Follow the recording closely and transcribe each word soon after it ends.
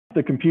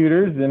The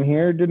computers in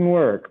here didn't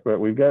work, but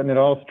we've gotten it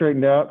all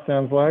straightened out,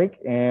 sounds like,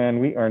 and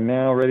we are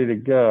now ready to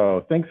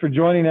go. Thanks for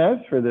joining us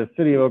for the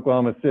City of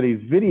Oklahoma City's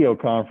video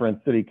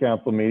conference city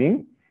council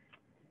meeting.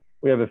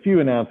 We have a few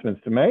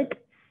announcements to make.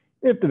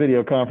 If the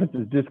video conference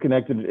is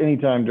disconnected at any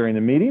time during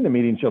the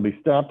meeting shall be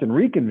stopped and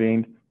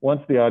reconvened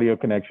once the audio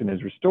connection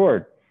is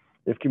restored.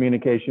 If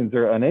communications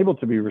are unable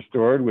to be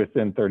restored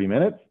within 30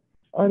 minutes,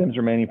 items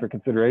remaining for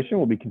consideration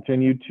will be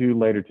continued to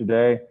later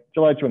today,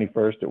 July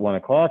 21st at 1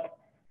 o'clock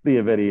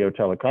via video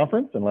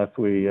teleconference, unless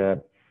we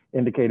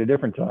indicate a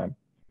different time.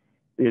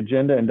 The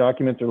agenda and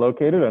documents are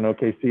located on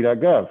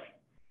okc.gov.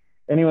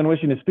 Anyone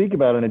wishing to speak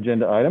about an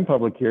agenda item,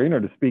 public hearing, or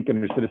to speak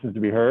under citizens to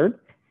be heard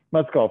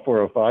must call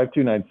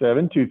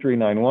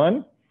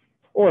 405-297-2391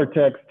 or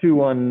text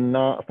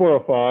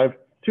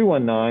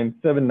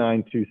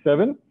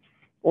 405-219-7927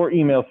 or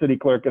email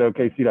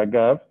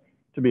cityclerk@okc.gov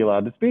to be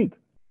allowed to speak.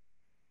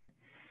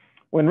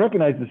 When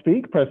recognized to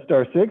speak, press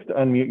 *6 to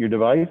unmute your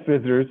device.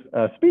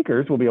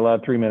 Speakers will be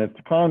allowed 3 minutes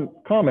to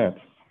comment.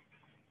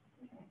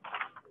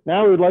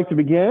 Now we would like to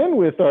begin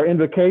with our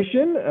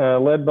invocation,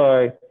 led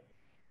by,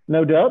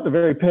 no doubt, the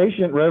very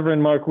patient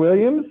Reverend Mark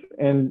Williams,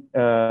 and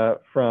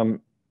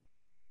from,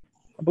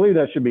 I believe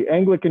that should be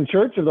Anglican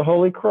Church of the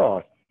Holy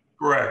Cross.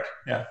 Correct,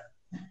 yeah.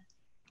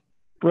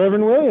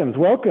 Reverend Williams,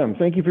 welcome.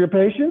 Thank you for your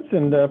patience,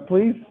 and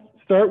please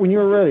start when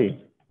you are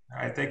ready.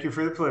 All right, thank you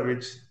for the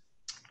privilege.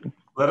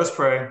 Let us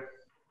pray.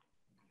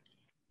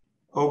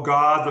 O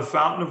God, the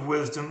fountain of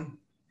wisdom,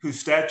 whose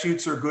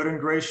statutes are good and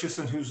gracious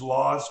and whose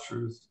law is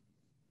truth,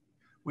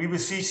 we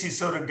beseech thee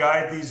so to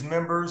guide these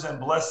members and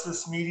bless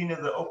this meeting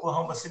of the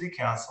Oklahoma City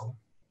Council,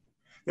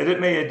 that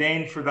it may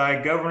ordain for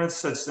thy governance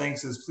such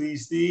things as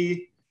please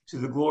thee, to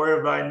the glory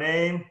of thy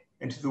name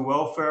and to the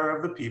welfare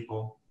of the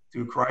people,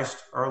 through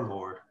Christ our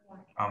Lord.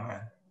 Amen.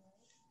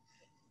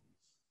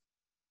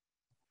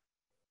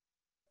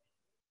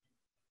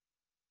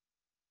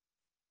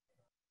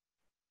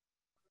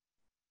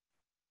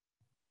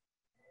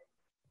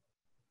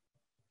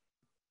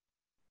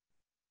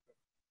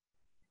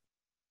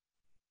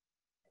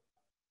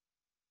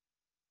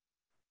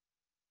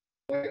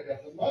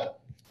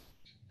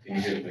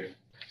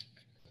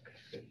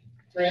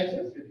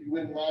 Francis, if you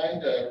wouldn't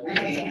mind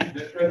reading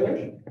this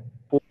resolution.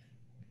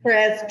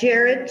 Whereas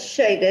Jared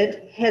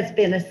Shaded has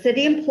been a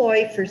city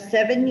employee for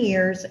 7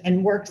 years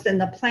and works in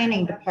the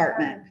planning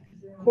department,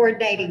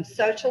 coordinating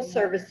social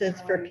services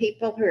for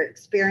people who are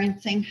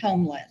experiencing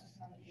homeless.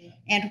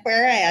 And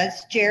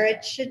whereas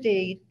Jared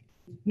Shadid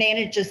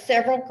manages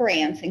several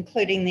grants,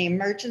 including the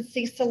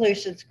Emergency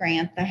Solutions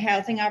Grant, the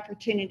Housing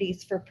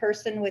Opportunities for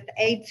Person with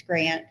AIDS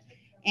Grant,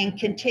 and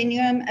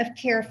Continuum of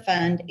Care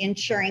Fund,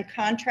 ensuring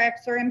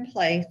contracts are in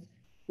place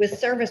with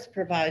service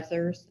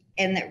providers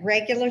and that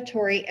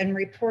regulatory and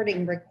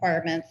reporting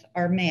requirements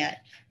are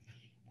met.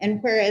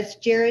 And whereas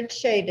Jared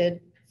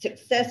Shaded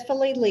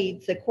successfully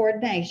leads the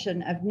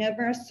coordination of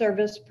numerous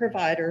service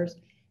providers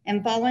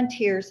and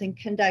volunteers in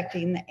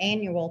conducting the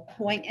annual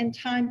point in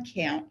time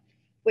count,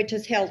 which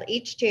is held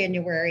each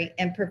January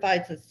and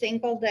provides a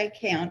single day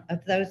count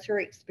of those who are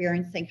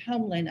experiencing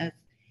homelessness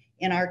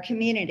in our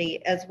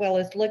community, as well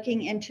as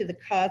looking into the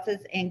causes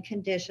and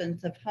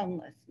conditions of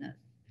homelessness.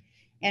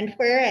 And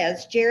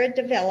whereas Jared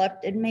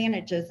developed and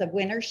manages a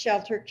winter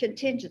shelter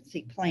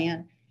contingency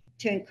plan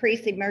to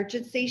increase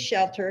emergency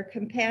shelter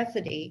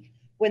capacity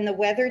when the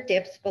weather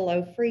dips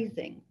below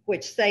freezing,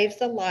 which saves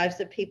the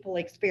lives of people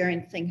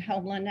experiencing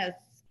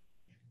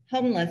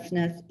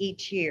homelessness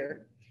each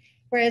year.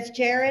 Whereas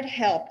Jared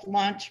helped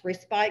launch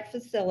respite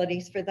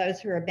facilities for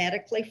those who are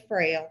medically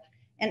frail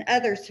and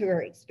others who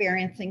are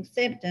experiencing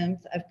symptoms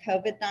of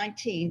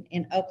COVID-19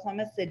 in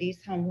Oklahoma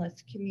City's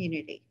homeless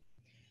community.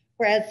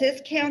 Whereas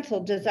this council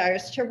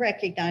desires to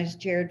recognize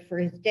Jared for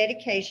his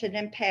dedication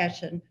and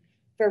passion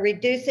for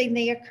reducing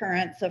the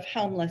occurrence of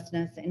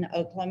homelessness in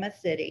Oklahoma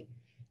City.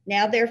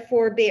 Now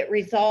therefore be it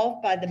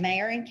resolved by the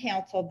mayor and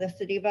council of the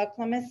city of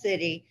Oklahoma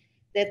City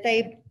that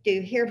they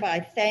do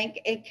hereby thank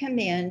and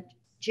commend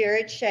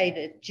Jared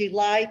Shaded,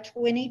 July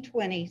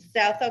 2020,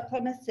 South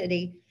Oklahoma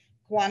City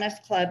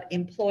Kiwanis Club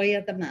Employee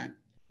of the Month.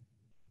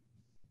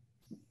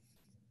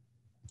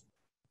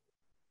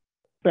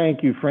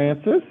 Thank you,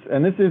 Francis.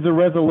 And this is a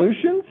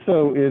resolution,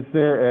 so is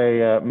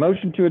there a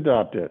motion to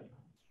adopt it?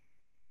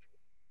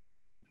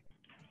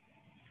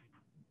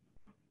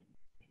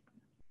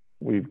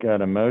 We've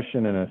got a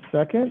motion and a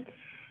second.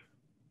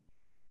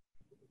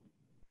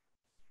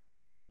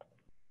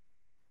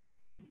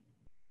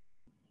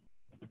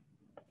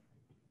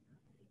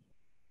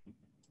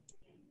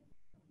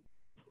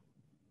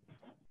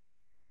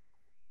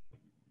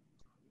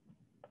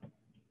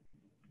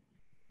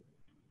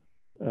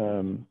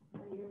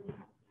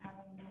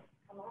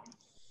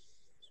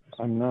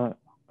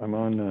 I'm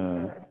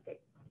on,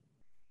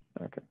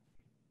 okay.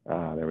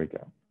 There we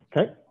go.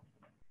 Okay.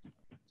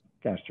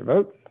 Cast your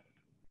votes.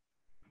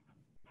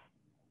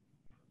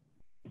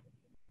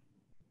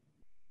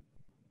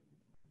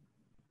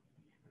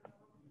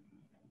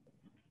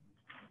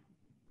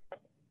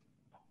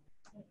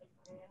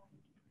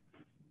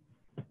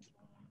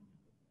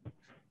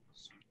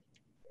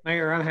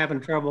 Mayor, I'm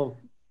having trouble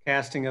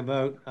casting a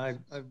vote. I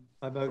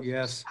vote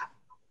yes.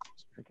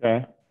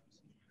 Okay.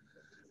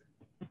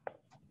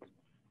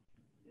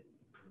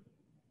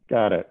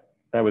 Got it.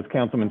 That was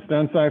Councilman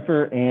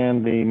Stonecipher,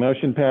 and the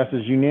motion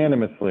passes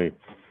unanimously.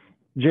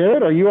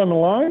 Jared, are you on the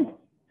line?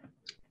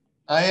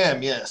 I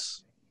am,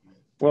 yes.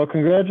 Well,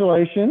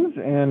 congratulations,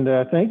 and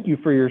thank you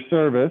for your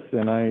service.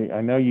 And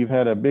I know you've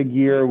had a big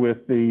year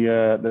with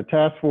the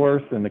task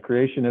force and the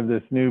creation of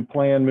this new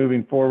plan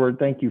moving forward.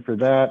 Thank you for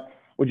that.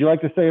 Would you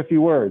like to say a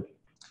few words?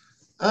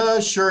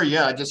 Sure,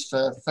 yeah. Just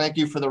thank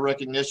you for the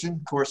recognition.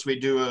 Of course, we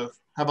do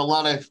have a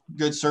lot of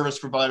good service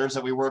providers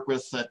that we work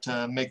with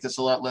that make this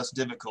a lot less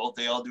difficult.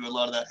 They all do a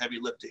lot of that heavy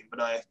lifting,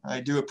 but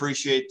I do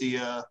appreciate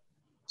the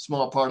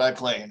small part I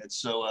play in it.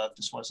 So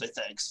just want to say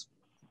thanks.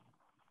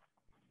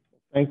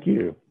 Thank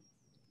you.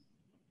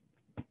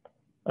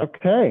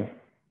 Okay.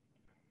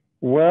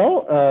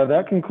 Well,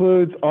 that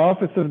concludes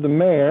Office of the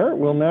Mayor.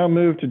 We'll now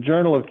move to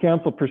Journal of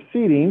Council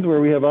Proceedings,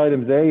 where we have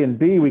items A and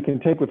B we can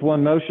take with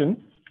one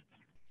motion.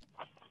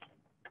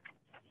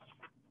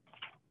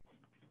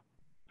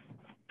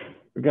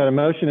 We've got a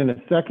motion and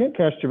a second.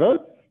 Cast your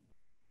vote.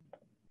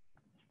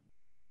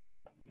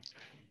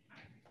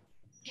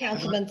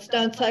 Councilman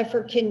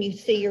Stonecipher, can you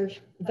see your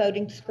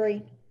voting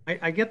screen?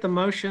 I get the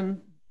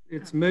motion.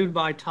 It's moved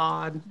by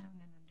Todd.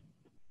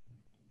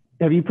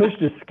 Have you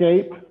pushed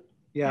escape?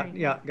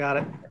 Yeah, got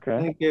it. Okay.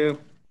 Thank you.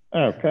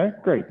 Okay,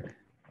 great.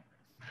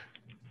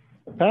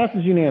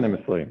 Passes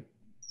unanimously.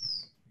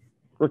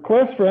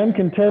 Request for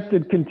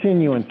uncontested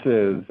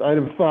continuances.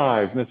 Item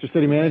 5, Mr.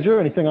 City Manager,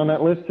 anything on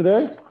that list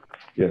today?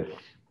 Yes.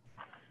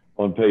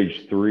 On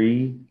page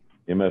 3,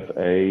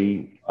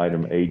 MFA,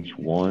 item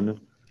H1,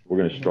 we're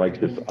going to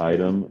strike this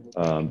item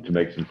to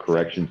make some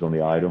corrections on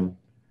the item.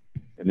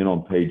 And then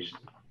on page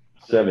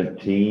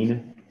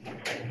 17,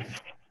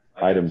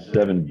 item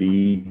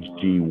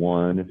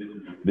 7BG1,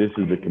 this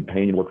is the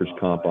companion workers'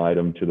 comp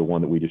item to the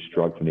one that we just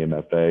struck from the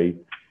MFA.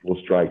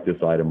 We'll strike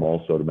this item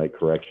also to make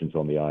corrections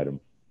on the item.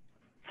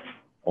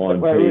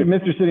 On Wait,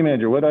 Mr. City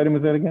Manager, what item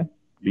was that again?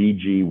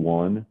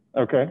 BG1.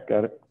 Okay,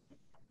 got it.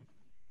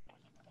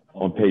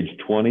 On page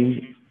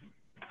 20,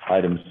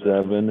 item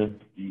 7,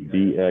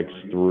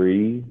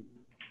 BX3,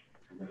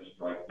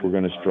 we're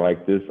going to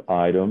strike this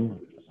item.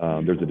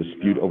 There's a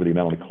dispute over the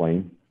amount of the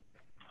claim.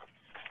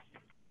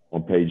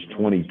 On page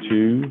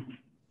 22,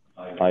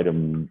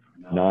 item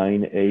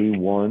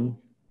 9A1,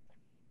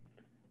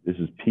 this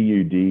is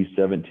PUD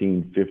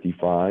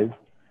 1755,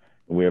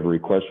 and we have a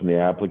request from the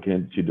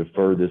applicant to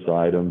defer this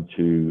item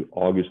to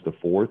August the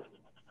 4th.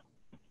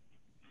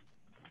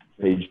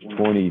 Page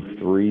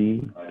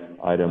 23,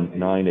 item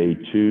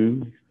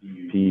 9A2,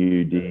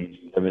 PUD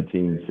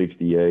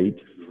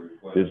 1768.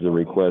 This is a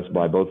request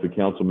by both the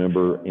council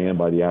member and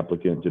by the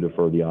applicant to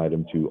defer the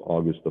item to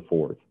August the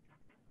 4th.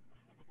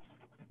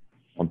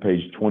 On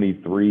page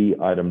 23,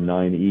 item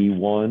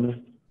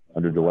 9E1,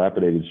 under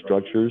dilapidated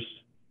structures,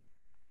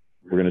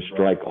 we're going to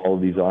strike all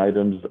of these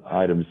items.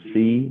 Item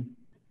C,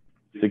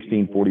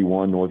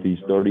 1641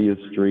 Northeast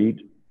 30th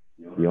Street,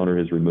 the owner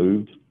has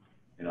removed.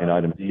 And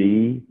item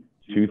D,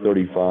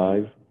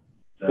 235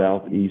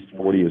 Southeast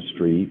 40th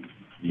Street,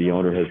 the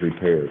owner has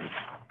repaired.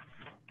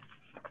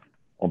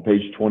 On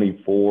page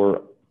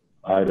 24,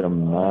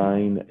 item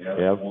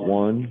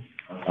 9F1,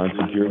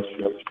 unsecured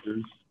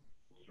structures,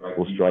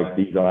 we'll strike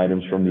these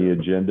items from the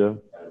agenda.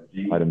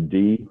 Item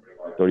D,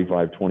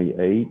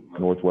 3528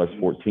 Northwest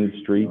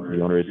 14th Street,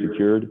 the owner is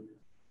secured.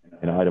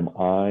 And item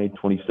I,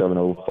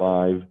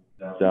 2705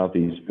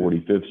 Southeast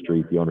 45th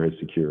Street, the owner is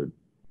secured.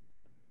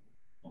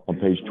 On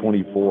page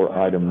 24,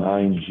 item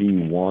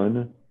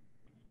 9G1,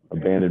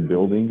 abandoned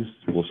buildings,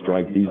 we'll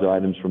strike these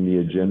items from the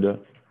agenda.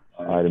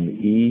 Item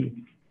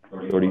E,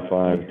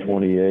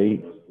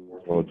 3528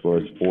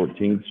 Northwest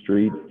 14th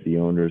Street, the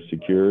owner is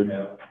secured.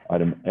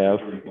 Item F,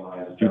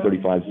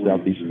 235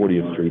 Southeast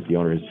 40th Street, the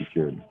owner is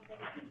secured.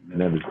 And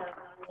that is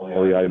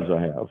all the items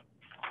I have.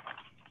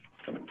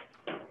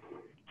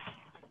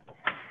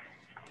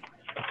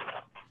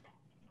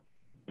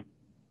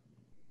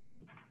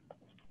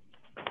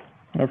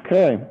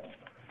 Okay.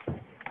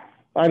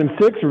 Item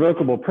 6,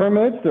 revocable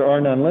permits. There are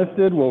none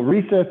listed. We'll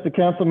recess the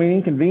council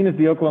meeting, convene as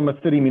the Oklahoma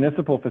City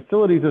Municipal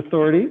Facilities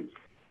Authority,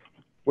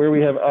 where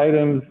we have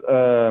items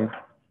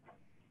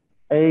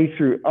A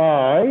through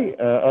I,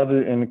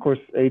 and of course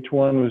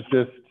H1 was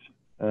just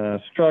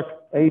struck.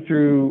 A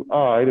through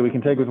I that we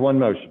can take with one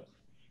motion.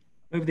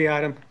 Move the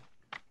item.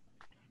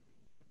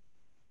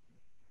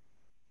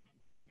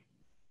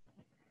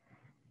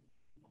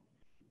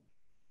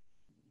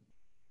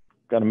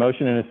 Got a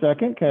motion and a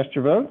second. Cast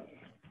your vote.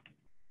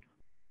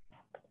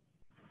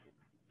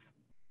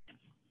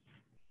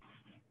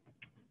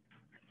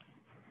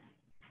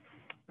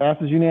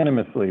 Passes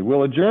unanimously.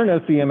 We'll adjourn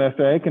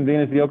SCMFA,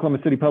 convene as the Oklahoma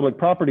City Public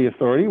Property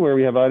Authority, where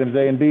we have items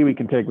A and B we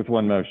can take with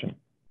one motion.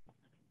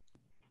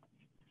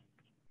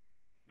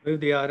 Move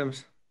the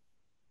items.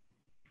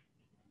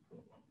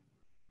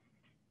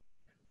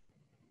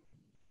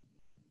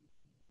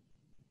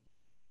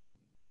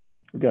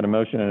 We've got a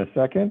motion and a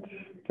second.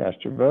 Cast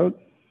your votes.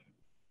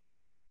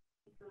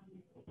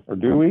 Or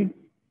do we?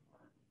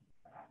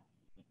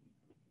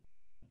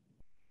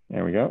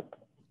 There we go.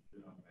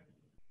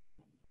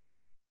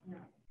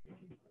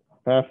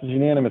 Passes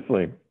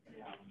unanimously.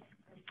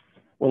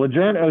 We'll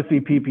adjourn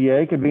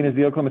OCPPA, convene as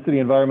the Oklahoma City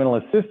Environmental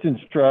Assistance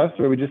Trust,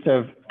 where we just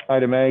have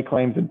item A,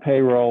 claims and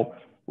payroll.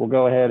 We'll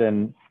go ahead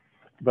and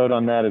vote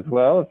on that as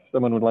well, if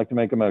someone would like to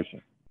make a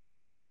motion.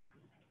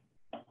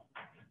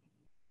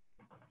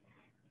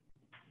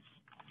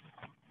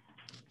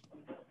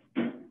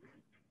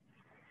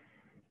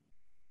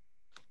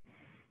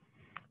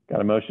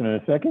 Got a motion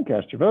and a second.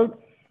 Cast your votes.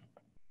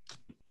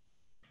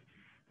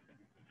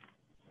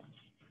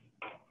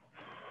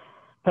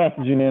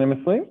 Passes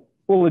unanimously.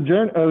 We'll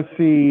adjourn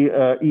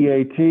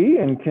OCEAT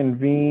and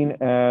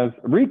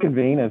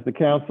reconvene as the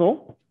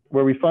council,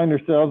 where we find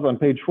ourselves on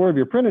page 4 of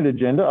your printed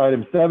agenda,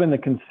 item 7, the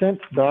consent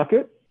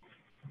docket.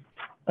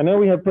 I know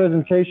we have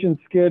presentations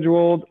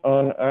scheduled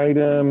on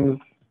items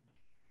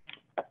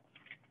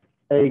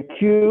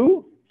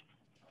AQ,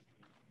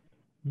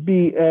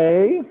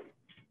 BA,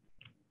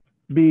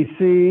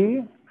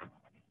 BC,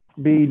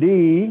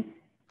 BD,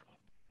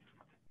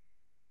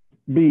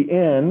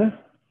 BN,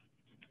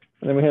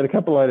 and then we had a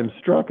couple items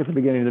struck at the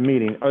beginning of the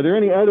meeting. Are there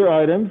any other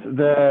items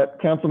that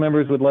council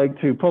members would like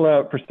to pull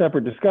out for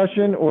separate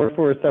discussion or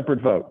for a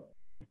separate vote?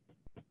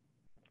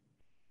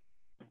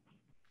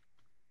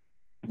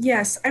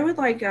 Yes, I would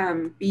like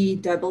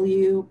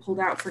BW pulled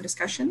out for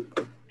discussion.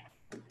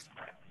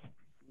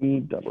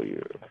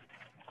 BW.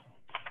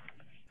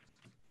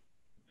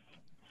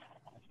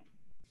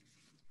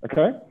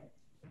 Okay.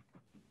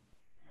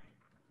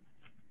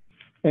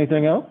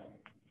 Anything else?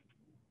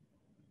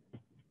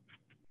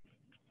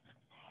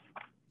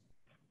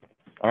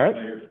 All right.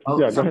 Oh,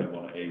 yeah, go ahead.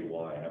 On AY,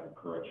 I have a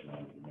correction on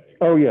to make.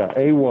 Oh yeah,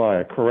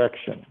 AY,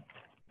 correction.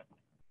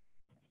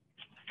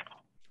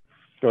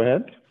 Go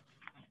ahead.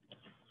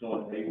 So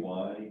on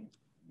AY,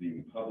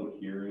 the public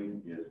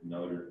hearing is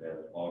noted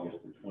as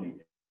August the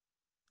 28th.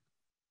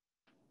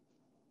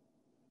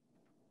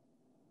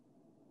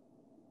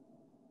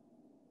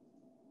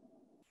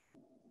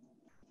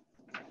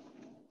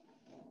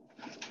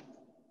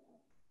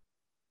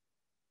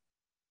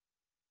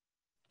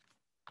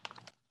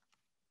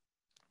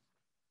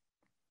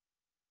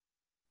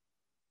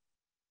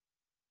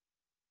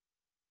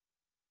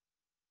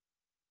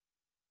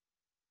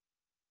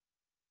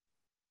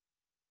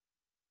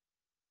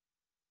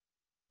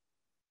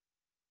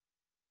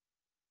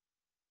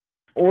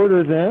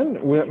 Order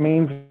then, what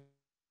means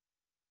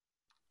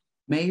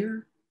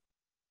Mayor,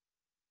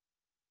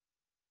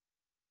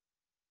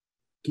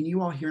 can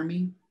you all hear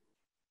me?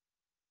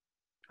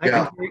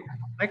 I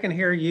can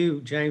hear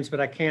you, James,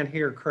 but I can't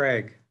hear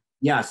Craig.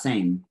 Yeah,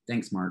 same.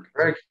 Thanks, Mark.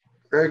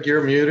 Greg,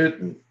 you're muted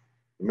and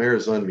the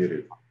mayor's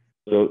unmuted.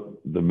 So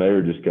the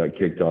mayor just got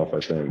kicked off, I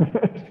think.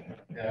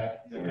 Yeah.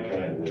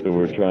 So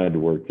we're trying to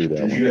work through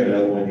that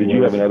one. Did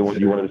you have another one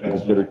you wanted us to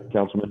consider,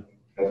 Councilman?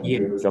 Yeah.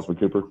 Councilman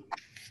Cooper?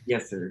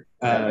 Yes, sir.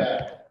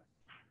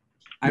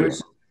 I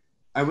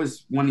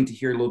was wanting to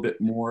hear a little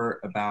bit more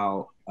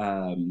about,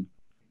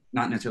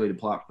 not necessarily to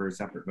pull out for a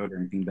separate vote or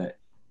anything, but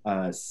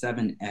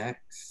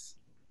 7X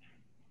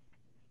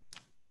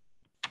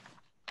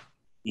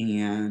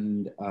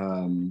and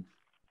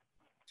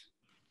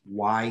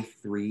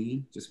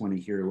Y3. Just want to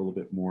hear a little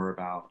bit more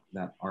about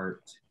that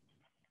art.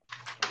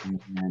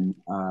 And then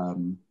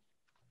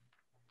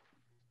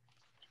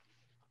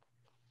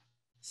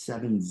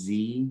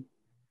 7Z.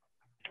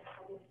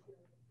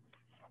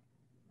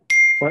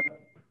 what?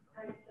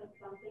 I said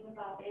something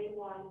about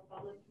A1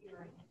 public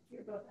hearing.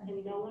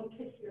 And no one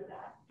could hear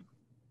that.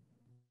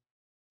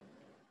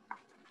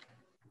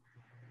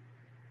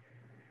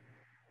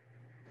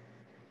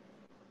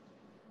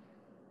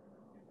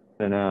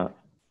 And I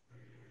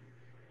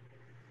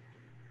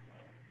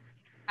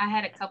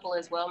had a couple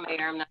as well,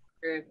 Mayor. I'm not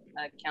sure if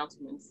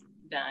Councilman's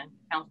done.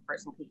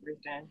 Councilperson Cooper's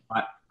done.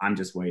 I'm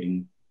just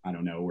waiting. I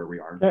don't know where we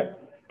are.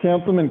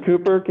 Councilman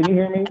Cooper, can you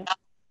hear me?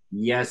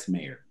 Yes,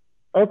 Mayor.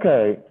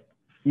 Okay,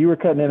 you were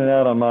cutting in and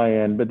out on my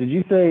end, but did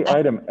you say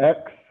item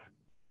X?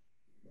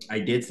 I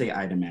did say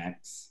item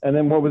X. And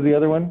then what was the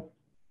other one?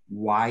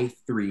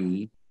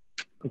 Y3.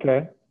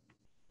 Okay.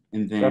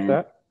 And then Got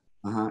that?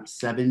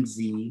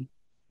 7Z.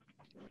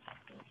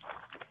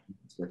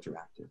 It's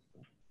retroactive.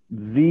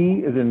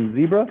 Z is in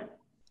zebra?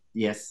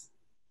 Yes.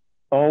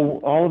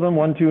 All of them,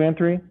 1, 2, and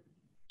 3?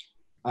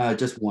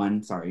 Just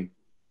one, sorry.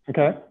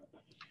 Okay.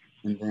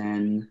 And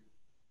then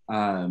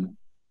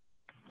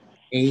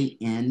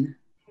AN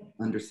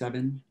under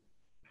 7.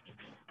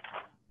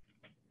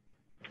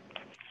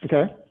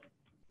 Okay.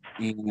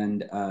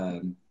 And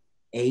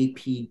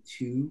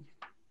AP2.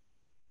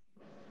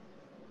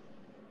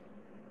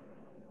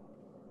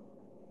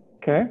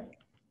 Okay.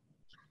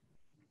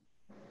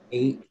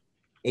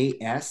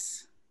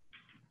 AS.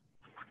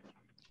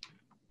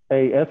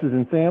 AS is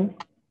in Sam?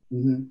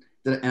 Mm-hmm.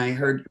 And I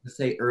heard you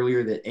say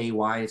earlier that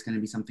AY is going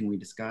to be something we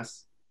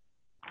discuss.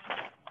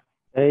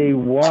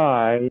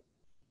 AY.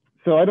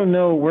 So I don't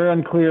know, we're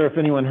unclear if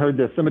anyone heard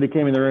this. Somebody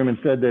came in the room and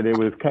said that it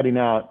was cutting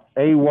out.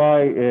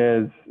 AY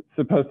is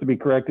supposed to be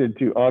corrected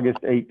to August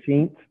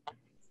 18th.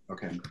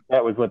 Okay.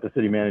 That was what the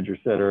city manager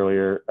said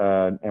earlier,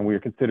 and we are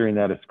considering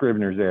that a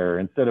Scrivener's error.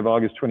 Instead of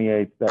August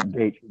 28th, that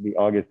date should be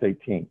August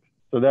 18th.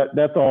 So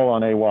that's all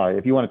on AY.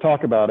 If you want to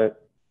talk about it,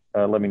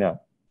 let me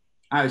know.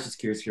 I was just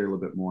curious to hear a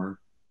little bit more.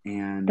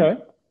 And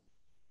okay.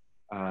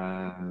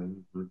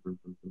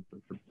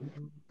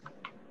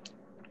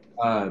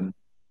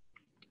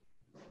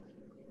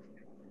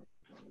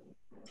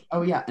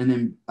 Oh yeah, and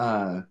then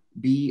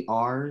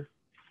BR.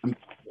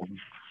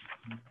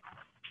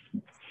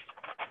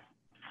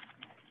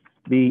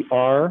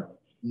 BR.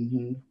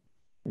 Mm-hmm.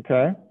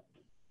 Okay.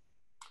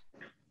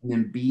 And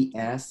then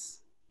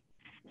BS.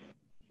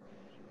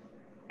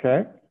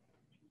 Okay.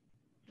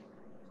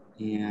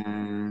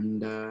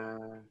 And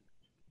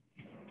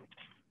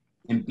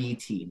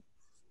BT.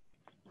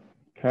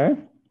 Okay.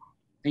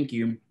 Thank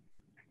you.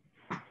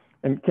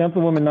 And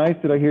Councilwoman Nice,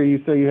 did I hear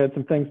you say you had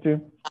some things too?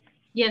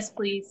 Yes,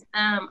 please.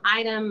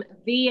 Item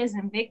V as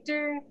in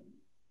Victor.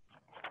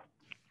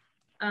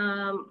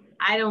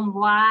 Item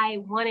Y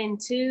 1 and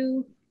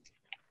 2.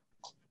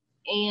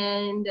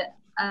 And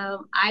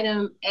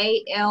item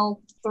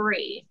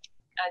AL3.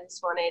 I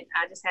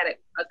just had a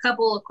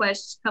couple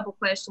questions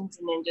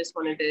and then just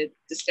wanted a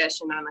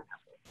discussion on a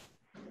couple.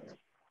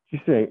 Did you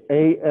say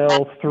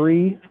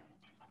AL3?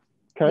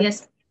 Okay.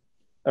 Yes.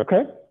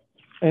 Okay.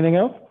 Anything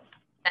else?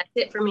 That's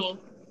it for me.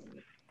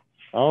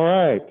 All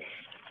right.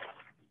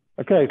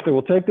 Okay, so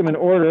we'll take them in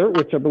order,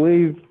 which I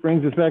believe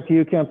brings us back to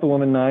you,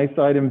 Councilwoman Nice.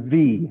 Item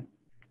V.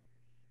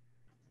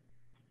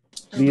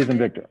 V as in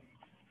Victor.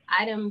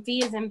 Item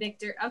V as in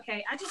Victor.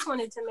 Okay, I just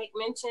wanted to make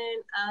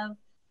mention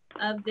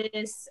of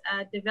this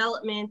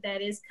development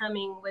that is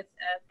coming with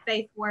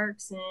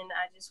FaithWorks, and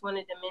I just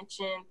wanted to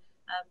mention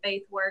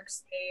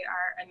FaithWorks. They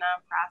are a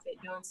nonprofit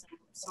doing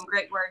some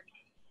great work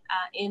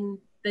in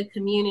the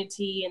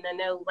community. And I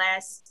know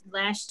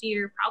last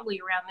year, probably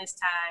around this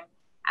time,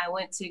 I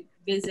went to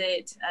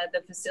visit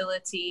the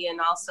facility, and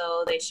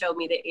also they showed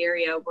me the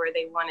area where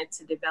they wanted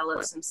to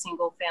develop some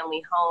single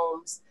family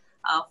homes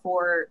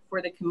for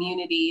the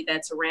community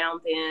that's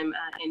around them,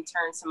 and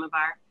turn some of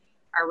our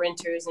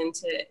renters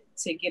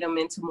to get them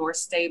into more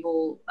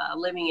stable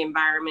living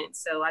environments.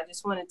 So I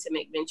just wanted to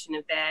make mention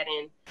of that,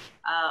 and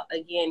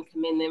again,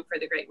 commend them for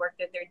the great work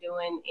that they're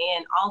doing.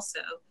 And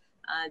also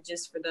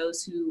just for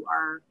those who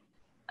are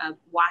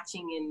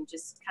watching and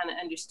just kind of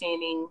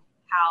understanding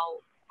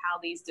how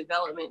these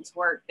developments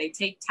work, they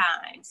take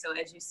time. So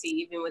as you see,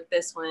 even with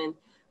this one,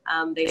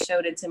 they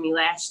showed it to me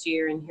last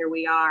year, and here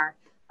we are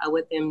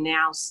with them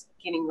now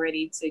getting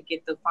ready to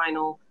get the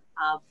final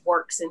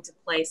works into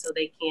place so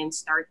they can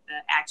start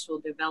the actual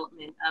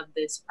development of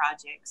this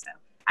project. So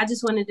I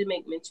just wanted to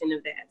make mention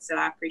of that. So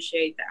I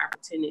appreciate the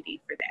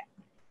opportunity for that.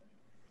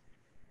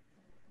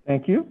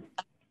 Thank you.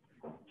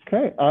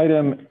 Okay,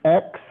 item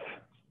X,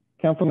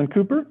 Councilman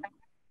Cooper.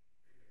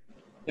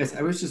 Yes,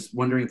 I was just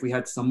wondering if we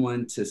had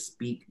someone to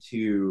speak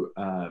to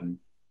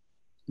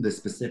the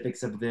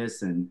specifics of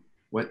this, and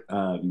what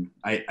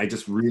I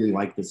just really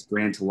like this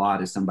grant a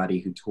lot as somebody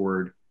who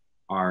toured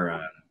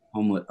our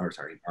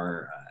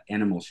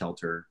animal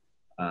shelter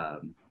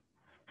last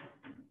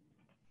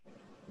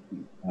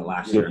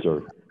year. Yes,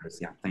 sir.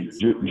 Yeah, thanks.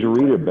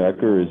 Jarita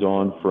Becker is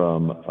on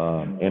from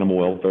Animal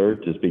Welfare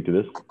to speak to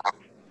this.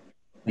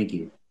 Thank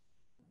you.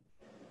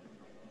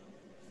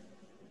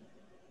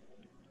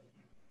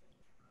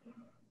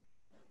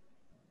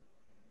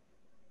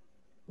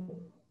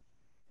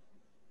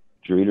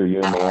 Jarita, are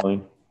you on the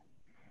line?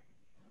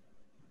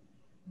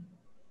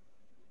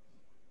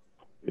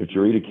 If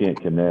Jarita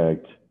can't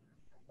connect,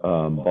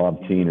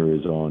 Bob Teener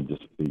is on to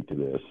speak to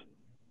this.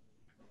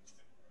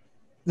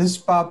 This is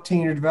Bob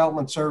Teener,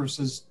 Development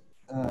Services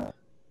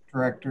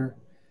Director.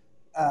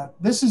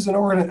 This is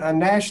a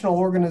national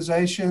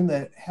organization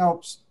that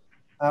helps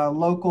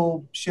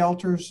local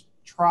shelters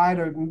try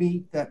to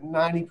meet that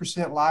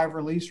 90% live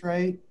release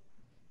rate.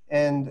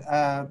 And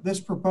this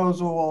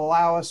proposal will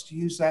allow us to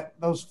use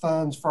those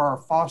funds for our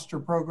foster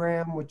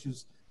program, which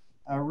is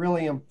a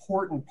really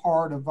important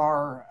part of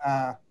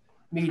our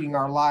meeting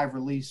our live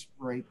release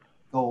rate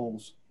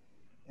goals.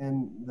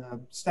 And the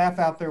staff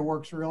out there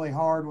works really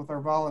hard with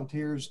our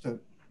volunteers to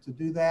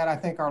do that. I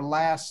think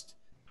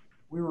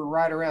we were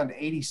right around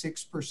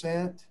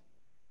 86%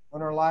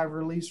 on our live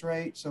release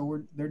rate.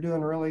 So they're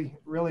doing really,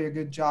 really a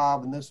good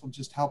job, and this will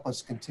just help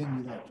us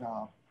continue that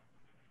job.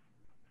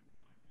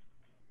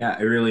 Yeah,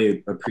 I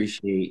really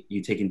appreciate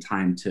you taking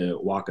time to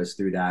walk us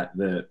through that.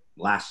 The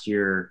last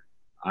year,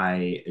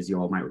 as you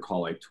all might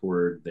recall, I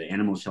toured the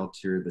animal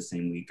shelter. The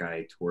same week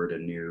I toured a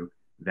new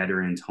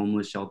veterans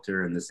homeless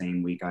shelter, and the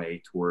same week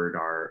I toured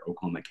our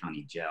Oklahoma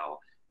County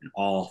jail. And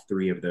all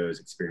three of those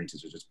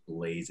experiences were just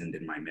blazoned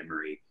in my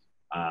memory.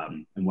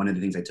 And one of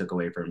the things I took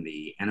away from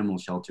the animal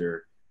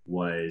shelter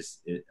was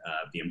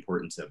the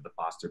importance of the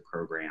foster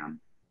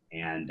program,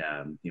 and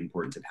the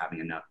importance of having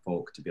enough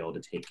folk to be able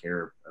to take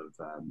care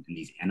of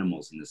these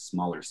animals in this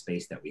smaller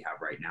space that we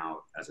have right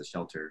now as a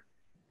shelter.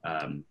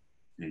 And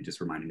and it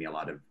just reminded me a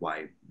lot of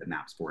why the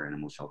Maps for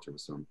Animal Shelter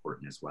was so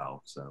important as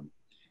well. So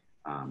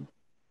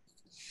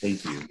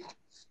thank you.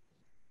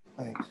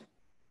 Thanks.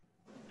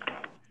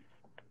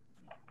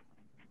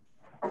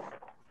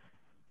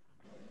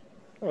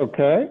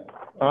 Okay.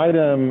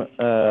 Item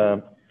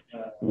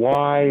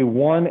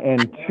Y1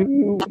 and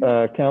 2,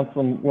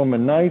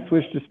 Councilwoman Nice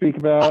wished to speak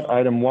about.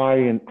 Item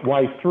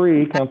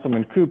Y3,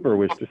 Councilman Cooper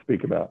wished to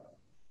speak about.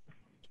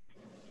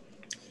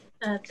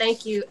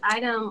 Thank you.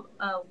 Item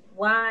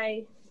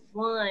Y1,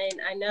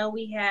 I know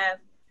we have,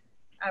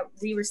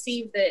 we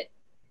received the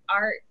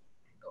art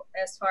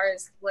as far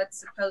as what's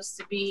supposed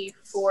to be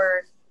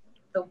for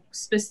the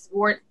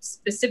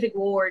specific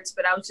wards,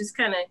 but I was just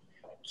kind of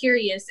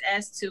curious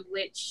as to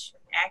which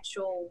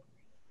actual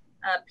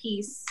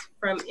piece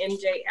from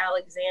MJ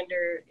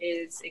Alexander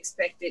is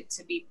expected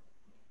to be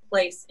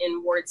placed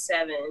in Ward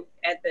 7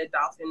 at the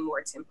Dolphin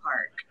Morton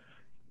Park.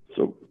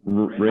 So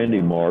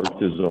Randy Marks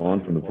is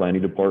on from the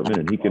planning department,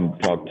 and he can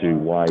talk to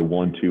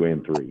Y1, 2,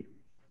 and 3.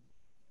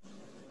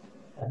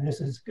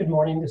 Good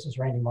morning. This is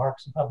Randy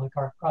Marks, the Public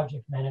Art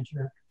Project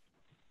Manager.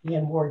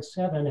 In Ward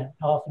 7 at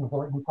Dolphin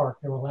Horton Park,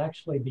 there will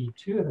actually be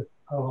 2 of the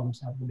poems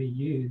that will be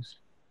used.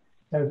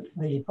 So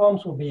the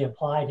poems will be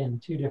applied in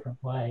 2 different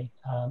ways.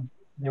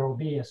 There will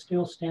be a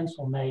still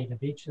stencil made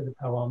of each of the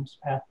poems,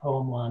 Path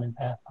Poem 1 and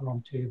Path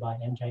Poem 2 by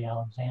MJ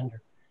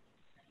Alexander.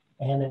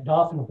 And at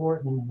Dolphin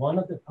Horton, one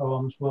of the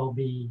poems will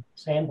be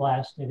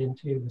sandblasted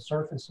into the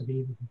surface of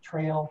either the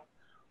trail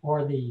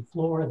or the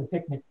floor of the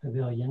picnic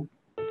pavilion.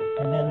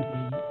 And then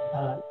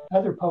the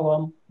other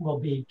poem will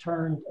be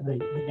turned, the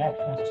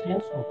actual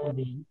stencil for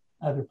the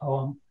other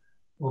poem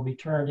will be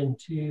turned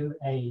into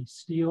a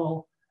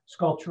steel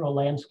sculptural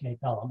landscape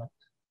element.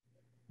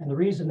 And the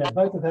reason that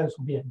both of those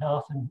will be at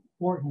Dolphin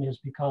Horton is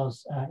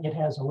because it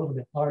has a little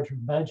bit larger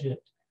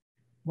budget,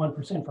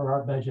 1% for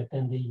our budget,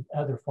 than the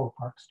other 4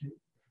 parks do.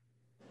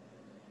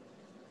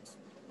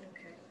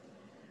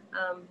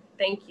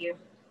 Thank you.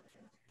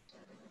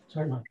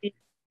 Certainly.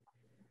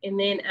 And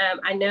then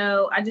I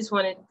know I just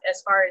wanted,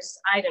 as far as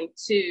item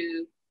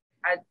 2,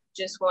 I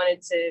just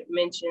wanted to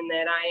mention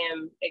that I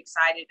am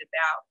excited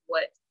about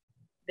what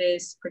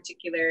this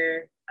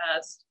particular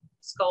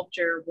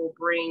sculpture will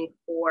bring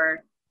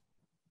for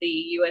the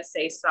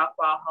USA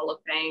Softball Hall of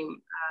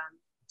Fame.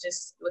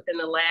 Just within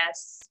the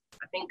last,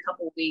 I think,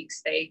 couple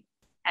weeks, they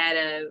had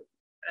a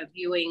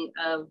viewing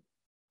of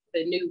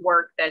the new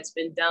work that's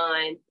been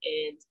done,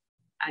 and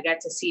I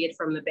got to see it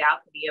from the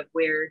balcony of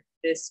where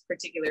this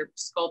particular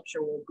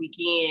sculpture will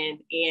begin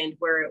and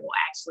where it will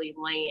actually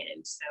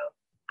land. So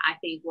I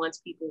think once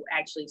people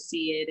actually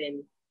see it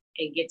and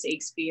get to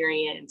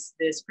experience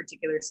this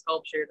particular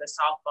sculpture, the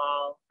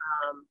softball,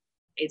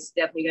 it's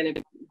definitely going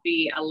to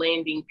be a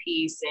landing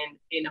piece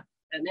and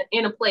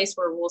in a place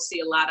where we'll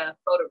see a lot of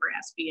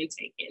photographs being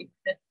taken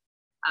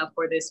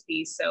for this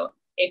piece. So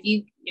if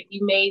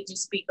you may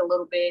just speak a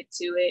little bit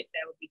to it,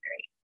 that would be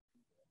great.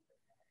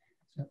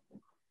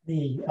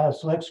 The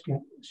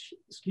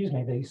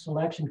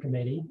selection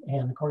committee,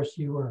 and of course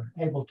you were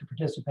able to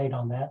participate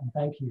on that, and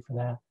thank you for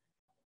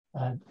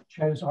that,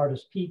 chose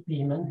artist Pete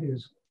Beeman,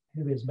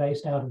 who is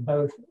based out of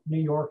both New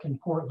York and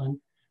Portland,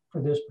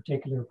 for this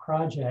particular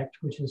project,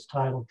 which is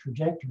titled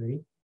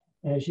Trajectory.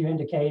 And as you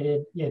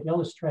indicated, it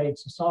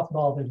illustrates a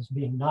softball that is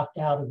being knocked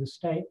out of the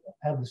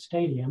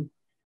stadium,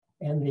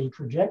 and the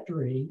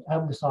trajectory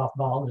of the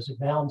softball as it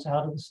bounds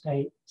out of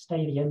the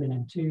stadium and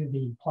into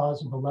the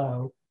plaza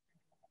below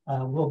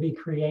will be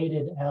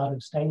created out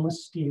of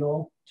stainless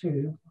steel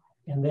tube,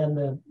 and then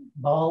the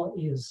ball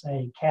is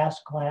a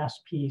cast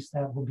glass piece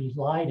that will be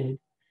lighted,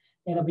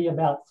 and it'll be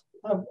about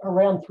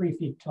around 3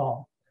 feet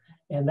tall,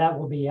 and that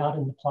will be out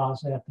in the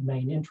plaza at the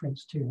main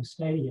entrance to the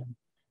stadium.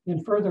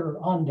 Then further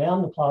on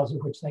down the plaza,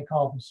 which they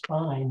call the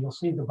spine, you'll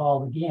see the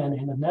ball again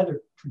and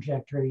another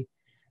trajectory,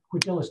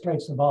 which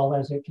illustrates the ball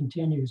as it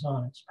continues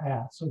on its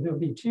path. So there'll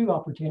be 2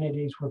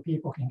 opportunities where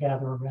people can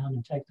gather around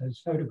and take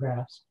those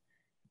photographs.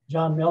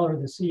 John Miller,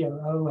 the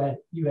COO at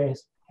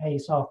USA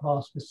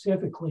Softball,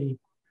 specifically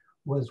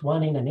was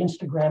wanting an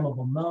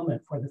Instagrammable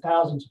moment for the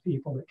thousands of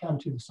people that come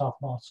to the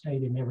softball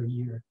stadium every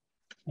year.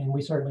 And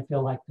we certainly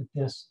feel like that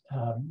this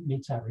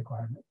meets that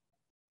requirement.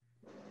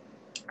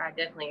 I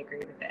definitely agree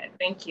with that.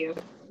 Thank you.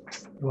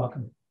 You're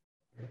welcome.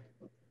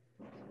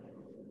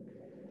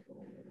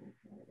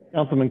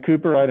 Councilman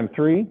Cooper, item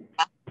 3.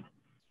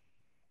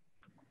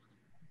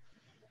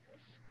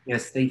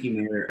 Yes, thank you,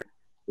 Mayor. I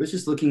was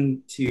just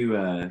looking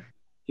to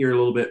hear a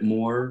little bit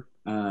more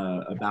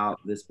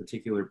about this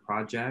particular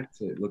project.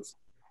 It looks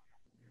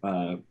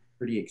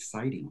pretty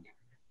exciting.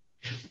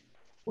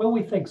 Well,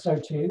 we think so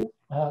too.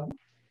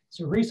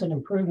 So recent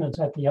improvements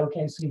at the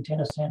OKC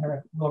Tennis Center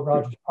at Will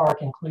Rogers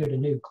Park include a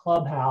new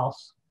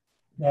clubhouse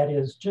that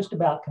is just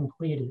about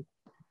completed.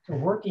 So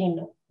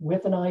working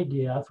with an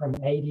idea from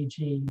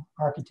ADG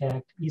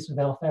architect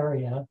Isabel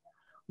Feria,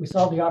 we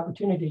saw the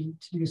opportunity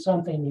to do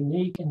something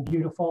unique and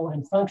beautiful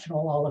and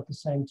functional all at the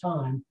same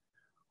time,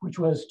 which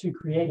was to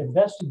create a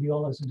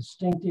vestibule as a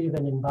distinctive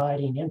and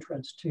inviting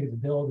entrance to the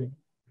building.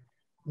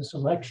 The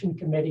selection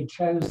committee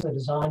chose the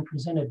design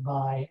presented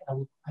by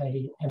an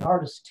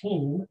artist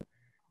team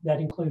that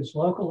includes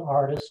local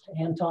artists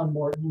Anton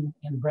Morton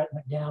and Brett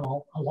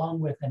McDowell, along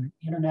with an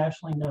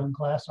internationally known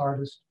glass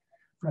artist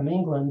from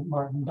England,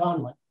 Martin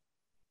Donlan.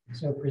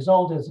 So the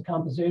result is a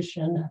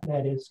composition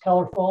that is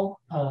colorful.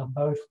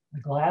 Both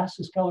the glass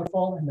is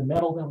colorful and the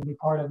metal that will be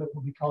part of it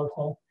will be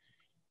colorful.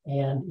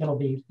 And it'll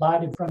be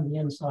lighted from the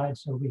inside,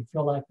 so we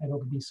feel like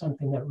it'll be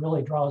something that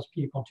really draws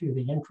people to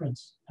the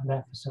entrance of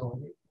that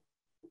facility.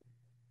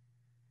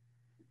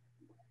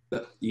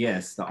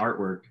 Yes, the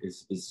artwork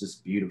is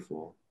just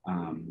beautiful.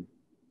 And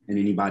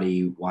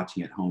anybody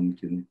watching at home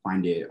can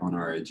find it on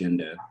our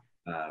agenda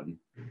out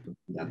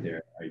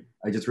there.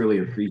 I just really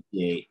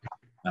appreciate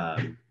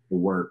the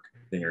work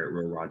there at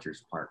Will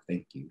Rogers Park.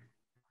 Thank you.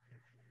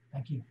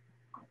 Thank you.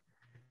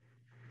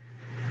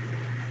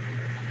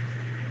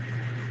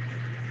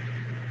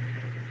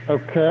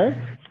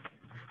 Okay.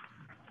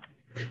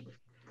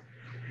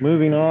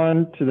 Moving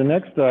on to the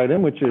next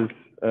item, which is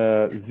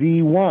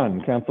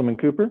Z1. Councilman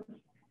Cooper.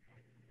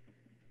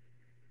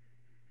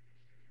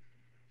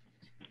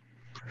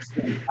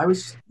 I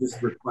was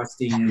just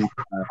requesting to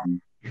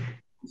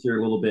hear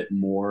a little bit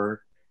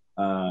more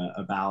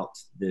about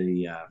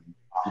the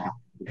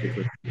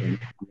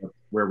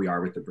where we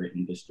are with the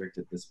Britton District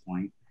at this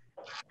point.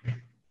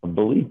 I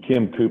believe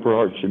Kim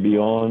Cooperhart should be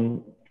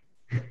on.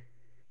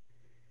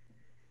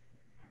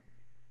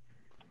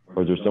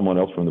 Or is there someone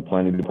else from the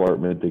planning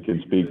department that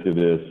can speak to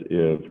this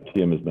if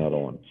Kim is not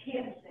on?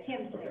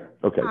 Kim's there.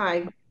 Okay.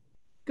 Hi.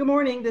 Good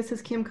morning. This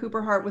is Kim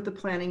Cooperhart with the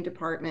planning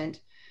department.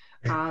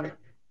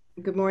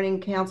 Good morning,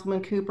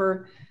 Councilman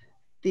Cooper.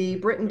 The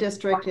Britton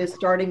District is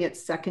starting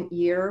its second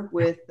year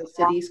with the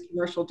city's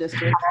commercial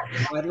district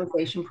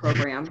revitalization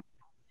program.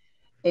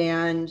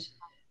 And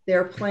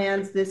their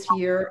plans this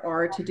year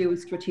are to do a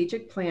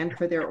strategic plan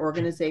for their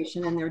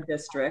organization and their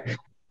district.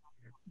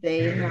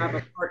 They have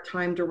a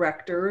part-time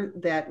director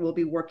that will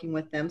be working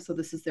with them. So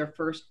this is their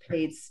first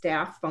paid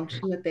staff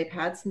function that they've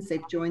had since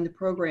they've joined the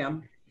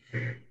program.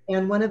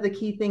 And one of the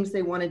key things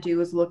they want to do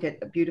is look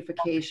at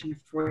beautification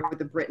for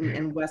the Britton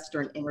and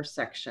Western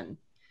intersection.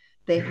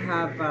 They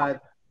have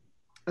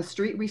a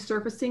street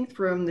resurfacing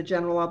from the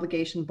general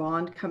obligation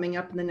bond coming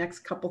up in the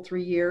next couple,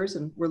 3 years.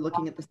 And we're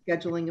looking at the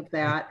scheduling of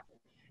that.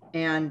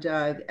 And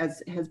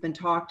as has been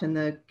talked in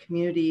the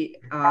community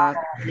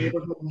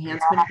neighborhood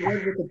enhancement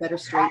board with the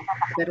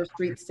better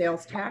street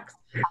sales tax,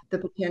 the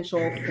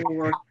potential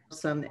for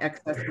some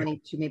excess money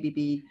to maybe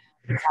be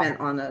spent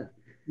on a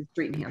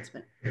street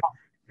enhancement.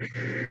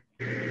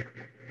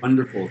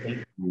 Wonderful.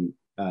 Thank you,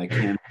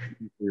 Kim,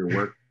 for your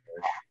work.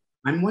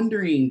 I'm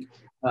wondering,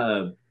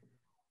 I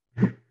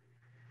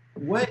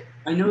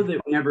know that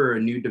whenever a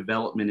new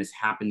development is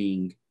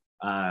happening,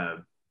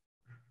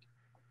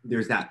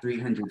 there's that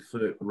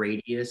 300-foot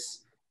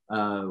radius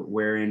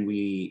wherein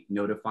we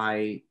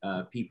notify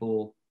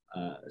people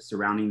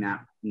surrounding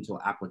that potential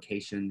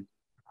application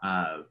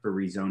for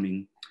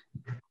rezoning.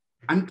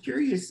 I'm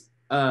curious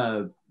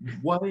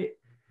what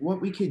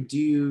we could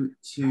do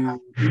to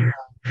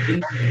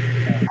an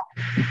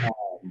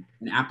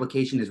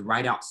application is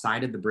right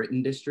outside of the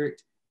Britton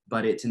District,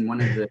 but it's in one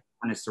of the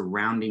kind of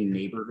surrounding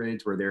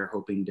neighborhoods where they're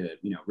hoping to,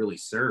 really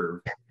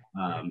serve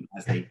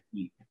as they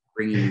keep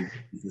bringing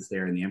business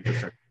there and the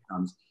infrastructure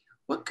comes.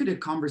 What could a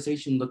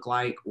conversation look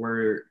like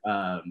where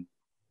the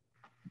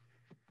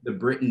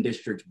Britton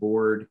District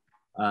Board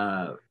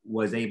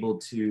was able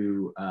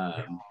to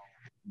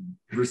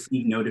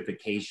receive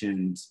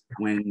notifications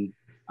when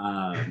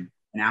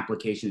an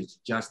application is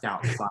just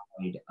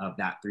outside of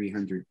that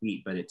 300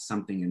 feet, but it's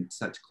something in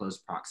such close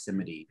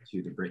proximity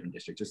to the Britton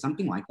District? Is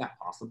something like that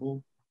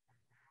possible?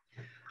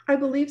 I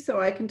believe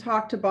so. I can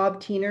talk to Bob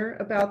Tiener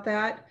about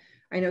that.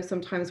 I know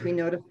sometimes we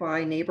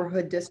notify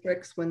neighborhood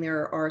districts when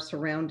there are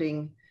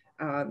surrounding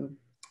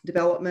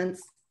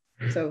developments.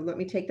 So let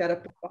me take that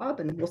up with Bob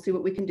and we'll see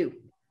what we can do.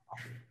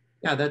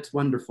 Yeah, that's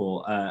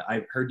wonderful.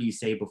 I've heard you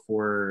say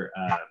before,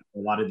 a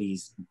lot of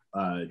these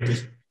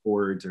district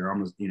boards are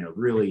almost,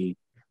 really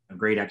a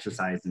great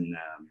exercise in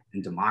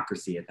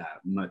democracy at that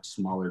much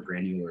smaller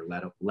granular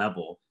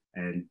level.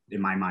 And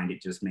in my mind,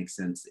 it just makes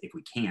sense if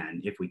we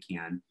can,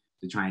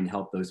 to try and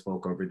help those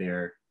folk over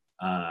there,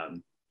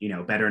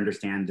 better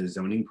understand the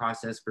zoning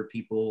process for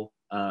people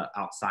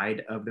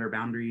outside of their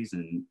boundaries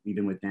and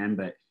even with them,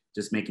 but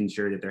just making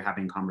sure that they're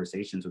having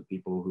conversations with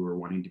people who are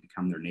wanting to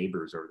become their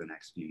neighbors over the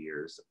next few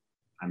years.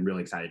 I'm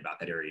really excited about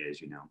that area, as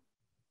you know.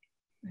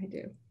 I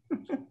do.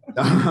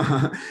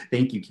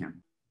 Thank you,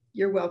 Kim.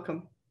 You're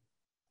welcome.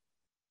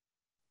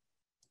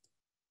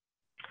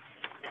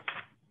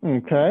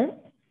 Okay,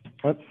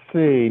 let's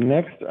see.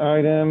 Next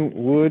item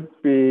would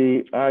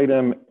be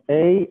item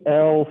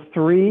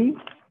AL3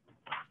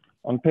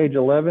 on page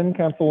 11,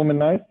 Councilwoman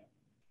Nice.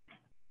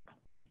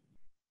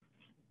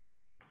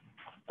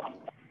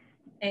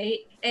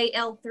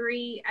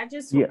 AL3, I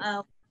just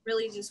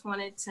really just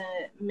wanted to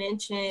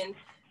mention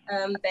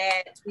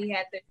that we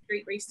had the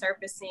street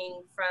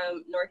resurfacing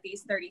from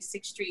Northeast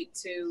 36th Street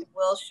to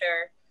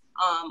Wilshire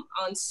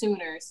on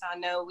sooner. So I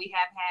know we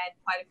have had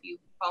quite a few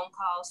phone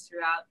calls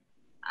throughout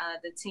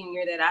the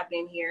tenure that I've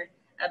been here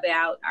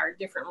about our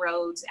different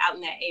roads out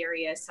in that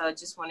area. So I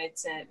just wanted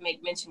to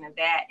make mention of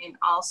that. And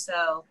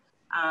also,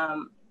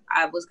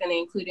 I was going to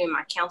include it in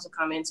my council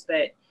comments,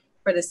 but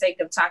for the sake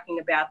of talking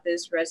about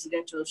this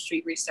residential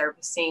street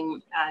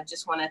resurfacing, I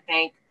just want to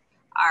thank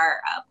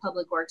our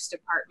Public Works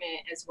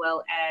Department, as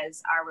well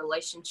as our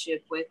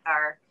relationship with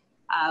our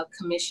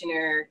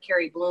Commissioner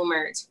Carrie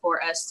Bloomert,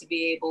 for us to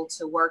be able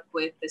to work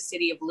with the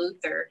city of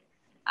Luther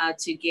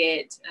to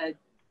get a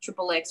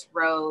XXX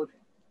road.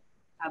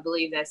 I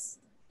believe that's,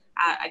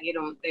 I get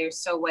them, they're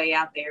so way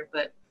out there,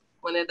 but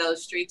one of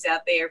those streets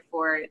out there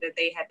for that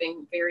they have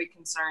been very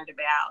concerned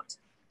about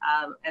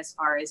as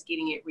far as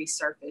getting it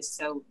resurfaced.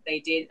 So they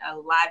did a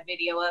live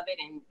video of it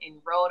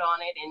and wrote on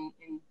it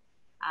and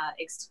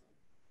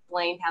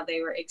explained how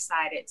they were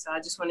excited. So I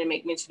just want to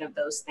make mention of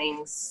those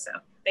things. So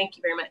thank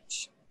you very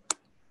much.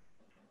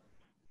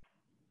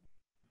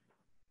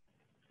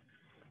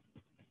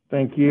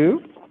 Thank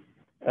you.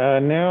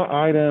 Now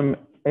item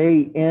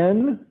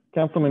AN,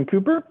 Councilman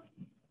Cooper.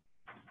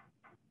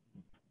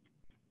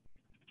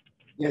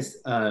 Yes,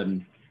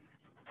 I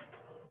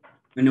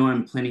know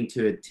I'm planning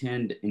to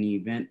attend an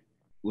event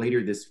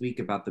later this week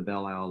about the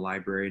Belle Isle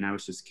Library, and I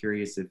was just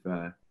curious if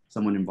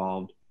someone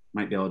involved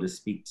might be able to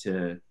speak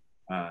to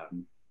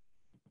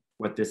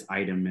what this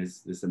item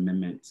is, this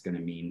amendment is going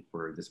to mean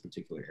for this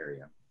particular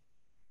area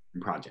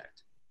and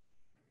project.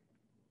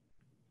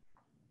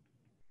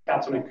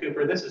 Councilman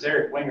Cooper, this is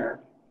Eric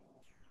Winger.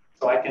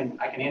 So I can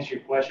answer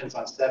your questions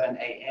on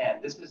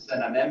 7AN. This is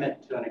an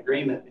amendment to an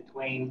agreement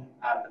between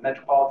the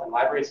Metropolitan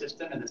Library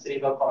System and the City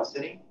of Oklahoma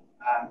City.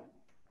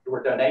 There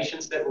were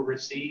donations that were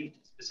received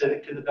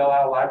specific to the Belle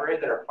Isle Library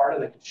that are part of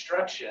the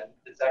construction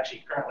that's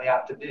actually currently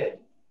out to bid.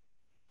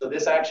 So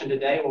this action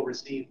today will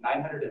receive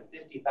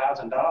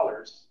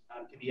 $950,000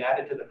 to be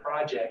added to the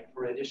project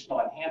for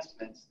additional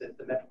enhancements that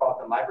the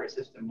Metropolitan Library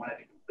System wanted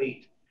to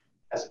complete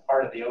as a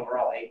part of the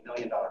overall $8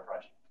 million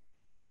project.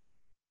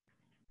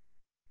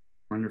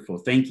 Wonderful,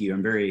 thank you.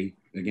 I'm very,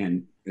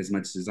 again, as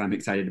much as I'm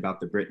excited about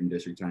the Britton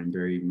District, I'm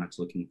very much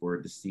looking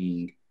forward to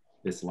seeing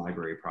this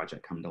library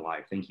project come to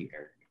life. Thank you,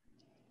 Eric.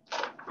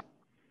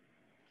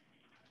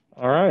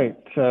 All right,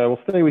 we'll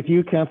stay with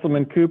you,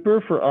 Councilman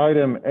Cooper, for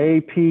item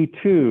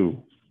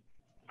AP2.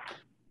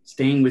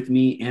 Staying with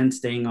me and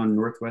staying on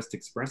Northwest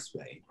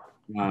Expressway.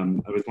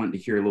 I was wanting to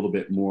hear a little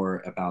bit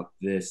more about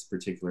this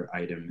particular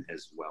item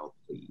as well,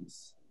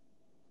 please.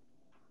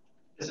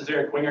 This is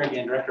Eric Winger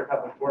again, Director of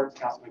Public Works,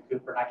 Councilman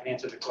Cooper, and I can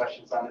answer the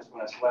questions on this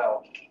one as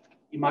well.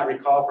 You might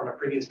recall from a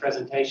previous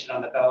presentation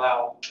on the Belle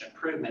Isle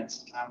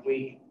improvements,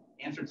 we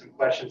answered some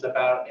questions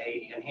about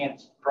an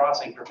enhanced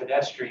crossing for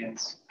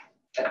pedestrians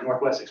at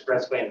Northwest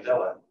Expressway and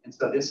Villa. And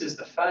so this is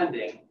the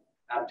funding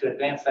to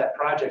advance that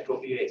project. Will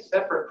be a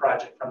separate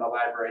project from the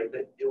library,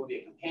 but it will be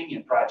a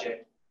companion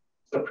project.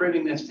 So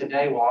approving this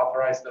today will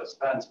authorize those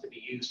funds to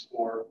be used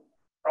for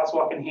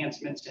crosswalk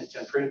enhancements and to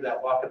improve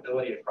that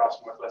walkability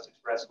across Northwest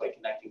Expressway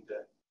connecting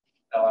to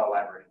Belle Isle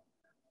Library.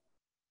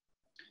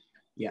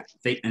 Yeah,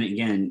 and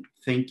again,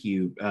 thank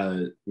you.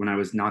 When I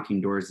was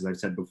knocking doors, as I've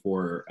said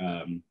before,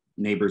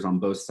 neighbors on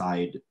both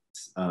sides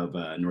of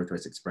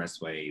Northwest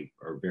Expressway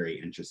are very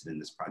interested in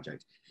this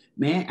project.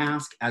 May I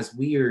ask, as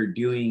we are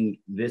doing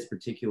this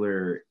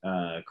particular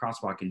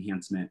crosswalk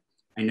enhancement,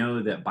 I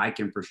know that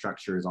bike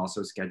infrastructure is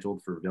also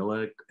scheduled for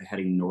Villa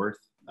heading north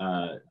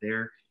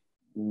there.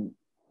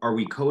 Are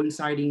we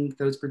coinciding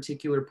those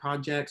particular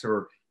projects,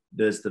 or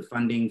does the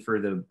funding for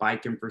the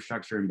bike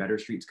infrastructure and Better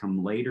Streets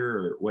come later,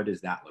 or what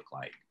does that look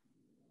like?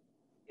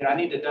 Yeah, I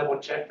need to double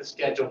check the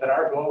schedule, but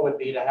our goal would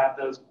be to have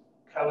those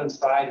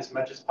coincide as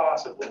much as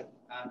possible,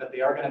 but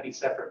they are going to be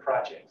separate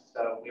projects.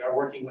 So we are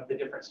working with the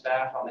different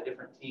staff on the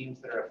different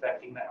teams that are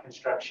affecting that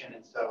construction.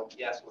 And so,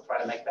 yes, we'll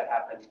try to make that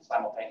happen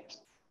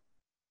simultaneously.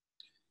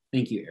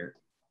 Thank you, Eric.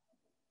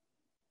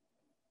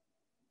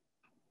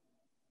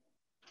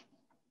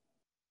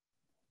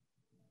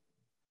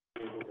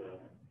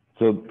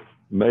 So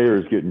Mayor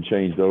is getting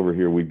changed over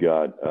here. We've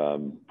got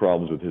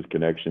problems with his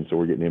connection, so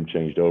we're getting him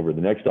changed over.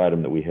 The next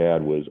item that we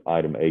had was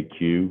item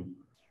AQ,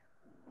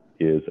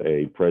 is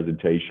a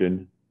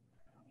presentation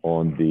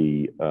on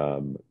the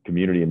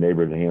Community and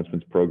Neighborhood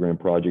Enhancements Program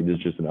project. This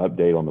is just an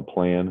update on the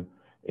plan,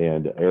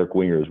 and Eric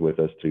Winger is with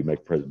us to make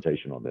a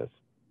presentation on this.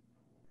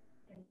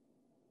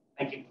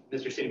 Thank you,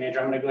 Mr. City Manager.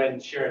 I'm going to go ahead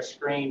and share a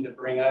screen to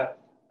bring up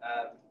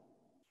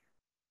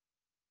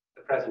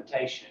the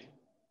presentation.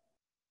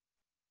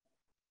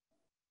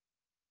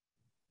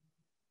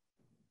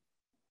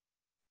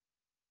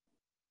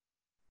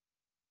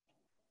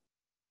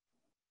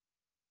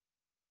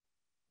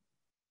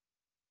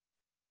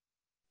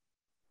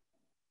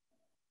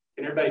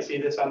 Can everybody see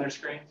this on their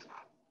screen?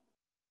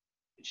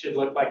 It should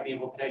look like the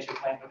implementation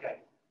plan. Okay.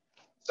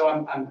 So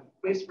I'm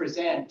pleased to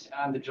present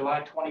the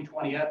July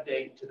 2020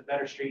 update to the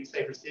Better Street,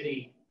 Safer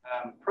City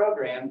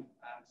program.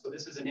 So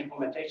this is an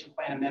implementation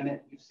plan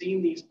amendment. You've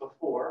seen these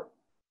before,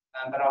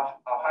 but I'll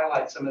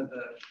highlight some of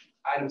the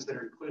items that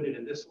are included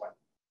in this one.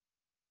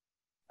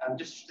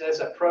 Just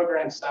as a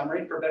program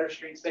summary for Better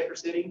Streets, Safer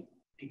City,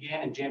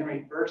 began in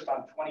January 1st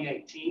on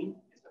 2018.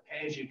 It's the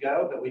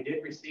pay-as-you-go, but we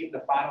did receive the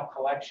final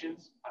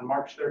collections on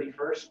March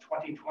 31st,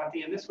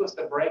 2020, and this was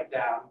the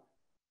breakdown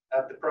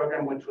of the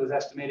program, which was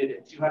estimated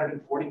at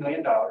 $240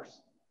 million.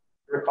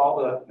 Recall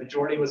the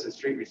majority was in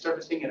street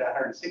resurfacing at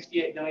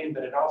 $168 million,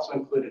 but it also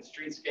included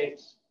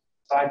streetscapes,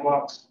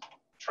 sidewalks,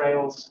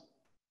 trails,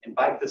 and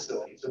bike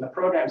facilities. And the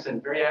program's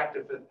been very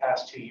active for the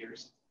past 2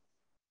 years.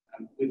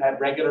 We've had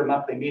regular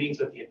monthly meetings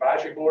with the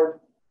advisory board,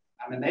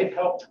 and they've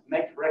helped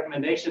make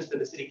recommendations to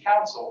the city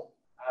council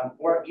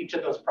for each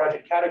of those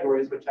project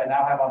categories, which I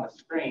now have on the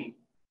screen.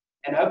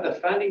 And of the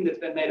funding that's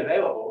been made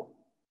available,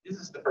 this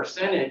is the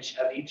percentage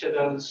of each of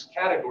those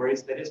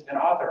categories that has been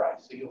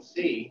authorized. So you'll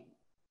see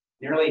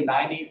nearly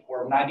 90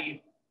 or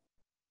 90+%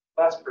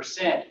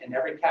 in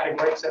every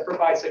category except for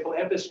bicycle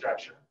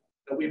infrastructure.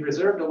 But we've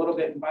reserved a little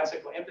bit in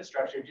bicycle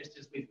infrastructure just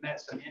as we've met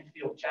some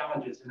infield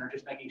challenges and are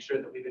just making sure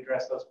that we've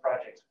addressed those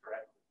projects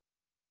correctly.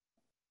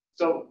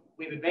 So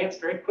we've advanced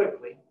very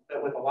quickly,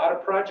 but with a lot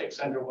of projects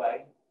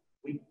underway,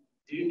 we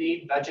do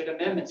need budget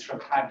amendments from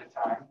time to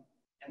time.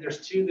 And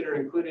there's two that are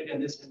included in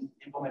this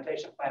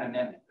implementation plan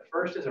amendment. The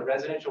first is a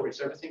residential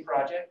resurfacing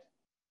project.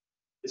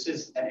 This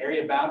is an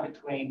area bound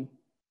between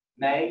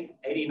May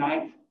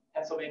 89th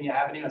Pennsylvania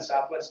Avenue and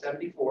Southwest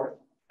 74th.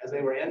 As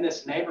they were in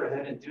this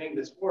neighborhood and doing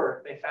this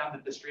work, they found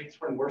that the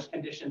streets were in worse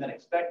condition than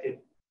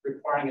expected,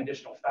 requiring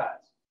additional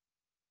funds.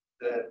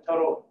 The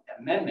total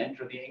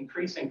amendment or the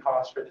increase in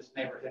cost for this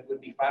neighborhood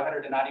would be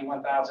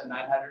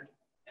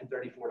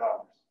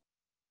 $591,934.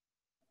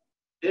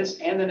 This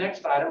and the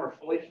next item are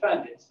fully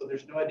funded, so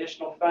there's no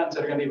additional funds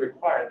that are going to be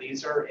required.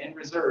 These are in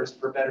reserves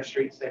for Better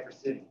Streets, Safer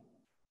City.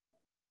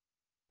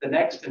 The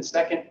next and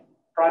second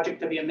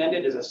project to be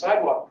amended is a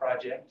sidewalk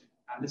project.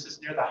 This is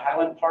near the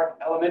Highland Park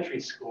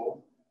Elementary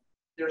School.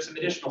 There are some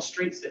additional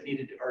streets that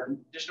needed, or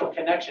additional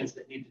connections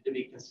that needed to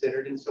be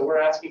considered. And so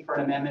we're asking for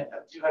an amendment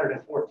of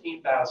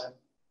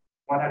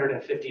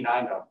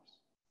 $214,159.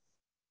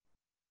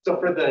 So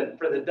for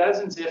the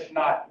dozens, if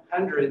not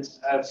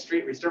hundreds of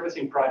street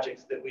resurfacing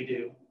projects that we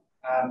do,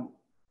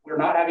 we're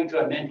not having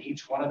to amend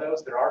each one of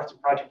those. There are some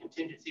project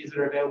contingencies that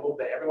are available,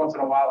 but every once in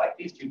a while, like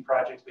these two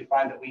projects, we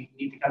find that we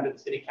need to come to the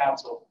city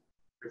council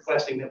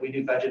requesting that we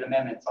do budget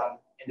amendments on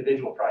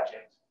individual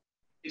projects.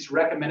 These are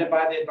recommended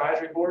by the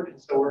advisory board,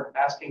 and so we're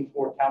asking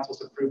for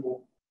council's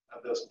approval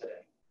of those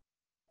today.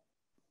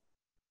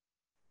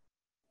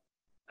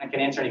 I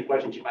can answer any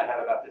questions you might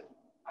have about this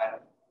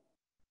item.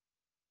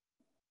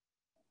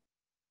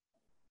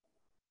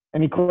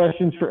 Any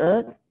questions for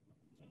Eric?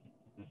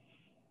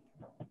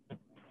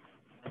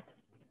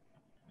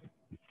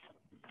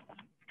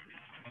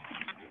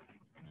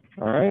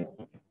 All right.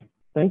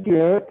 Thank you,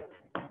 Eric.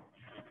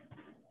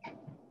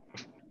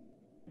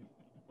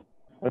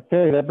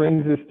 Okay, that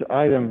brings us to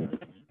item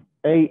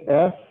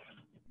AS.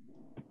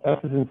 S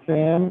is in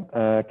Sam.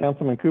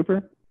 Councilman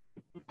Cooper.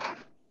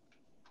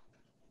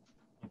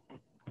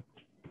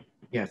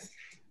 Yes.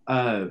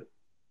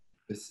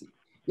 Let's see.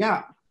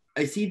 Yeah,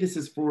 I see this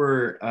is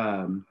for,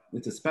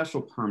 it's a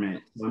special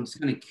permit. So I'm just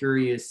kind of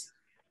curious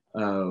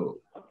how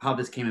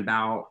this came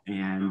about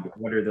and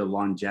what are the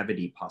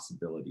longevity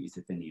possibilities,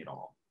 if any at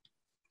all?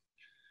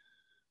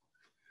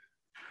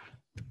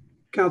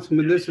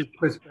 Councilman, this is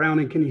Chris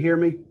Browning. Can you hear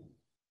me?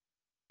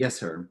 Yes,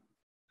 sir.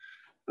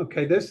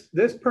 Okay, this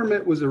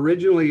permit was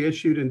originally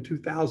issued in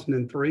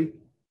 2003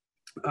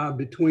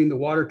 between the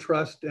Water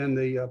Trust and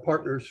the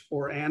Partners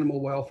for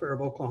Animal Welfare of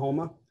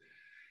Oklahoma.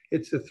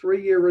 It's a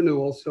 3-year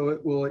renewal, so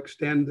it will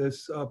extend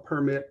this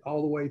permit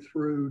all the way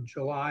through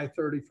July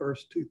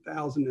 31st,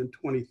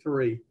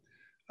 2023.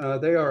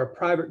 They are a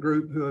private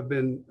group who have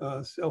been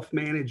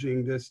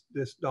self-managing this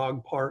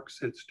dog park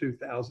since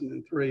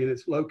 2003, and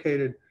it's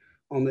located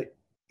on the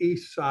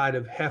east side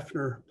of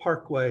Hefner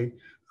Parkway,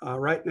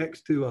 right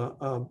next to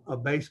a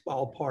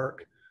baseball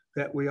park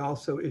that we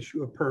also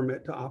issue a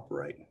permit to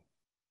operate.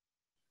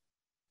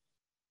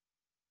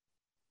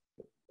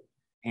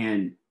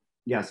 And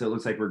yeah, so it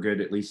looks like we're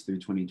good at least through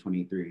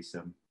 2023.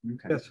 So,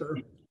 okay. Yes, sir.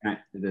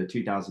 The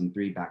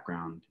 2003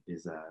 background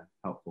is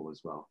helpful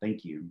as well.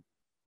 Thank you.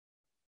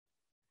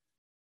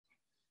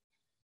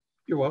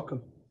 You're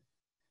welcome.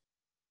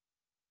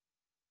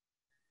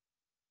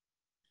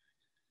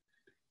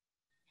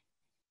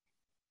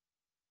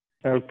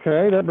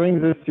 Okay, that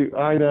brings us to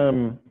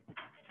item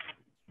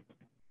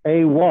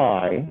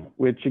AY,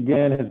 which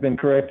again has been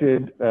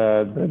corrected.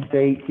 The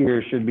date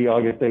here should be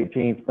August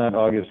 18th, not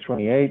August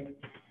 28th.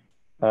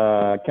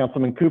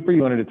 Councilman Cooper,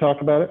 you wanted to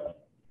talk about it?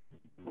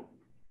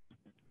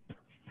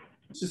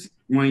 Just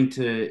wanting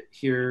to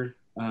hear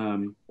a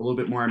little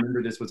bit more. I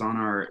remember this was on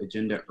our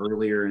agenda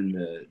earlier in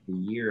the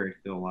year, I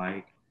feel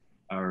like,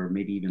 or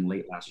maybe even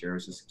late last year. I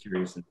was just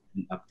curious, an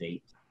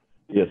update.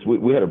 Yes,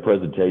 we had a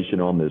presentation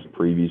on this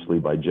previously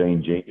by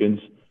Jane Jenkins.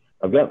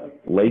 I've got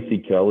Lacey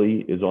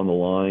Kelly is on the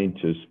line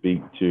to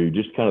speak to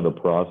just kind of the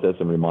process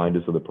and remind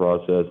us of the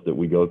process that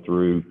we go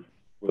through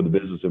for the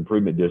business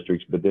improvement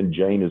districts. But then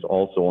Jane is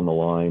also on the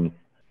line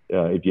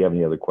if you have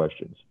any other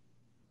questions.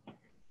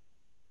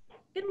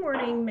 Good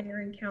morning, Mayor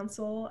and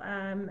Council.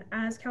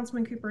 As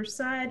Councilman Cooper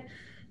said,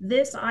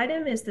 this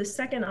item is the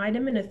second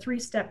item in a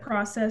three-step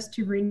process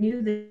to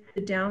renew the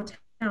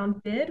downtown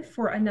bid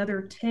for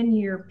another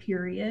 10-year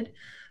period.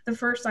 The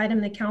first item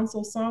the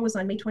council saw was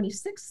on May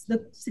 26th.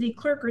 The city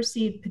clerk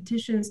received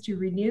petitions to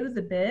renew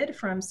the bid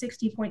from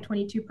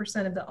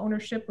 60.22% of the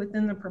ownership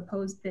within the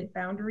proposed bid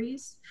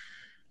boundaries.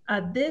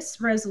 This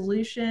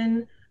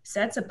resolution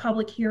sets a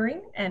public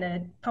hearing and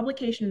a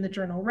publication in the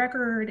Journal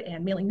Record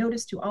and mailing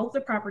notice to all of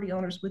the property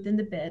owners within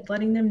the bid,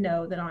 letting them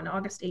know that on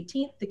August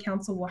 18th, the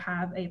council will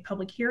have a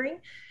public hearing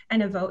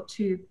and a vote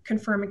to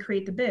confirm and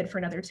create the bid for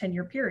another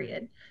 10-year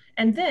period.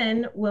 And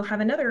then we'll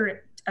have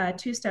another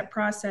two-step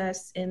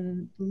process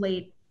in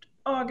late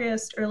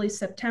August, early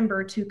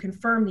September to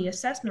confirm the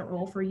assessment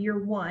rule for year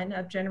 1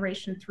 of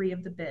generation 3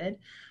 of the bid.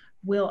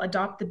 We'll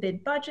adopt the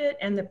bid budget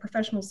and the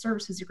professional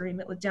services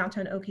agreement with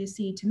Downtown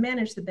OKC to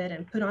manage the bid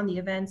and put on the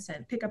events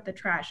and pick up the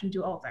trash and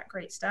do all of that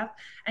great stuff.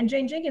 And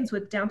Jane Jenkins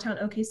with Downtown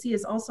OKC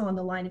is also on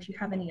the line if you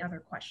have any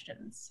other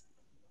questions.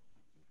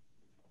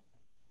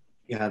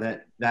 Yeah,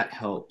 that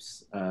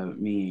helps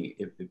me.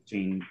 If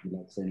Jane would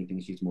like to say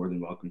anything, she's more than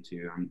welcome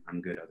to.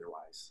 I'm good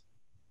otherwise.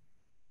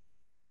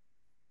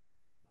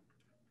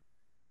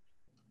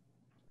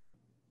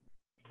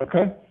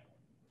 Okay.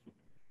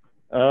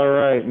 All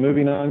right,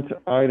 moving on to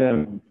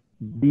item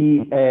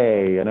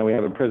BA. I know we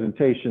have a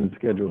presentation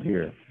scheduled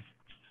here.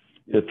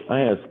 Yes, I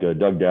asked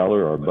Doug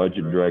Dowler, our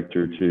budget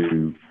director,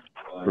 to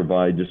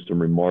provide just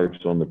some remarks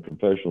on the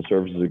professional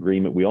services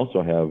agreement. We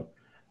also have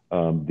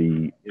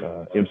the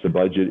IMSA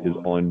budget is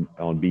on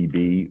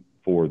BB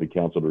for the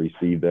council to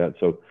receive that.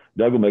 So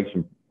Doug will make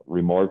some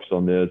remarks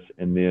on this,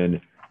 and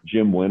then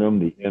Jim Wenham,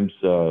 the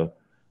IMSA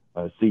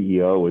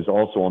CEO, is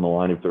also on the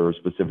line if there are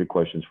specific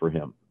questions for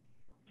him.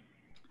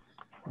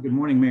 Good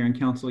morning, Mayor and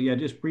Council. Yeah,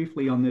 just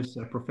briefly on this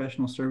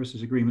professional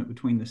services agreement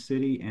between the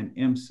city and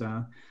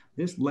IMSA.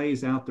 This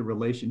lays out the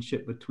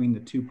relationship between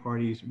the two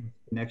parties in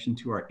connection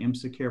to our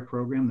IMSA Care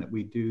program that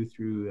we do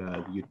through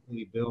the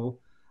utility bill,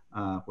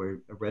 where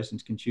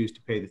residents can choose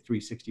to pay the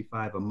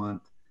 $365 a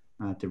month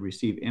to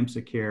receive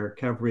IMSA Care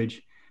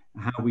coverage,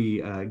 how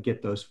we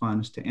get those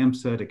funds to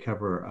IMSA to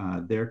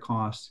cover their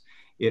costs.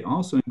 It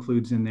also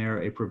includes in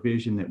there a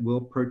provision that will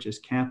purchase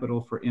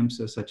capital for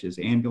IMSA, such as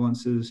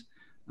ambulances,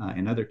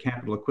 and other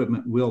capital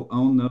equipment. Will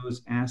own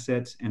those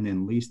assets and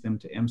then lease them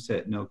to IMSA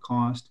at no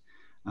cost,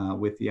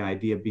 with the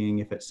idea being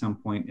if at some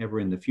point ever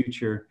in the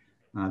future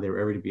there were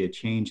ever to be a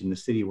change in the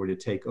city were to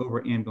take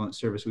over ambulance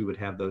service, we would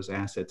have those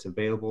assets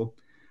available.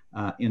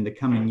 In the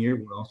coming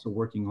year, we're also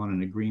working on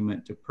an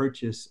agreement to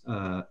purchase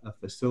a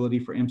facility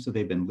for IMSA.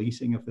 They've been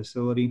leasing a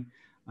facility,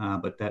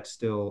 but that's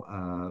still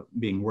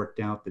being worked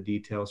out, the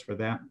details for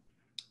that.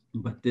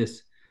 But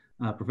this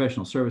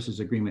professional services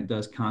agreement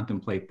does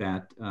contemplate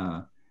that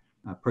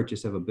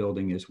purchase of a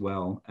building as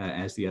well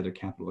as the other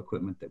capital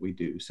equipment that we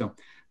do. So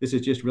this is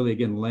just really,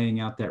 again,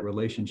 laying out that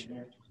relationship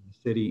between the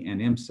city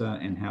and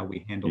IMSA and how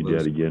we handle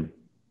those and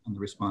the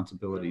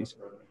responsibilities.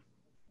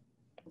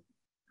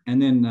 And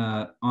then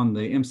on the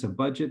IMSA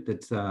budget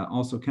that's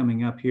also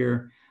coming up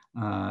here,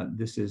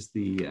 this is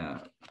the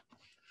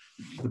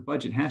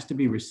budget has to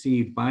be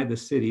received by the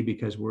city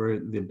because we're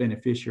the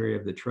beneficiary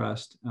of the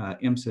trust.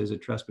 IMSA is a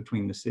trust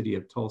between the city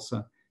of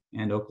Tulsa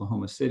and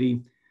Oklahoma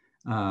City.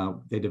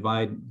 They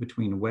divide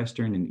between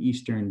Western and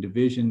Eastern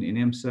Division in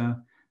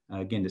IMSA,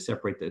 again, to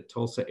separate the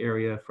Tulsa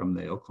area from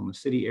the Oklahoma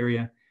City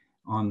area.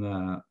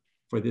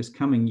 For this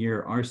coming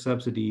year, our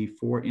subsidy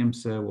for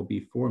IMSA will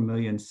be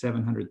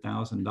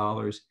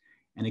 $4,700,000.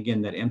 And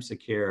again, that IMSA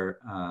Care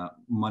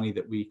money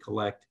that we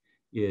collect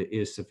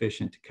is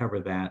sufficient to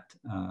cover that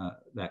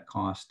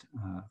cost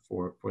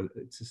for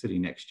the city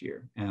next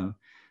year. The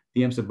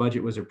IMSA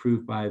budget was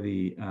approved by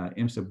the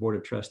IMSA Board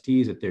of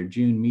Trustees at their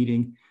June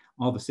meeting.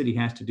 All the city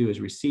has to do is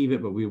receive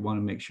it, but we want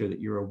to make sure that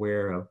you're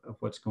aware of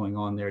what's going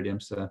on there at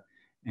IMSA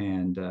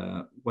and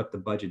what the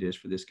budget is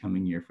for this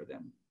coming year for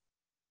them.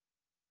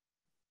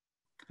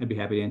 I'd be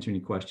happy to answer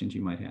any questions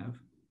you might have.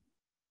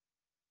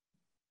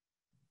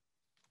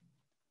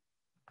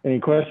 Any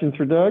questions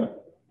for Doug?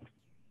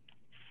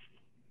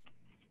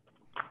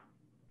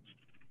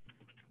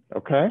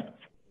 Okay.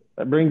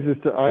 That brings us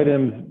to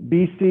items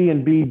BC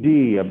and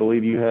BD. I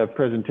believe you have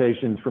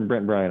presentations from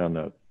Brent Bryant on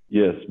those.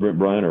 Yes, Brent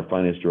Bryant, our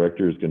finance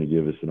director, is going to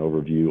give us an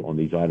overview on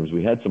these items.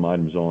 We had some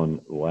items on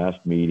the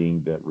last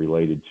meeting that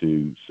related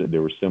to, they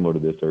were similar to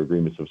this, our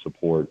agreements of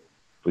support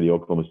for the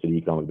Oklahoma City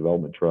Economic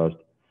Development Trust.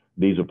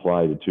 These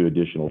apply to 2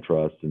 additional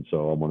trusts, and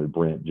so I wanted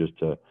Brent just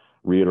to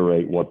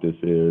reiterate what this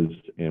is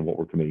and what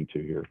we're committing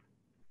to here.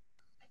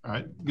 All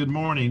right. Good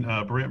morning,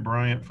 Brent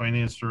Bryant,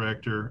 Finance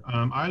Director.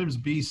 Items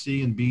B,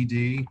 C, and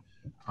BD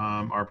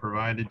are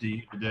provided to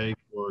you today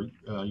for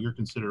your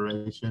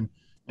consideration.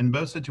 In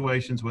both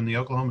situations, when the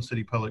Oklahoma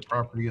City Public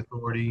Property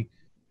Authority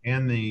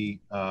and the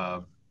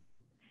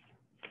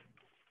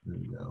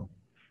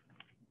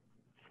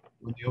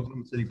when the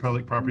Oklahoma City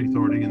Public Property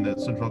Authority and the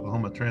Central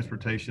Oklahoma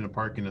Transportation and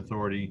Parking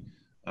Authority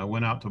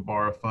went out to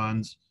borrow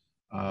funds,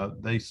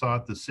 they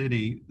sought the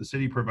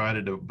city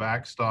provided a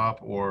backstop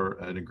or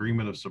an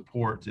agreement of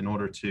support in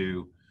order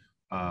to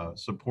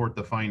support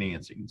the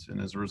financings.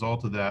 And as a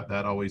result of that,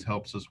 that always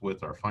helps us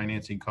with our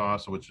financing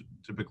costs, which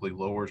typically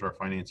lowers our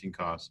financing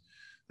costs.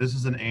 This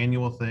is an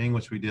annual thing,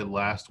 which we did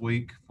last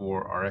week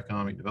for our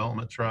economic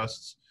development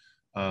trusts,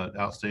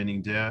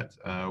 outstanding debt.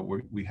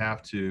 We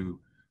have to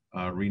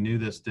renew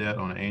this debt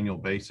on an annual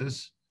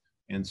basis.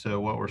 And so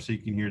what we're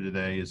seeking here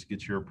today is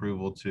get your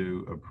approval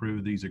to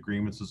approve these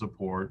agreements of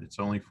support. It's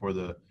only for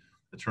the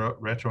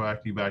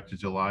retroactive back to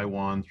July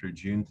 1 through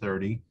June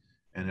 30,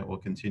 and it will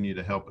continue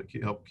to help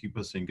keep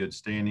us in good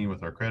standing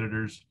with our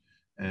creditors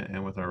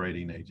and with our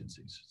rating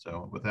agencies.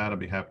 So with that, I'll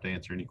be happy to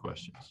answer any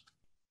questions.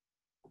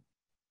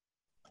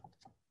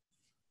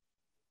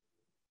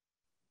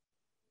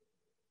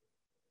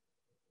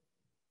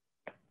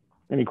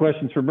 Any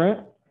questions for Brent?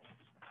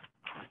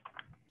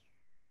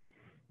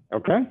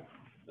 Okay.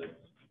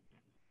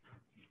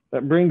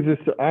 That brings us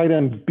to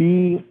item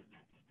B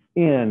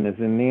in, as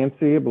in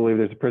Nancy. I believe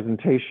there's a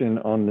presentation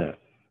on this.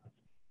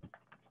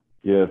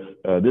 Yes,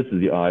 this is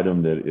the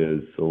item that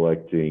is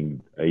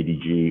selecting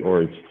ADG,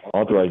 or it's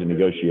authorizing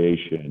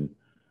negotiation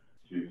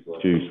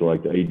to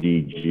select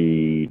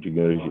ADG, to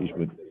negotiate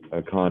with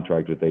a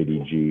contract with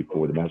ADG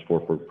for the MAPS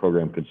 4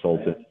 program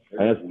consultant.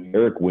 I asked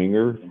Eric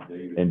Winger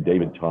and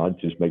David Todd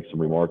to just make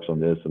some remarks on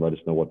this and let us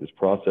know what this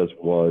process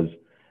was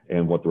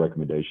and what the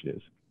recommendation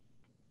is.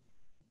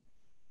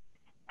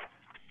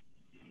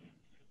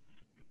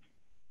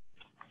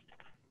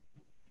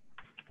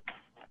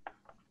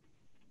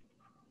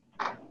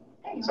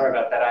 Sorry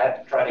about that. I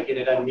had to try to get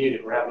it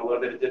unmuted. We're having a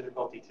little bit of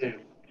difficulty too.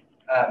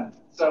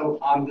 So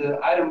on the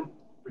item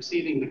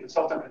receiving the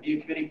consultant review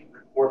committee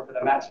report for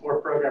the MAPS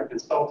 4 program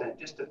consultant,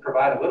 just to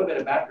provide a little bit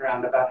of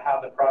background about how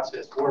the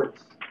process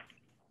works.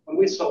 When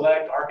we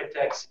select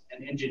architects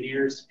and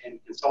engineers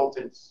and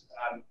consultants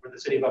for the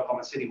city of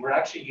Oklahoma City, we're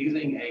actually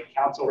using a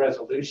council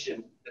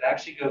resolution that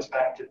actually goes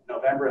back to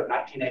November of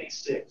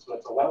 1986. So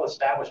it's a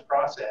well-established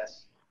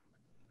process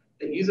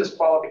that uses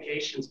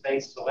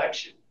qualifications-based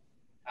selection.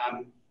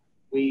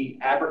 We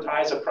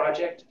advertise a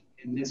project.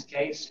 In this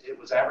case, it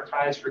was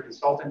advertised for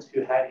consultants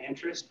who had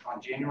interest on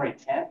January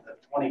 10th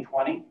of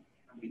 2020.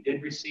 And we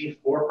did receive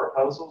 4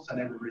 proposals, and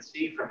they were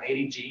received from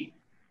ADG,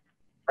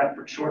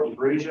 Brentford Short and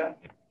Brugia,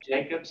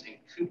 Jacobs, and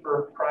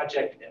Cooper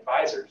Project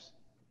Advisors.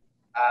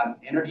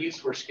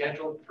 Interviews were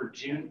scheduled for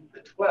June the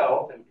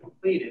 12th and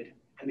completed.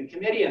 And the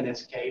committee in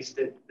this case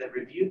that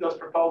reviewed those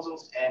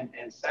proposals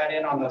and sat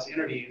in on those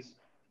interviews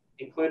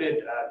included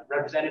a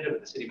representative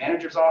of the city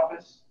manager's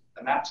office,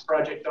 the MAPS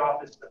project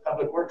office, the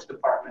public works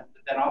department,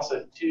 but then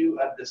also 2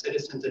 of the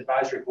citizens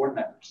advisory board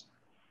members.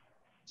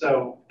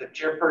 So the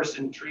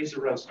chairperson, Teresa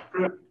Rose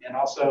Crook, and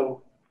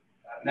also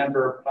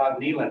member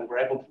Bob Neelan were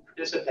able to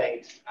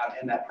participate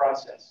in that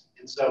process.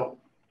 And so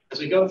as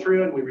we go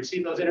through and we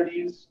receive those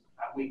interviews,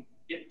 we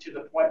get to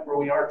the point where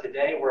we are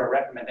today, where a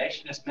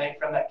recommendation is made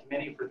from that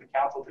committee for the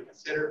council to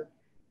consider.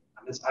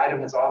 This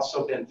item has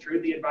also been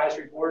through the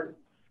advisory board.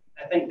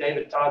 I think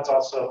David Todd's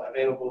also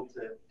available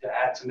to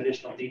add some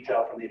additional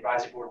detail from the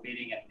advisory board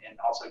meeting and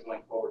also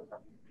going forward from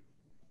here.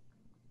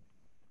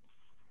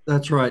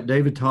 That's right.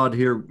 David Todd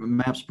here,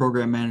 MAPS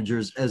program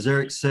managers. As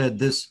Eric said,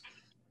 this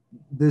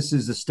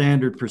is a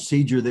standard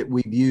procedure that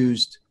we've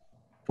used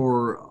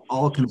for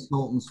all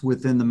consultants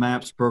within the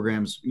MAPS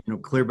programs, you know,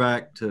 clear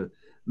back to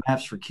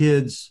MAPS for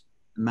Kids,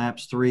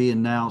 MAPS 3,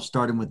 and now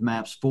starting with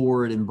MAPS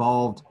 4. It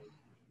involved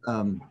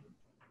 2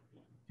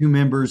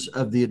 members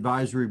of the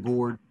advisory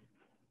board.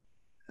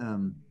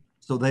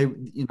 So they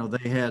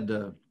had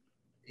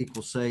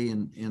equal say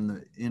in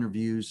the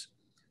interviews.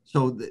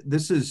 So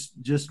this is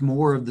just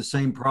more of the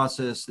same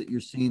process that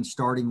you're seeing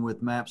starting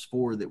with MAPS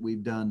 4 that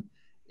we've done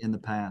in the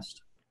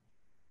past.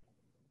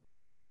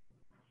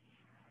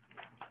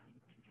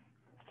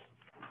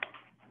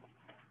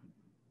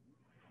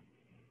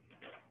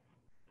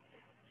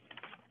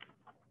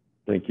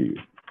 Thank you.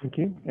 Thank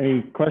you.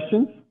 Any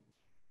questions?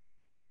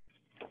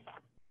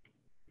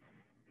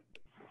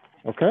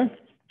 Okay.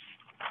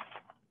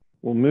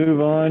 We'll move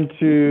on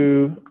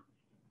to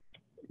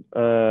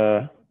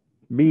BR,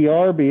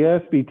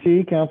 BS,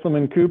 BT,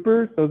 Councilman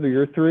Cooper. Those are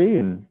your 3,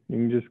 and you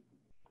can just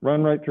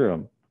run right through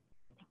them.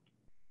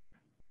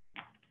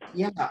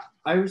 Yeah,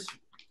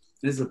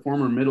 as a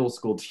former middle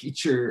school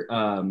teacher,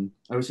 I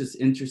was just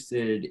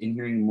interested in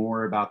hearing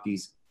more about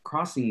these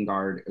crossing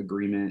guard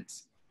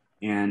agreements.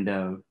 And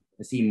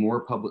I see more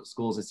public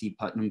schools. I see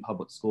Putnam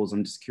Public Schools.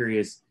 I'm just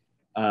curious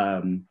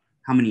how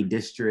many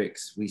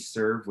districts we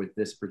serve with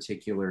this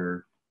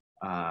particular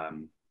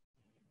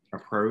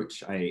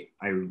approach.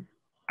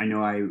 I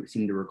know I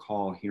seem to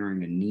recall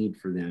hearing a need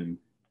for them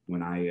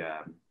when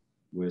I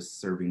was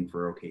serving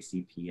for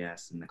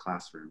OKCPS in the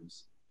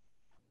classrooms.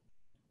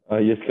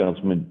 Yes,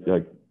 Councilman.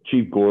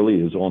 Chief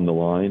Gorley is on the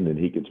line, and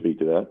he can speak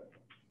to that.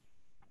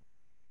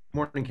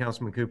 Morning,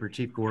 Councilman Cooper.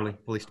 Chief Gorley,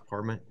 Police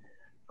Department.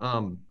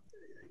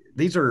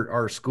 These are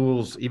our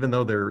schools, even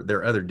though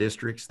they're other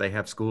districts, they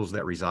have schools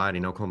that reside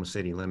in Oklahoma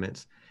City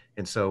limits.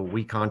 And so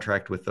we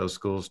contract with those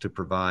schools to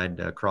provide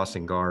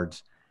crossing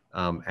guards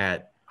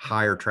at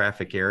higher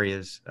traffic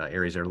areas,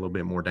 areas that are a little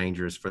bit more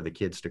dangerous for the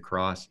kids to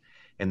cross.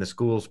 And the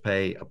schools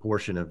pay a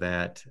portion of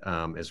that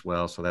as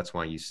well. So that's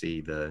why you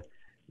see the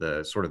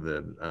sort of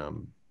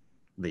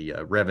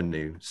the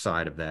revenue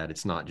side of that.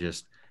 It's not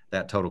just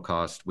that total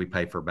cost. We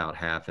pay for about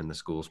half and the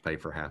schools pay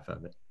for half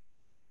of it.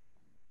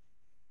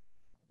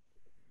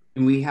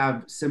 And we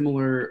have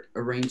similar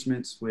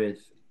arrangements with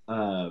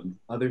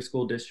other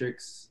school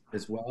districts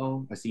as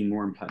well. I see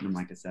more in Putnam,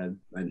 like I said.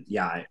 And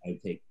yeah, I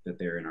take that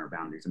they're in our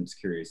boundaries. I'm just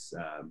curious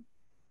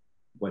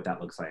what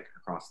that looks like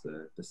across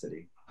the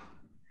city.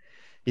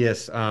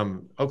 Yes,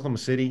 Oklahoma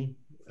City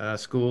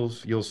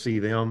schools, you'll see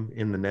them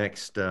in the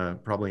next,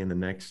 probably in the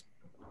next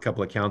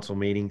couple of council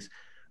meetings.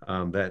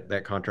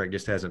 That contract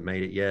just hasn't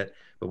made it yet.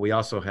 But we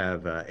also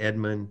have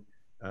Edmond,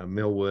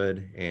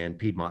 Millwood, and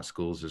Piedmont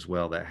schools as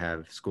well that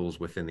have schools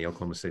within the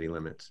Oklahoma City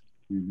limits.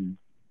 Mm-hmm.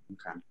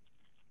 Okay.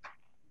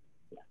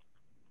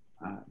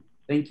 Yeah.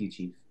 Thank you,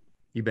 Chief.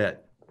 You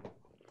bet.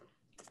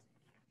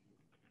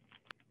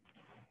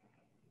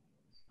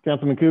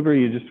 Councilman Cooper,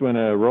 you just want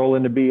to roll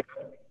into B?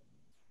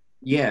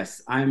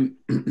 Yes, I'm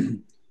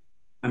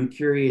I'm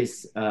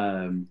curious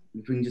if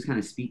we can just kind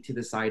of speak to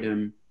this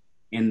item,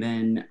 and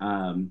then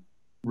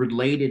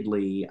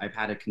relatedly, I've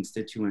had a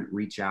constituent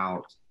reach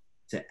out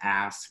to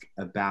ask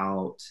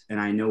about, and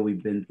I know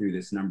we've been through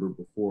this number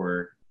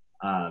before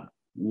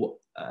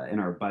in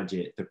our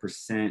budget, the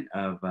percent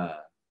of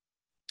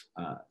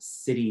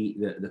city,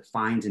 the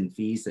fines and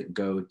fees that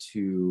go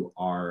to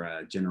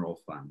our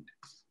general fund.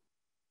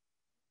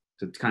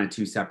 So it's kind of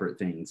two separate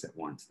things at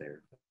once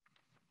there.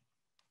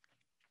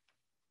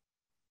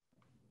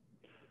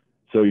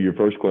 So your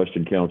first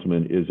question,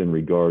 Councilman, is in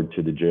regard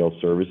to the jail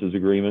services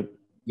agreement?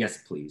 Yes,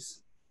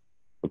 please.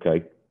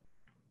 Okay.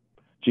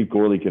 Chief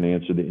Gorley can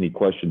answer any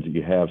questions that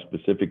you have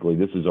specifically.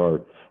 This is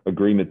our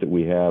agreement that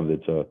we have.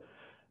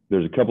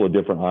 There's a couple of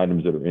different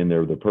items that are in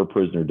there, the per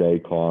prisoner day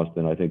cost,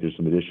 and I think there's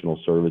some additional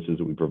services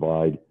that we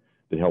provide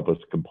that help us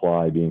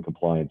be in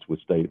compliance with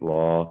state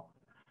law.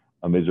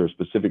 Is there a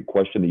specific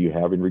question that you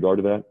have in regard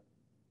to that?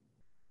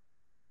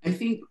 I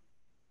think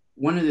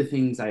one of the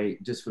things I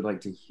just would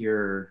like to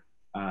hear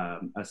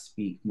us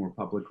speak more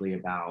publicly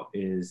about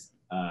is,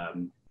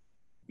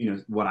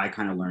 what I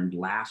kind of learned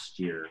last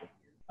year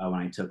when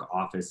I took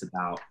office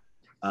about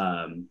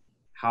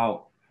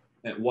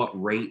at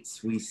what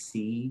rates we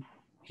see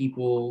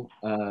people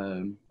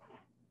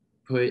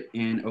put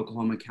in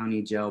Oklahoma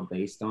County Jail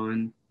based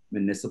on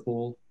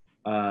municipal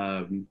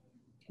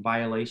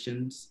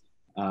violations.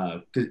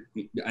 Because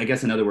I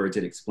guess in other words,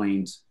 it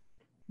explains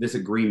this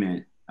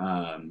agreement,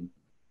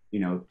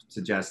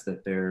 suggests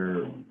that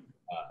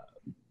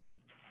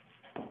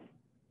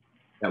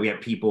that we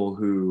have people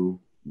who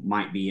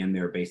might be in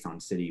there based on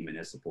city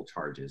municipal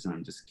charges. And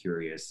I'm just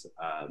curious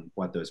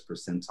what those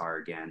percents are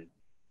again.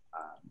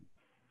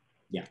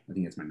 Yeah, I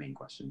think that's my main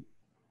question.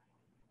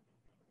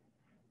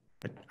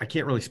 I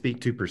can't really speak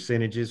to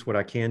percentages. What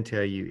I can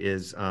tell you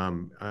is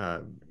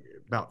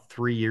about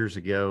 3 years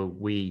ago,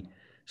 we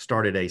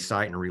started a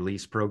cite and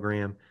release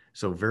program.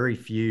 So very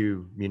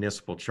few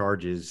municipal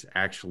charges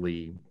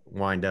actually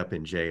wind up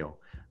in jail.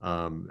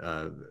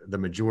 The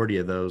majority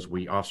of those,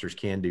 officers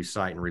can do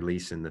cite and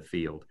release in the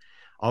field.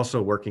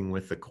 Also working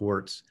with the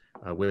courts,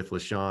 with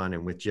LaShawn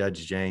and with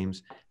Judge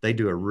James, they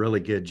do a really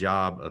good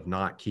job of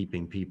not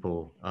keeping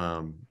people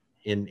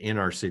in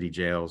our city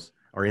jails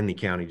or in the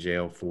county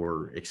jail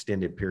for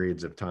extended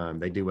periods of time.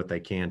 They do what they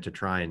can to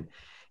try and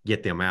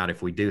get them out.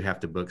 If we do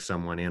have to book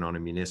someone in on a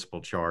municipal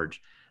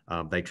charge,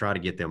 they try to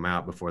get them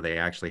out before they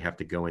actually have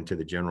to go into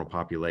the general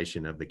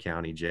population of the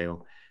county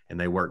jail. And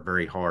they work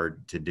very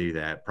hard to do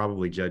that.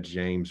 Probably Judge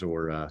James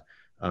or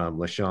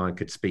LaShawn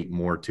could speak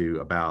more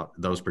about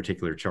those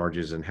particular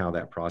charges and how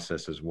that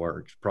process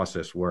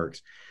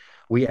works.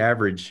 We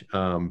average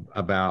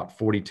about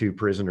 42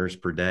 prisoners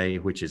per day,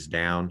 which is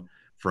down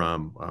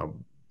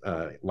from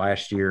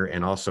last year,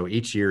 and also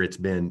each year it's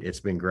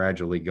been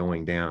gradually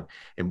going down.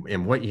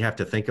 And what you have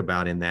to think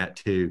about in that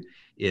too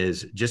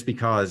is just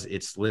because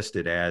it's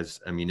listed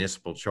as a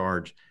municipal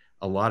charge,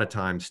 a lot of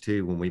times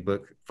too, when we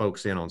book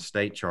folks in on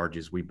state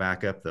charges, we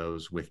back up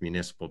those with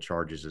municipal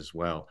charges as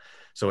well.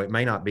 So it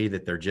may not be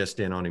that they're just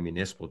in on a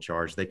municipal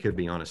charge. They could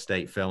be on a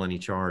state felony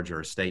charge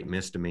or a state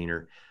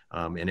misdemeanor.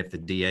 And if the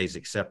DAs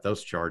accept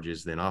those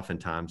charges, then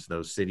oftentimes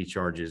those city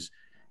charges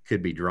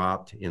could be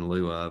dropped in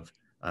lieu of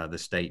the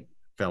state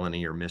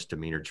felony or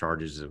misdemeanor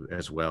charges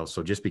as well.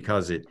 So just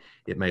because it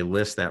may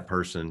list that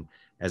person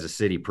as a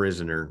city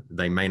prisoner,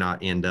 they may not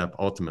end up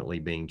ultimately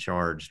being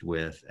charged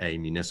with a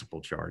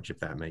municipal charge, if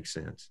that makes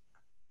sense.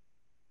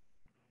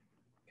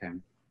 Okay.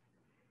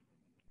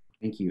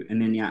 Thank you.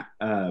 And then, yeah,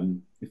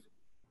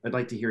 I'd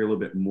like to hear a little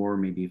bit more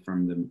maybe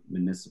from the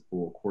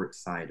municipal court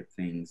side of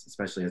things,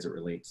 especially as it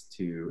relates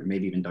to, and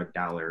maybe even Doug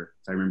Dowler.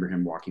 So I remember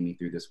him walking me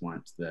through this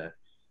once, the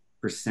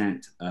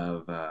percent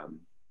of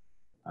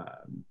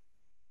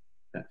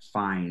that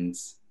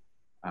fines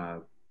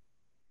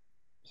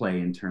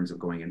play in terms of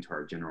going into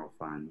our general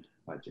fund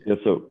budget. Yeah,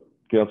 so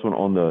Councilman,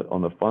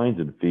 on the fines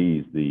and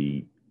fees,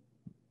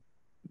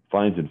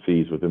 fines and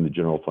fees within the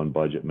general fund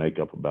budget make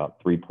up about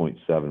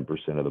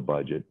 3.7% of the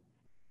budget.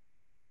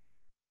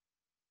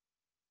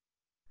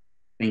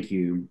 Thank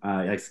you.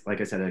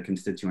 Like I said, a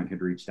constituent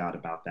had reached out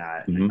about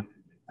that. Mm-hmm.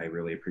 I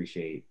really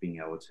appreciate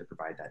being able to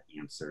provide that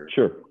answer.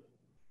 Sure.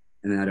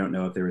 And then I don't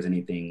know if there was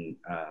anything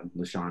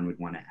LaShawn would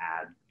want to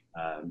add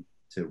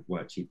to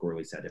what Chief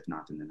Gorley said. If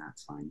not, then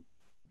that's fine.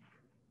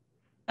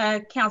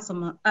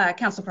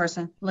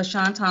 Councilperson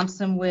LaShawn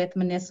Thompson with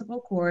Municipal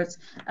Courts.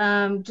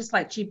 Just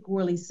like Chief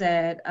Gorley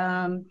said,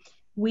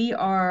 we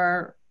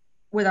are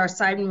with our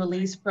cite and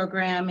release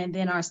program and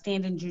then our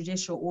standing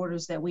judicial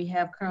orders that we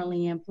have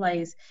currently in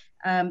place.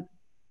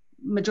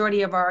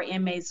 Majority of our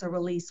inmates are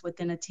released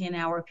within a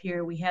 10-hour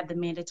period. We have the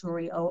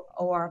mandatory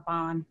OR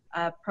bond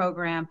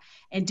program.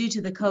 And due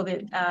to the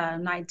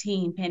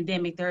COVID-19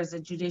 pandemic, there's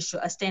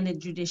a standing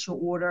judicial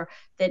order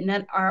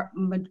that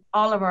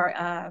all of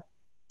our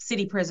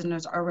city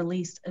prisoners are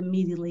released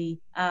immediately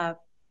and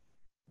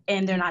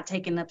they're not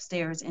taken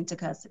upstairs into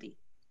custody.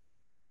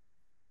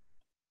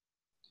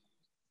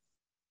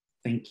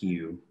 Thank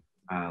you,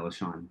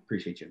 LaShawn.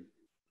 Appreciate you.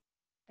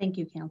 Thank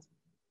you, Council.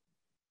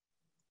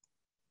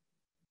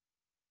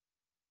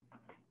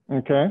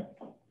 Okay.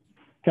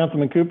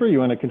 Councilman Cooper, you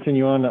want to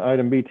continue on to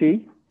item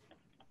BT?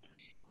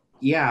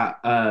 Yeah,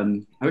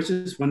 I was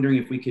just wondering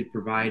if we could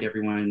provide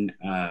everyone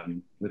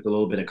with a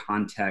little bit of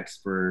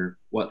context for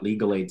what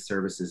Legal Aid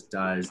Services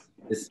does.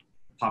 This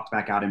popped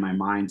back out in my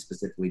mind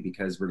specifically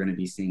because we're going to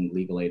be seeing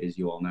Legal Aid, as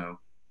you all know,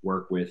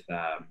 work with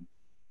the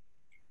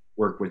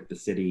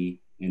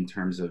city in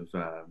terms of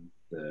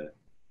the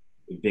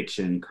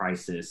eviction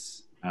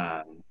crisis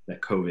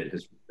that COVID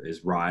has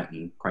wrought,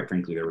 and quite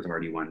frankly, there was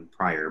already one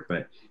prior.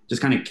 But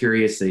just kind of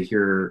curious to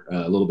hear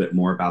a little bit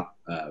more about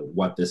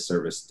what this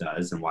service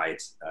does and why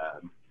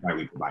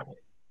we provide it.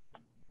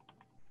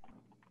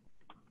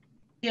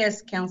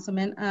 Yes,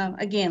 Councilman.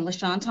 Again,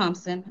 LaShawn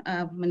Thompson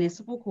of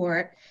Municipal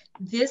Court.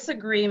 This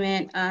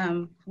agreement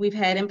we've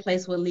had in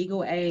place with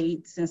Legal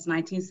Aid since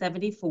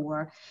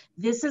 1974.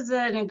 This is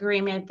an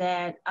agreement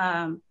that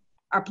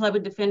our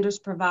public defenders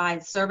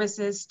provide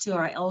services to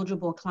our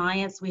eligible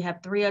clients. We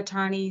have 3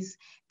 attorneys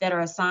that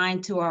are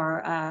assigned to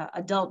our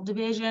adult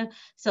division.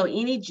 So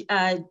any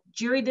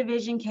jury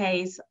division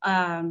case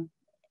and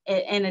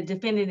a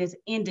defendant is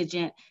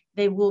indigent,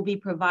 they will be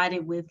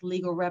provided with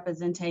legal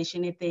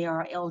representation if they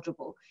are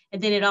eligible.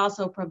 And then it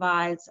also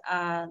provides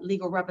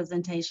legal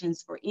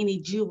representations for any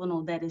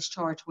juvenile that is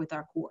charged with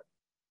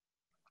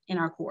in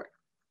our court.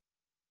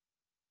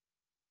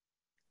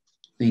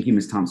 Thank you,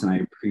 Ms. Thompson. I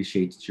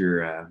appreciate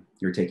your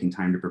taking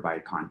time to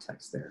provide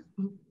context there.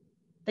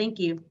 Thank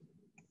you.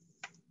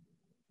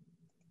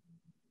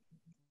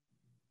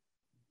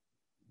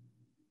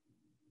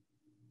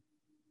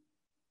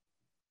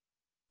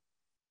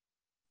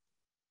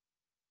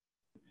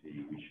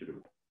 We should have.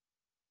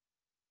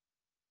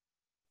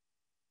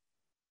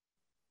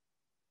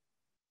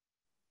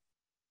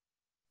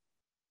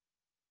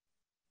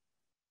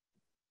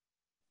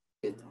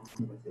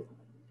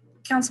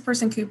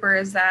 Councilperson Cooper,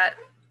 is that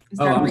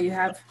all you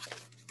have?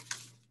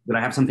 Did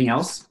I have something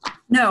else?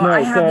 No,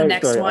 I have the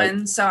next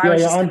one, so I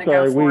was just going to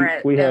go for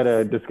it. We had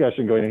a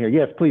discussion going in here.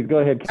 Yes, please go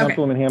ahead,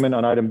 Councilwoman Hammond,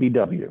 on item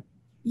BW.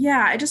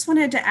 Yeah, I just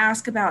wanted to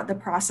ask about the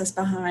process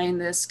behind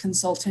this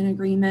consultant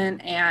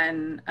agreement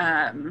and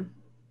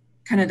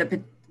kind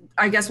of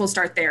I guess we'll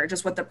start there,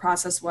 just what the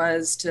process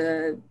was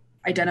to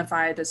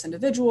identify this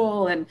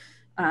individual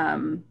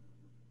and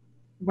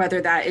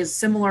whether that is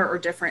similar or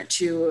different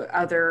to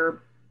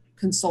other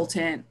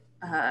consultant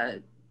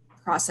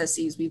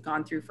processes we've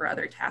gone through for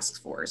other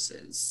task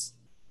forces.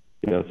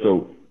 Yeah,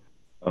 so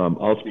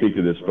I'll speak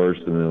to this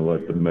first and then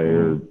let the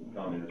mayor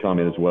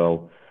comment as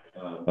well.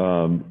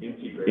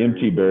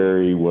 M.T.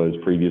 Berry was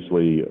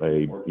previously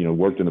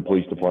worked in the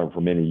police department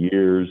for many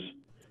years.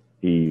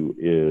 He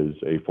is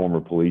a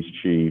former police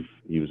chief.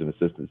 He was an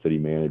assistant city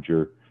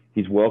manager.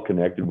 He's well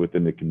connected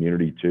within the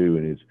community too,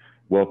 and is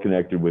well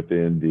connected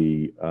within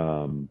the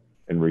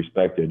and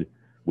respected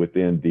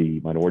within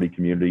the minority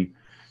community.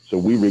 So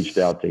we reached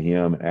out to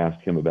him,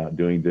 asked him about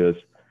doing this.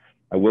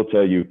 I will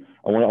tell you,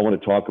 I want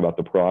to talk about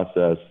the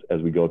process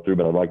as we go through,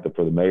 but I'd like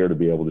for the mayor to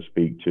be able to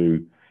speak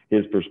to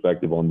his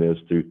perspective on this,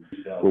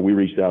 where we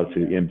reached out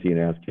to MT and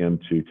asked him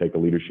to take a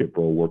leadership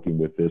role working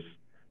with this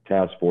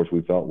task force.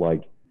 We felt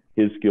like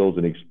his skills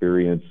and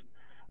experience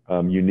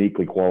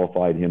uniquely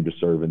qualified him to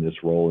serve in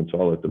this role. And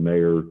so I'll let the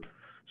mayor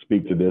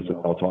speak to this, and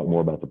I'll talk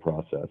more about the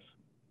process.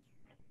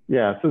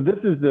 Yeah, so this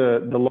is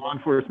the law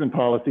enforcement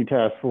policy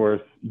task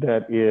force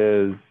that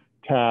is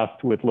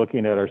tasked with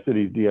looking at our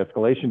city's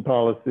de-escalation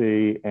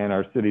policy and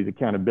our city's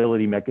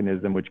accountability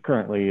mechanism, which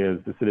currently is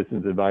the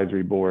Citizens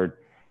Advisory Board.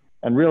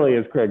 And really,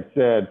 as Craig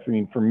said, I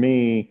mean, for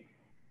me,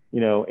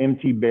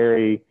 M.T.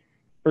 Berry,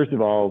 first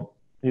of all,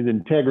 his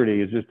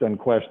integrity is just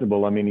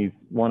unquestionable. I mean, he's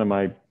one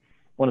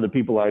of the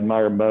people I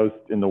admire most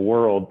in the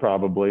world,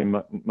 probably,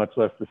 much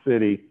less the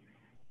city.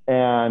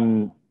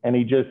 And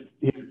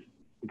his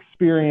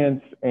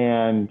experience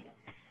and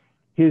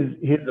his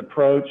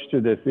approach to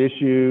this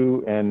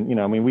issue. And, you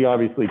know, I mean, we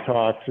obviously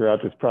talked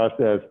throughout this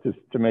process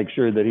to make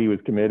sure that he was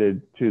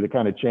committed to the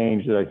kind of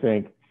change that I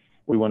think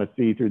we want to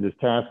see through this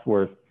task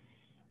force.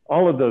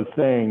 All of those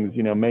things,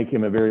 you know, make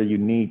him a very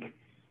unique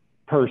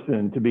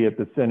person to be at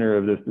the center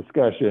of this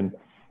discussion.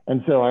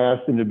 And so I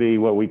asked him to be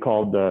what we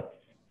called the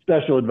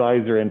special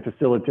advisor and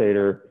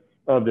facilitator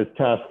of this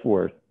task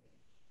force.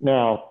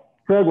 Now,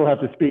 Craig will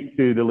have to speak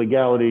to the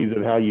legalities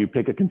of how you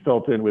pick a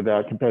consultant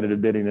without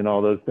competitive bidding and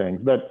all those things.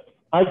 But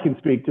I can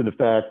speak to the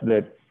fact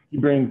that he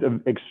brings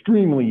an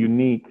extremely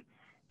unique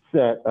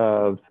set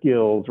of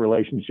skills,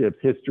 relationships,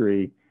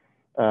 history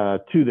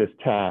to this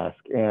task.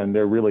 And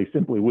there really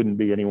simply wouldn't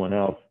be anyone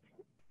else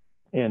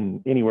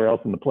anywhere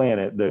else on the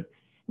planet that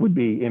would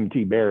be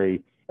M.T.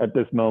 Barry at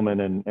this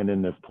moment and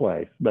in this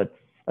place. But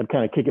I'd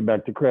kind of kick it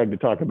back to Craig to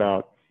talk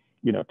about,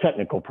 you know,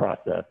 technical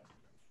process.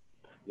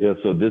 Yeah,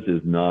 so this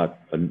is not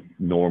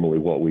normally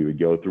what we would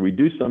go through. We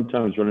do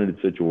sometimes run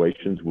into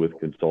situations with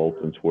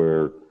consultants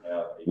where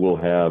we'll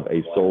have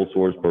a sole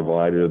source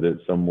provider,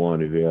 that's someone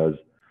who has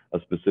a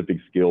specific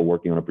skill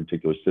working on a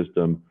particular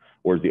system,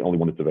 or is the only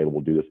one that's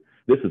available to do this.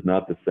 This is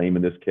not the same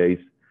in this case,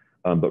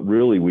 but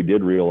really we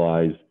did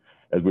realize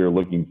as we were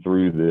looking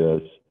through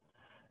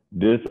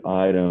this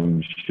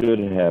item should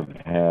have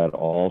had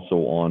also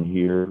on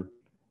here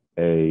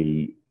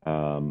a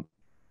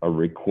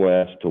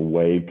request to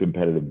waive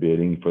competitive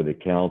bidding for the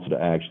council to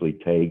actually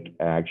take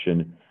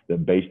action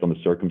that based on the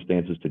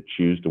circumstances to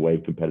choose to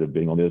waive competitive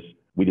bidding on this.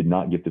 We did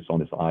not get this on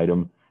this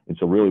item. And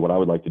so really what I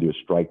would like to do is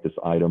strike this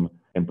item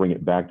and bring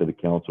it back to the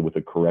council with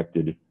a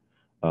corrected,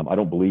 I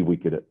don't believe we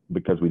could,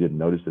 because we didn't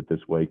notice it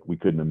this way, we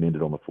couldn't amend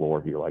it on the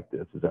floor here like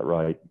this. Is that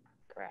right?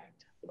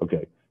 Correct.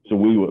 Okay. So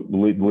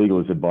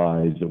legal is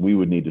advised that we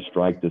would need to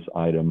strike this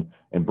item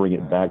and bring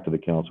it back to the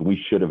council.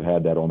 We should have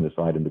had that on this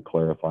item to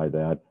clarify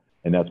that,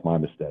 and that's my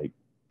mistake.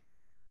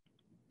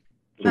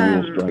 So we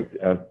will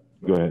strike,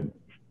 go ahead.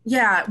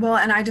 Yeah, well,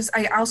 and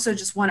I also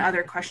just one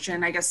other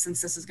question, I guess,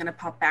 since this is going to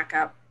pop back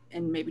up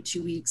in maybe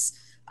 2 weeks.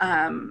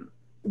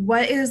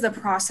 What is the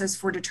process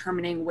for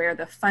determining where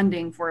the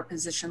funding for a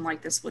position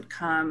like this would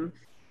come?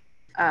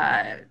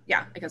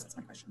 Yeah, I guess that's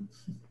my question.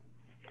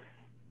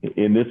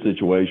 In this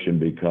situation,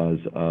 because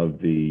of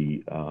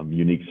the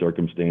unique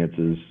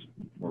circumstances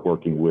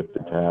working with the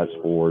task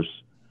force,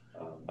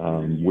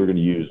 we're going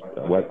to use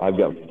I've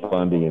got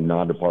funding in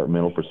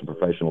non-departmental for some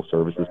professional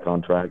services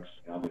contracts.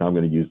 And I'm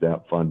going to use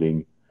that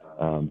funding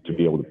to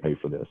be able to pay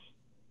for this.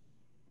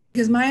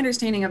 Because my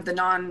understanding of the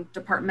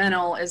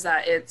non-departmental is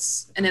that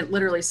and it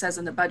literally says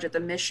in the budget, the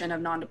mission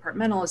of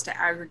non-departmental is to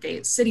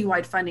aggregate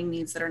citywide funding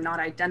needs that are not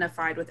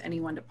identified with any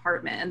one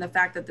department. And the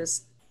fact that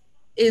this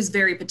is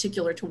very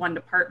particular to one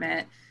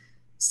department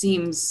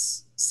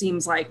seems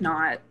like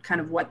not kind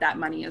of what that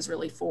money is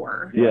really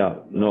for. Yeah,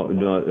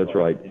 no, that's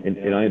right.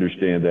 And I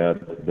understand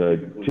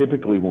that.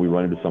 Typically when we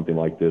run into something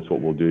like this,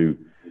 what we'll do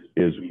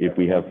is if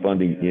we have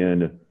funding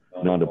in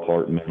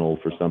non-departmental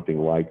for something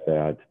like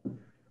that,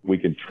 we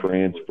can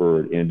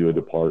transfer it into a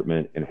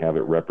department and have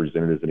it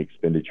represented as an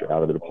expenditure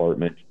out of the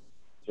department.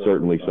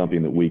 Certainly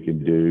something that we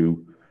can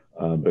do,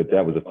 but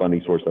that was a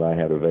funding source that I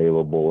had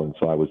available. And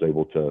so I was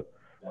able to,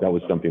 that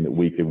was something that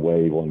we could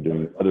waive on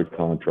doing other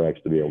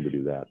contracts to be able to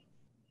do that.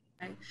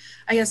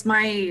 I guess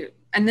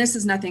and this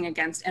is nothing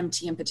against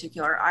MT in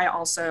particular. I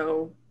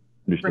also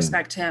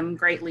respect him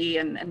greatly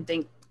and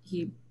think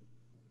he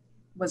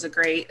was a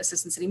great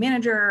assistant city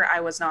manager.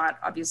 I was not,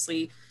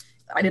 obviously,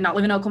 I did not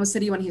live in Oklahoma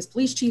City when he was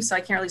police chief, so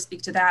I can't really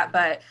speak to that,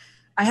 but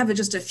I have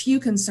just a few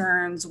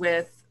concerns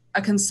with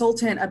a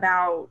consultant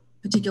about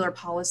particular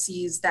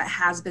policies that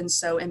has been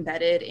so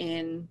embedded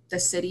in the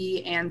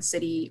city and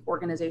city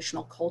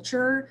organizational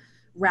culture,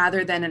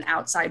 rather than an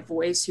outside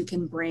voice who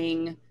can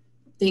bring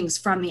things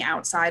from the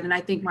outside. And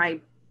I think my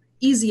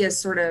easiest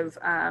sort of,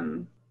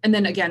 and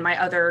then again, my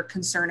other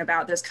concern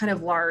about this kind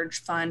of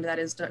large fund that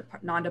is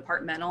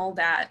non-departmental,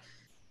 that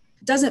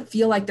doesn't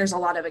feel like there's a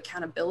lot of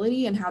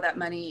accountability in how that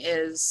money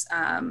is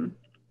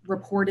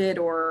reported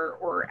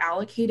or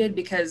allocated,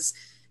 because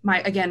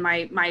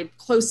my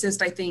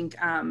closest, I think,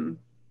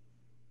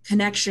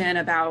 connection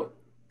about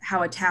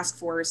how a task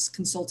force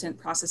consultant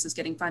process is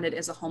getting funded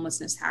is a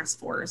homelessness task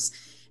force.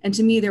 And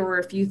to me, there were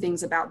a few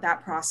things about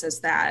that process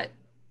that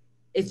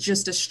it's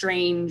just a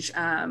strange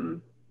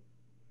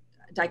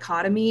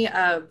dichotomy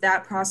of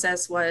that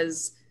process.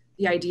 Was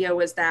the idea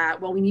was that,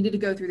 well, we needed to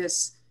go through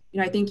this,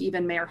 I think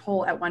even Mayor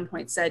Holt at one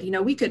point said,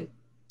 we could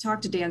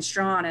talk to Dan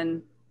Strawn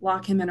and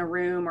lock him in a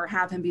room or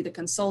have him be the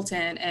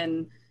consultant,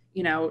 and,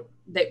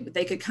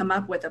 they could come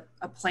up with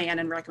a plan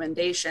and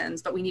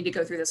recommendations, but we need to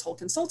go through this whole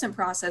consultant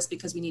process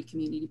because we need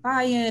community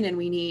buy-in, and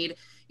we need,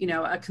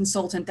 a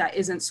consultant that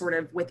isn't sort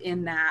of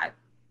within that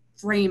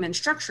frame and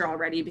structure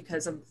already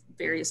because of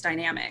various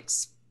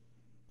dynamics.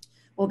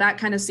 Well, that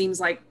kind of seems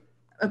like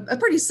a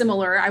pretty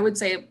similar, I would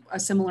say a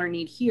similar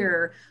need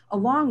here,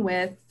 along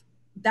with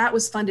that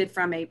was funded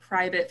from a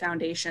private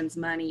foundation's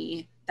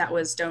money that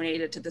was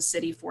donated to the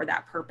city for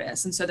that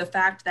purpose. And so the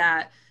fact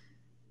that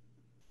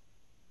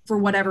for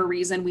whatever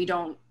reason we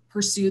don't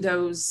pursue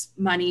those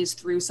monies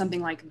through something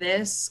like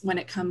this when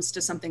it comes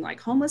to something like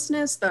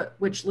homelessness,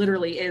 which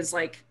literally is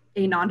like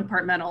a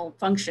non-departmental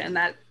function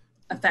that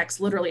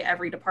affects literally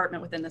every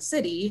department within the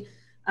city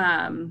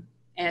and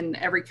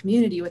every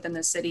community within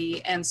the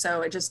city. And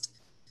so it just,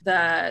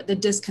 the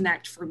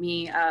disconnect for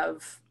me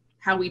of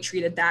how we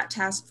treated that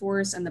task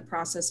force and the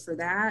process for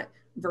that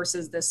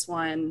versus this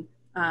one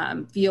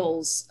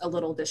feels a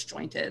little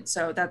disjointed.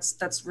 So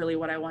that's really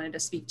what I wanted to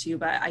speak to,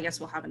 but I guess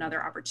we'll have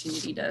another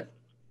opportunity to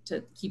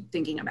keep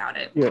thinking about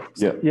it. Yeah.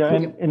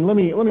 And let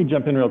me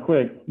jump in real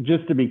quick,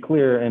 just to be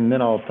clear, and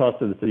then I'll toss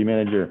to the city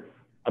manager.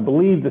 I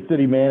believe the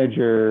city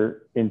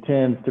manager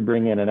intends to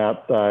bring in an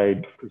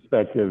outside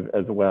perspective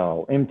as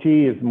well.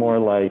 MT is more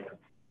like,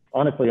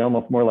 honestly,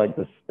 almost more like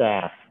the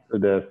staff for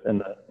this,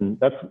 and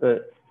that's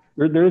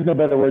there is no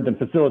better word than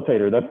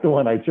facilitator. That's the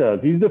one I chose.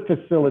 He's the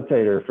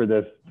facilitator for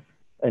this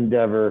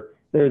endeavor.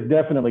 There's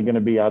definitely going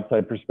to be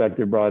outside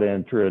perspective brought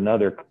in through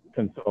another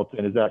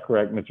consultant. Is that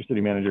correct, Mr. City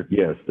Manager?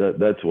 Yes,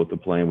 that's what the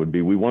plan would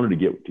be. We wanted to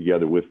get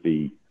together with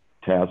the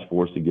task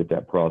force to get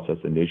that process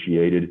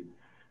initiated.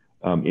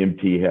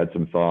 MT had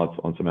some thoughts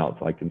on some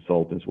outside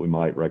consultants we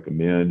might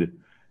recommend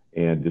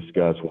and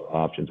discuss what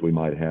options we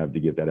might have to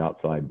get that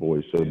outside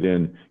voice. So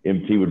then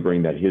MT would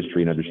bring that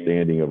history and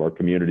understanding of our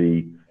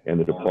community and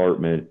the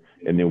department,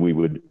 and then we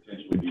would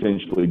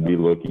potentially be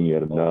looking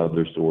at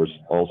another source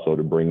also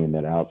to bring in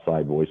that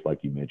outside voice like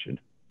you mentioned.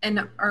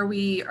 And are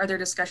there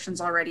discussions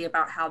already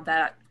about how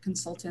that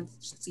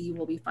consultancy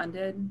will be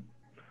funded?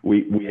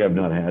 We have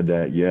not had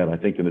that yet. I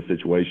think in the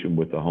situation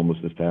with the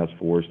homelessness task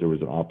force, there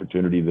was an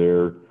opportunity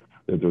there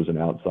that there was an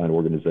outside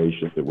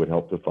organization that would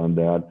help to fund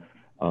that.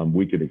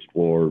 We could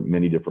explore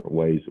many different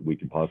ways that we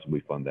could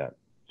possibly fund that.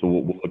 So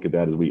we'll look at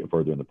that as we get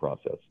further in the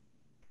process.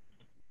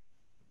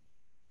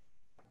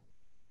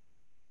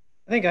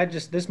 I think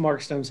this is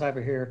Mark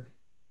Stonecypher here.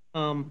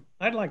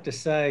 I'd like to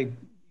say,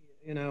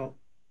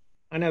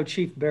 I know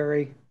Chief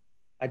Berry.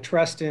 I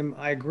trust him.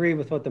 I agree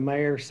with what the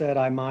mayor said.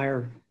 I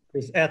admire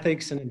his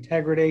ethics and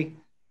integrity.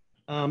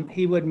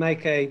 He would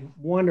make a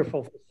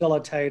wonderful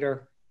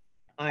facilitator.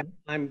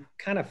 I'm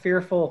kind of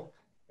fearful.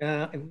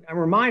 I'm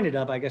reminded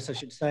of, I guess I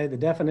should say, the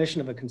definition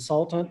of a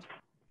consultant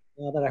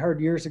that I heard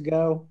years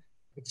ago.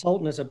 A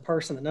consultant is a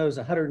person that knows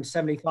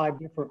 175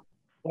 different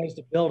ways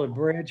to build a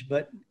bridge,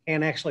 but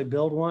can't actually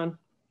build one.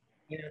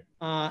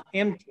 And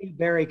MT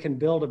Berry can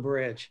build a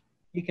bridge.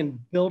 He can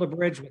build a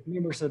bridge with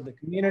members of the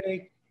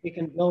community. He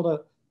can build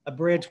a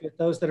bridge with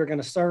those that are going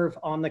to serve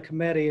on the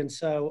committee. And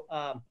so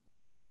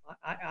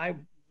I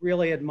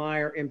really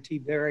admire MT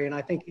Berry, and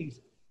I think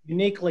he's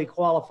uniquely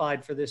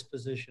qualified for this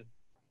position.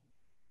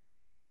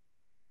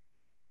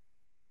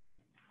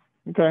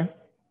 Okay.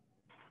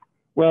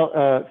 Well,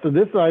 so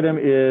this item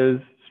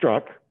is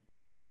struck.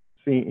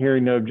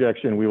 Hearing no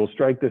objection, we will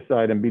strike this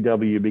item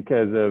BW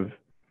because of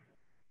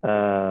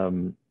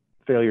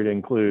failure to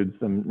include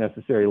some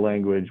necessary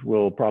language.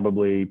 We'll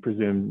probably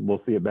presume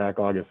we'll see it back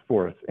August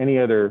 4th.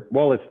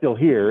 While it's still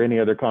here, any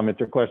other comments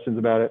or questions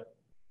about it?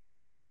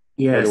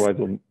 Yes.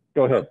 Otherwise,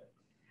 go ahead.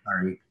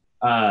 Sorry.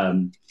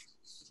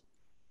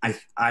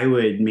 I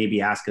would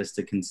maybe ask us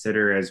to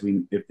consider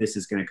if this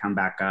is going to come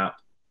back up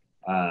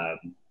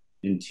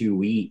in 2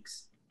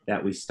 weeks,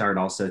 that we start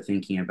also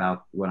thinking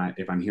about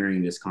if I'm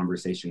hearing this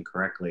conversation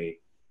correctly,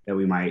 that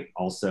we might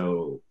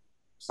also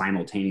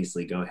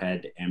simultaneously go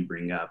ahead and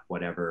bring up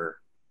whatever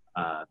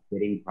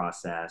bidding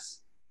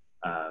process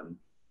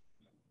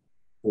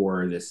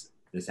for this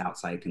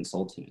outside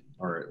consulting.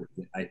 Or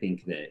I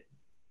think that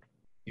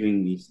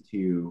doing these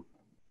two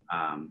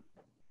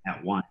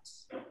at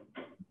once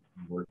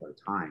worth our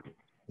time.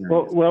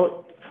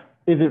 Well,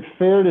 is it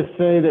fair to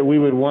say that we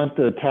would want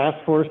the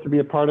task force to be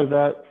a part of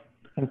that?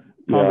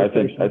 Yeah,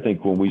 I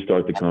think when we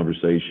start the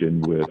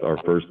conversation with our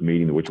first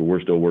meeting, which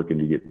we're still working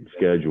to get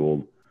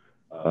scheduled,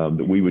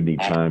 that we would need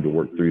time to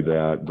work through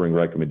that, bring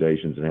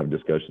recommendations, and have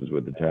discussions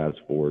with the task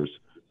force,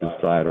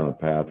 decide on a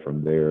path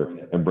from there,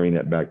 and bring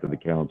that back to the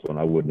council. And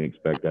I wouldn't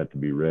expect that to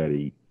be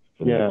ready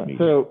for the next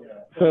meeting.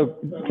 So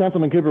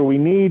Councilman Cooper, we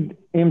need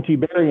MT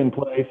Berry in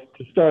place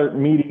to start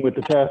meeting with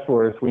the task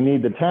force. We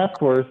need the task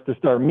force to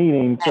start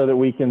meeting so that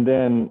we can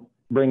then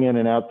bring in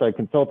an outside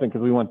consultant,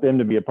 because we want them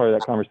to be a part of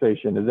that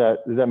conversation. Does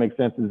that make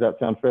sense? Does that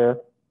sound fair?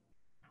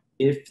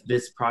 If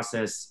this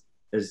process,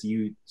 as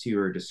you two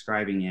are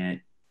describing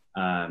it,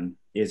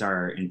 is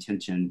our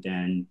intention,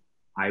 then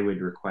I would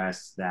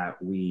request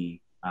that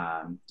we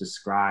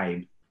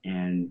describe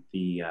in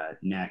the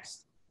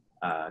next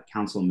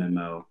council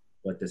memo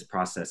what this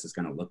process is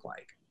going to look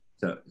like.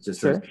 So just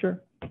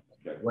sure.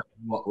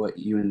 What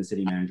you and the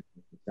city manager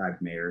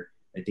described, Mayor,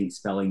 I think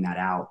spelling that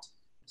out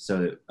so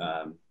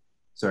that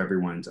so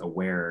everyone's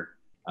aware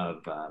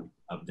of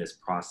this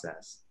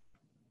process,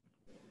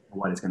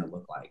 what it's going to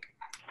look like.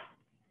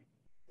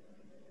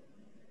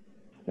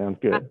 Sounds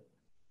good.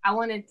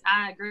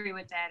 I agree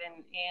with that,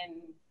 and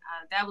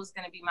that was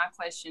going to be my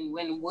question.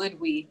 When would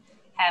we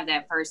have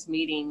that first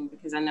meeting?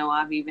 Because I know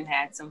I've even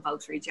had some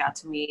folks reach out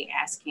to me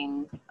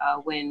asking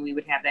when we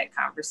would have that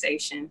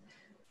conversation.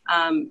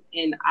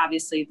 And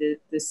obviously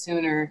the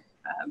sooner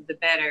the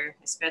better,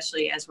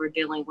 especially as we're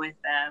dealing with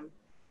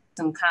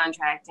some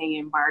contracting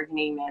and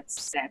bargaining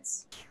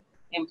that's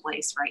in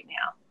place right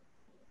now.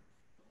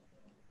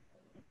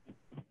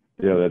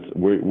 Yeah,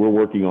 we're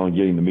working on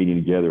getting the meeting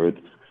together.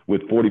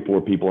 With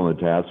 44 people on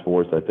the task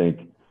force, I think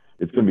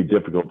it's going to be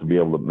difficult to be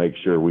able to make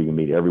sure we can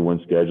meet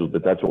everyone's schedules,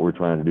 but that's what we're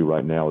trying to do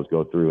right now, is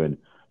go through and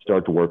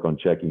start to work on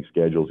checking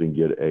schedules and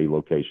get a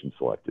location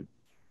selected.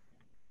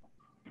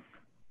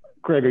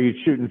 Craig, are you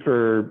shooting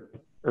for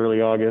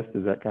early August?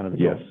 Is that kind of the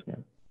goal? Yes. Yeah.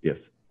 Yes.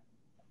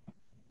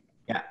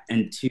 Yeah,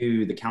 and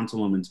to the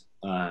councilwoman's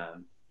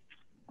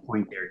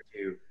point there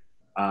too,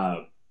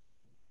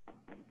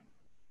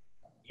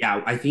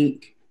 yeah, I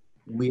think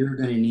we're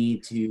going to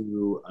need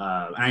to,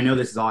 and I know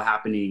this is all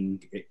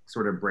happening at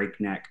sort of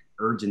breakneck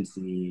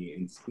urgency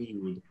and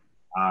speed,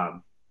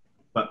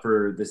 but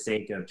for the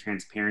sake of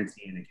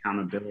transparency and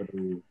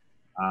accountability,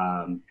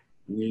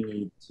 we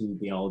need to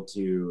be able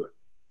to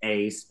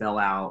spell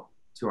out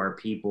to our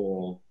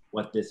people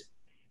what this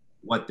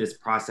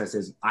process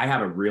is. I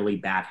have a really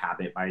bad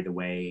habit, by the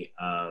way,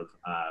 of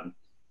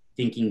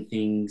thinking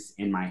things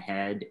in my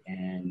head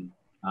and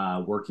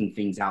working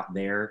things out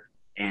there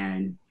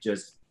and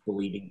just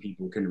believing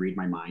people can read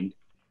my mind.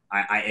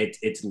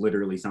 It's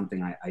literally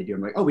something I do.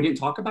 I'm like, oh, we didn't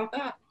talk about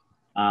that.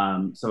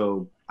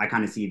 So I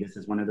kind of see this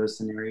as one of those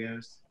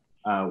scenarios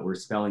where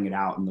spelling it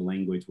out in the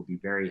language will be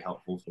very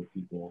helpful for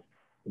people.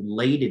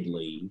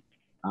 Relatedly,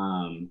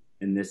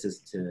 and this is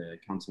to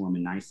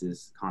Councilwoman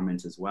Nice's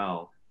comments as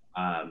well,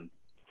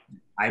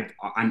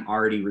 I'm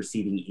already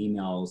receiving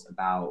emails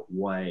about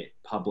what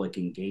public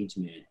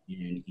engagement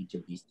in each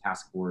of these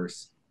task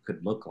force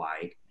could look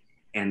like.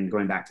 And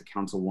going back to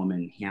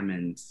Councilwoman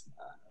Hammond's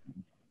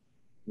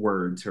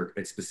words,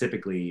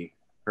 specifically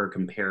her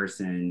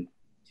comparison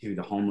to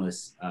the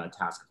homeless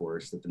task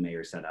force that the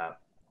mayor set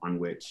up, on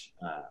which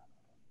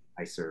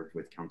I served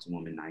with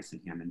Councilwoman Nice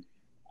and Hammond.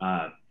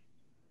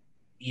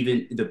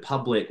 Even the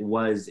public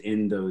was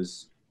in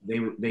those,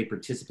 they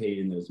participated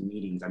in those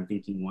meetings. I'm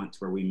thinking once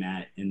where we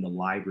met in the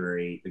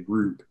library, the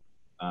group,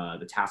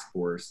 the task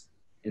force,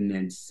 and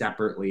then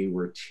separately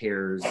were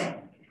chairs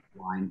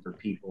lined for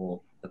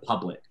people, the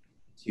public,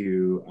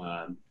 to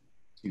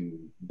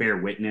bear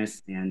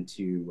witness and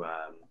to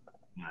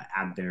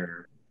add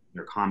their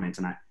comments.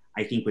 And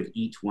I think with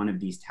each one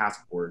of these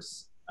task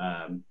force,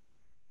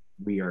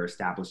 we are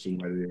establishing,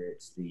 whether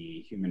it's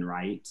the human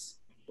rights,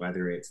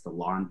 whether it's the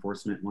law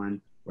enforcement one,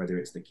 whether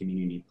it's the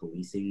community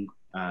policing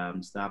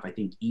stuff, I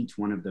think each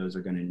one of those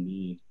are going to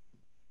need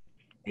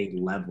a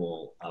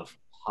level of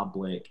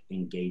public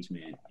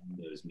engagement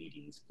in those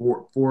meetings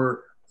for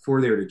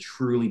there to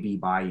truly be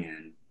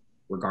buy-in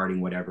regarding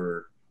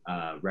whatever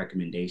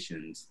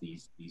recommendations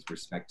these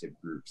respective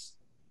groups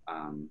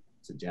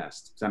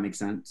suggest. Does that make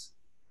sense?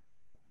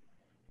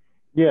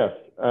 Yes.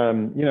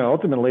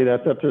 Ultimately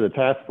that's up to the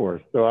task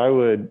force. So I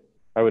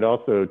would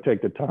also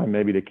take the time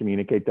maybe to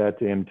communicate that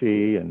to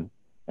MT and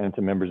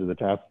to members of the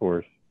task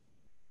force.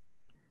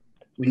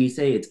 When you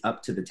say it's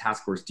up to the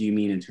task force, do you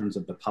mean in terms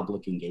of the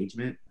public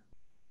engagement?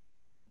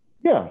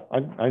 Yeah,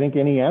 I think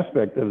any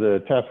aspect of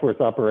the task force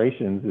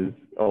operations is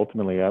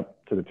ultimately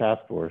up to the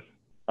task force.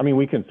 I mean,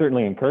 we can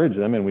certainly encourage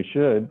them, and we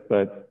should,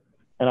 but,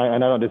 and I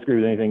don't disagree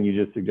with anything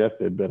you just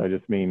suggested, but I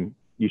just mean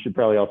you should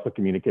probably also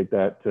communicate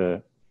that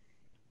to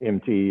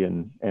MT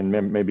and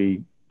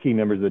maybe key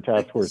members of the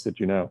task force that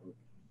you know.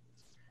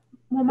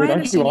 Well, my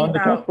understanding the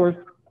task force?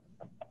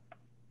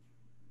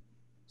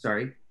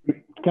 Sorry?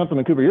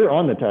 Councilman Cooper, you're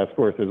on the task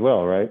force as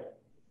well, right?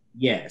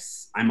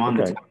 Yes, I'm on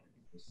the task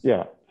force.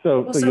 Yeah,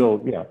 so you'll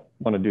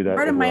want to do that.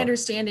 Part of my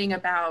understanding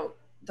about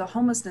the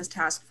homelessness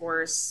task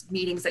force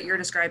meetings that you're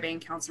describing,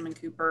 Councilman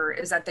Cooper,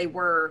 is that they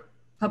were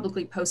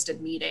publicly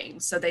posted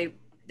meetings. So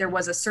there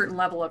was a certain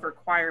level of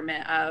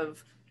requirement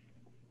of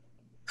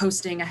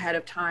posting ahead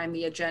of time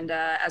the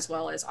agenda, as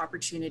well as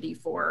opportunity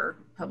for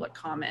public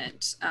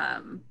comment.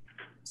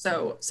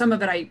 So some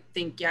of it, I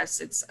think, yes,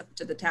 it's up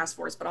to the task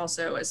force, but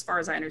also, as far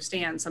as I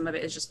understand, some of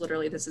it is just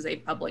literally, this is a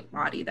public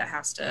body that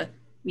has to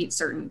meet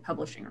certain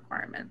publishing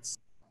requirements.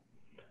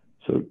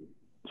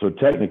 So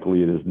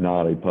technically, it is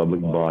not a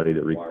public body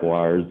that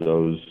requires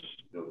those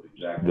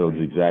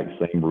exact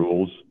same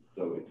rules.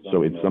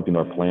 So it's something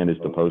our plan is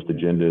to post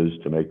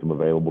agendas to make them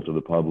available to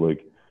the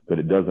public, but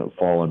it doesn't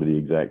fall under the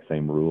exact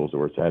same rules,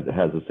 or it has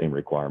the same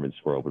requirements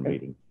for open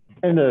meeting.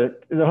 And the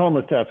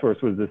homeless task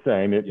force was the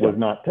same. It was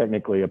not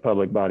technically a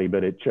public body,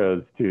 but it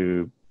chose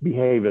to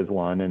behave as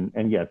one.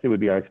 And yes, it would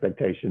be our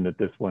expectation that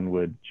this one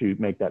would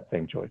make that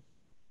same choice.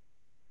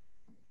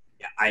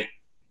 Yeah,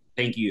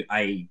 thank you.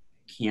 I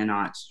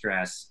cannot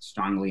stress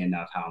strongly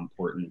enough how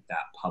important that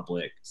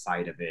public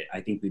side of it.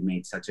 I think we've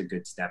made such a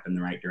good step in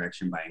the right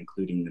direction by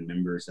including the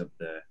members of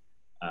the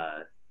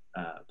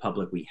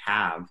public we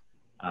have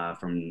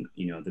from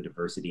the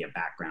diversity of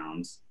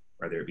backgrounds,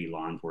 whether it be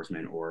law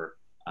enforcement or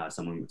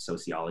someone with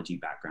sociology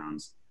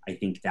backgrounds. I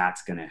think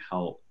that's going to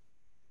help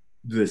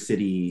the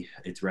city,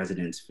 its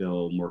residents,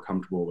 feel more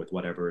comfortable with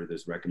whatever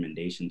those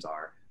recommendations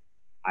are.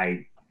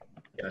 I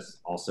just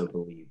also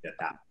believe that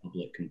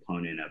public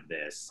component of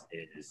this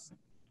is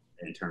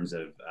in terms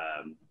of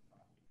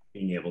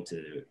being able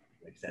to,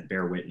 like I said,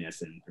 bear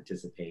witness and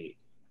participate.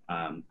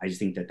 I just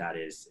think that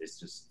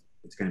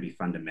it's going to be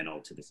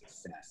fundamental to the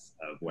success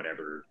of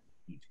whatever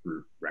each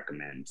group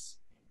recommends.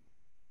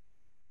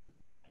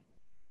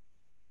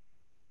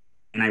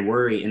 And I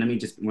worry, and let me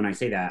just, when I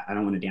say that, I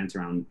don't want to dance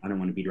around, I don't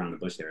want to beat around the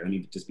bush there. Let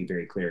me just be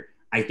very clear.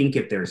 I think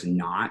if there's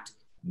not,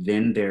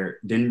 then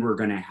we're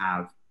going to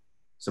have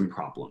some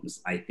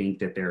problems. I think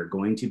that there are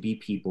going to be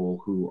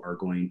people who are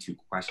going to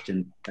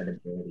question the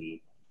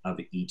credibility of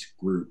each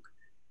group.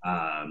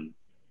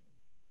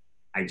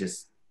 I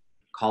just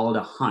call it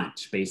a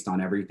hunch based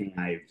on everything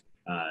I've,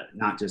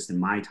 not just in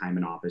my time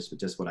in office, but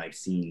just what I've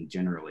seen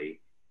generally.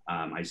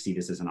 I see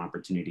this as an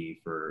opportunity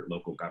for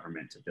local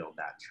government to build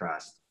that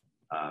trust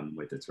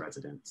with its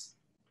residents.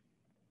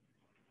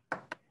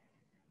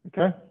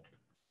 Okay.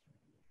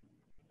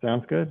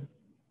 Sounds good.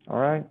 All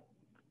right.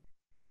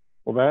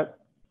 Well, that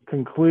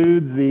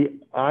concludes the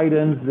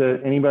items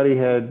that anybody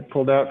had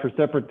pulled out for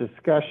separate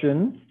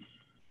discussion.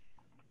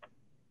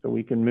 So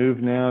we can move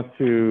now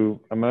to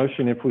a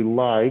motion if we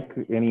like.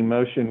 Any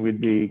motion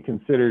would be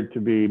considered to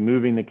be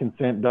moving the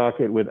consent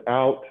docket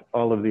without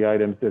all of the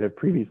items that have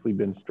previously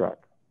been struck.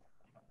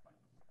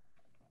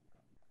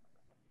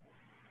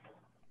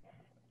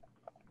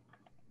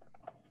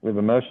 We have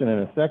a motion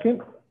and a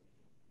second.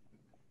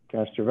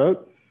 Cast your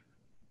votes.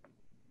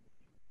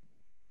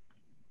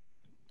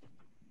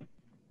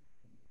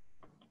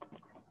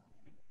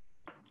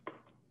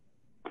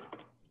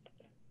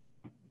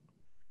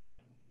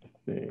 Let's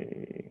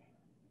see.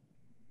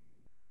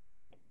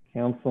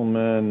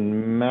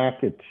 Councilman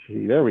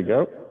McAtee, there we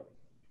go.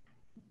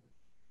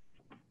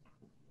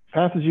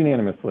 Passes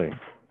unanimously.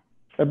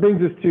 That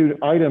brings us to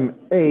item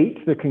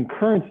 8, the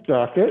concurrence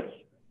docket,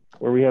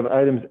 where we have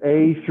items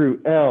A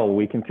through L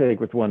we can take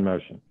with one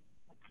motion.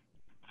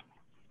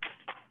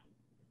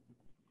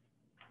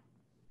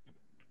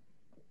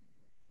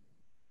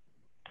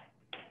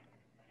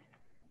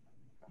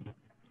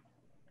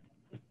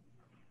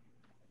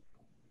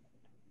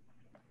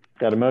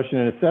 Got a motion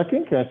and a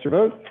second. Cast your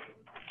votes.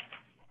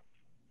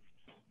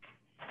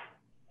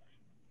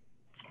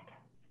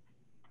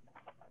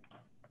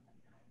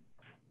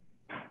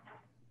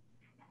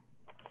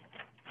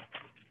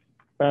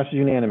 Passes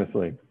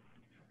unanimously.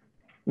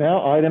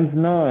 Now, items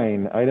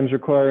 9, items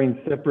requiring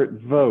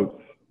separate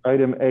votes.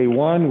 Item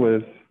A1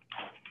 was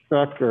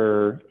struck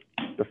or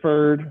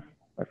deferred,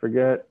 I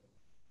forget.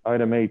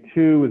 Item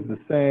A2 was the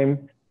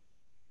same,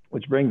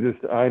 which brings us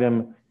to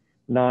item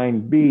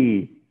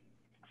 9B.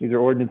 These are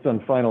ordinance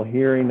on final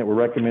hearing that were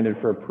recommended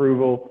for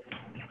approval.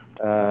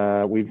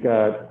 We've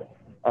got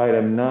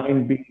item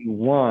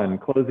 9B1,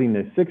 closing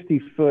the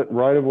 60-foot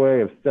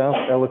right-of-way of South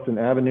Ellison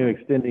Avenue,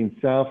 extending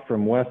south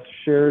from West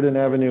Sheridan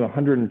Avenue,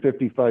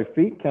 155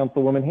 feet.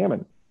 Councilwoman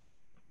Hammond.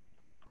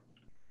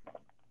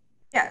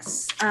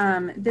 Yes,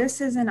 this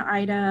is an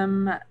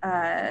item,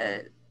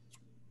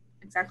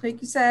 exactly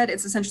like you said.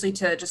 It's essentially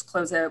to just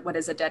close what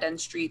is a dead-end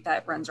street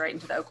that runs right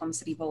into the Oklahoma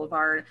City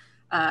Boulevard,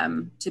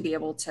 to be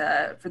able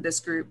to, for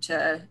this group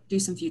to do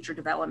some future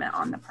development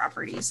on the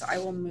property. So I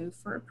will move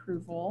for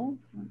approval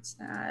once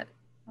that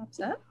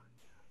pops up.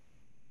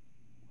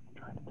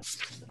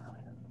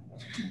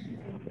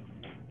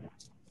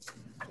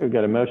 We've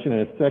got a motion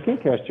and a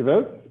second. Cast your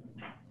vote.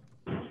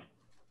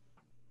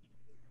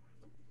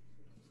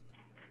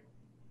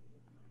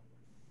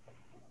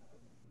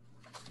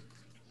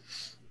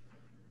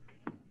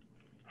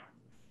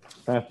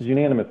 Passes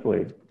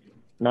unanimously.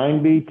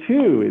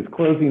 9B2 is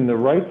closing the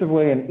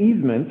rights-of-way and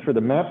easements for the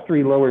MAP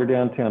 3 Lower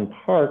Downtown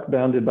Park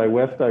bounded by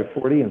West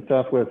I-40 and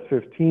Southwest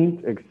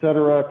 15th, et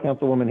cetera.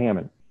 Councilwoman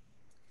Hammond.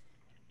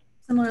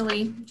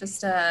 Similarly,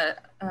 just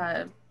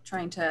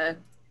trying to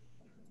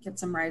get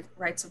some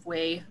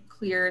rights-of-way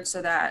cleared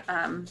so that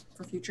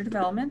for future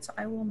development,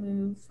 I will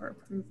move for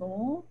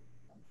approval.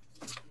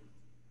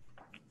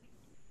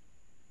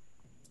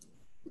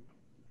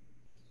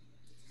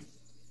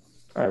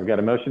 All right, we've got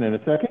a motion and a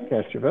second.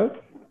 Cast your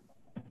vote.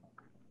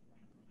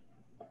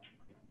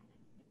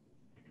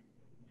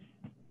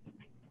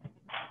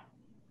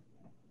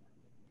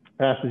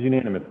 Passes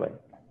unanimously.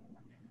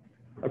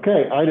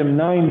 Okay, item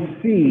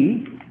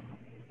 9C.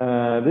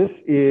 This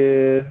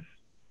is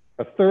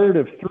a third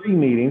of 3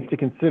 meetings to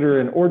consider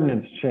an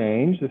ordinance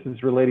change. This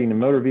is relating to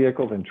motor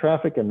vehicles and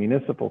traffic and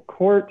municipal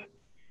court.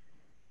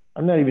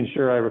 I'm not even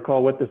sure I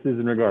recall what this is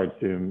in regards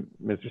to,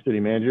 Mr.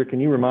 City Manager. Can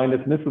you remind us?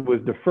 And this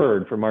was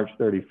deferred for March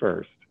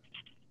 31st.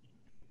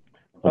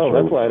 Oh,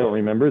 that's why I don't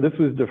remember. This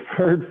was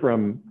deferred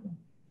from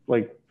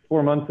like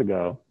 4 months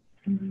ago.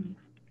 Mm-hmm.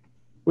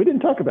 We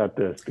didn't talk about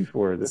this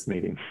before this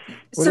meeting.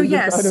 So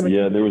yes.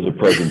 Yeah, there was a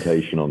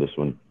presentation on this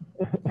one.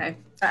 Okay.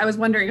 I was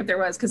wondering if there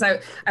was, because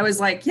I was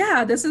like,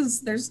 yeah,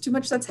 there's too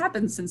much that's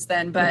happened since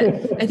then. But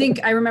I think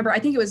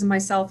it was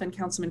myself and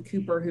Councilman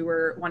Cooper who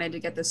wanted to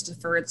get this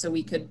deferred so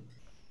we could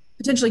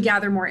potentially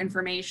gather more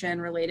information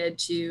related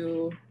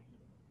to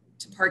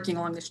parking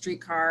along the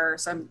streetcar.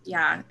 So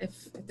yeah,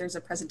 if there's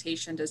a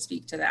presentation to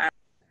speak to that.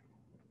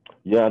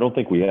 Yeah, I don't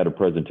think we had a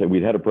presentation.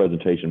 We'd had a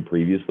presentation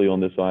previously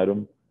on this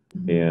item.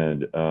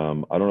 And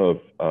I don't know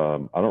if,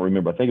 I don't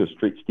remember, I think it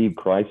was Steve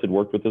Kreis had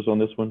worked with us on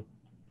this one.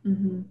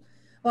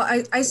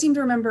 Well, I seem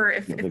to remember,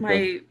 if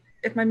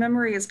think my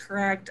memory is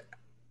correct,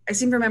 I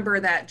seem to remember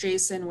that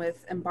Jason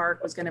with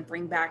Embark was going to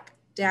bring back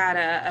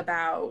data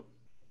about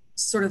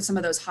sort of some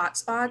of those hot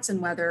spots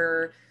and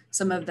whether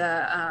some of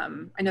the,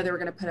 I know they were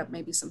going to put up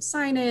maybe some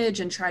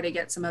signage and try to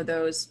get some of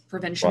those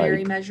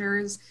preventionary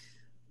measures.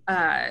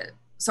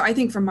 So I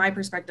think from my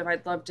perspective,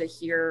 I'd love to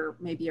hear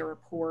maybe a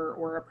report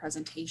or a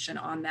presentation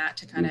on that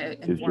to kind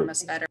of inform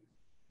us better.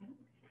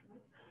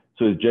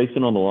 So is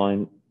Jason on the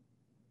line?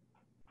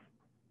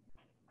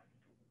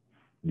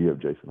 Do you have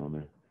Jason on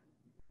there?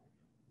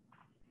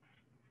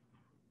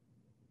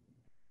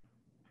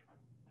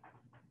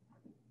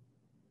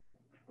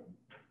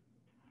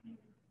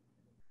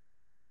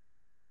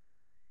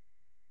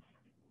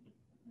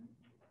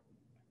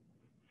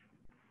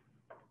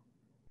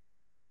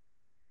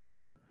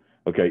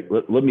 Okay,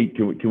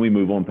 can we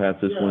move on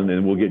past this one,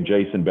 and we'll get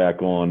Jason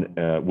back on.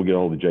 We'll get a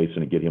hold of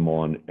Jason and get him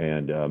on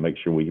and make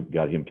sure we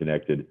got him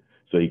connected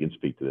so he can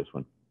speak to this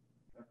one.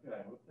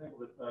 Okay, let's table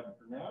this item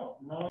for now.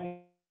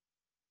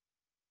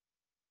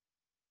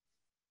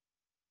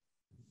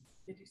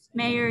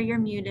 Mayor, you're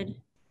muted.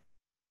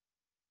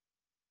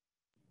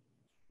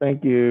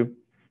 Thank you.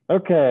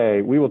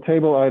 Okay, we will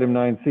table item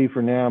 9C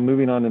for now.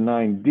 Moving on to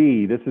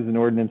 9D. This is an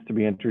ordinance to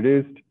be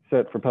introduced,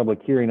 set for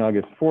public hearing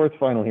August 4th,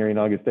 final hearing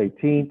August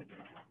 18th,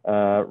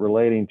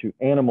 relating to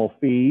animal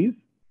fees.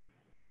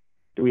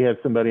 Do we have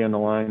somebody on the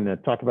line to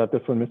talk about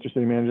this one, Mr.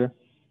 City Manager?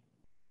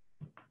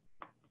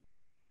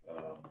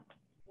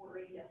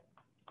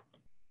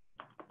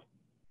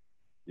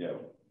 Yeah,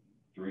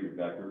 Rita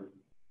Becker.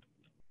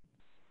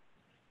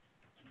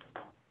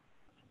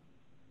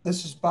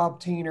 This is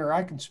Bob Teener.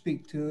 I can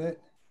speak to it.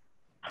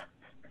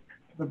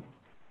 The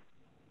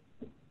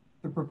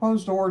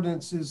proposed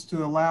ordinance is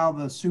to allow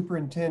the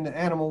superintendent,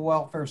 animal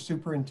welfare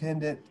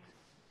superintendent,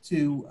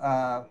 to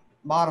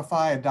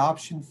modify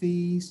adoption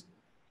fees.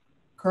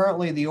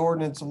 Currently, the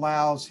ordinance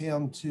allows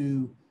him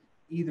to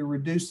either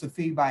reduce the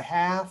fee by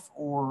half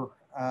or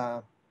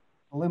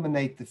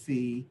eliminate the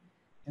fee.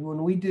 And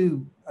when we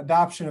do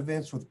adoption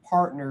events with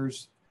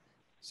partners,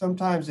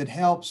 sometimes it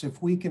helps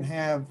if we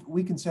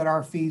can set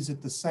our fees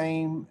at the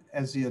same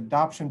as the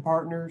adoption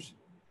partners,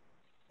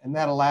 and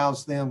that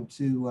allows them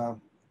to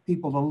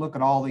people to look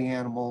at all the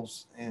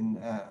animals, and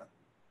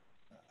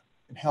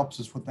it helps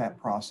us with that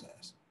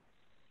process.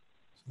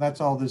 So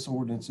that's all this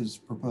ordinance is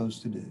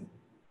proposed to do. If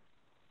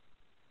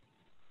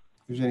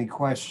there's any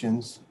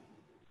questions.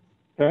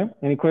 Okay,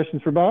 any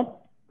questions for Bob?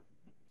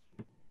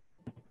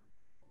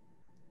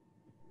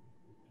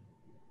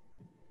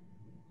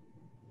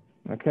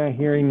 Okay,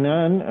 hearing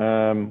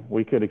none,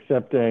 we could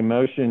accept a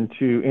motion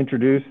to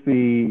introduce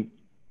the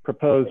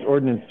proposed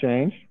ordinance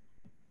change.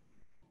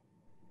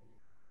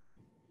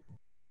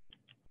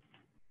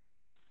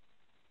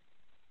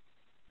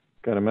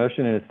 Got a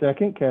motion and a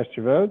second. Cast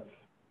your votes.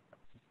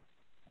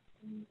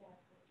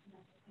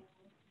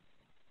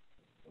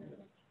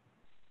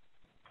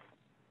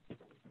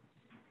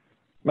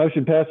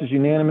 Motion passes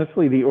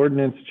unanimously. The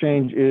ordinance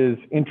change is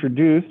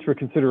introduced for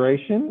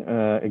consideration.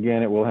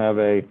 Again, it will have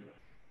a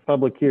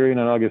public hearing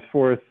on August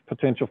 4th,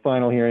 potential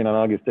final hearing on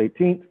August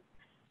 18th.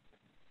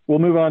 We'll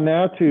move on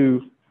now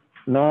to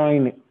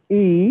 9E.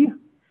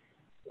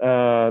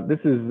 This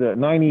is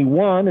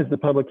 9E1 is the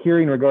public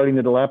hearing regarding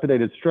the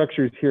dilapidated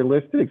structures here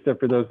listed, except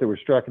for those that were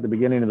struck at the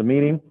beginning of the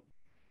meeting.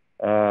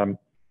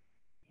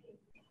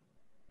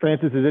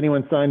 Francis, has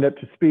anyone signed up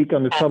to speak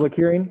on this public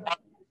hearing?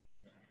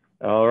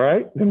 All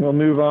right, then we'll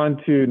move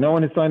on to, no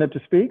one has signed up to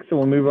speak, so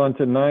we'll move on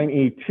to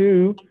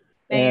 9E2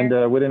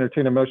 and would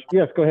entertain a motion.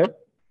 Yes, go ahead.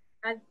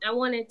 I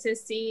wanted to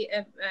see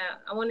if,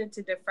 I wanted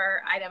to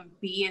defer item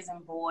B as in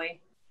boy.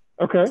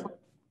 Okay.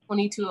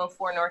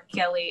 2204 North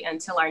Kelly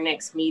until our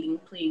next meeting,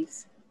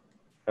 please.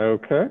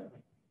 Okay.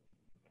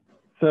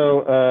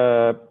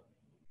 So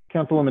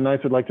Councilwoman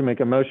Nice would like to make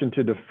a motion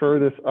to defer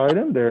this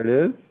item. There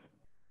it is.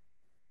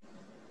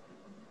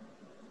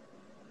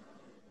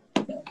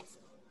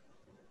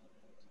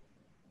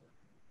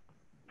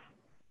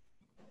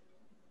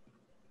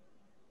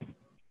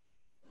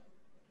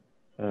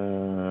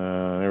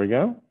 There we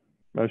go.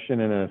 Motion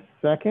in a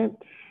second.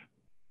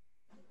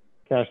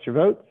 Cast your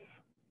votes.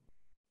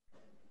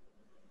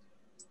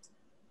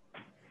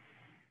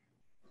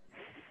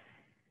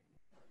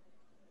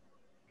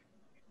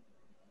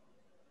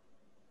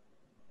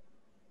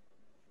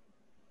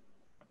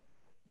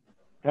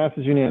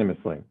 Passes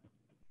unanimously.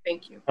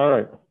 Thank you. All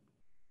right.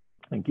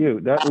 Thank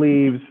you. That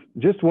leaves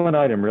just one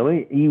item,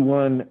 really,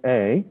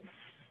 E1A.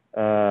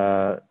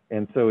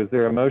 And so is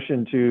there a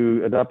motion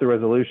to adopt the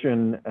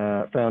resolution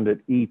found at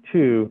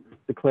E2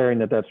 declaring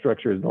that that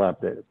structure is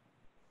dilapidated?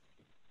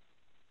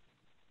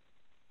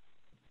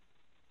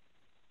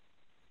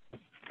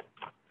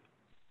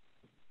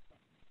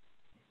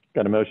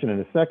 Got a motion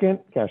and a second.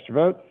 Cast your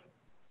votes.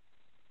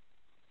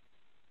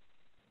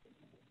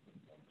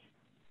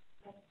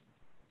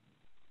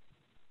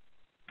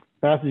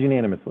 Passes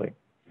unanimously.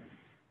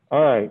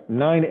 All right,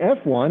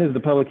 9F1 is the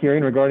public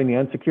hearing regarding the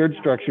unsecured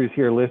structures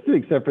here listed,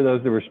 except for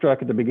those that were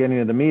struck at the beginning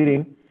of the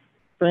meeting.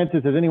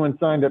 Francis, has anyone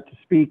signed up to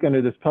speak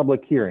under this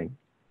public hearing?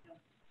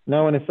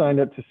 No one has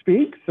signed up to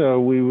speak, so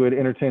we would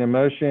entertain a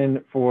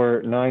motion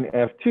for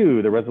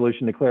 9F2, the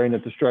resolution declaring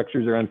that the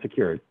structures are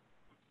unsecured.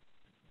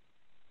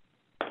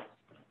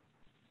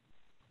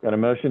 Got a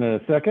motion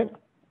and a second?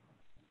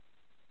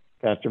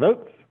 Cast your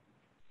votes.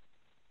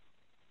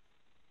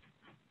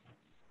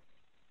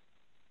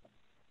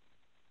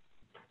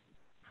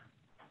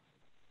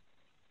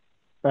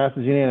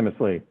 Passes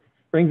unanimously.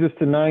 Brings us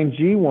to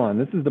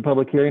 9G1. This is the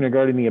public hearing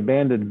regarding the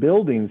abandoned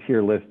buildings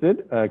here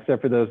listed,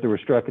 except for those that were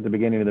struck at the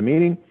beginning of the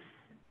meeting.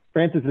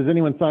 Francis, has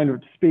anyone signed up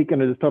to speak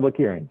under this public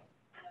hearing?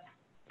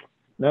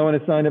 No one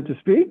has signed up to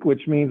speak,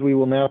 which means we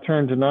will now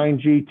turn to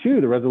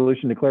 9G2, the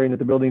resolution declaring that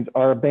the buildings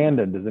are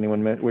abandoned. Does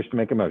anyone wish to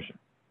make a motion?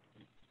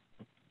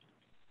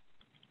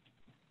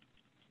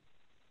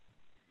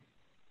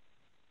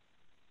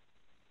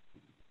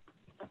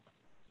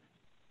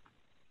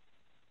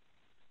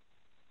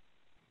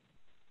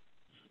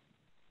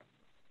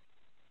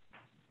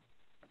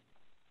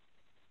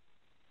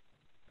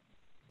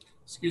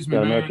 Excuse me,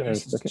 Mayor,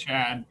 this is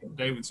Chad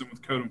Davidson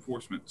with Code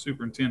Enforcement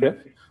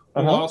Superintendent. Yes.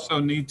 We'll also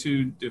need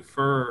to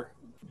defer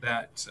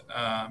that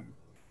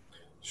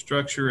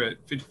structure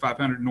at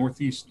 5500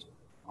 Northeast,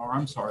 or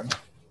I'm sorry,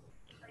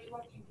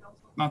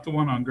 not the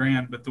one on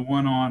Grand, but the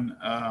one on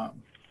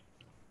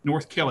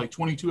North Kelly,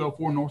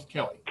 2204 North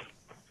Kelly.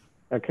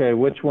 Okay,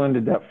 which one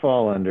did that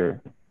fall under?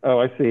 Oh,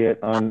 I see it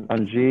on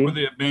G. For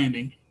the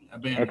abandoning.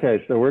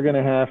 Okay, so we're going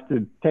to have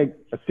to take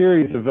a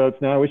series of votes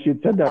now. I wish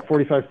you'd said that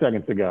 45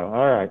 seconds ago.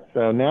 All right,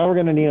 so now we're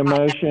going to need a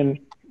motion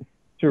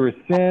to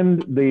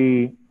rescind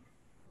the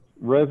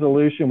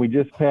resolution we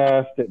just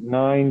passed at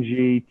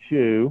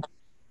 9G2.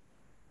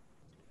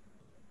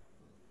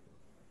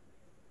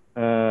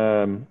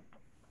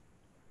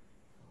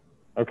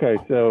 Okay,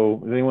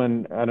 so is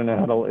anyone, I don't know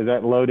how to, is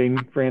that loading,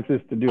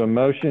 Francis, to do a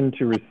motion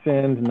to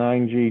rescind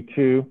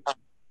 9G2?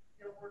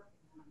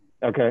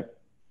 Okay.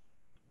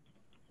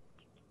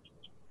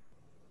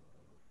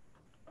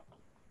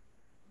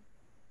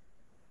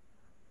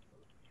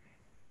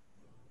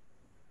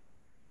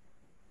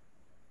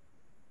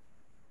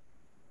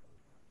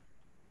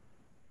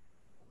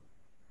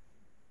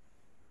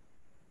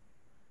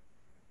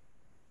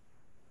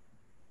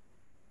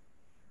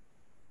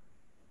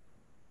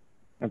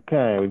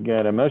 Okay, we've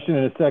got a motion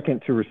and a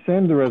second to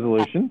rescind the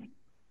resolution.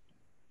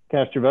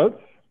 Cast your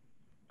votes.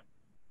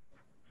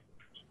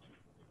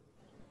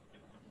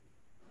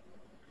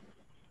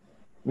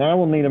 Now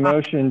we'll need a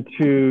motion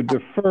to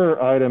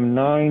defer item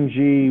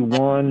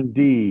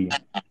 9G1D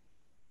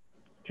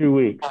 2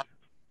 weeks.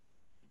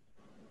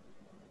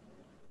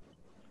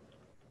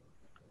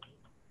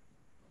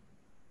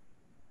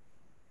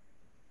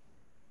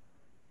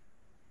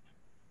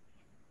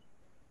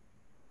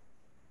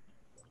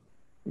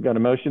 We've got a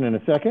motion and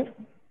a second.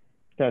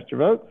 Cast your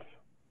votes.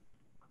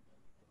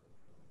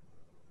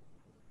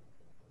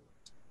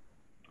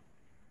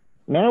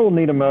 Now we'll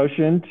need a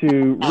motion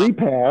to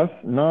repass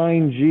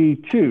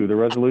 9G2, the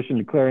resolution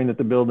declaring that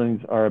the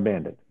buildings are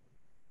abandoned.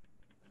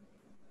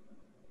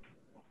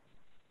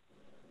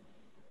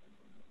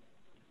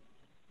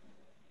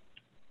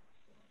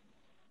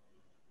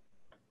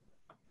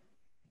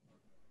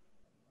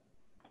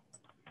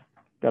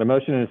 Got a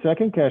motion and a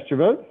second. Cast your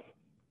votes.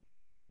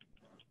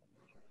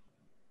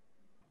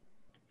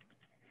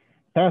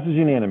 Passes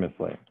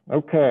unanimously.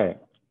 Okay.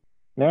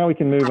 Now we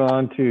can move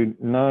on to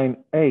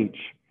 9H.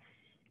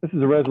 This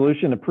is a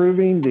resolution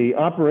approving the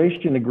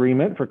operation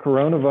agreement for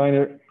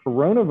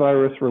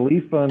Coronavirus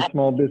Relief Fund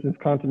Small Business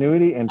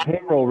Continuity and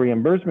Payroll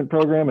Reimbursement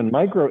Program and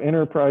Micro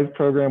Enterprise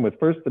Program with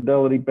First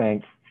Fidelity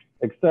Bank,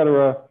 et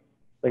cetera.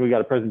 I think we got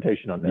a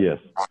presentation on that. Yes.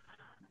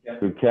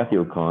 So Kathy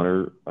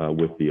O'Connor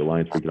with the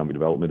Alliance for Economic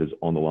Development is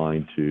on the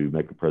line to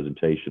make a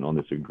presentation on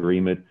this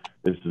agreement.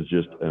 This is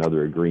just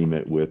another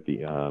agreement with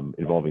the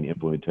involving the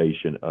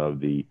implementation of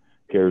the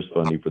CARES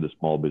funding for the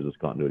Small Business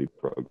Continuity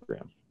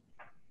Program.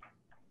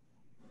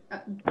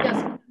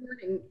 Yes, good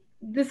morning.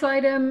 This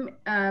item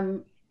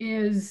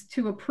is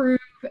to approve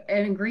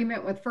an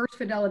agreement with First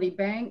Fidelity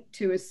Bank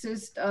to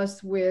assist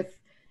us with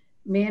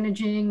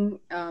managing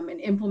and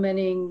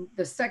implementing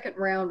the second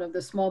round of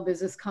the Small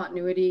Business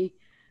Continuity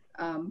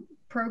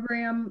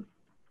Program.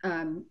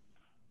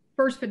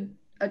 First,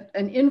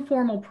 an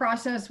informal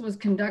process was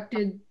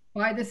conducted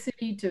by the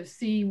city to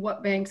see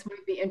what banks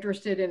might be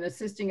interested in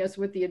assisting us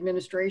with the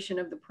administration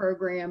of the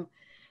program.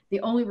 The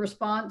only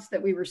response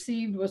that we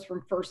received was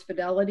from First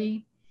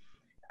Fidelity.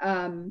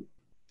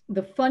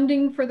 The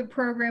funding for the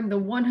program, the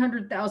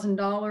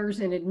 $100,000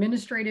 in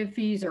administrative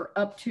fees or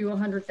up to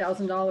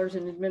 $100,000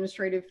 in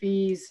administrative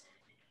fees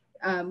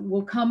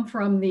will come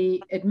from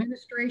the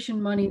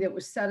administration money that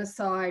was set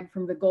aside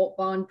from the GOLT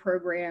bond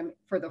program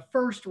for the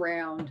first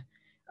round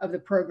of the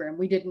program.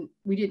 We didn't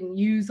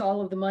use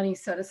all of the money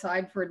set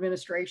aside for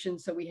administration,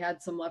 so we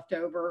had some left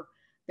over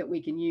that we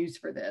can use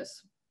for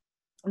this.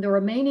 The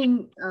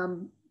remaining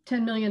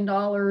 $10 million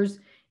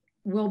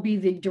will be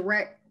the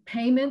direct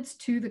payments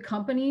to the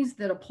companies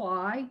that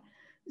apply.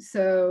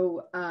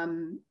 So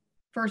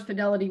First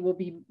Fidelity will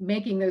be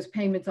making those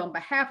payments on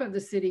behalf of the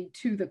city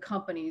to the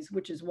companies,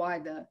 which is why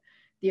the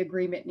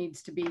agreement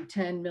needs to be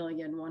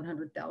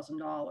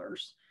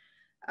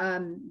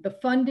 $10,100,000. The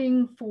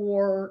funding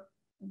for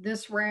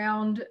this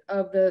round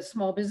of the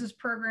small business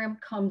program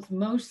comes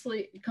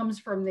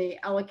from the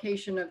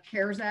allocation of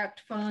CARES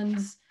Act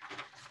funds.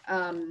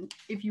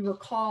 If you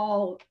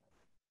recall,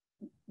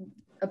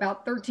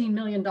 about $13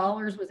 million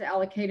was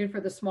allocated for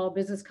the small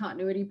business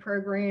continuity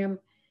program.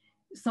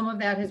 Some of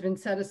that has been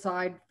set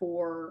aside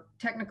for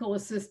technical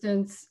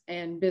assistance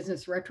and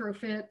business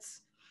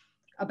retrofits.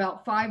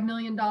 About $5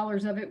 million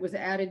of it was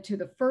added to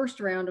the first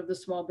round of the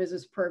small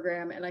business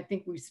program. And I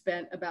think we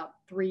spent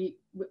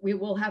we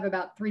will have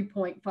about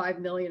 3.5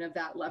 million of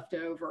that left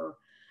over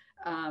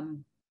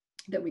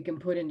that we can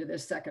put into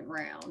this second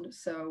round.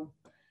 So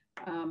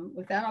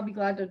with that, I'll be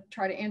glad to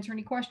try to answer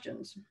any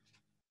questions.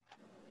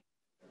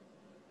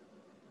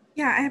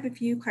 Yeah, I have a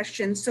few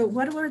questions. So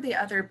what were the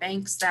other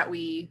banks that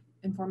we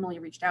informally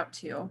reached out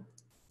to?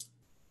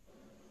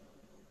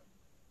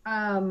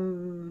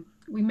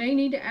 We may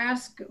need to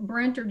ask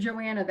Brent or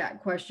Joanna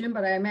that question,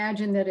 but I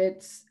imagine that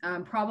it's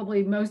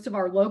probably most of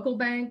our local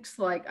banks.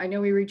 Like I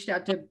know we reached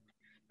out to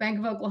Bank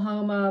of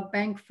Oklahoma,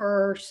 Bank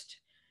First.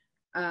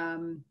 Yeah,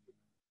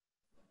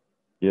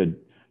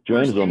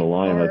 Joanna's on the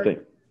line. I think.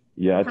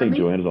 Yeah, I think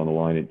Joanna's on the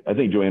line. I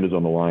think Joanna's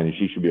on the line, and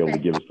she should be able to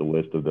give us the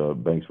list of the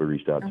banks we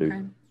reached out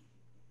to.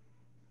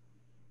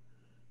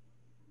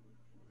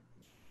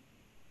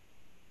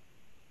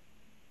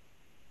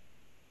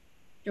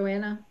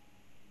 Joanna?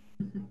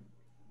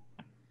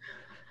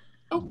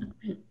 Oh,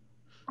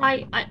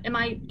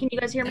 can you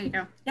guys hear me?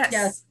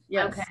 Yes.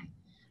 Okay.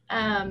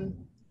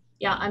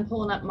 Yeah, I'm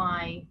pulling up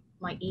my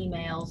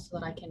email so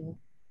that I can,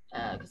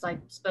 because I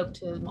spoke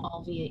to them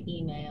all via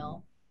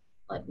email.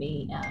 Let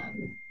me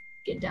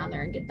get down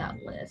there and get that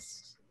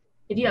list.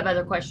 If you have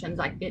other questions,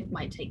 it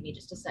might take me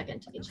just a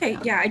second to get you. Okay,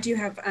 yeah, I do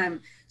have,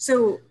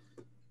 so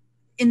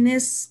in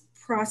this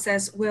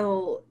process,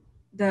 will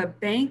the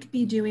bank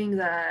be doing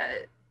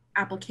the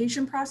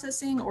application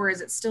processing, or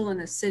is it still in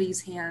the city's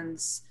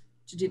hands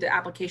to do the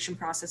application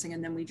processing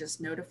and then we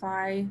just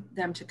notify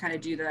them to kind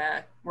of do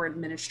the more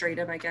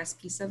administrative, I guess,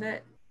 piece of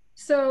it?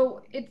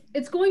 So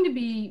it's going to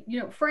be,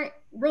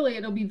 really,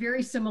 it'll be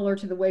very similar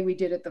to the way we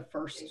did it the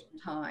first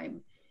time.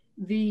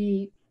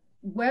 The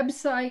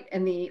website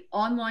and the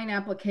online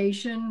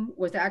application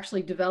was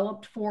actually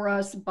developed for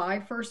us by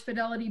First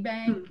Fidelity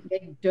Bank.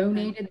 They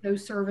donated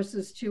those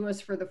services to us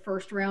for the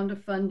first round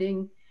of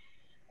funding.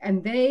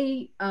 And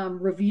they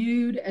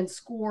reviewed and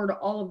scored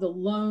all of the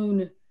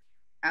loan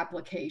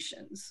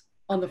applications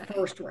on the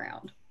first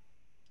round.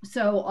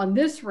 So on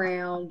this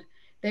round,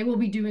 they will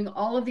be doing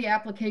all of the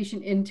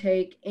application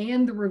intake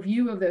and the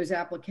review of those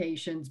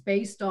applications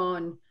based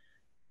on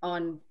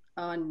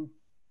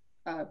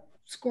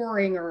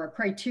scoring or a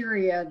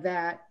criteria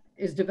that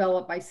is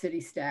developed by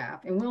city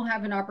staff. And we'll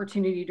have an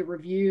opportunity to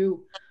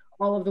review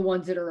all of the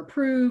ones that are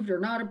approved or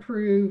not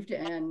approved,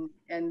 and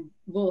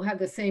we'll have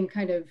the same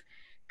kind of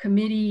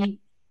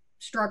committee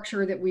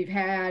structure that we've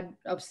had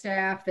of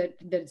staff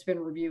that's been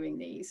reviewing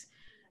these.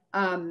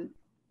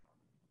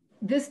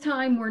 This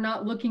time we're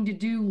not looking to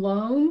do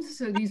loans,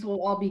 so these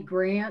will all be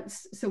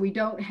grants. So we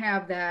don't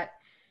have that,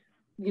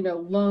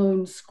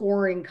 loan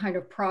scoring kind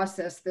of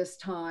process this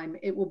time.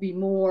 It will be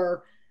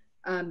more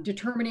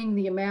determining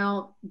the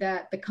amount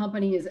that the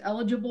company is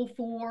eligible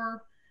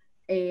for,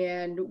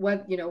 and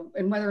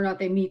whether or not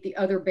they meet the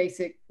other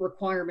basic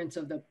requirements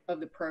of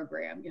the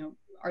program.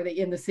 Are they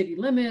in the city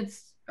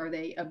limits? Are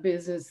they a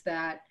business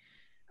that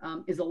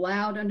is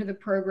allowed under the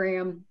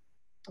program?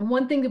 And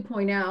one thing to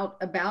point out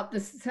about the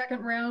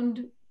second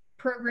round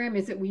program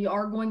is that we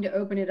are going to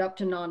open it up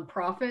to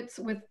nonprofits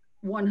with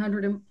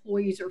 100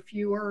 employees or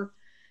fewer.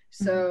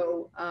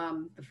 So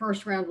the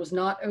first round was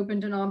not open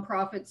to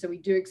nonprofits. So we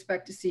do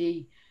expect to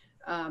see,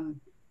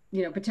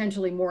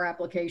 potentially more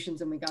applications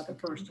than we got the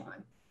first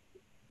time.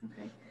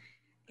 Okay.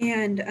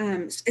 And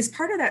as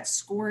part of that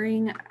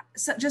scoring,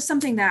 just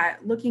something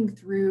that looking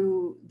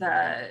through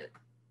the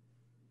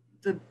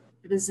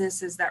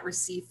businesses that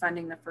receive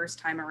funding the first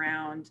time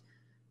around,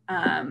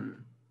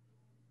 and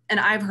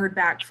I've heard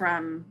back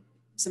from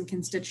some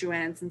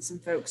constituents and some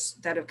folks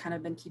that have kind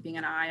of been keeping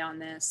an eye on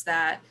this,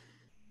 that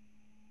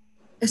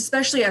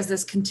especially as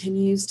this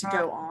continues to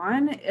go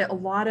on, a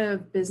lot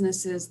of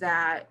businesses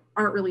that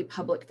aren't really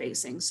public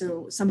facing,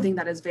 so something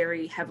that is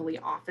very heavily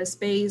office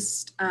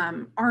based,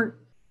 aren't,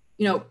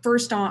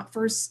 first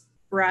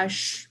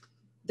brush,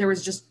 there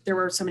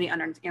were so many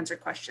unanswered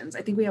questions.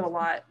 I think we have a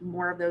lot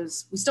more of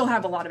those. We still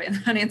have a lot of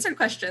unanswered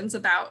questions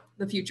about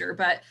the future,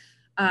 but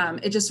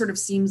it just sort of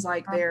seems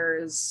like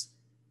there's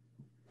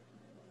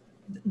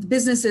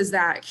businesses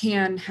that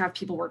can have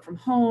people work from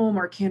home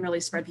or can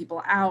really spread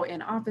people out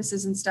in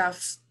offices and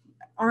stuff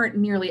aren't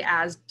nearly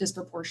as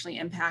disproportionately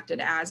impacted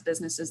as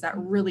businesses that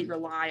really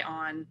rely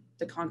on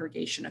the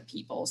congregation of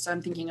people. So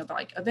I'm thinking of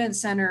like event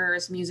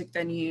centers, music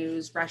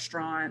venues,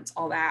 restaurants,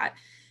 all that.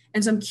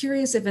 And so I'm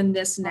curious if in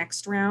this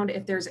next round,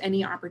 if there's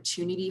any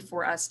opportunity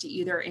for us to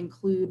either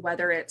include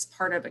whether it's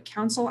part of a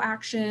council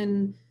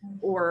action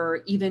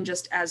or even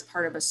just as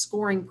part of a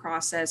scoring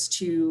process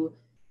to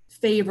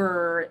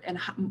favor and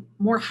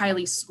more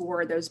highly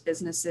score those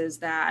businesses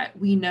that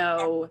we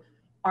know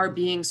are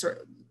being sort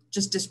of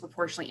just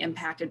disproportionately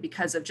impacted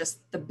because of just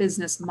the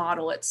business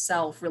model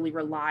itself really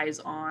relies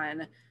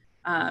on,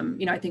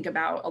 I think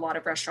about a lot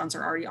of restaurants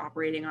are already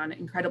operating on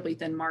incredibly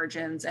thin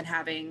margins and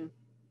having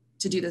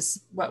to do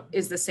this, what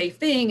is the safe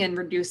thing, and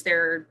reduce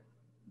their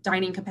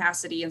dining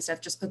capacity and stuff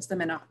just puts them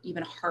in an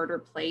even harder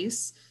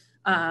place.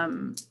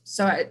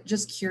 So I'm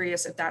just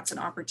curious if that's an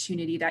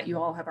opportunity that you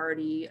all have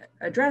already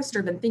addressed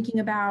or been thinking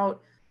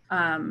about.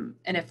 And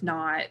if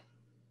not,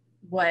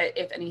 what,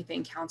 if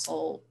anything,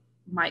 council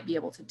might be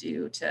able to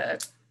do to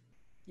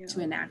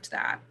enact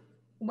that.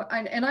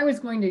 And I was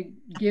going to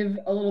give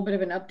a little bit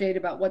of an update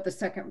about what the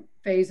second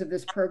phase of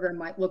this program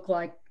might look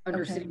like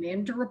under city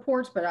manager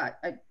reports, but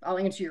I'll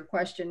answer your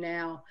question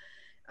now.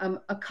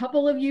 A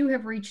couple of you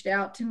have reached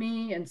out to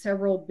me, and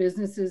several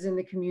businesses in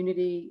the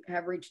community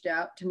have reached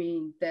out to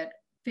me that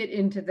fit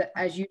into the,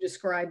 as you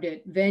described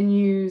it,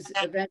 venues,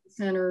 event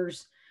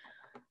centers,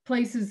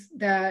 places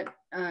that,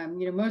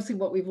 mostly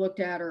what we've looked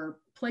at are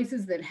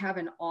places that have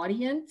an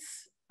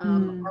audience,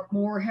 are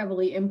more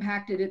heavily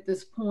impacted at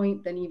this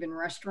point than even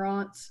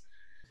restaurants,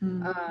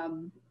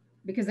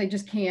 because they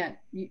just can't,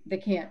 you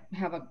can't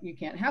have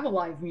a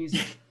live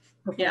music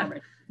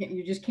performance.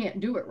 You just can't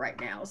do it right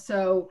now.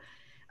 So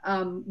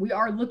we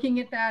are looking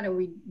at that, and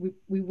we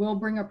will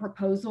bring a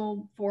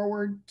proposal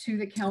forward to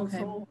the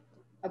council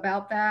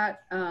about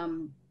that.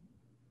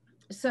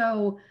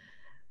 So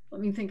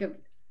let me think of,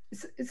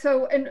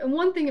 and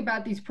one thing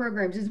about these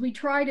programs is we've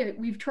tried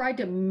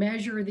to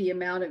measure the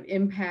amount of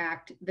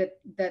impact that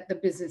the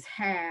business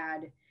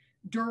had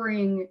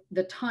during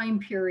the time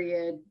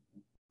period.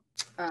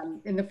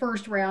 In the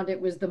first round, it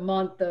was the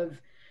month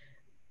of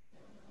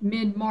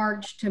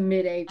mid-March to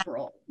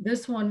mid-April.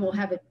 This one will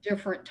have a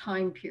different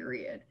time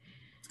period.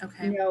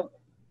 Okay.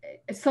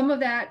 Some of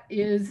that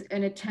is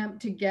an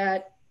attempt to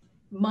get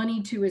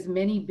money to as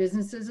many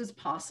businesses as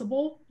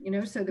possible,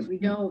 so that we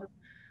don't,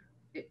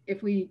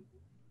 if we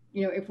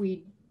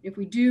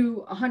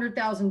do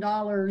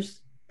 $100,000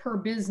 per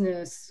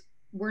business,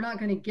 we're not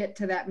going to get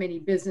to that many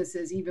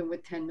businesses, even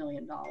with $10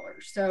 million.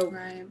 So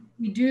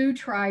we do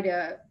try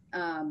to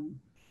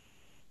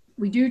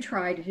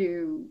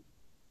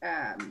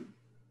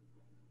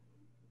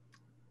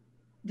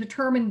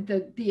determine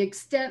the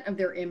extent of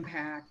their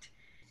impact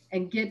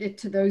and get it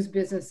to those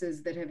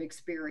businesses that have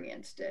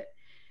experienced it.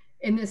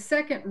 In the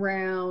second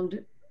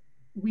round,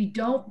 we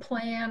don't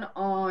plan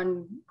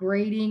on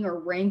grading or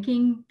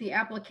ranking the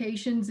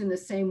applications in the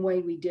same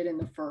way we did in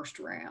the first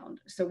round.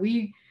 So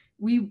we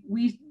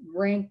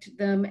ranked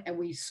them, and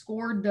we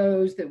scored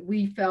those that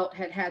we felt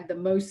had the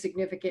most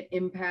significant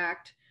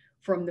impact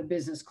from the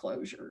business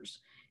closures.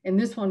 In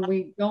this one,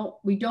 we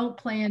don't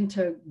plan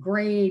to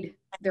grade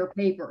their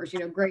papers,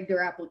 grade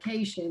their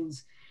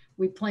applications.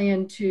 We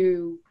plan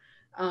to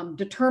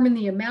determine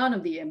the amount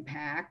of the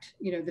impact,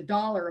 the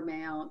dollar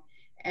amount,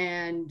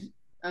 and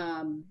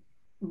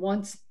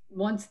once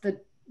the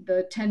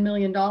 $10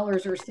 million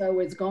or so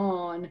is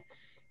gone,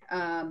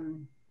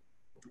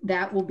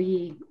 that will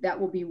be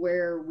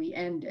where we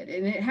end it.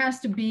 And it has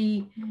to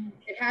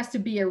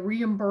be a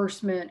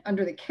reimbursement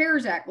under the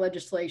CARES Act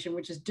legislation,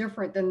 which is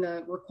different than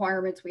the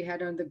requirements we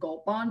had under the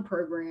GALT bond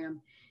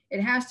program.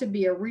 It has to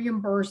be a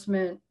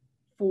reimbursement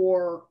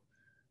for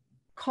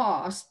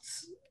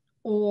costs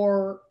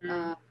or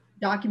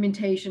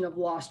documentation of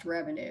lost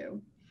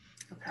revenue.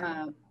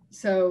 Okay.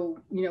 So,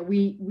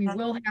 we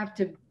will have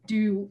to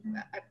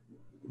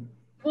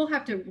we'll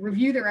have to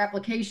review their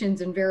applications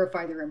and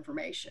verify their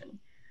information.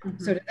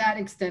 So to that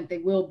extent, they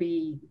will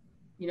be,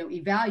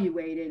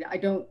 evaluated.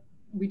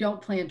 We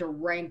don't plan to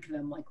rank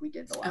them like we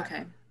did the last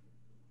time.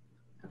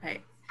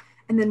 Okay.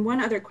 And then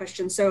one other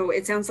question. So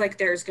it sounds like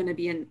there's going to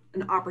be an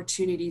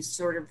opportunity to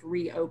sort of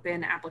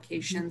reopen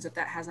applications if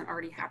that hasn't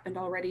already happened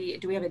already.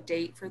 Do we have a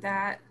date for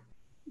that?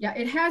 Yeah,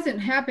 it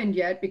hasn't happened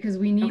yet because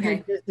we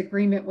needed this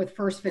agreement with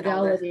First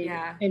Fidelity,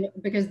 and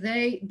because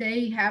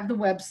they have the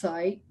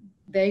website,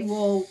 they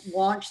will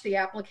launch the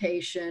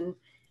application,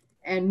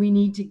 and we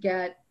need to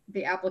get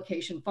the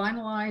application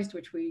finalized,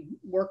 which we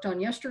worked on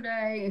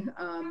yesterday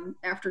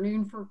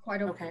afternoon for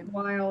quite a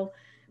while.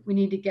 We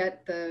need to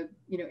get the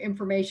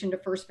information to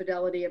First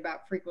Fidelity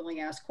about frequently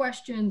asked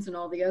questions and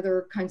all the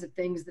other kinds of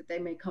things that they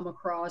may come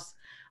across.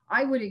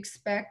 I would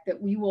expect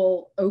that we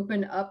will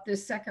open up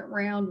this second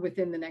round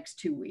within the next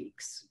 2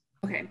 weeks.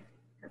 Okay,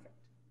 perfect.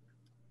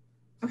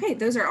 Okay,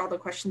 those are all the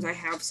questions I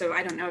have. So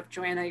I don't know if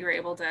Joanna, you were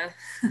able to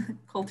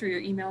pull through your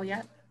email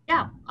yet?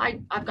 Yeah,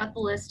 I've got the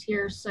list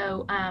here.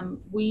 So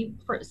we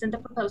sent the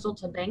proposal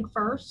to Bank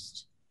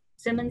First,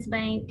 Simmons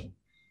Bank,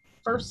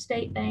 First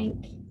State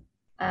Bank,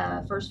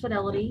 First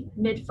Fidelity,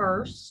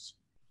 MidFirst,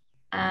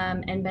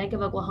 and Bank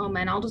of Oklahoma.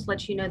 And I'll just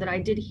let you know that I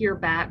did hear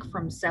back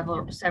from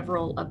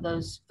several of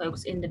those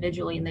folks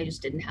individually, and they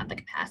just didn't have the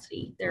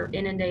capacity. They're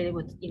inundated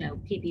with, you know,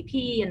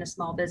 PPP and the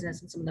small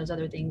business and some of those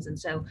other things. And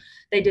so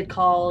they did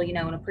call, you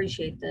know, and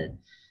appreciate the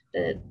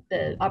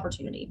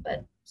opportunity.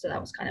 But so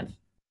that was kind of.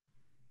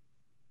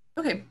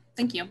 Okay,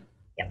 thank you.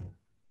 Yep.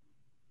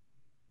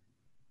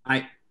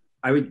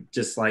 I would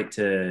just like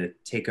to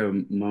take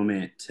a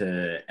moment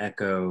to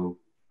echo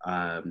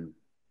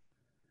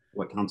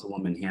what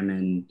Councilwoman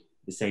Hammond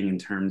is saying in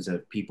terms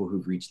of people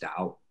who've reached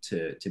out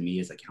to me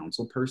as a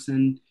council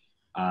person.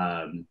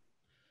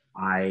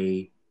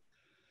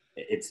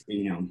 It's,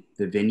 you know,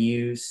 the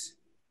venues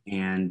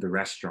and the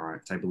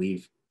restaurants. I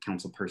believe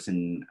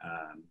Councilperson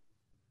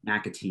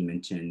McAtee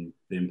mentioned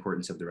the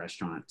importance of the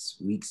restaurants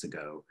weeks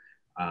ago.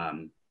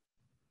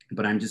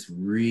 But I'm just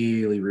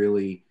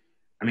really,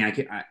 I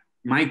mean,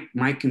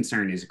 my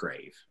concern is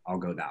grave. I'll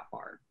go that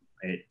far.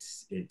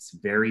 It's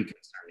very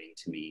concerning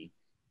to me.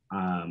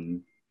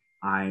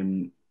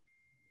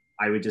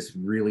 I would just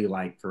really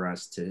like for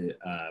us to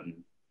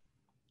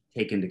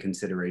take into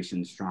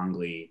consideration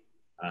strongly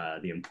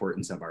the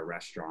importance of our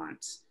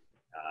restaurants,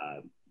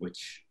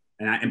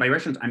 and by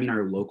restaurants, I mean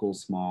our local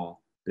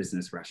small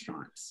business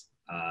restaurants.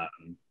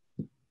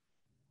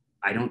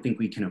 I don't think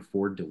we can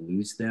afford to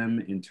lose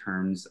them in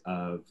terms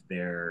of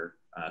their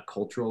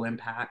cultural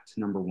impact,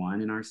 number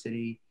one, in our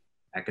city,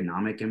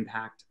 economic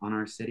impact on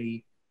our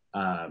city.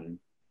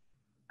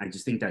 I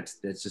just think that's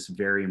just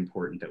very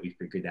important that we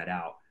figure that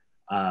out.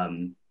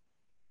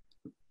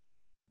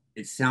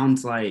 It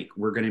sounds like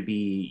we're going to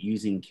be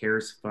using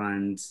CARES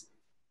funds,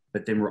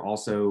 but then we're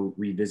also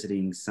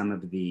revisiting some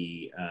of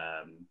the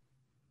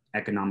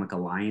Economic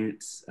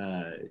Alliance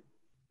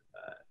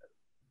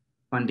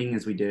funding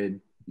as we did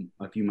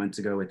a few months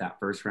ago with that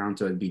first round.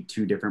 So it'd be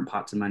two different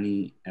pots of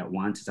money at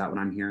once. Is that what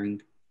I'm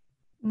hearing?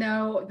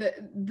 No,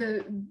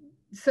 the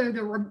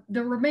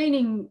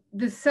remaining,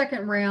 the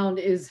second round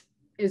is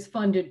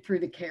funded through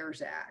the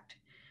CARES Act.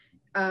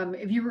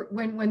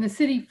 When the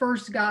city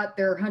first got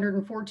their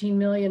 $114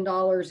 million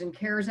in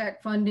CARES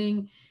Act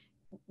funding,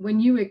 when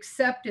you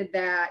accepted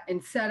that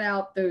and set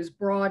out those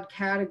broad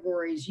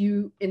categories,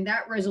 in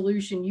that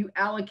resolution, you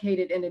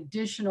allocated an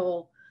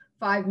additional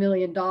 $5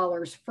 million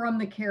from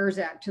the CARES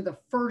Act to the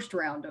first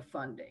round of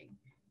funding,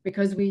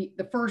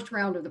 the first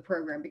round of the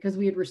program, because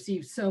we had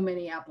received so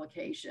many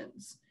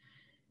applications.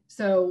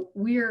 So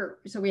we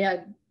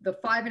had the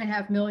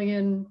 $5.5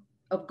 million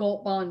of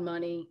GALT bond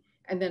money,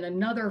 and then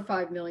another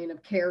 $5 million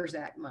of CARES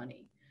Act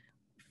money.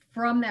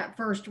 From that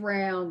first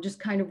round, just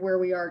kind of where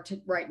we are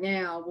right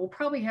now, we'll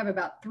probably have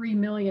about $3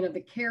 million of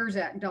the CARES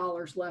Act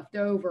dollars left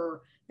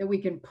over that we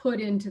can put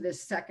into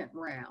this second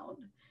round.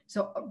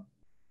 So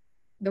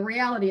the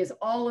reality is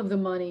all of the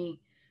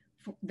money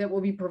that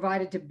will be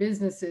provided to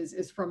businesses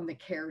is from the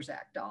CARES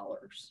Act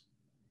dollars.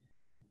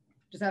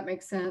 Does that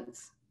make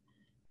sense?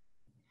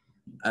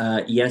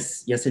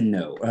 Yes and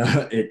no.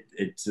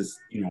 It's just,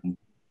 you know,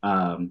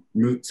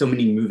 so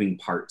many moving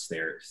parts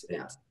there.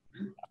 Yeah.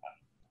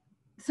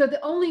 So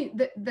the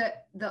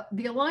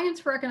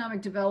Alliance for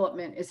Economic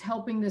Development is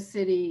helping the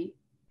city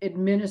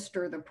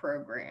administer the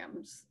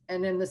programs.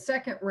 And in the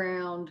second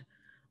round,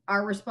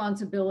 our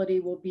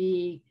responsibility will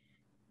be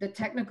the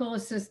technical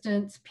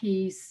assistance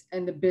piece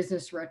and the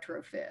business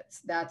retrofits.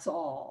 That's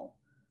all.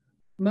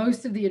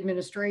 Most of the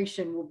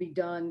administration will be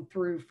done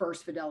through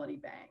First Fidelity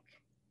Bank.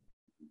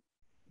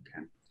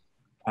 Okay.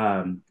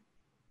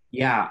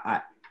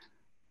 Yeah.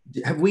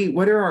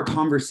 What are our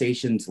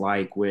conversations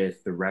like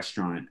with the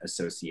restaurant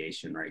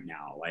association right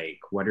now? Like,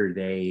 what are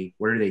they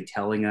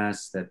telling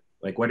us that,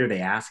 like, what are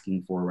they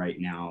asking for right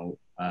now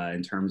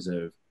in terms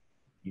of,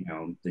 you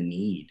know, the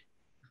need?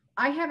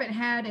 I haven't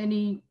had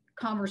any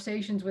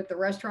conversations with the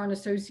restaurant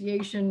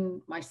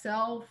association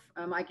myself.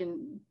 I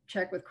can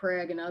check with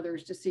Craig and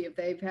others to see if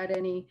they've had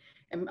any,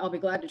 and I'll be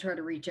glad to try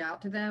to reach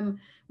out to them.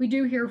 We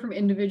do hear from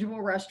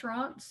individual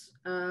restaurants,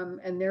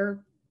 and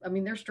they're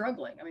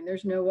struggling. I mean,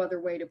 there's no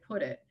other way to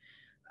put it.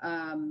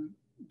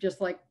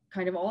 Just like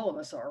kind of all of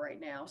us are right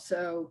now.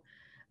 So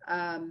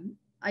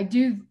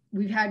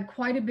we've had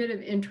quite a bit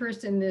of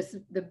interest in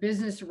the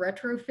business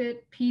retrofit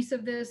piece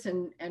of this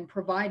and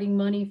providing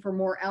money for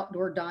more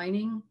outdoor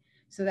dining.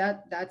 So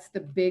that's a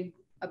big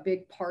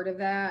part of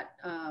that.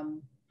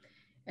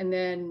 And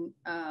then,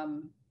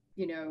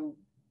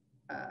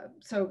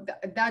 so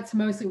that's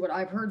mostly what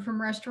I've heard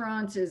from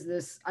restaurants, is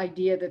this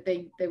idea that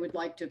they would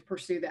like to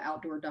pursue the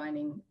outdoor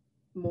dining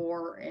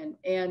more,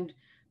 and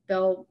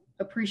they'll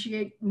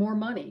appreciate more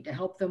money to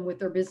help them with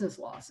their business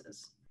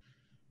losses.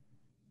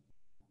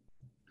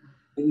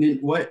 And then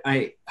what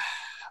I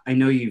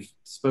know you've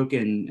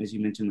spoken, as you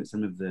mentioned, with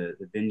some of the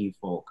venue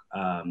folk.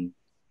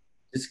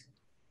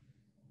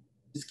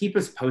 Just keep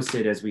us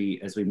posted as we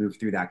move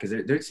through that,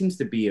 because there seems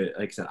to be,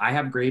 like I said, I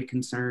have grave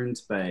concerns,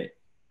 but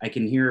I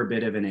can hear a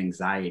bit of an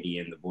anxiety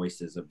in the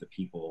voices of the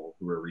people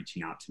who are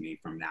reaching out to me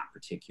from that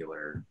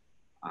particular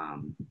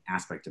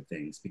aspect of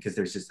things, because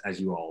there's just,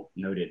 as you all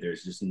noted,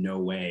 there's just no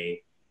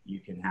way you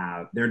can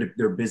have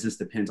their business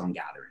depends on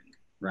gathering,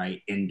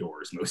 right?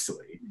 Indoors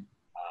mostly.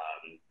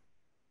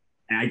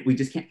 And we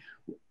just can't,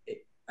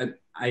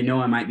 I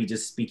know I might be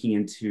just speaking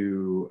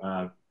into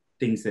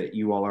things that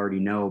you all already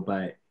know,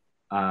 but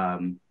I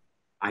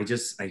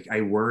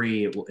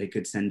worry it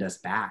could send us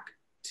back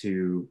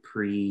to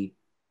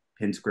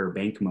pre-Penn Square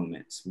Bank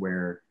moments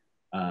where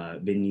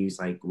venues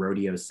like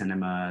Rodeo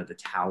Cinema, the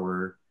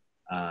Tower,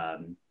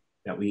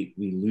 that we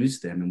lose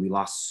them, and we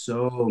lost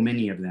so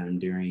many of them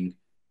during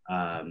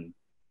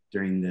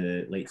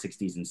the late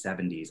 60s and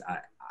 70s.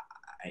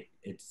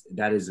 It's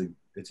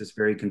just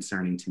very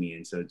concerning to me,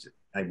 and so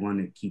I want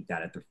to keep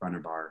that at the front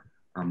of our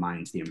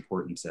minds, the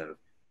importance of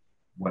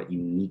what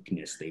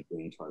uniqueness they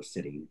bring to our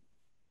city.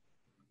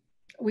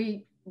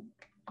 We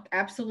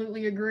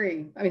absolutely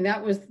agree. I mean,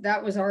 that was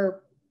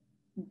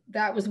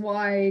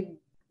why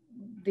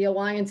the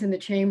Alliance and the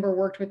Chamber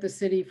worked with the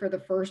city for the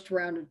first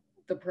round of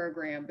the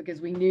program,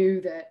 because we knew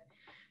that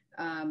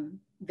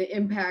the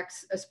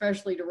impacts,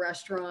 especially to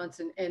restaurants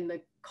and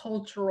the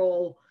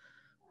cultural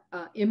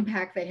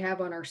impact they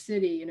have on our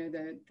city, you know,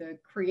 the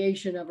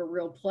creation of a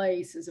real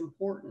place is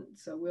important.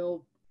 So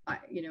we'll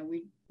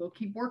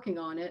keep working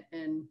on it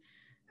and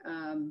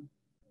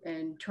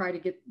try to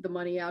get the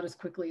money out as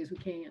quickly as we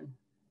can.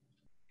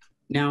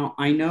 Now,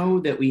 I know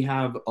that we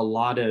have a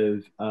lot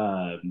of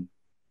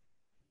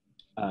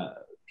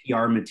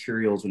PR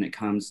materials when it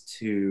comes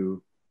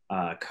to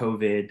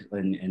COVID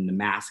and the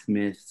mask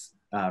myths,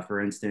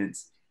 for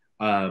instance.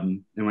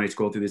 And when I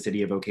scroll through the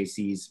City of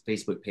OKC's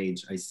Facebook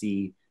page, I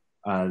see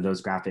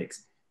those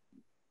graphics.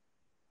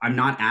 I'm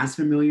not as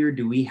familiar.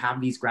 Do we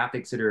have these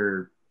graphics that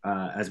are,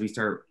 as we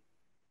start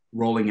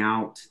rolling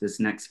out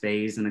this next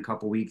phase in a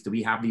couple weeks, do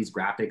we have these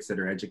graphics that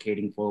are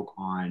educating folk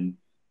on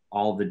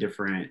all the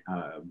different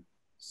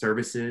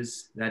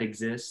services that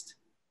exist?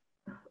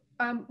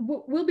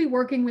 We'll be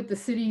working with the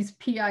city's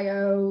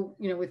PIO,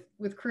 you know,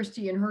 with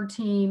Christy and her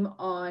team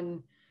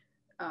on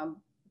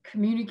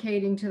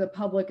communicating to the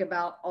public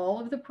about all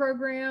of the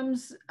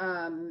programs.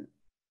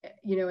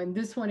 You know, and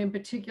this one in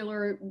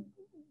particular,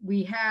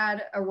 we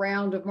had a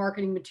round of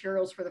marketing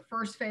materials for the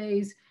first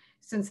phase.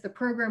 Since the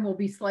program will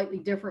be slightly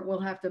different, we'll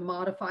have to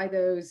modify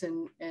those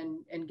and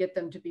get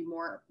them to be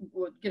more,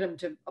 we'll get them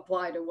to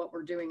apply to what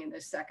we're doing in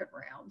this second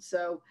round.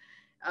 So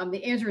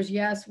the answer is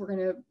yes,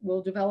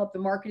 we'll develop the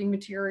marketing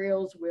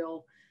materials.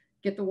 We'll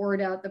get the word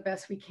out the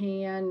best we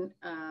can.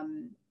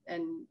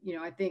 And, you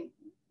know, I think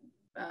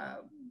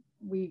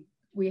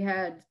we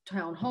had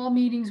town hall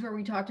meetings where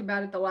we talked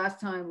about it the last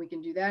time. We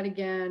can do that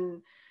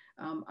again.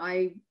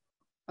 I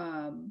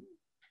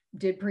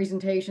did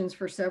presentations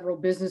for several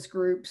business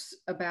groups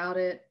about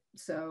it.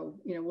 So,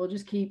 you know, we'll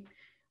just keep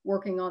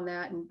working on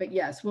that. But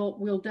yes,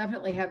 we'll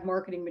definitely have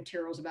marketing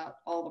materials about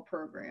all the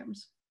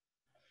programs.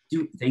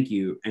 Thank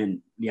you.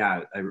 And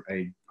yeah,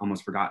 I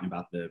almost forgotten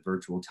about the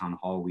virtual town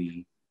hall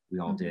we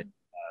all did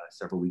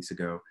several weeks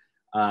ago.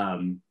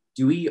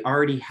 Do we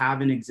already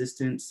have in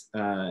existence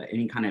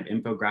any kind of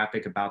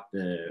infographic about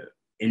the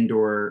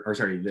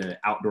the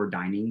outdoor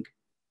dining?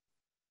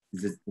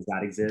 Does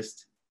that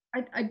exist?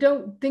 I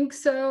don't think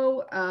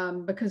so,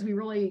 because we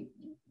really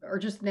are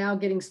just now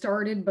getting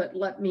started, but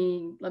let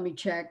me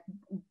check.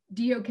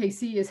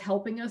 DOKC is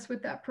helping us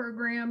with that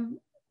program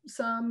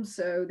some,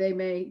 so they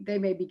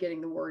may be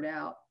getting the word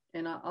out,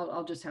 and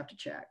I'll just have to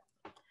check.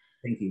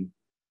 Thank you.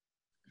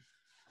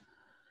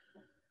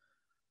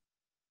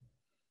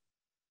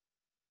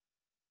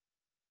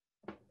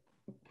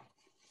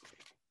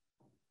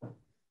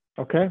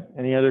 Okay,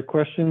 any other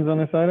questions on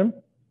this item?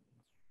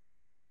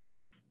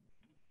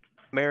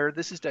 Mayor,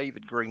 this is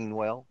David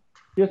Greenwell.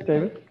 Yes,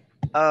 David.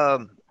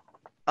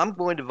 I'm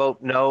going to vote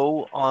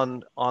no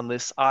on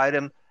this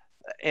item,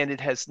 and it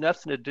has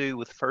nothing to do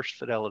with First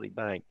Fidelity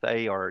Bank.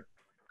 They are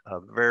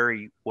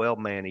very well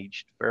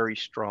managed, very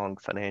strong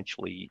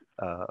financially,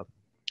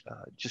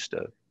 just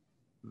a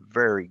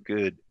very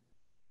good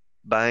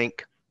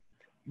bank.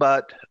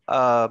 But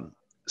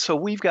so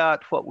we've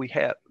got what we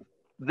have.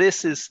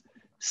 This is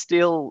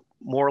still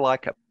more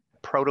like a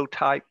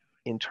prototype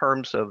in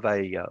terms of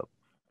a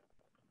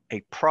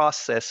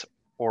process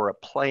or a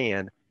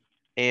plan,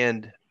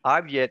 and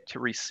I've yet to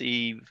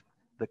receive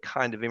the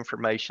kind of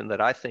information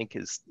that I think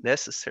is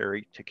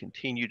necessary to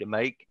continue to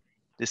make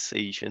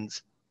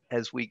decisions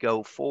as we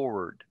go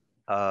forward.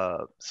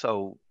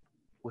 So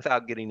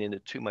without getting into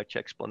too much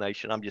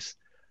explanation, I'm just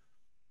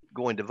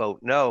going to vote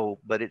no,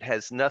 but it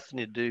has nothing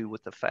to do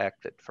with the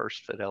fact that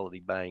First Fidelity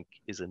Bank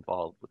is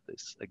involved with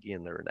this.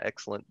 Again, they're an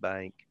excellent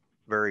bank,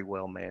 very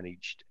well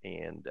managed,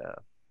 and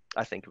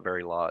I think a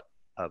very lot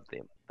of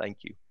them.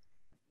 Thank you.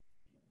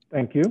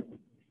 Thank you.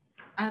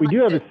 We do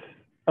have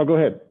oh, go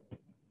ahead.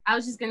 I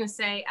was just going to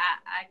say,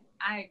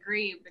 I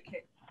agree,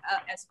 because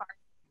as far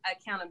as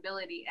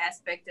accountability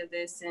aspect of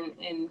this,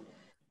 and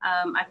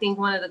I think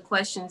one of the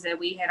questions that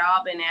we had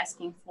all been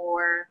asking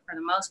for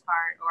the most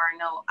part, or I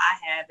know I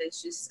have,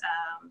 is just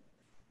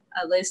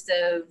a list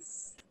of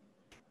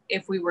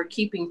if we were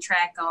keeping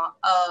track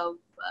of,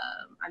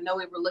 I know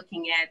we were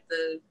looking at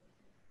the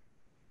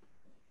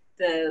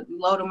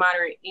low to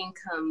moderate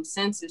income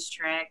census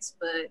tracts,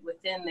 but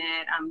within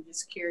that, I'm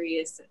just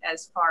curious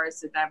as far as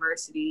the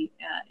diversity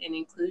and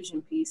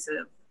inclusion piece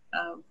of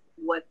of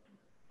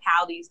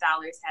how these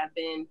dollars have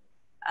been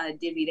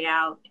divvied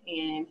out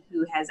and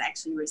who has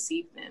actually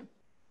received them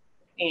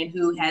and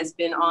who has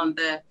been on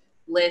the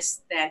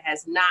list that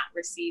has not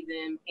received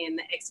them, and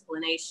the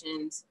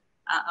explanations,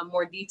 a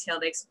more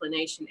detailed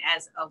explanation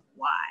as of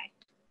why,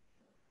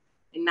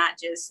 and not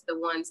just the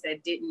ones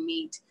that didn't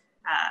meet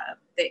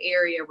the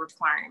area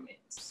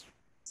requirements.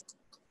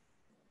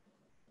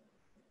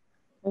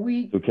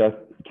 So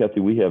Kathy,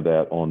 we have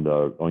that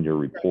on your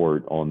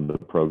report on the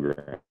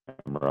program,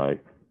 right?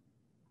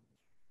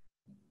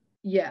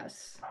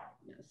 Yes.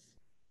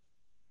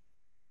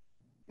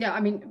 Yeah,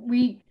 I mean,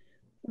 we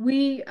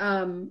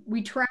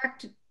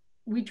tracked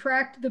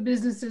the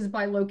businesses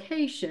by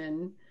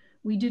location.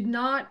 We did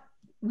not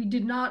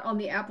on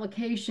the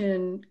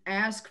application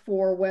ask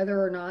for whether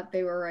or not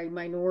they were a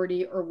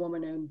minority or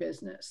woman-owned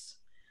business.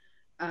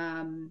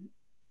 And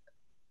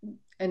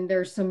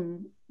there's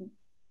some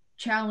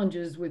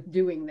challenges with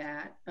doing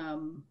that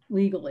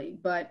legally,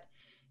 but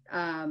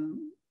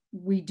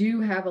we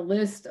do have a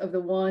list of the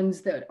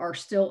ones that are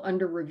still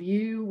under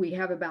review. We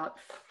have about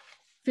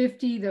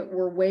 50 that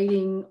we're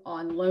waiting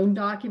on loan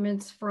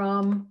documents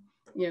from,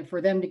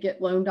 for them to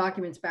get loan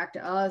documents back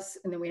to us.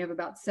 And then we have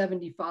about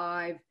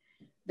 75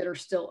 that are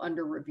still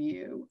under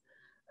review.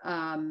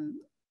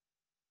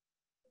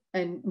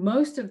 And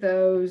most of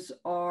those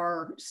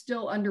are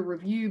still under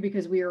review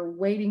because we are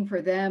waiting for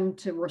them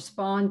to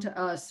respond to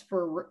us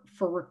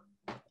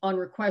on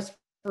request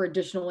for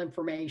additional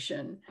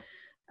information.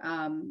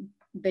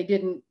 They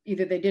didn't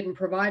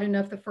provide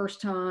enough the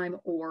first time,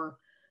 or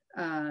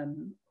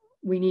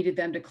we needed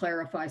them to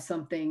clarify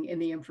something in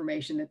the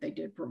information that they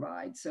did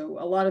provide. So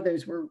a lot of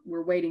those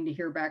we're waiting to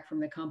hear back from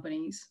the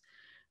companies.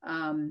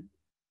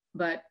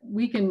 But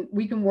we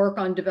can work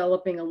on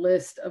developing a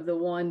list of the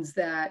ones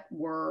that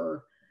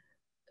were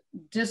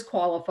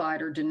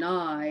disqualified or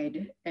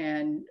denied,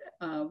 and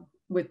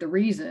with the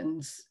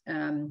reasons.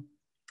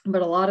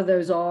 But a lot of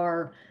those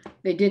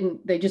they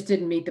just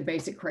didn't meet the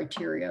basic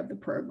criteria of the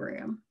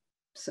program.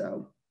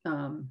 So,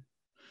 but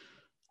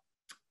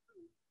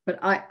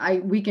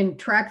we can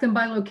track them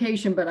by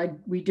location, but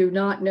we do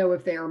not know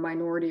if they are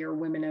minority or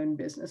women-owned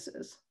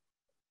businesses.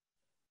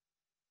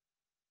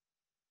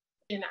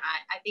 And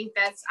I think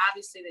that's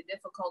obviously the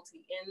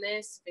difficulty in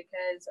this,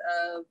 because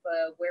of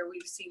where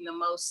we've seen the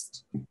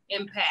most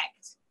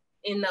impact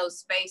in those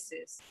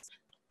spaces,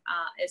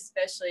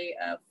 especially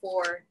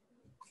for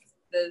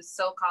the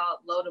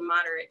so-called low to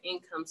moderate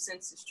income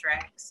census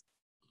tracts,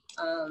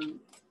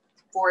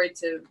 for it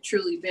to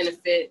truly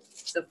benefit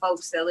the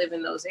folks that live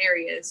in those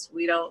areas.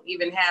 We don't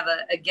even have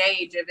a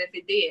gauge of if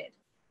it did.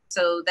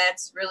 So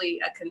that's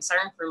really a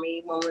concern for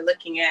me when we're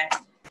looking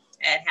at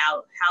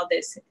how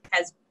this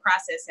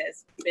process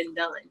has been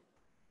done.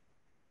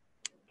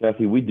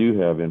 Kathy, we do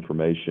have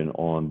information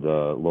on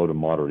the low to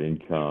moderate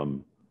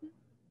income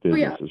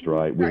businesses,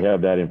 right? We have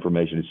that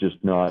information. It's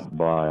just not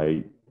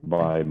by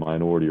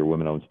minority or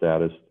women-owned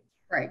status.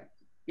 Right.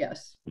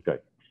 Yes. Okay.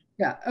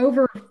 Yeah.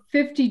 Over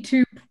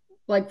 52%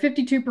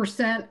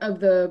 of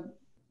the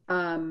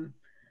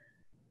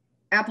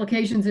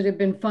applications that have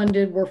been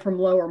funded were from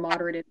low or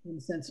moderate income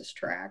census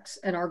tracts,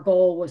 and our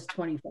goal was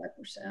 25%.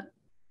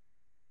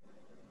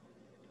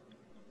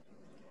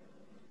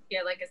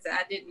 Yeah, like I said,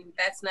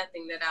 that's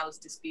nothing that I was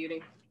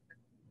disputing.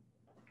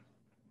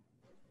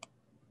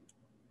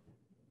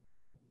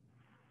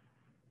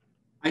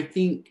 I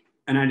think,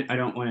 and I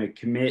don't want to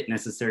commit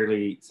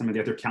necessarily some of the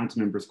other council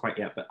members quite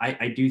yet, but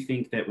I do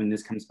think that when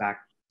this comes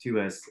back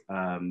to us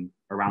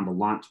around the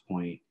launch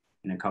point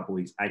in a couple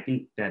weeks, I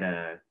think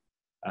that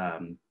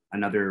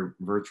another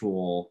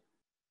virtual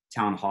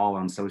town hall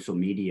on social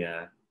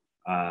media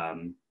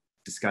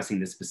discussing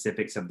the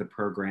specifics of the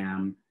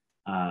program,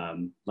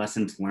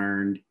 lessons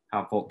learned,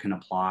 how folk can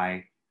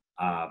apply.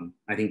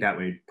 I think that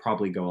would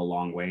probably go a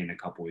long way in a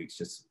couple weeks,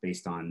 just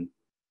based on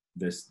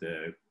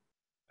the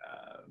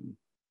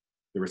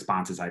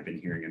responses I've been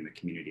hearing in the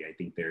community. I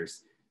think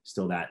there's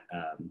still that,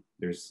 I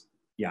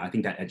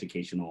think that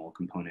educational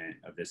component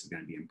of this is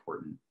going to be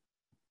important.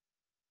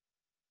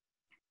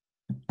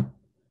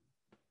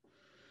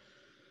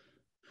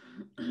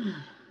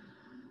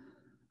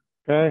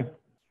 Okay.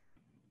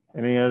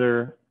 Any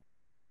other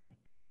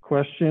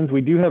questions?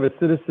 We do have a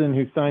citizen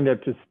who signed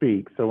up to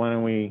speak, so why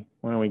don't we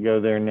go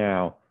there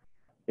now?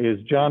 Is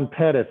John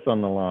Pettis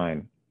on the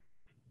line?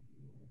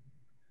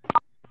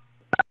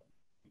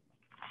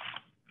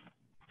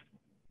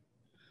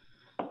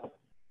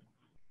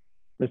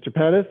 Mr.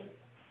 Pettis?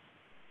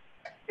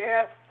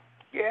 Yes.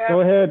 Go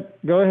ahead.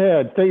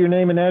 State your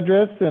name and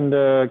address,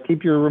 and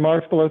keep your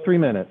remarks below 3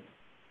 minutes.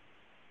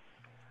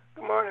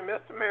 Good morning,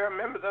 Mr. Mayor,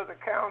 members of the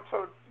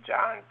council.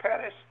 John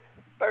Pettis,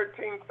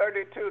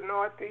 1332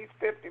 Northeast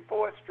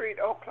 54th Street,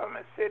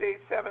 Oklahoma City,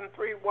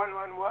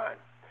 73111.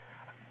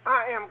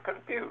 I am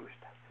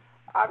confused.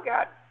 I've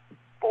got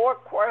 4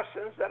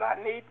 questions that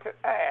I need to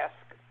ask.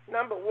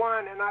 Number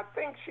 1, and I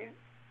think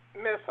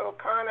Ms.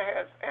 O'Connor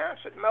has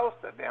answered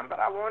most of them, but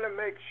I want to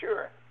make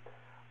sure.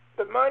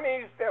 The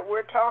monies that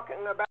we're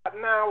talking about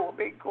now will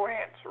be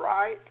grants,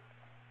 right?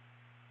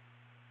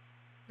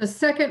 The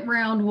second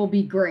round will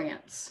be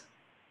grants.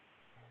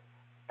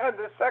 And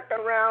the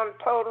second round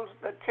totals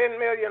the $10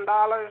 million?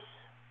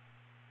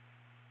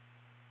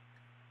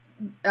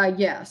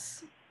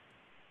 Yes.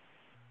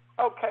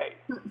 Okay.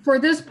 For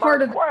this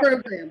part of the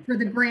program, for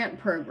the grant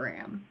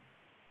program.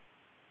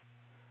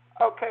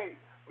 Okay.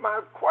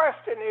 My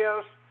question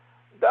is,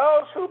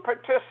 those who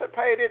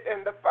participated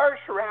in the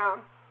first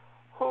round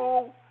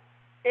who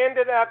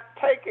ended up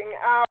taking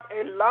out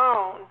a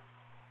loan,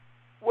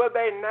 will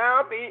they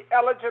now be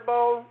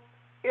eligible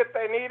if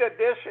they need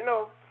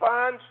additional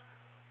funds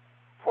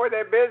for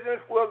their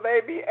business? Will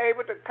they be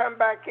able to come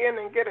back in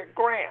and get a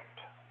grant?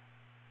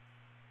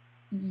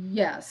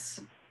 Yes,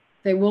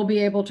 they will be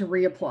able to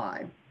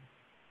reapply.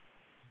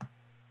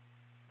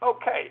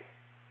 Okay.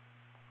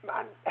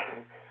 My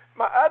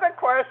other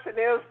question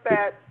is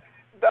that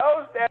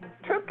those that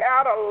took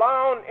out a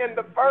loan in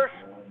the first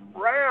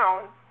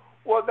round,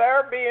 will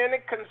there be any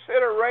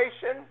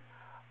consideration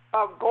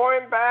of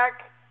going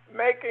back,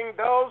 making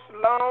those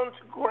loans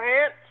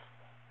grants?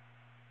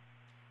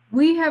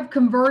 We have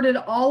converted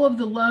all of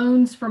the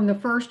loans from the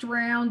first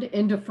round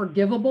into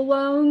forgivable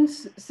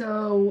loans.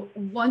 So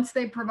once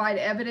they provide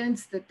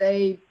evidence that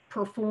they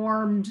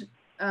performed,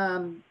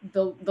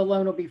 the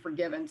loan will be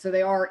forgiven. So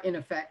they are in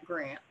effect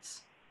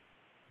grants.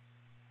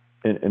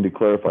 And to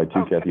clarify too,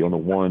 okay, Kathy, on the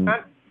one.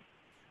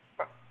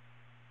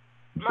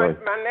 My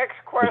next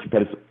question. Mr.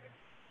 Pettis,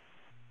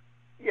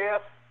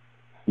 yes.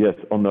 Yes,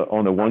 on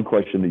the one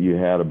question that you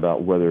had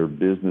about whether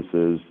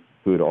businesses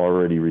who had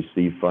already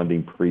received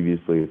funding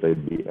previously, if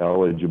they'd be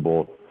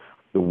eligible,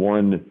 the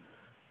one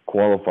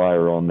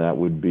qualifier on that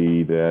would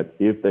be that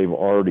if they've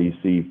already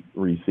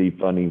received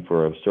funding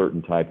for a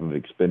certain type of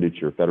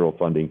expenditure, federal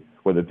funding,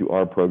 whether through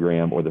our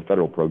program or the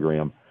federal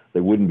program,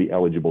 they wouldn't be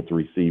eligible to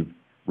receive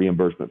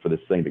reimbursement for the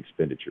same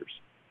expenditures.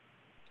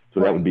 So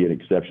that would be an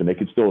exception. They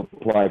could still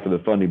apply for the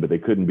funding, but they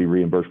couldn't be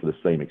reimbursed for the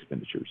same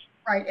expenditures.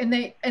 Right, and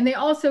they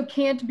also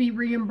can't be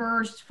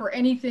reimbursed for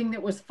anything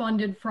that was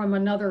funded from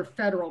another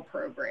federal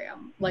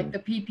program, like the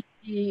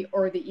PPP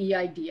or the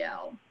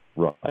EIDL.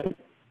 Right.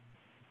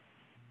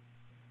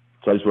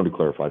 So I just wanted to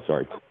clarify,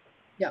 sorry.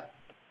 Yep.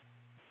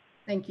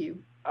 Thank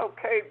you.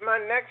 Okay, my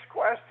next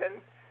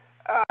question,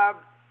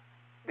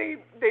 the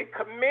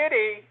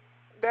committee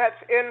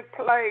that's in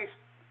place,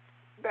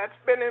 that's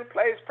been in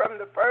place from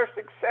the first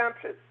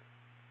exception,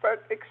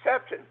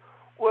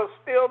 will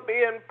still be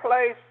in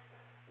place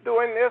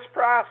during this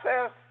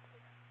process?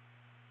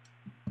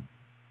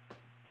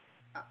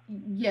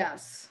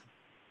 Yes.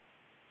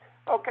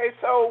 Okay,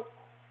 so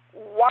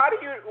why do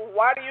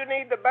you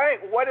need the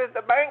bank? What is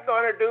the bank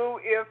going to do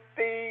if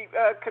the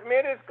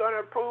committee is going to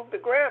approve the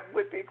grant,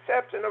 with the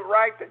exception of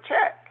write the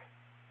check?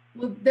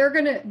 Well, they're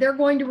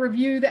going to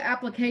review the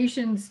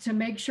applications to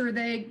make sure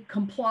they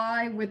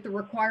comply with the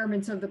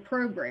requirements of the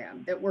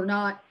program, that we're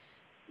not,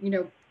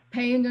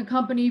 paying a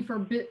company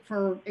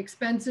for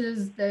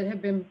expenses that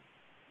have been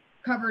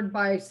covered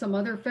by some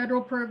other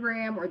federal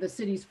program or the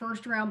city's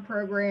first round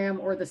program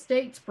or the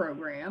state's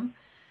program.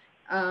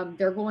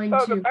 They're going to.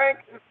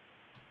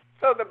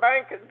 So the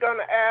bank is going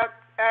to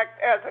act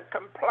as a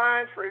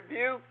compliance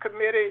review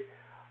committee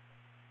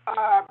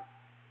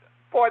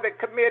for the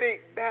committee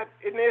that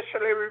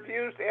initially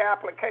reviews the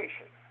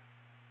application.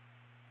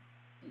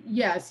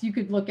 Yes, you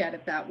could look at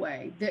it that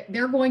way.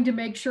 They're going to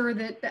make sure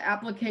that the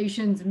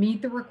applications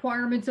meet the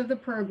requirements of the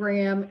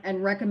program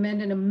and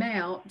recommend an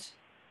amount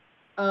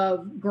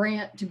of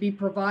grant to be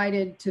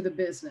provided to the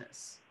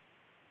business.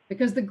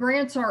 Because the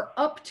grants are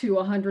up to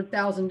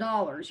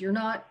 $100,000. You're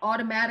not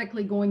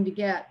automatically going to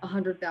get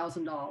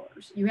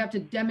 $100,000. You have to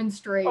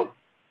demonstrate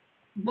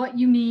what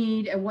you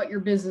need and what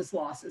your business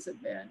losses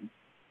have been.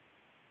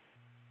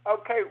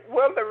 Okay,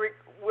 will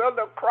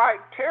the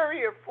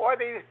criteria for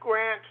these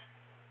grants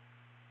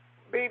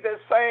be the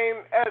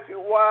same as it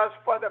was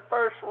for the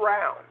first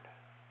round?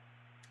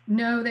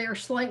 No, they are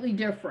slightly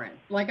different.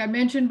 Like I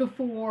mentioned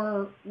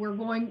before, we're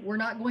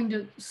not going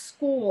to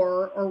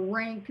score or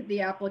rank the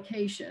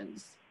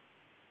applications.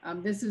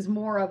 This is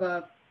more of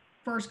a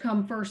first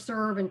come, first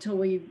serve until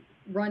we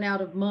run out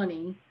of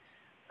money.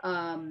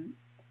 So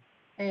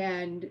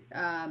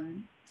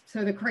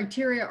the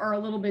criteria are a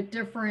little bit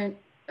different.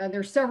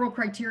 There's several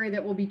criteria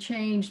that will be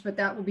changed, but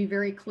that will be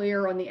very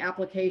clear on the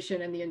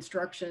application and the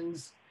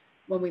instructions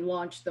when we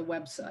launch the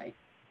website.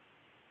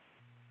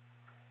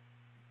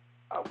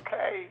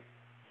 Okay,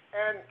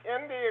 and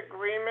in the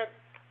agreement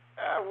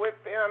with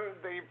them,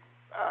 the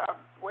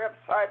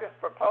website is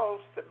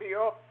proposed to be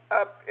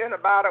up in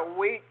about a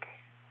week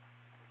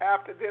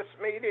after this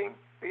meeting.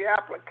 The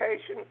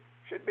application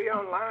should be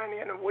online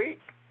in a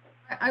week.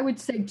 I would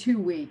say 2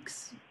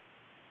 weeks.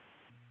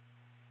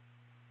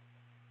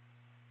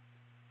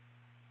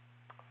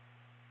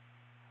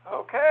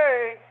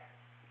 Okay.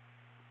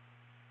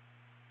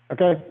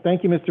 Okay,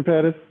 thank you, Mr.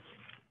 Pettis.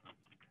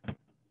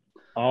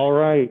 All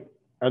right.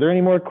 Are there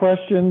any more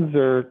questions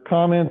or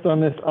comments on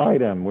this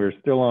item? We're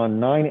still on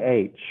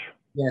 9H.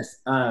 Yes,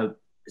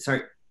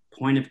 sorry,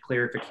 point of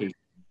clarification.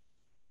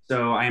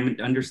 So I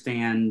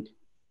understand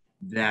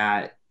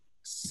that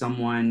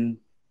someone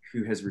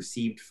who has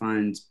received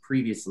funds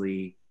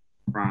previously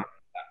from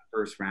that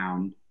first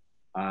round,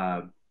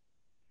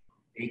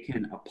 they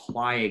can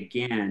apply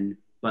again,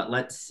 but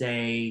let's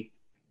say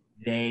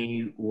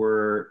they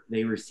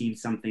received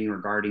something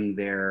regarding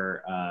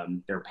their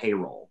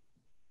payroll,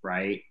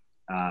 right?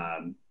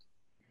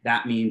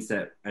 That means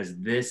that as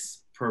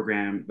this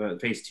program,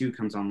 phase 2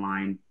 comes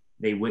online,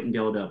 they wouldn't be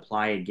able to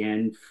apply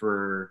again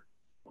for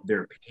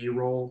their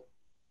payroll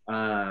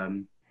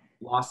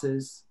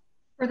losses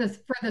for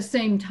the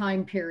same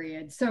time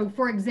period. So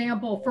for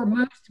example, for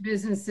most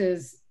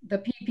businesses, the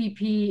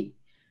PPP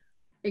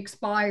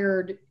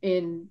expired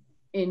in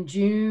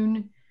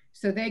June,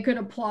 so they could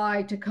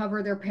apply to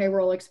cover their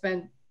payroll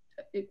expense.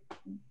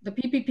 The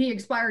PPP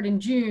expired in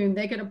June,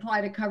 they could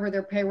apply to cover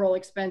their payroll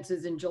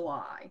expenses in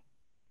July,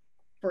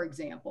 for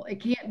example. It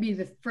can't be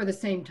for the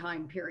same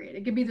time period.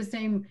 It could be the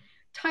same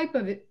type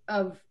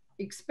of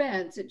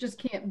expense. It just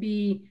can't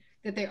be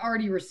that they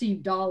already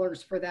received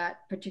dollars for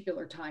that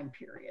particular time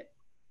period.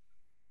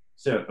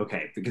 So,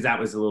 okay, because that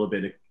was a little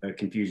bit of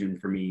confusion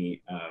for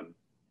me.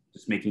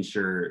 Just making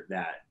sure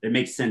that it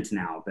makes sense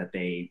now that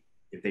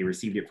if they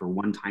received it for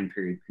one time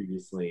period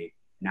previously,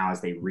 now as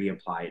they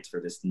reapply, it's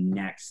for this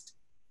next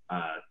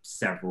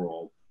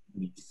several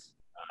weeks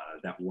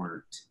that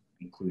weren't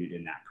included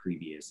in that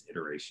previous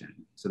iteration.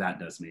 So that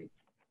does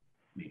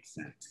make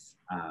sense.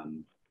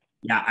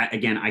 Yeah,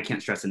 again, I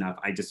can't stress enough.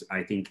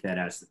 I think that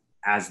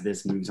as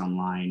this moves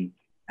online,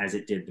 as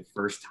it did the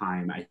first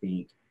time, I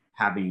think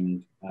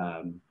having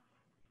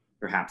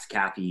perhaps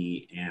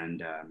Kathy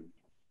and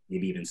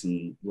maybe even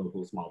some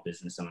local small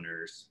business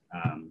owners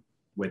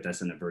with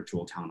us in a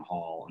virtual town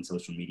hall on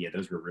social media,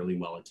 those were really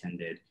well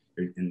attended,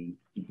 and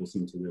people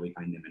seem to really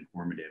find them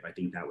informative. I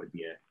think that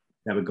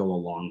would go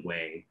a long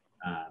way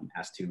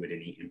as to with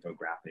any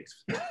infographics.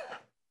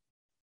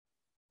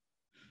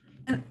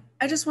 And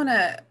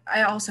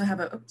I also have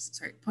a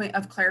point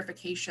of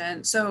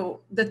clarification.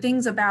 So the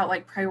things about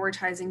like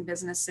prioritizing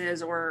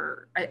businesses,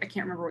 or I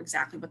can't remember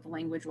exactly what the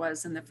language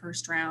was in the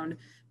first round,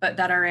 but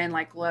that are in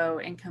like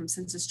low income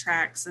census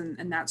tracts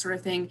and that sort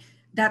of thing,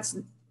 that's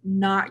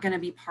not going to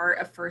be part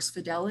of First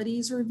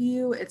Fidelity's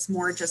review. It's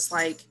more just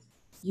like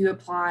you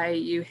apply,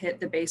 you hit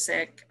the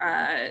basic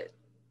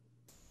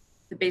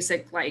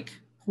like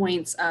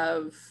points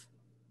of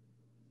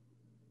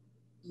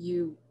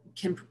you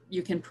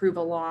can prove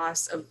a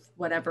loss of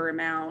whatever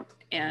amount,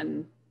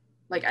 and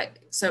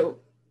so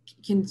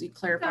can you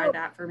clarify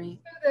that for me?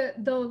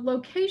 The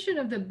location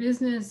of the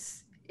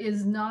business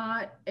is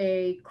not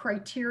a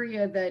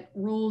criteria that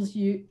rules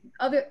you.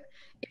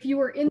 If you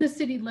are in the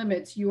city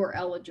limits, you are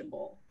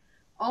eligible.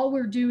 All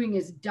we're doing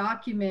is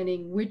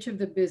documenting which of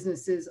the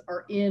businesses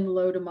are in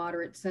low to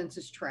moderate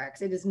census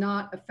tracts. It is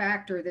not a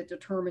factor that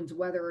determines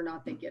whether or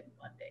not they get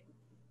funding.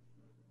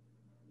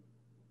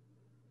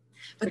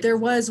 But there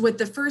was, with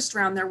the first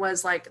round, there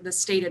was like the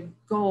stated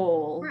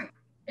goal. Right.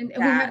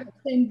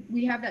 And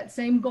we have that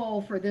same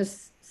goal for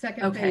this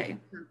second phase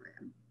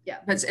program. Yeah.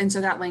 And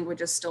so that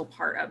language is still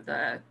part of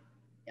the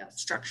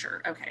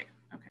structure. Okay.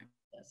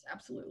 Yes,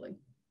 absolutely.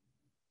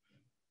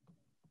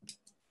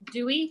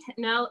 Do we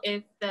know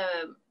if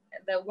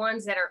the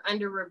ones that are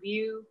under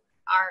review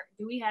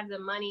do we have the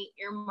money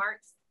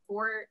earmarked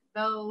for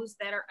those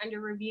that are under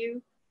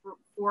review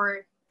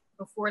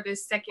before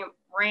this second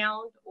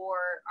round, or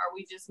are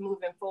we just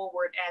moving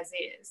forward as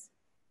is?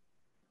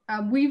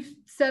 We've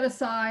set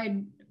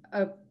aside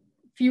a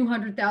few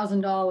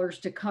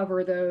 $100,000 to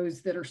cover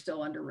those that are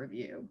still under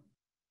review.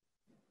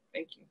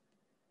 Thank you.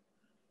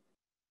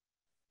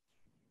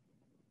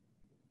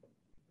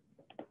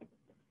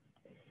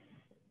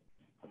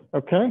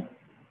 Okay.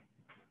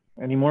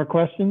 Any more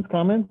questions,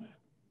 comments?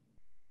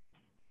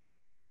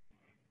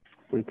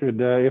 We could,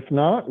 if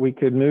not, we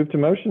could move to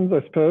motions,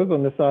 I suppose,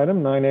 on this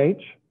item,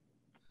 9H.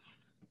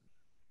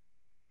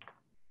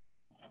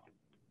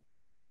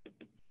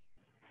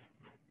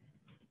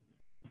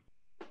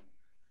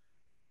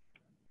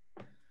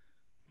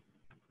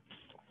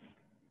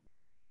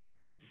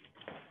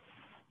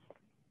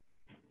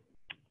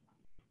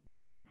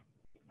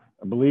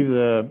 I believe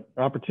the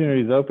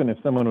opportunity is open if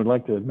someone would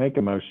like to make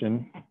a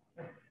motion.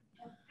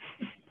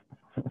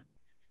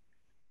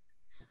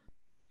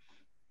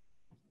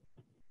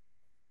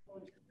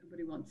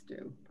 Nobody wants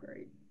to.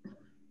 Great.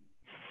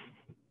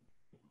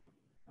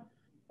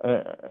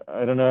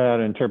 I don't know how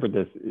to interpret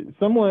this. Is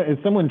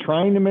someone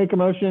trying to make a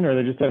motion, or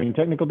they're just having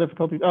technical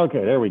difficulties?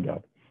 Okay, there we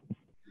go.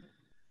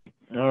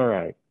 All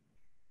right.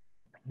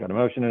 Got a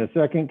motion in a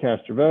second.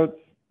 Cast your votes.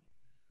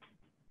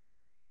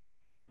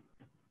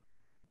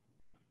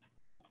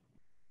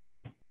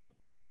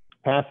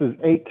 Passes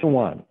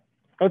 8-1.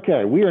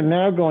 Okay, we are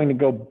now going to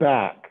go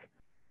back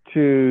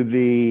to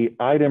the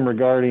item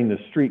regarding the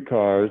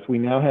streetcars. We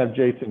now have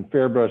Jason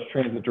Fairbrush,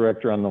 Transit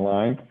Director, on the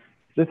line.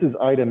 This is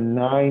item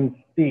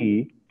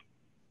 9C.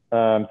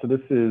 So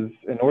this is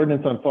an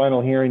ordinance on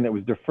final hearing that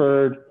was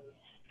deferred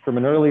from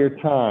an earlier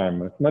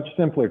time, a much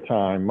simpler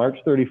time, March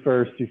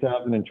 31st,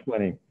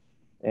 2020.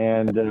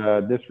 And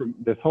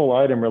this whole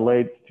item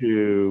relates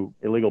to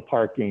illegal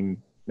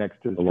parking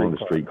next to the along the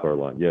streetcar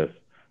line. Yes.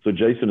 So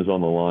Jason is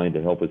on the line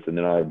to help us. And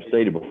then I've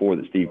stated before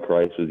that Steve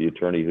Christ was the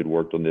attorney who'd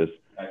worked on this.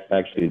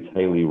 Actually, it's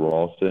Haley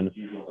Rawson.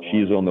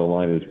 She's on the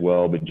line as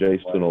well, but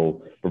Jason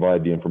will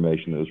provide the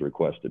information that was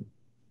requested.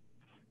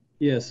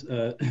 Yes.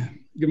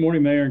 Good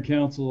morning, Mayor and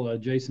Council.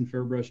 Jason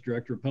Fairbrush,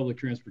 Director of Public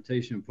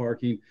Transportation and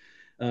Parking.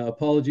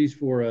 Apologies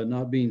for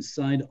not being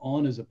signed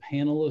on as a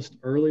panelist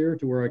earlier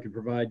to where I could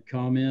provide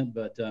comment,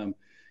 but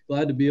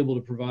glad to be able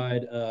to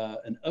provide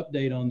an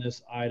update on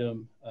this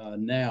item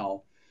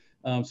now.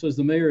 So as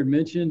the mayor had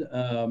mentioned,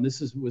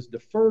 this was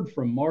deferred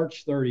from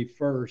March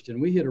 31st,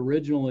 and we had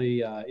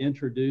originally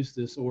introduced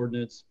this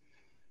ordinance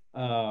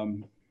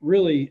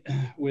really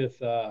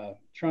with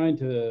trying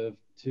to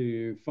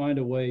find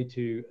a way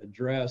to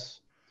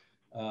address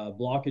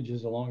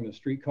blockages along the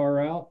streetcar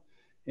route.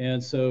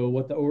 And so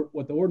what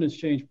the ordinance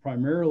change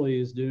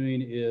primarily is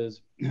doing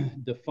is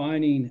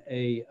defining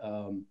a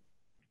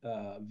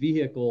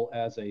vehicle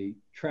as a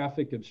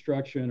traffic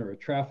obstruction or a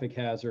traffic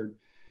hazard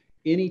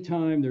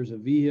anytime there's a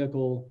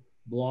vehicle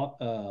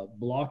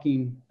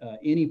blocking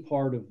any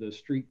part of the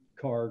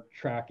streetcar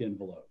track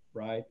envelope,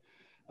 right?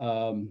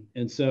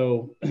 And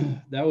so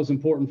that was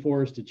important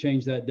for us to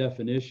change that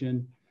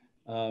definition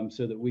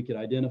so that we could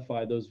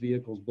identify those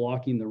vehicles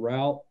blocking the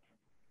route,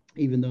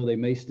 even though they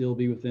may still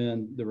be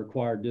within the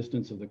required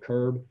distance of the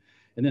curb.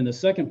 And then the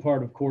second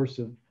part, of course,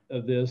 of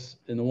this,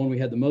 and the one we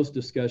had the most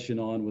discussion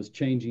on, was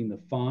changing the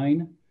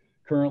fine.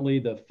 Currently,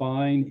 the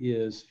fine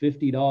is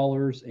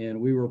 $50, and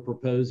we were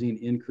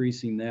proposing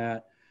increasing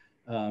that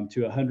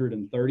to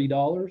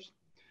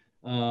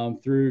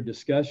 $130 through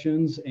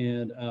discussions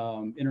and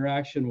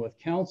interaction with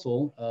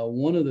council.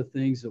 One of the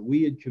things that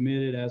we had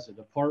committed as a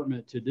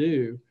department to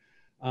do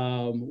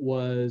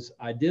was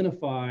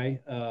identify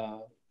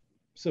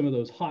some of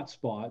those hot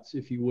spots,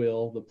 if you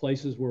will, the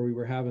places where we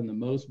were having the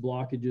most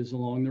blockages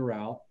along the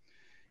route,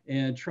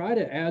 and try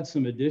to add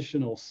some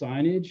additional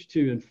signage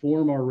to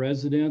inform our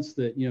residents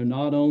that, you know,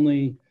 not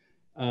only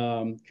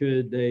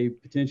could they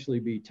potentially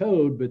be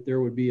towed, but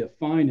there would be a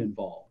fine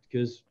involved.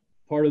 Because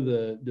part of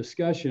the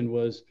discussion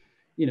was,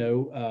 you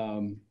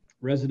know,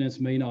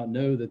 residents may not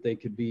know that they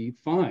could be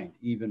fined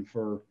even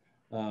for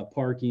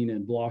parking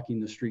and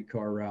blocking the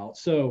streetcar route.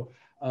 So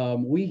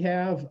we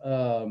have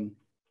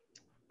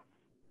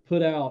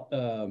put out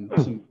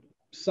some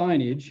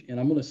signage,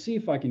 and I'm going to see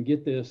if I can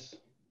get this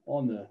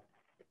on the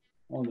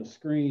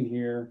screen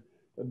here.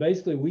 But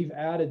basically, we've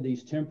added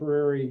these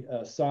temporary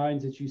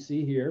signs that you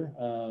see here.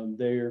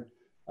 They're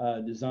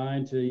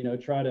designed to, you know,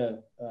 try to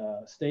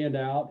stand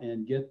out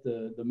and get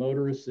the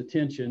motorist's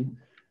attention,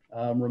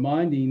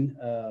 reminding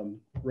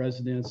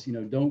residents, you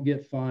know, don't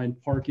get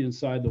fined, park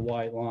inside the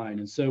white line.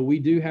 And so we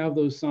do have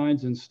those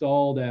signs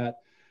installed at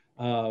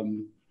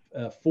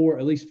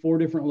at least four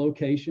different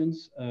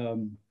locations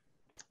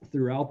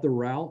throughout the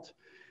route.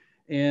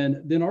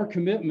 And then our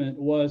commitment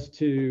was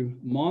to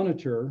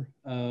monitor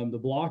the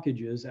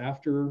blockages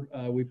after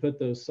we put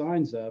those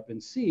signs up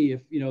and see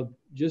if, you know,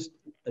 just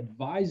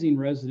advising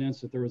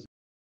residents that there was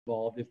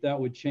involved, if that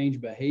would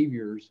change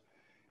behaviors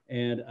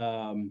and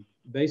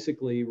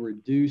basically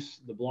reduce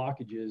the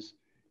blockages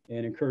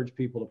and encourage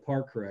people to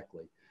park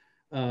correctly.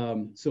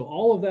 So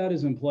all of that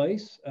is in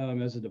place.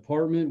 As a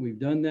department, we've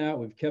done that.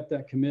 We've kept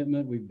that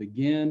commitment. We've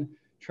began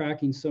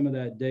tracking some of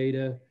that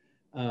data.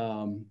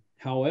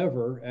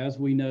 However, as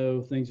we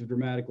know, things have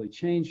dramatically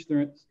changed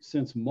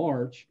since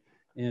March,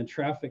 and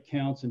traffic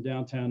counts in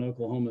downtown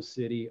Oklahoma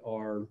City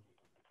are,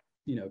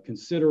 you know,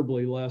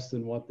 considerably less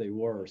than what they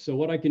were. So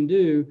what I can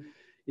do,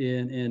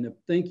 and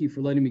thank you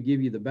for letting me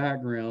give you the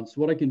background.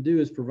 So what I can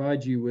do is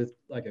provide you with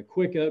like a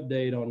quick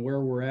update on where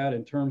we're at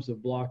in terms of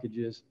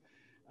blockages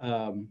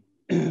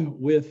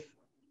with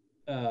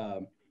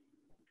the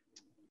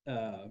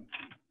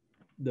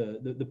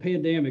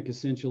pandemic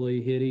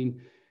essentially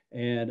hitting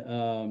and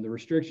the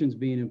restrictions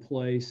being in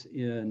place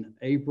in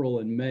April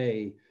and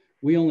May.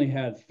 We only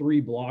had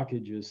 3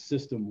 blockages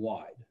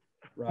system-wide,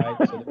 right?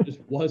 So there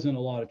just wasn't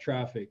a lot of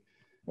traffic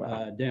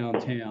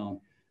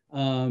downtown.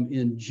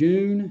 In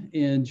June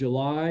and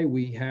July,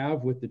 we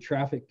have, with the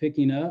traffic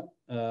picking up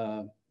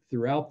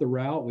throughout the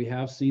route, we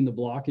have seen the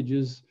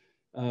blockages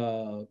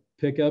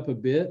pick up a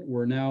bit.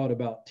 We're now at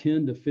about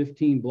 10 to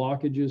 15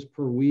 blockages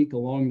per week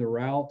along the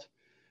route.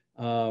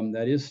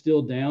 That is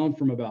still down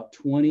from about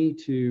 20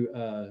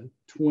 to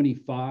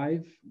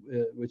 25,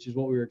 which is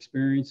what we were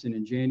experiencing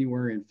in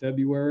January and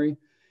February.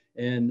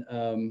 And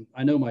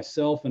I know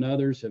myself and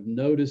others have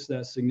noticed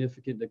that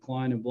significant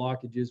decline in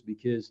blockages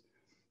because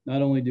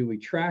not only do we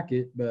track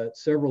it, but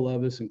several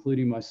of us,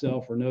 including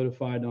myself, are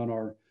notified on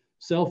our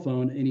cell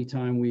phone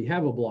anytime we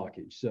have a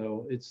blockage.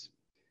 So it's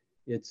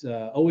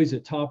always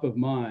at top of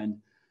mind.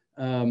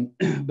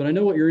 But I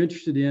know what you're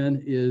interested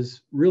in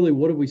is really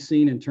what have we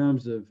seen in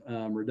terms of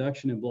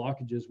reduction in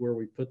blockages where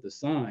we put the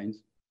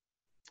signs.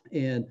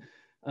 And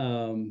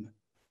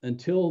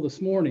until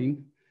this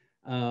morning,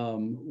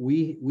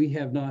 we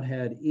have not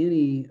had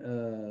any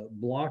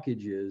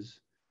blockages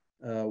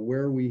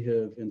where we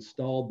have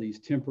installed these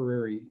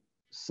temporary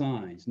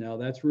signs. Now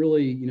that's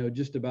really, you know,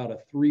 just about a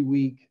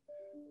 3-week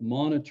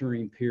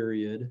monitoring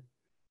period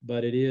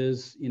but it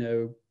is, you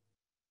know,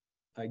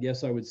 I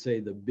guess I would say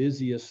the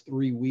busiest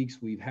 3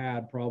 weeks we've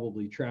had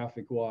probably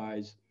traffic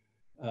wise,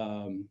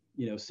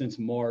 you know, since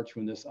March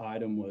when this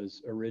item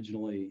was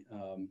originally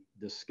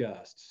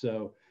discussed.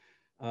 So,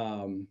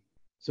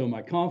 so am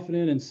I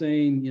confident in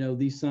saying, you know,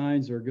 these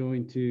signs are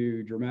going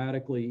to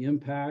dramatically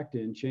impact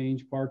and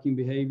change parking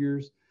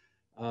behaviors?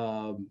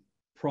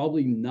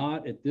 Probably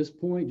not at this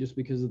point, just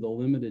because of the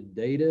limited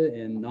data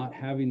and not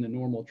having the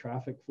normal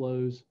traffic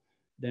flows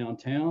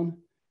downtown.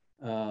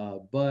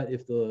 But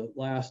if the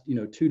last, you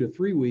know, 2 to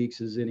 3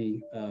 weeks is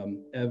any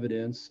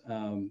evidence,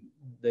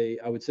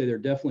 I would say they're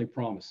definitely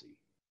promising.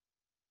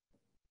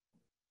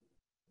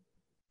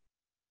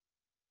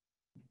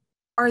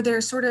 Are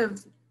there sort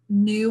of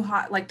new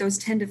hot, like those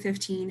 10 to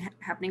 15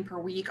 happening per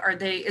week?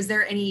 Is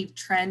there any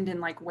trend in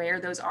like where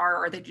those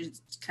are, or they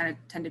just kind of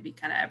tend to be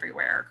kind of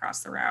everywhere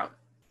across the route?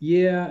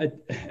 Yeah,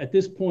 at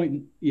this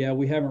point, yeah,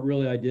 we haven't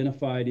really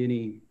identified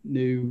any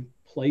new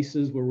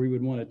places where we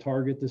would want to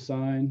target the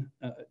sign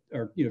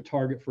or, you know,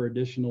 target for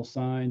additional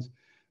signs.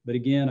 But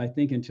again, I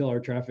think until our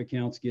traffic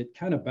counts get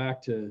kind of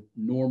back to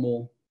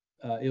normal,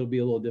 it'll be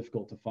a little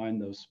difficult to find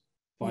those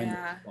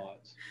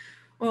spots.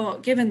 Well,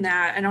 given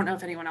that, I don't know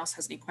if anyone else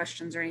has any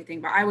questions or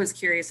anything, but I was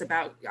curious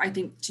about, I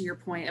think to your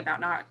point about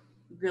not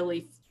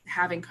really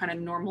having kind of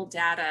normal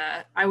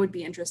data, I would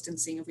be interested in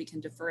seeing if we can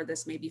defer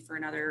this maybe for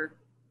another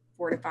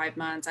 4 to 5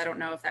 months. I don't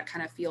know if that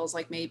kind of feels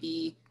like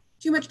maybe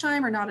too much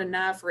time or not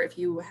enough, or if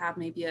you have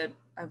maybe a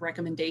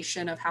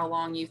recommendation of how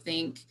long you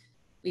think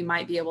we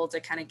might be able to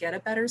kind of get a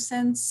better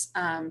sense,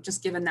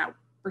 just given that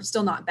we're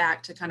still not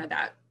back to kind of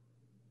that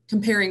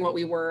comparing what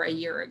we were a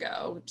year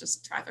ago,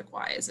 just traffic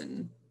wise.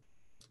 And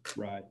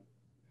right.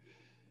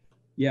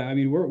 Yeah, I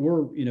mean,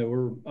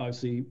 we're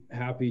obviously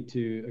happy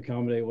to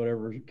accommodate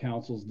whatever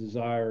council's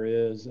desire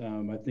is.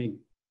 I think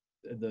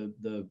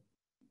the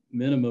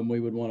minimum we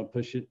would want to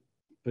push it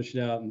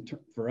out, and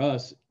for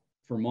us,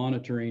 for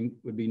monitoring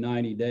would be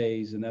 90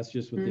 days. And that's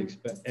just with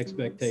the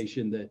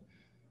expectation that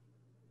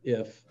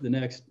if the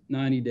next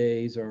 90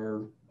 days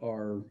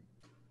are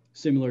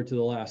similar to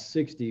the last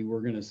 60,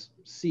 we're going to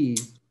see,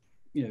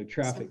 you know,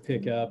 traffic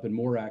pick up and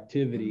more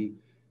activity.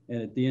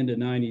 And at the end of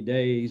 90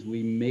 days,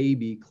 we may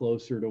be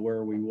closer to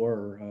where we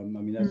were. I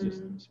mean, that's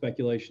just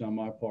speculation on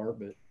my part,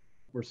 but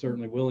we're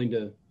certainly willing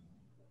to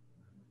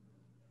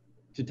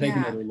take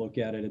another look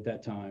at it at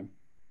that time.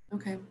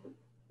 Okay.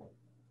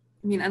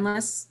 I mean,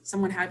 unless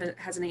someone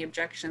has any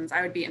objections,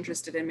 I would be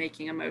interested in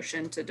making a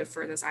motion to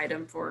defer this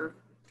item for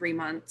 3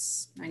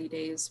 months, 90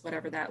 days,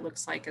 whatever that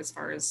looks like as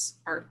far as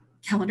our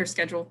calendar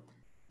schedule.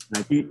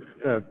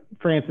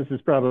 Francis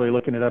is probably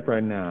looking it up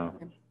right now.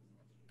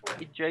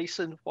 Hey,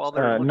 Jason, while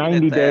they're looking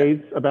 90 at that, days,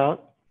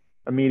 about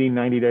a meeting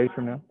 90 days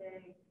from now,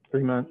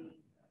 3 months.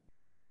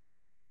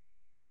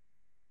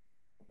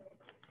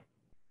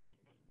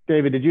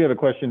 David, did you have a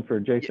question for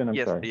Jason? I'm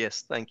sorry.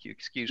 Yes, thank you.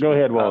 Excuse me. Go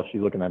ahead while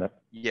she's looking at it.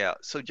 Yeah.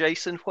 So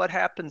Jason, what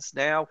happens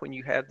now when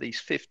you have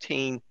these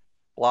 15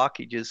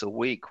 blockages a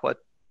week?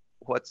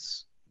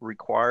 What's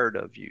required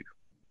of you?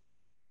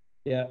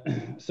 Yeah.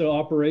 So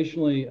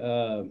operationally,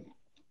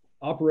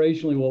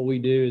 what we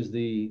do is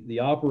the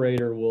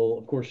operator will,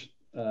 of course,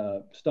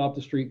 stop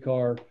the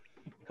streetcar,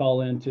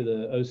 call into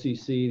the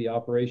OCC, the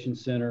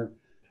operations center.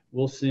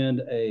 We'll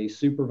send a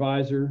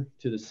supervisor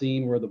to the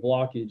scene where the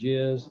blockage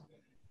is.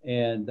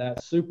 And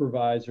that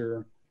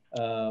supervisor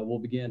will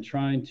begin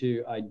trying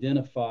to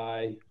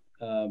identify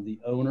the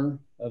owner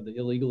of the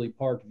illegally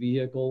parked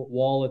vehicle,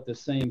 while at the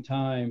same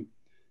time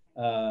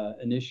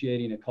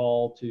initiating a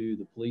call to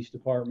the police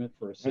department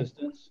for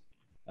assistance.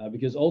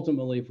 Because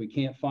ultimately, if we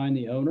can't find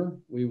the owner,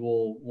 we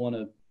will want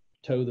to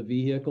tow the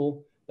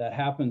vehicle. That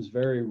happens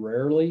very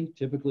rarely.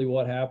 Typically,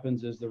 what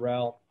happens is the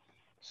route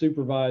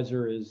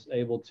supervisor is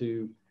able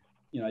to,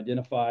 you know,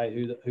 identify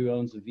who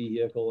owns the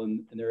vehicle,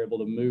 and they're able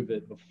to move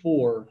it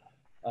before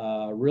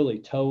really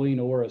towing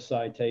or a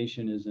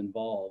citation is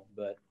involved.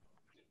 But,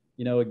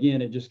 you know,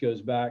 again, it just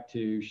goes back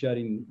to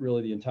shutting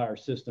really the entire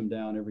system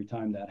down every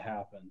time that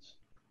happens.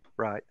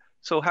 Right.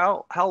 So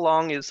how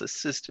long is the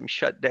system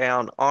shut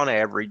down on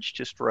average,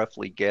 just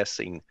roughly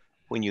guessing,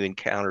 when you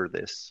encounter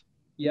this?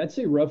 Yeah, I'd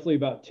say roughly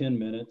about 10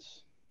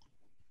 minutes.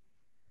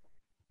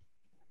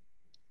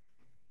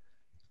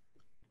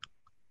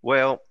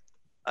 Well,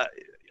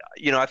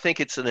 you know, I think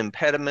it's an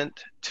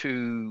impediment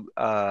to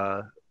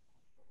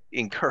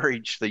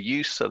encourage the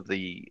use of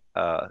the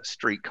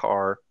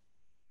streetcar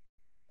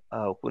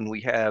when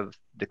we have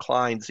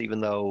declines,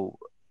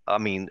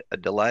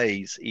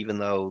 delays, even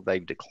though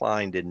they've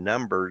declined in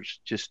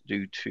numbers just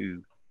due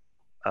to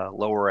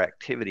lower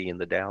activity in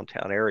the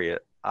downtown area.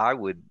 I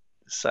would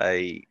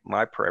say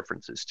my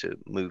preference is to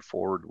move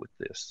forward with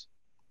this.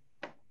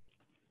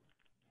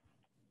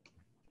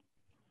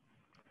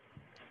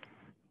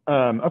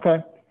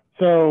 Okay,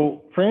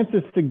 so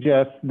Francis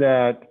suggests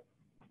that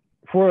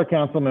for a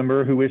council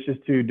member who wishes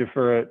to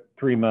defer it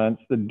 3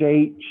 months, the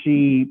date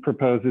she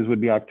proposes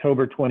would be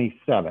October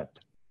 27th.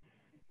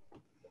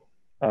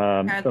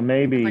 So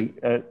maybe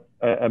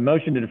a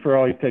motion to defer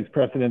always takes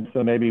precedence,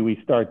 so maybe we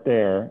start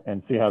there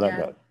and see how that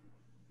goes.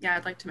 Yeah,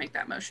 I'd like to make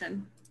that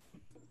motion.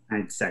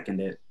 I'd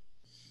second it.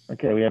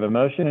 Okay, we have a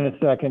motion and a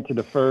second to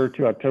defer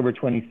to October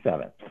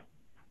 27th.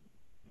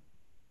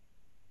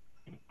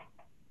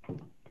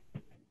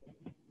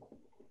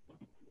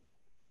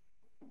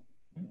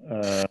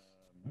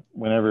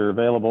 Whenever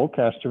available,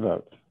 cast your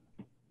votes.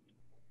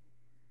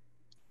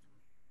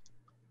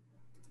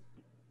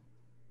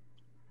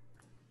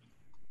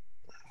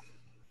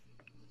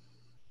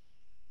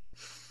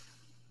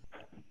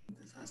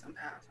 This doesn't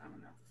pass, I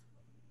don't know.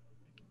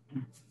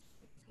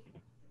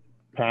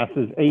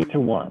 Passes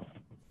 8-1.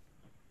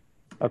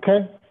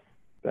 Okay,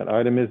 that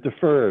item is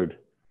deferred.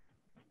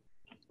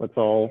 Let's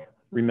all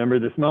remember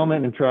this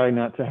moment and try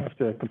not to have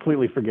to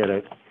completely forget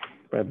it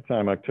by the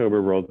time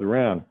October rolls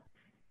around.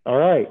 All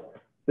right,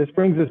 this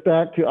brings us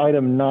back to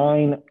item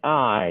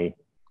 9I.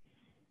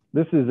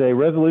 This is a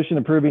resolution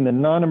approving the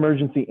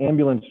non-emergency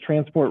ambulance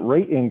transport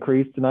rate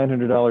increase to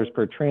 $900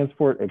 per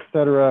transport, et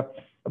cetera.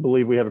 I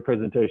believe we have a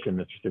presentation,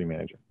 Mr. City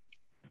Manager.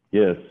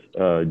 Yes,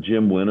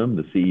 Jim Wenham,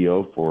 the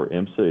CEO for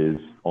IMSA,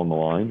 is on the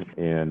line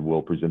and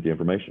will present the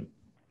information.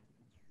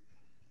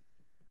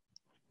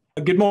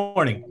 Good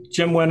morning,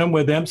 Jim Wenham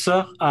with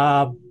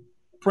IMSA.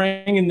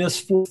 Bringing this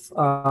forth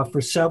for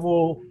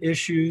several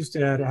issues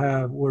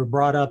that were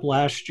brought up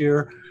last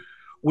year.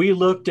 We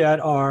looked at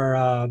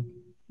our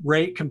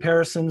rate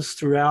comparisons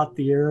throughout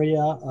the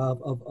area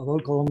of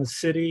Oklahoma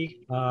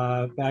City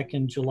back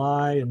in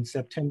July and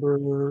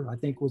September, I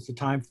think was the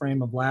time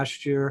frame of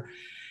last year.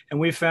 And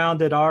we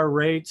found that our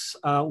rates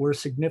were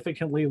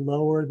significantly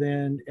lower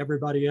than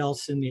everybody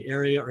else in the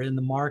area or in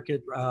the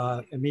market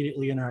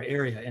immediately in our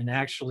area, and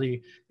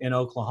actually in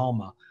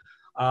Oklahoma.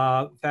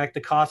 In fact,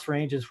 the cost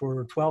ranges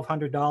were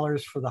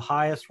 $1,200 for the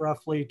highest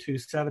roughly to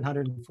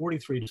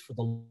 $743 for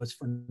the lowest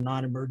for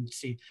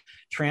non-emergency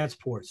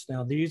transports.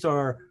 Now, these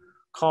are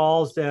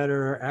calls that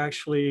are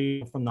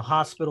actually from the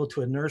hospital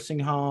to a nursing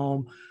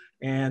home,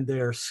 and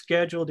they're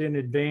scheduled in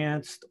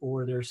advance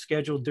or they're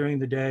scheduled during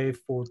the day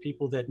for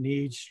people that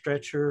need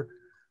stretcher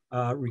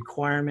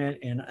requirement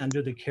and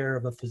under the care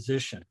of a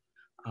physician.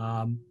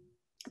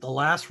 The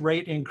last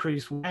rate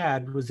increase we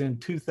had was in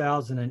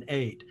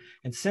 2008.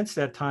 And since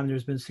that time,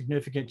 there's been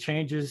significant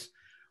changes,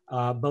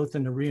 both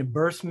in the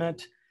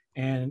reimbursement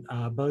and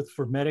both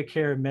for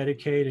Medicare,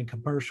 Medicaid, and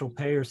commercial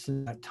payers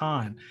since that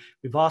time.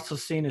 We've also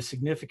seen a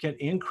significant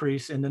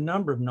increase in the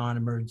number of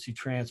non-emergency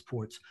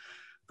transports.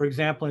 For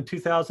example, in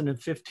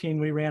 2015,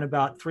 we ran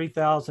about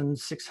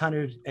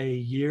 3,600 a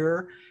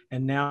year,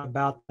 and now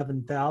about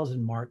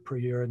 7,000 mark per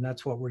year, and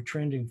that's what we're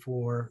trending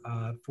for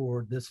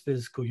this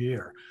fiscal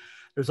year.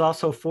 There's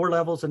also 4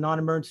 levels of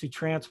non-emergency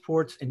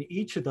transports, and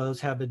each of those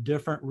have a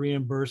different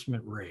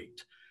reimbursement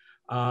rate.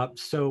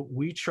 So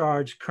we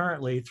charge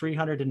currently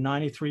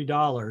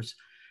 $393,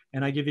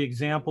 and I give you an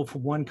example for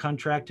one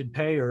contracted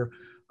payer.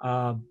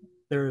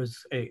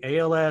 There's a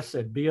ALS,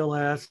 a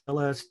BLS,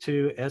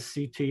 LS2,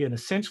 SCT, and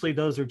essentially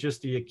those are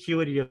just the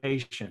acuity of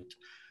patient.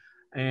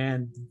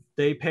 And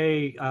they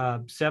pay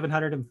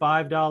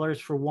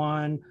 $705 for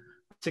one,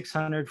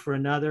 $600 for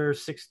another,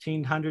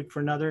 $1,600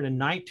 for another,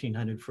 and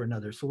 $1,900 for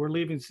another. So we're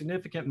leaving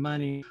significant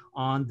money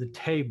on the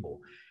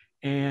table.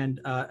 And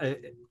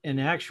in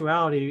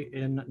actuality,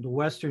 in the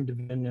Western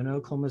Division, in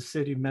Oklahoma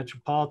City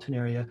metropolitan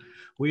area,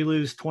 we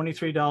lose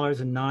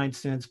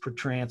 $23.09 per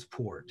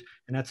transport.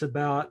 And that's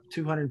about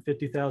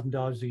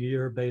 $250,000 a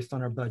year based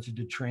on our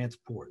budgeted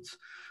transports.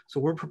 So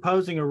we're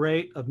proposing a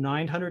rate of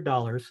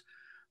 $900,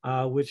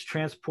 which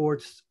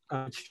translates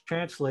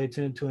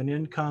into an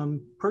income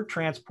per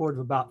transport of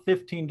about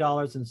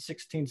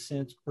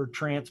 $15.16 per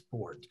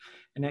transport.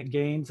 And that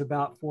gains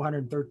about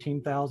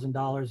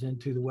 $413,000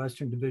 into the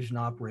Western Division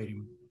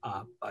operating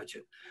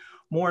budget.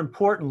 More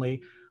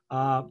importantly,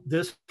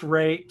 this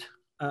rate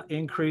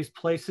increase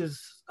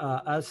places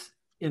us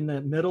in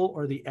the middle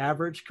or the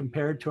average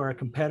compared to our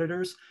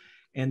competitors.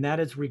 And that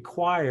is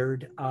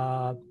required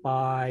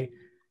by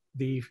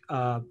the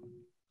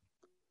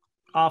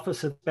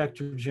Office of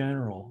Inspector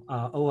General,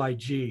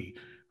 OIG.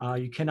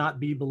 You cannot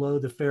be below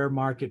the fair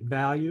market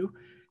value.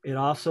 It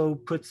also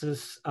puts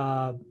us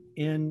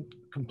in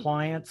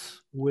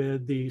compliance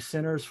with the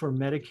Centers for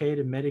Medicaid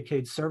and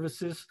Medicaid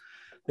Services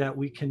that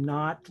we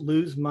cannot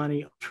lose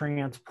money on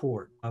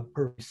transport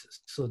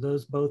purposes. So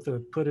those both are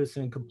put us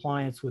in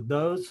compliance with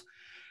those.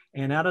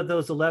 And out of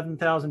those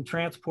 11,000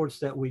 transports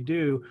that we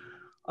do,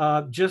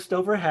 just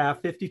over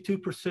half,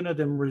 52% of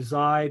them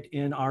reside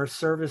in our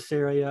service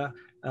area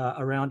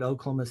around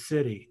Oklahoma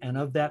City. And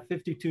of that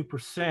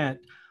 52%,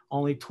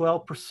 only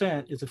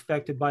 12% is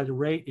affected by the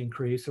rate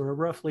increase, or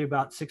roughly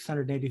about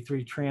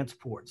 683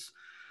 transports.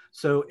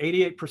 So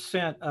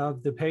 88%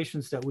 of the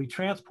patients that we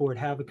transport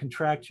have a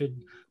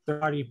contracted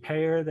third-party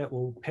payer that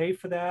will pay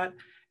for that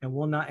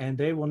and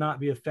they will not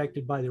be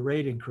affected by the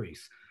rate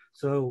increase.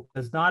 So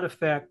it does not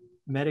affect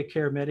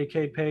Medicare,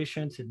 Medicaid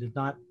patients. It does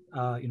not,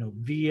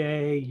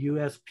 VA,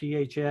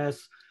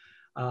 USPHS,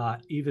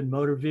 even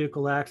motor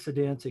vehicle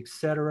accidents, et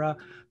cetera.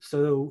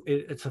 So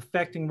it's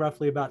affecting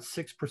roughly about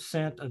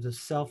 6% of the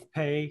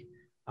self-pay,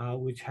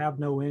 which have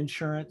no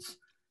insurance.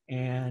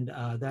 And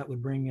that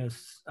would bring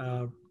us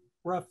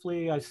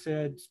roughly, I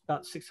said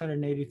about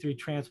 683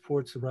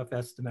 transports, a rough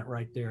estimate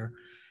right there.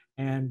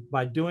 And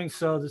by doing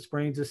so, this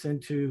brings us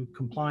into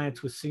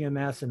compliance with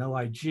CMS and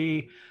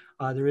OIG.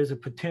 There is a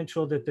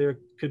potential that there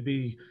could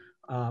be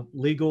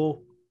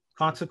legal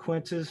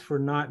consequences for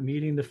not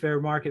meeting the fair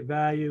market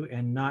value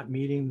and not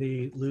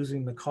meeting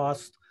losing the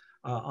cost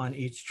on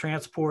each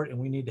transport, and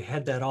we need to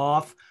head that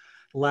off.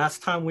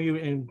 Last time we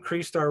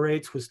increased our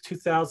rates was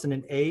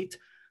 2008.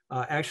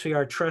 Actually,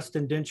 our trust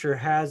indenture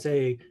has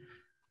a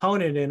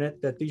component in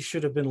it that these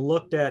should have been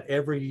looked at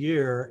every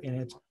year,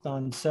 and it's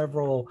on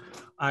several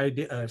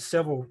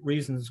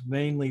reasons,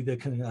 mainly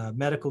the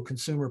medical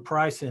consumer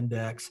price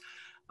index.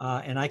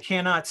 And I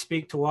cannot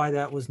speak to why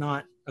that was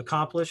not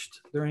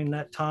accomplished during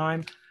that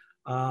time.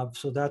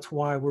 So that's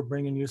why we're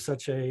bringing you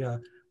such a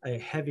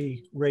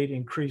heavy rate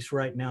increase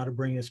right now to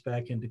bring us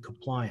back into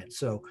compliance.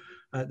 So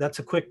that's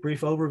a quick,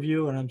 brief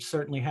overview, and I'm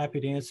certainly happy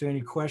to answer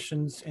any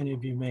questions any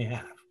of you may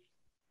have.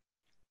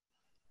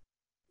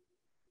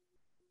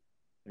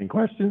 Any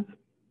questions?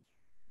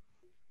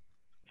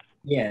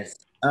 Yes.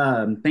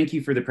 Thank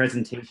you for the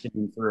presentation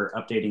and for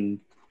updating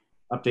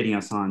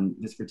us on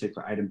this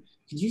particular item.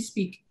 Could you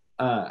speak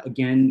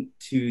again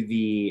to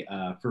the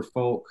for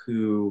folk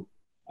who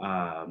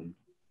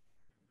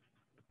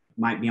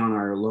might be on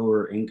our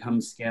lower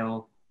income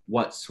scale,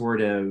 what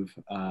sort of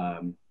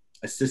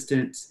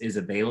assistance is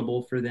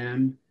available for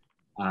them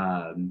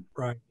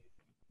right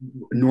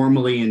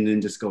normally, and then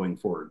just going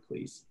forward,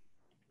 please?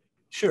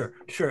 Sure.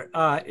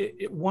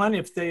 One,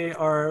 if they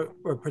are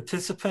a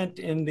participant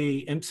in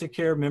the IMSA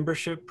Care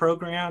membership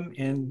program,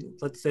 and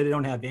let's say they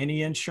don't have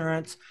any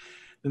insurance,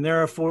 then there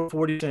are a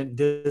 40%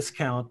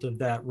 discount of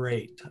that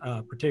rate,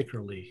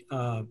 particularly.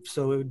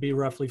 So it would be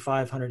roughly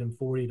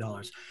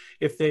 $540.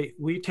 If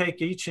we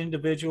take each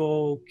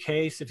individual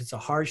case, if it's a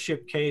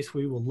hardship case,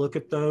 we will look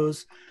at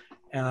those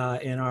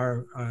in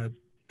our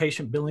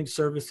patient billing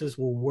services.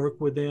 Will work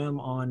with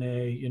them on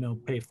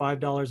pay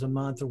 $5 a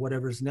month or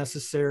whatever is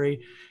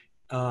necessary.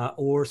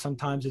 Or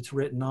sometimes it's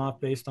written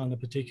off based on the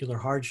particular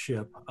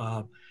hardship.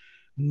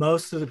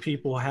 Most of the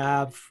people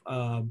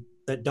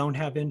that don't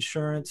have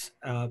insurance,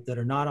 that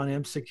are not on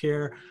IMSA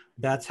Care,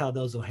 that's how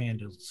those will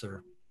handle it,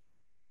 sir.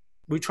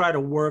 We try to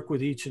work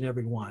with each and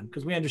every one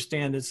because we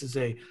understand this is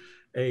a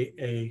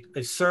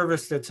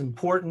service that's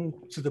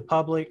important to the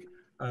public.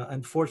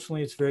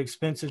 Unfortunately, it's very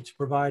expensive to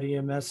provide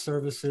EMS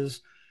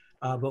services,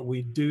 but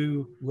we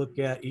do look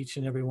at each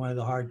and every one of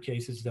the hard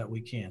cases that we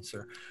can,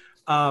 sir.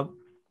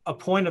 A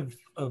point of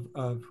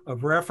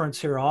reference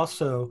here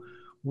also,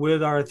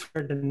 with our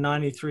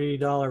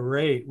 $393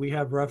 rate, we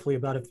have roughly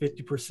about a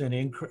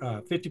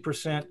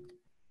 50%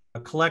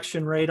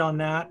 collection rate on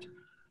that,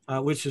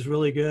 which is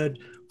really good.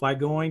 By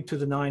going to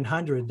the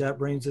 900, that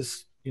brings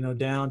us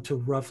down to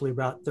roughly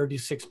about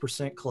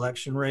 36%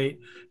 collection rate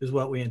is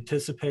what we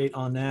anticipate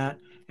on that.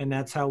 And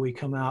that's how we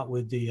come out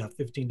with the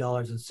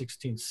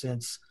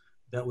 $15.16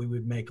 that we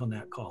would make on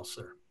that call,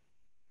 sir.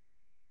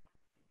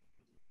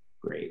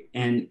 Great.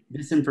 And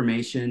this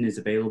information is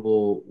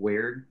available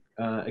where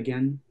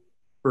again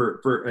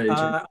for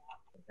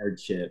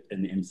hardship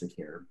and IMSA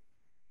Care?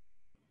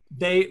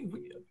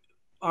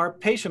 Our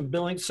patient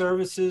billing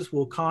services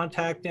will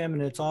contact them,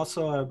 and it's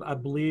also, I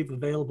believe,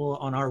 available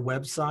on our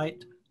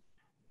website.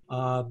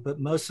 But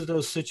most of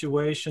those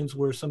situations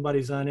where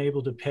somebody's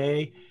unable to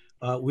pay,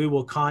 we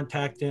will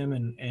contact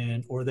them,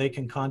 or they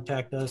can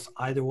contact us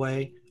either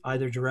way,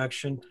 either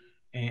direction,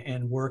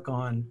 and work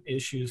on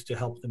issues to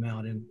help them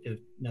out if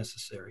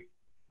necessary.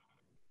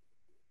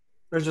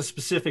 There's a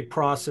specific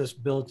process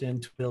built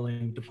into the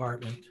billing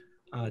department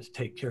to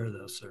take care of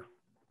those, sir.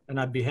 And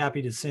I'd be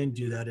happy to send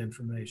you that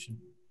information.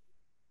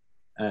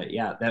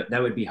 Yeah,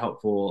 that would be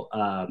helpful.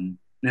 And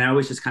I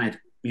always just kind of,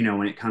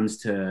 when it comes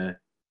to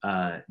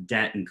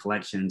debt and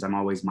collections, I'm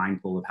always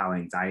mindful of how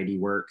anxiety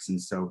works. And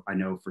so I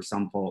know for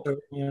some folks,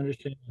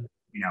 understand.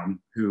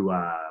 Who,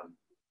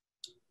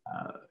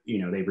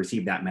 they've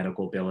received that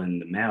medical bill in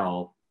the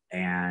mail,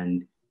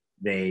 and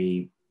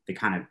they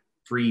kind of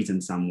freeze in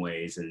some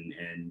ways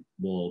and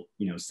will,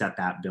 set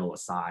that bill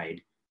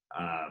aside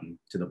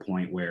to the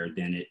point where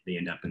then they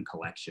end up in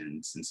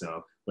collections. And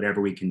so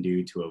whatever we can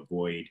do to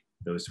avoid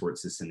those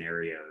sorts of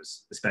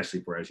scenarios,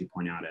 especially for, as you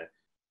point out,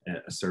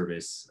 a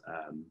service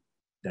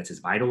that's as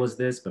vital as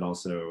this, but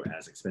also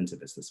as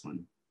expensive as this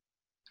one.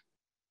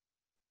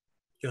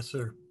 Yes,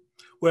 sir.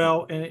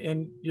 Well,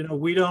 and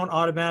we don't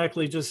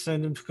automatically just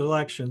send them to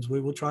collections. We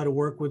will try to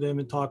work with them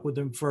and talk with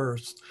them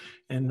first.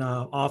 And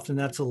often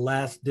that's a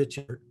last ditch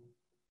effort.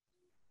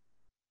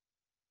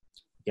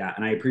 Yeah,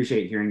 and I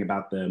appreciate hearing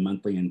about the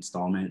monthly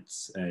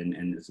installments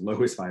and as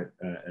low as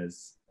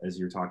as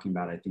you're talking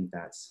about. I think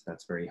that's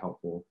very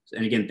helpful.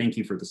 And again, thank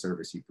you for the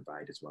service you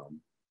provide as well.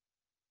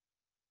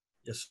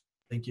 Yes,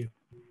 thank you.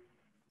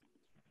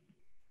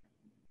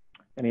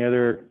 Any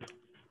other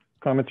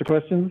comments or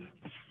questions?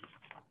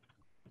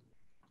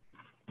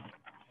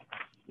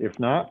 If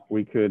not,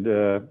 we could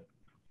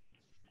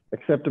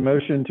accept a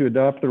motion to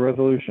adopt the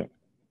resolution.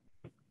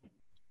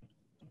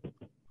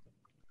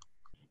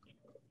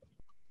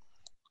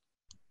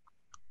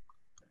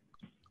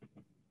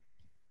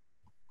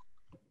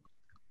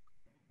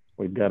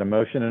 We've got a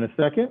motion and a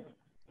second.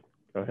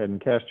 Go ahead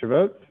and cast your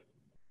votes.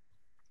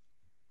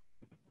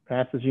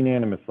 Passes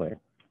unanimously.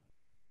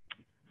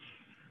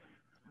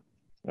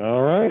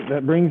 All right,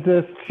 that brings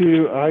us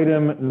to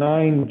item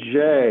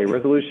 9J,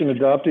 resolution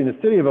adopting the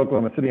City of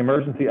Oklahoma City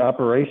Emergency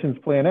Operations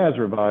Plan as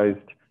revised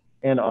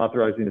and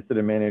authorizing the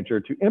city manager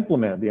to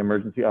implement the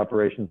emergency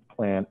operations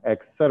plan,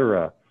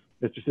 etc.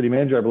 Mr. City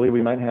Manager, I believe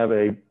we might have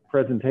a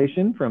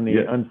presentation from the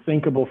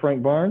unsinkable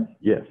Frank Barnes.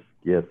 Yes,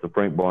 the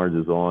Frank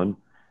Barnes is on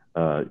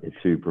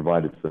to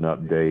provide us an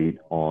update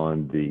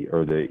on the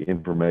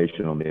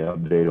information on the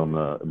update on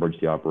the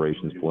emergency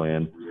operations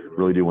plan.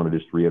 Really do want to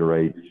just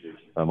reiterate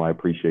my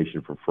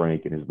appreciation for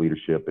Frank and his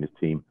leadership and his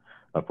team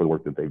for the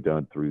work that they've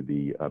done through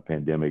the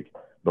pandemic,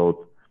 both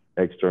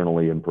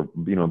externally and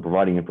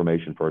providing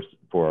information for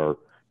our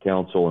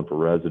council and for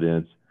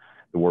residents,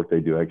 the work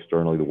they do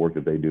externally, the work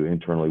that they do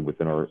internally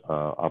within our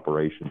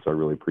operations. I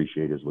really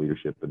appreciate his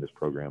leadership in this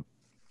program.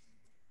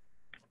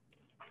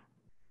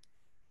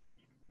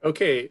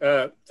 Okay,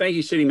 thank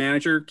you, City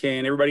Manager.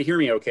 Can everybody hear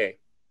me okay?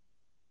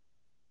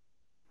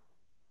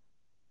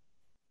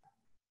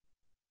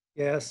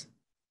 Yes.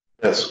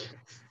 Yes.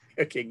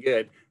 Okay,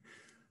 good.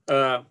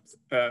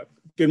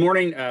 Good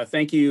morning.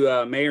 Thank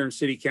you, Mayor and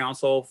City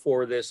Council,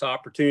 for this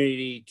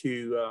opportunity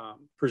to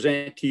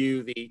present to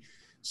you the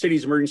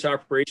city's emergency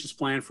operations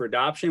plan for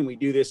adoption. We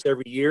do this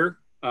every year,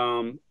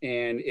 and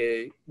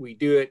we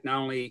do it not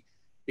only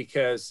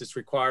because it's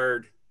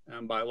required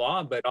by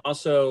law, but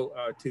also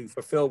to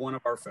fulfill one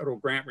of our federal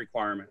grant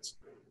requirements.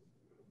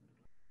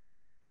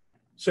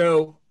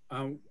 So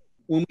when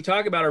we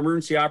talk about our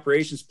emergency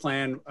operations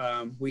plan,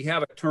 we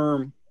have a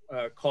term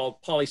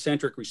called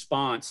polycentric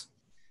response.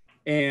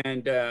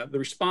 And the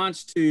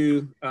response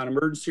to an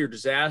emergency or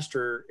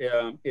disaster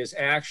is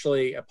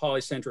actually a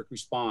polycentric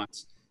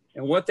response.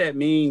 And what that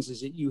means is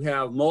that you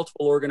have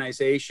multiple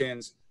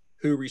organizations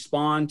who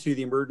respond to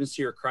the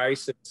emergency or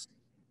crisis,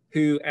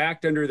 who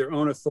act under their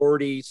own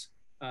authorities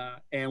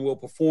and will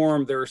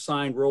perform their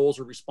assigned roles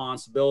or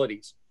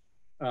responsibilities.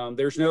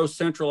 There's no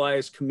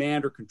centralized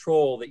command or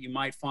control that you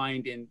might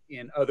find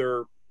in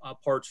other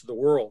parts of the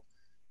world.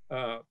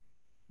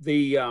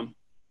 The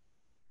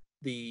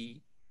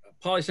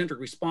polycentric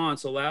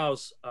response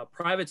allows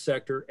private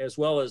sector as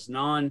well as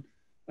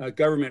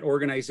non-government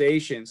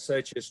organizations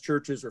such as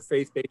churches or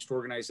faith-based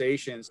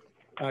organizations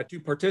to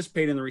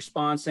participate in the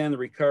response and the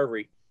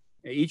recovery.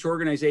 Each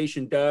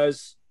organization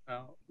does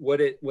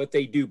what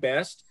they do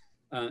best,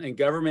 and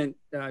government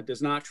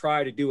does not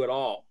try to do it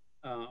all.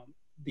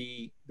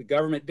 The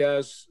government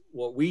does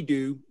what we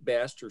do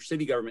best, or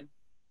city government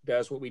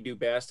does what we do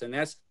best, and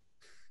that's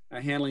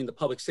handling the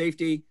public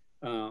safety,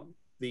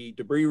 the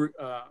debris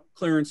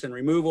clearance and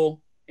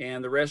removal,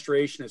 and the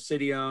restoration of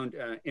city-owned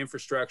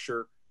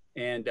infrastructure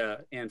and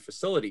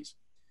facilities.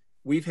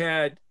 We've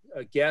had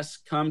guests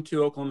come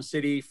to Oklahoma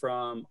City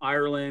from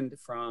Ireland,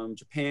 from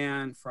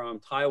Japan, from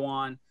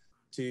Taiwan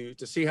to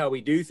see how we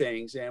do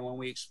things. And when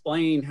we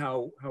explain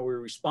how we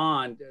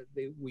respond,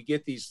 we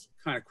get these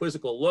kind of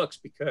quizzical looks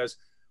because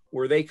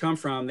where they come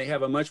from, they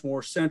have a much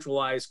more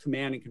centralized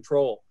command and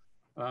control.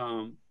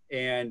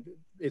 And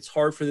it's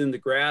hard for them to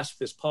grasp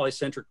this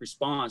polycentric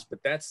response, but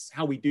that's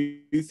how we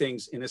do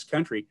things in this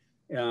country.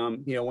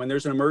 You know, when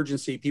there's an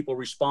emergency, people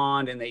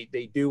respond and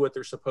they do what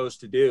they're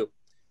supposed to do.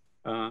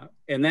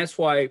 And that's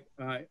why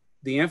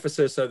the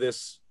emphasis of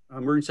this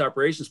emergency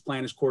operations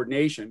plan is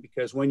coordination,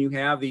 because when you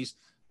have these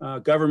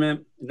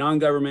government,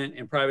 non-government,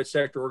 and private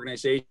sector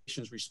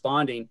organizations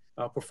responding,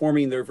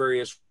 performing their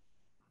various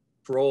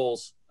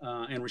roles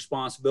and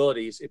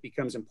responsibilities, it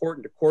becomes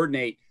important to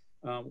coordinate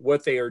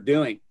what they are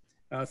doing.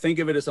 Think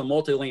of it as a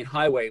multi-lane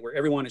highway where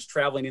everyone is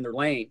traveling in their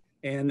lane,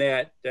 and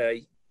that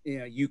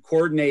you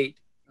coordinate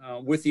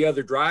with the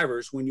other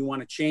drivers when you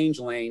want to change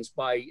lanes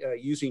by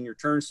using your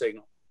turn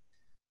signal.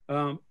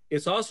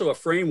 It's also a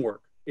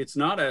framework. It's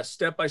not a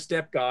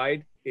step-by-step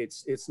guide.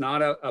 It's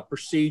not a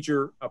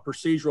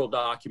procedural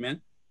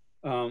document.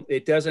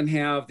 It doesn't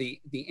have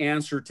the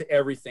answer to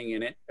everything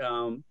in it.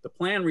 The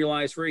plan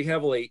relies very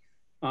heavily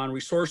on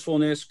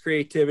resourcefulness,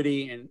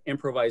 creativity, and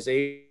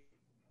improvisation.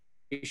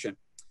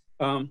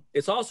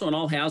 It's also an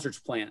all hazards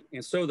plan.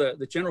 And so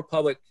the general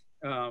public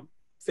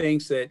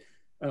thinks that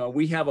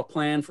we have a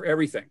plan for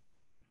everything.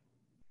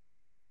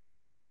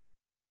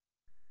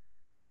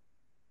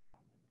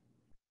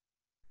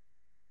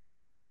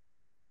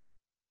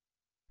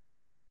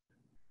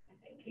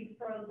 He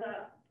froze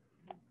up.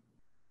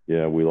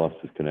 Yeah, we lost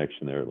his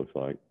connection there, it looks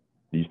like.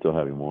 Do you still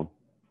have him on?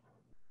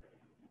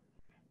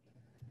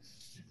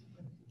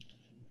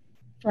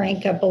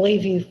 Frank, I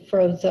believe you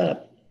froze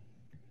up.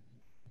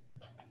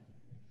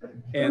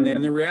 And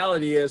then the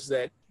reality is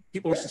that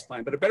people are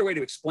plan, but a better way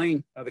to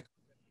explain the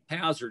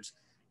hazards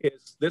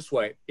is this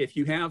way. If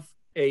you have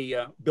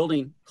a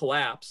building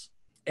collapse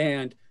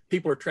and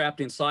people are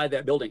trapped inside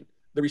that building,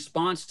 the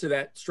response to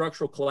that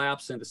structural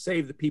collapse and to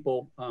save the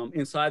people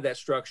inside that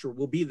structure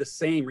will be the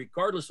same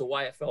regardless of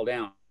why it fell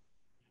down.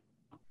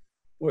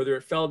 Whether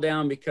it fell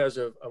down because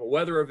of a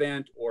weather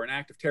event or an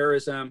act of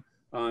terrorism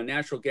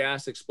natural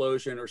gas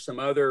explosion, or some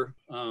other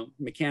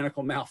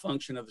mechanical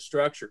malfunction of the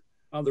structure.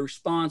 The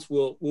response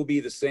will be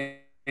the same.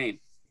 It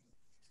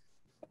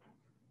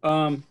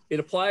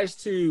applies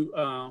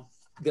to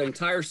the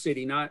entire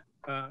city, not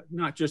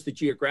just the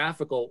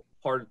geographical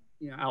part,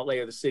 outlay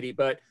of the city,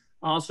 but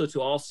also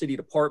to all city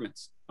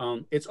departments.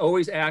 It's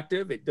always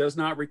active. It does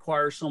not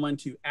require someone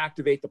to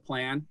activate the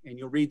plan, and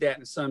you'll read that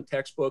in some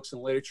textbooks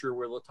and literature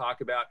where they'll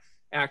talk about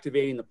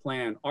activating the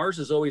plan. Ours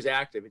is always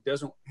active. It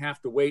doesn't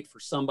have to wait for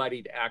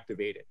somebody to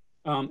activate it.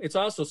 It's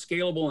also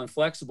scalable and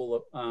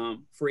flexible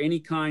for any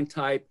kind,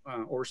 type,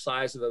 or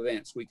size of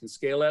events. We can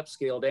scale up,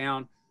 scale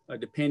down,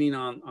 depending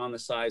on the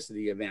size of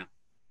the event.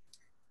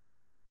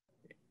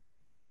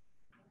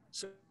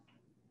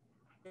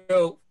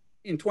 So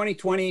in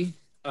 2020,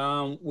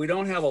 we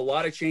don't have a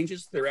lot of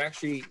changes. They're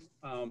actually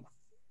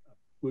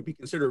would be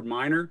considered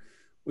minor.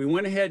 We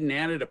went ahead and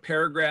added a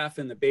paragraph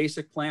in the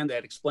basic plan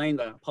that explained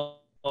the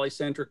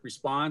polycentric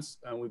response.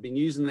 We've been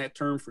using that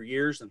term for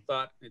years and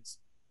thought it's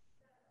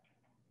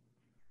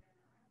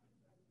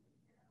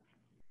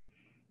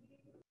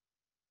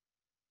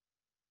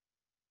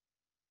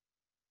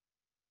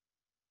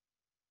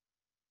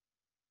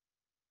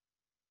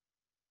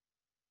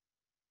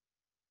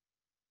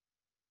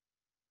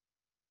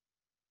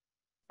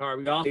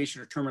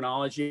or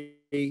terminology.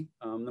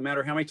 No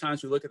matter how many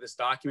times we look at this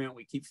document,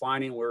 we keep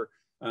finding where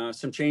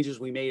some changes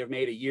we may have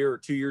made a year or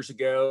 2 years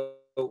ago,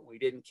 we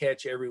didn't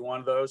catch every one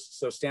of those.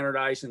 So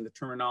standardizing the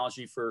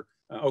terminology for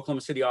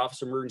Oklahoma City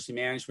Office of Emergency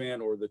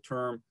Management, or the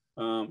term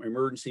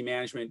Emergency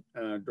Management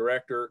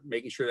Director,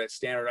 making sure that's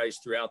standardized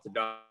throughout the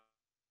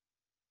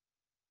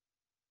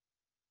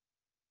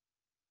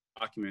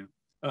document.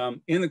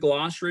 In the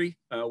glossary,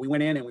 we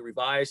went in and we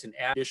revised and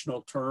added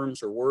additional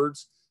terms or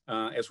words,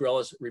 as well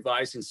as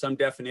revising some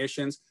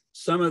definitions.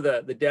 Some of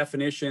the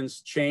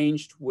definitions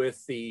changed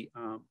with the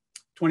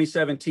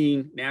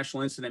 2017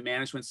 National Incident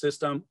Management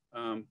System.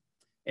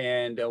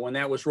 And when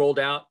that was rolled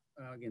out,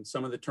 again,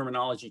 some of the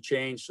terminology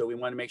changed. So we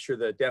wanted to make sure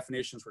the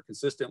definitions were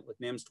consistent with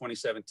NIMS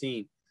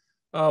 2017.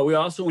 We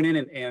also went in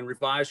and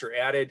revised or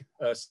added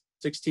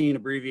 16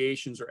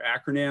 abbreviations or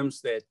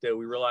acronyms that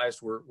we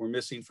realized were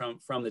missing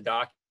from the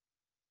document.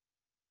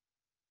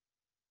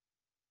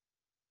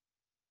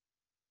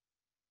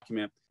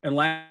 And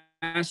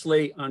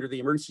lastly, under the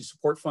emergency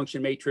support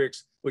function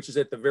matrix, which is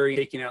at the very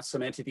taking out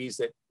some entities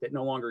that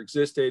no longer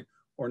existed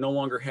or no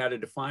longer had a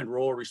defined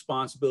role or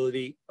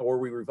responsibility, or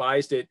we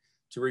revised it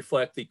to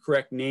reflect the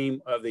correct name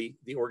of the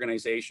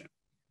organization.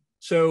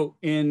 So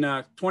in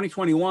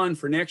 2021,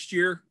 for next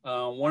year,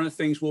 one of the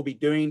things we'll be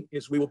doing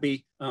is we will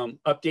be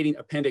updating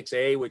Appendix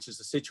A, which is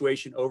a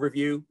situation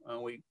overview.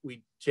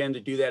 We tend to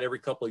do that every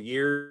couple of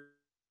years.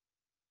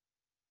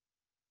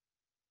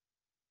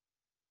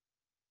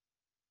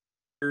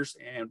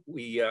 And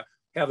we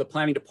have the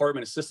planning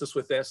department assist us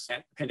with this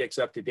appendix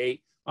up to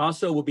date.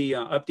 Also, we'll be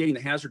updating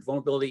the hazard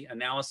vulnerability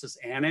analysis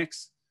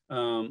annex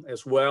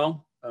as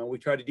well. We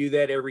try to do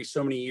that every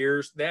so many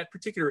years. That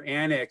particular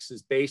annex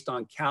is based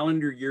on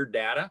calendar year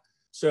data.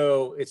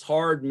 So it's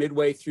hard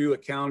midway through a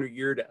calendar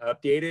year to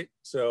update it.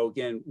 So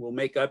again, we'll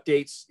make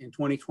updates in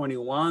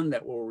 2021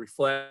 that will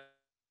reflect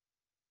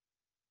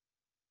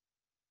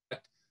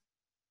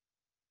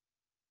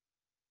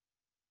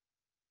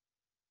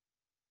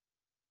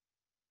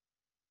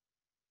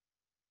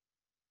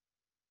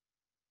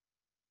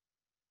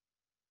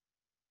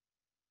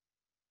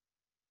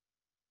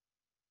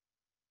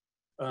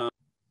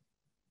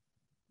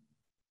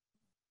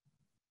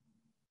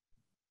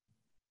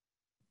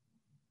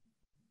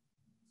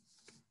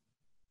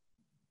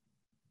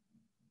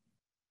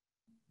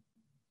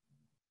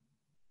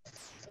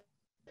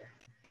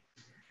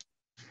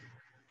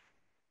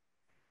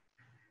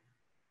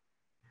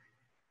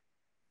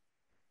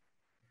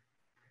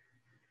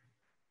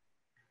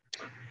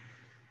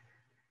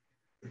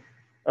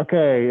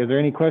Okay, is there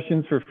any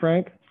questions for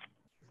Frank?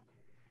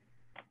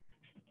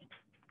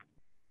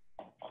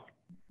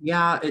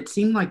 Yeah, it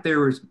seemed like there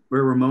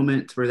were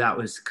moments where that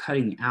was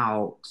cutting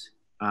out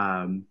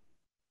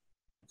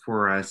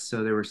for us.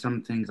 So there were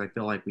some things I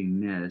feel like we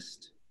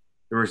missed.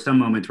 There were some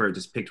moments where it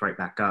just picked right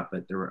back up,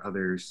 but there were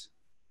others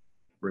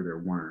where there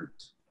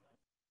weren't.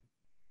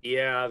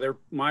 Yeah, there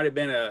might have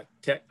been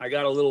I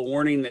got a little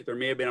warning that there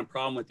may have been a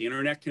problem with the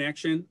internet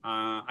connection.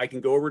 I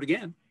can go over it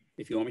again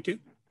if you want me to.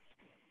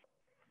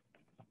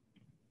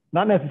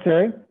 Not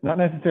necessary, not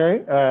necessary.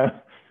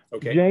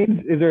 Okay.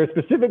 James, is there a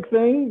specific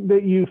thing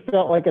that you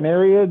felt like an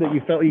area that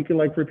you felt you could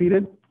like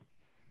repeated?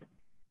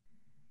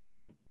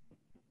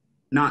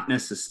 Not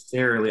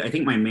necessarily. I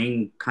think my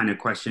main kind of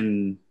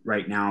question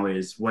right now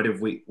is what do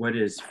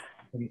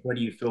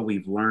you feel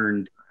we've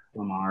learned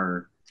from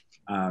our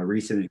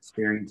recent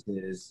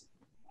experiences,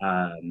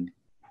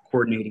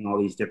 coordinating all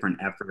these different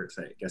efforts,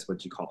 I guess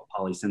what you call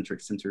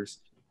polycentric centers.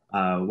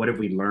 What have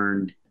we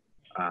learned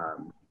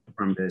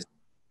from this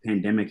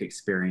pandemic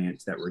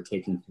experience that we're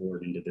taking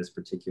forward into this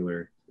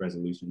particular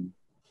resolution?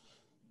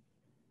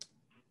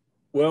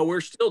 Well,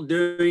 we're still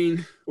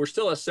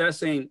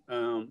assessing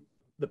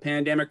the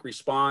pandemic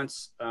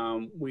response,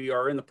 we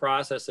are in the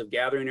process of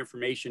gathering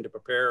information to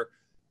prepare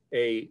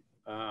a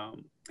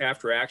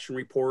after action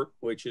report,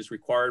 which is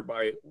required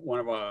by one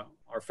of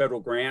our federal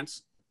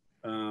grants.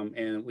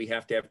 And we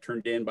have to have it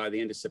turned in by the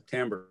end of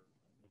September.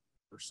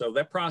 So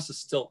that process is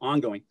still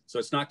ongoing. So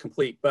it's not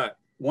complete, but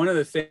one of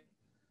the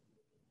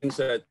things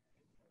that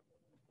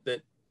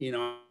you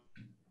know,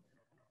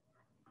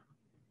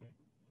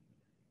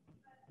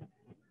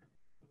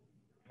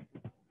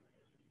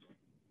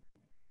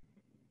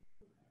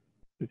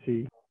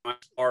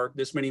 are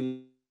this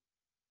many.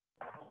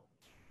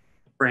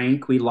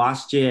 Frank, we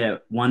lost you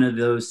at one of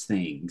those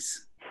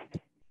things.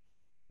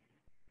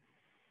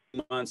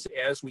 Months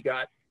as we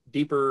got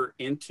deeper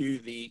into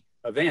the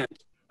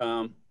event,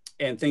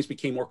 and things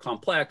became more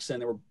complex, and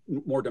there were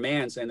more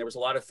demands, and there was a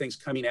lot of things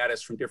coming at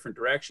us from different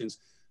directions.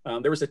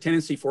 There was a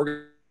tendency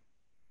for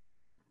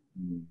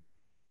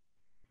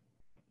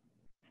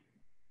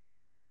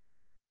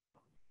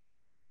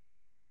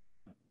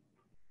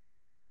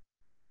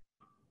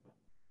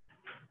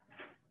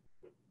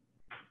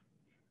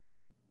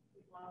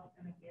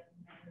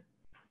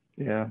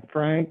Yeah,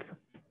 Frank.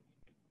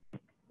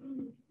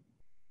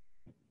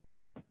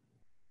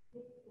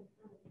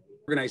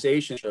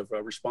 organizations of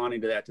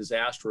responding to that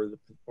disaster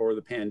or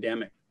the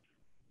pandemic.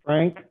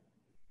 Frank?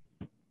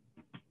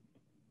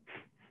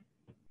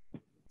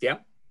 Yeah.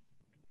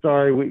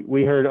 Sorry,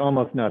 we heard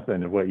almost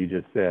nothing of what you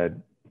just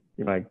said.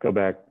 You might go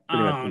back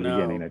pretty much to the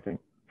beginning, I think.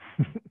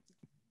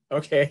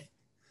 Okay,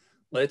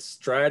 let's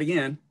try it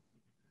again.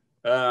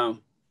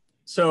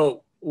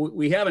 So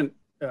we haven't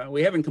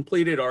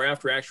completed our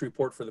after action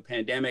report for the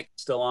pandemic.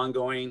 It's still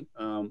ongoing.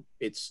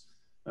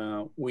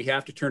 We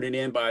have to turn it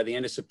in by the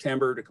end of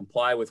September to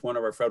comply with one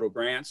of our federal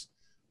grants.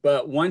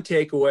 But one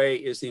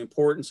takeaway is the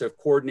importance of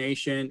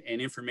coordination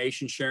and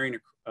information sharing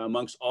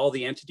amongst all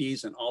the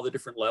entities and all the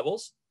different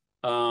levels.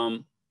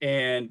 And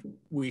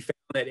we found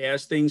that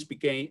as things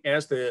began,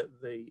 as the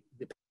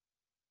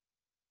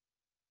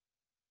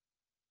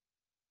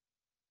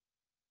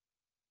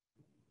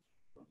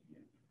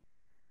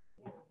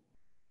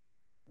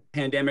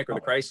pandemic or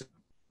the crisis.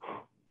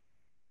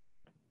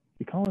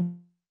 You calling?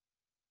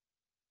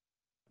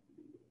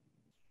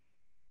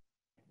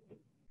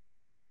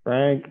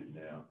 Frank?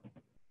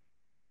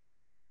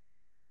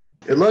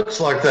 It looks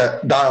like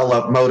that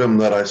dial-up modem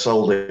that I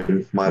sold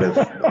him might have.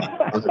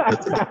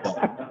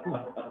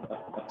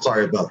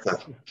 Sorry about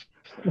that.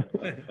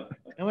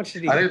 How much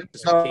did he? I didn't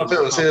know if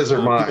it was his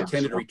or mine. People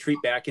tended to retreat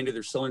back into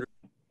their cylinder.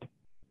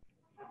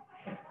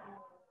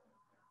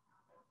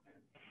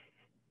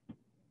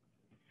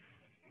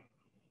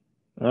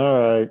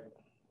 All right.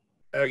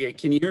 Okay,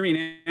 can you hear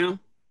me now?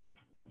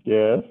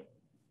 Yes.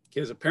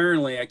 Because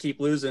apparently I keep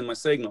losing my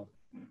signal.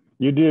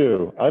 You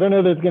do. I don't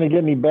know that it's going to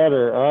get any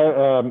better.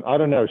 I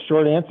don't know.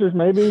 Short answers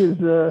maybe is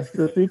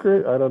the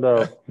secret. I don't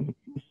know.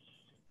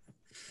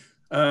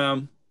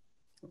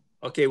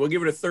 Okay, we'll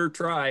give it a third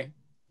try.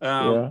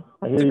 Yeah,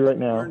 I hear you right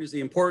now. Learned is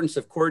the importance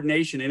of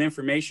coordination and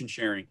information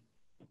sharing.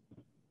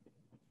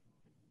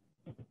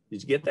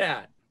 Did you get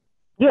that?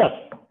 Yes.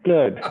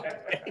 Good.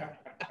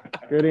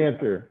 Good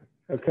answer.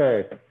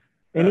 Okay.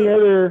 Any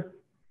other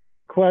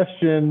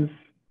questions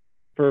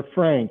for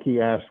Frank?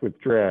 He asked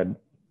with dread.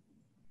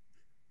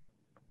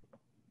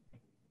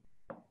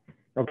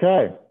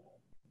 Okay.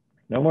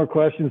 No more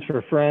questions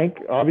for Frank.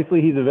 Obviously,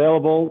 he's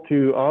available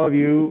to all of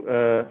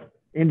you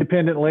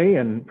independently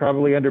and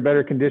probably under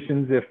better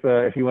conditions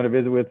if you want to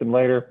visit with him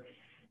later.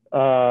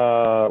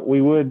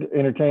 We would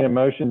entertain a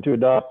motion to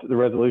adopt the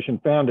resolution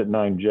found at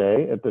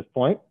 9J at this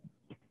point.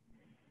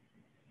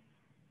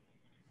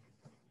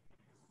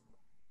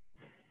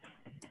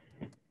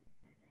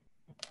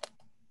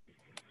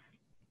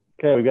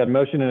 Okay, we've got a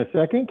motion and a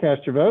second.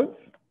 Cast your votes.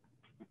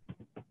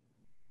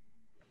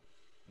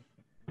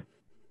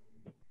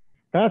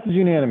 Passes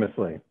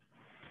unanimously.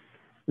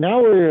 Now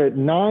we're at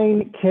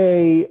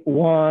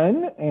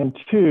 9K1 and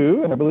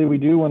 2, and I believe we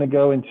do want to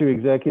go into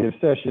executive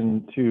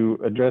session to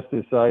address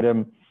this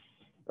item.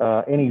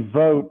 Any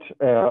vote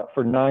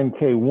for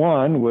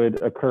 9K1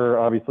 would occur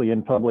obviously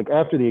in public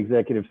after the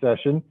executive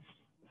session.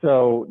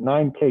 So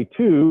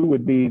 9K2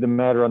 would be the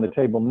matter on the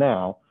table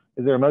now.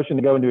 Is there a motion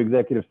to go into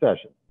executive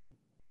session?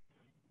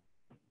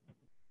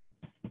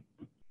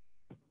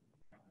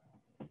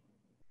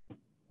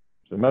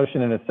 So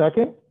motion and a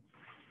second.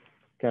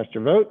 Cast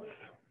your votes.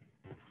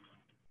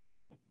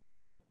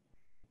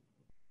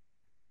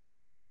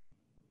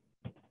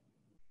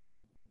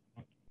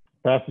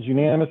 Passes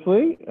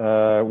unanimously.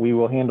 We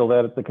will handle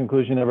that at the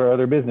conclusion of our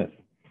other business.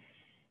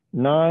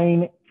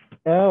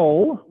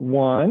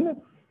 9L1,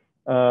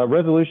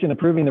 resolution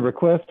approving the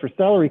request for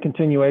salary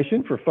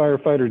continuation for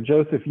firefighter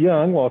Joseph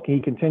Young while he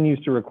continues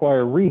to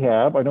require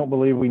rehab. I don't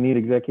believe we need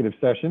executive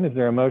session. Is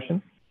there a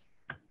motion?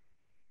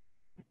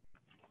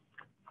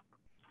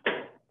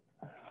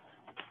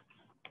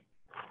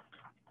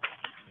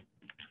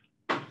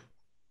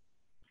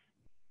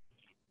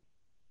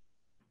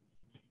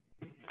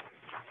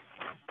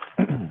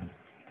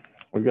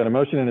 We've got a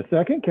motion and a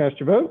second. Cast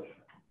your votes.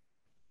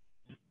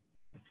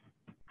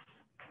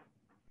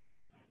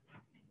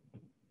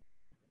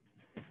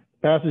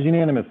 Passes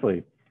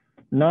unanimously.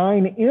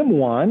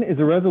 9M1 is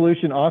a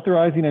resolution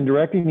authorizing and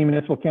directing the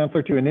municipal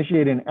councilor to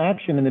initiate an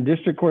action in the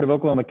District Court of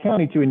Oklahoma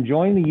County to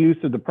enjoin the use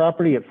of the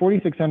property at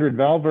 4600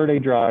 Val Verde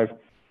Drive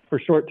for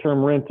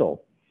short-term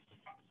rental.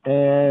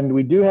 And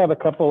we do have a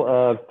couple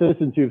of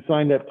citizens who've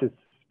signed up to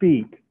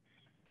speak.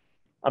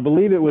 I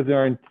believe it was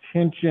our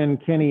intention,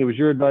 Kenny, it was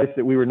your advice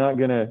that we were not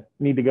going to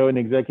need to go in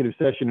executive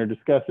session or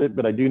discuss it,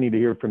 but I do need to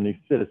hear from these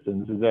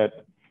citizens. Is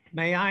that?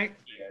 May I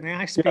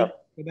speak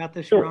about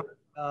this, Sure. Ron?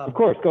 Of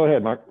course, go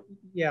ahead, Mark.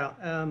 Yeah,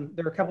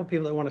 there are a couple of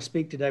people that want to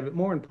speak today, but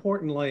more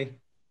importantly,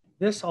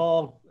 this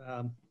all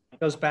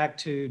goes back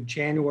to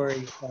January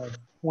of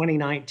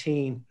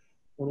 2019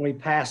 when we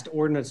passed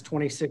Ordinance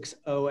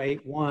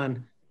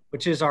 26081,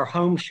 which is our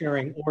home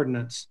sharing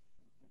ordinance.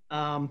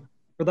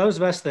 For those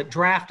of us that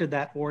drafted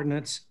that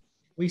ordinance,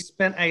 we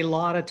spent a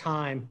lot of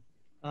time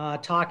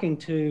talking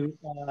to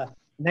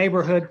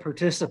neighborhood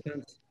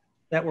participants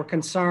that were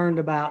concerned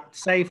about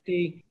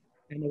safety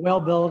and the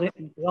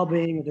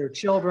well-being of their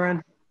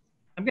children.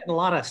 I'm getting a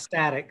lot of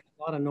static,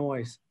 a lot of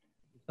noise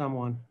from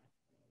someone.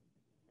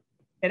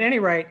 At any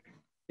rate,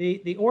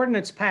 the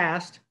ordinance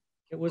passed.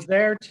 It was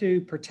there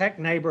to protect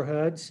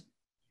neighborhoods.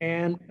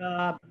 And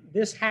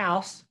this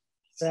house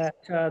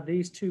that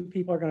these two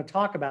people are going to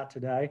talk about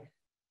today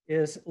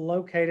is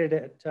located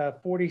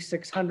at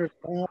 4600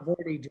 Val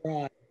Verde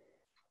Drive.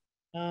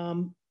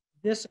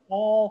 This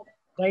all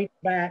dates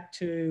back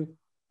to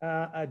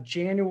a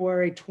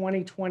January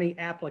 2020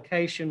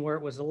 application where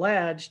it was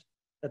alleged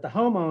that the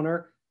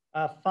homeowner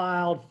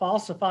filed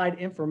falsified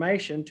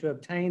information to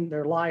obtain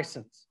their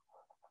license.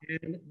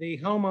 And the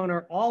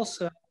homeowner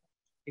also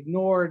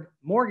ignored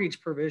mortgage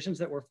provisions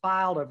that were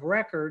filed of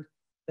record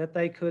that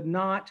they could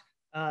not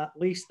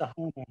lease the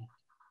home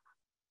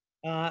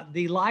out.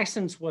 The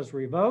license was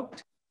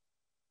revoked.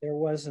 There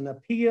was an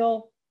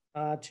appeal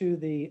to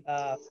the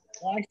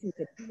license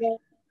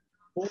appeal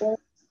board.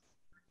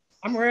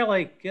 I'm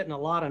really getting a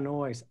lot of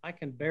noise. I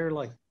can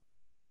barely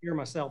hear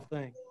myself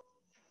think.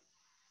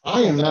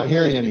 I am not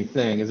hearing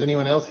anything. Is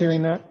anyone else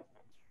hearing that?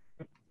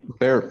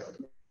 There.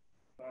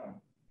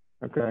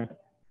 Okay.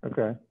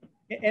 Okay.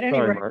 At any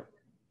Sorry, rate, Mark.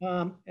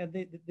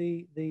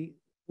 the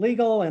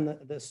legal and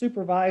the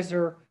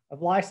supervisor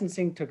of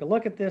licensing took a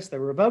look at this. They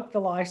revoked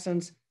the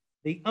license.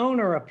 The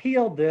owner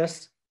appealed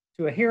this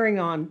to a hearing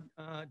on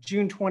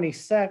June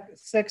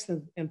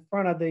 26th in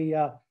front of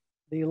the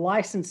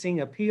licensing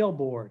appeal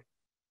board.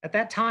 At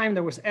that time,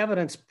 there was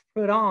evidence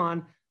put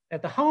on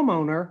that the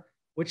homeowner,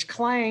 which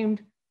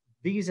claimed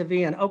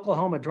vis-a-vis an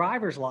Oklahoma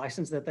driver's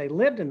license that they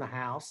lived in the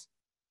house,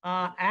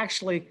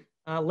 actually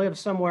lived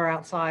somewhere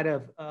outside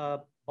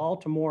of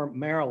Baltimore,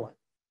 Maryland.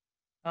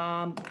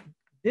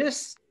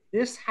 This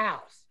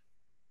house,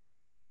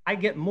 I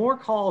get more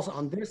calls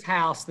on this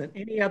house than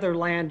any other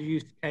land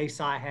use case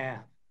I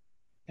have.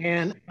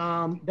 And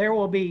there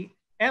will be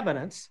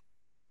evidence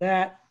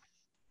that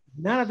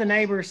none of the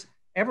neighbors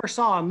ever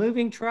saw a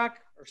moving truck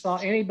or saw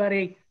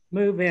anybody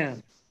move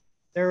in.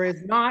 There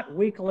is not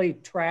weekly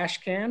trash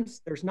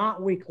cans. There's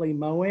not weekly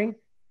mowing.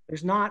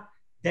 There's not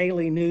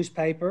daily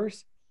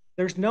newspapers.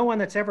 There's no one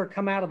that's ever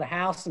come out of the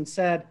house and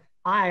said,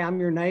 "Hi,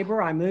 I'm your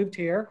neighbor. I moved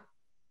here."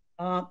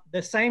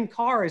 The same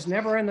car is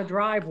never in the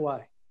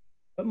driveway.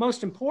 But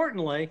most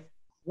importantly,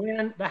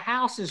 when the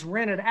house is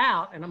rented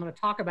out, and I'm going to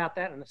talk about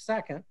that in a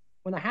second,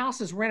 when the house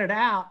is rented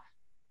out,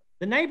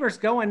 the neighbors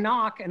go and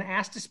knock and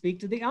ask to speak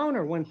to the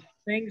owner when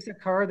things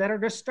occur that are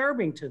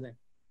disturbing to them.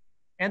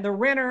 And the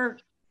renter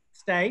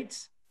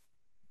states,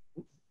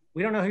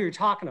 "We don't know who you're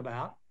talking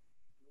about."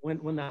 When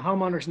the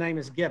homeowner's name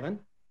is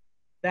given,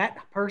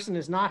 that person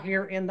is not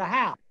here in the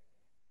house.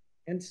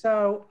 And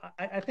so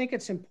I think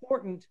it's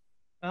important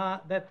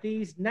that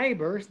these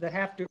neighbors that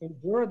have to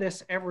endure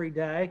this every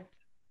day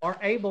are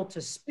able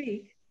to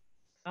speak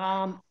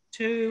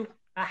to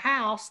a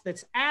house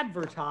that's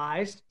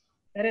advertised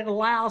that it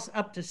allows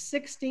up to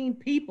 16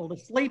 people to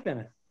sleep in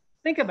it.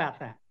 Think about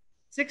that.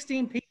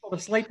 16 people to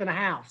sleep in a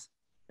house.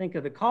 Think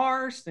of the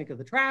cars, think of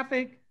the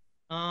traffic,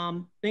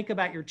 think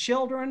about your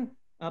children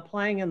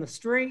playing in the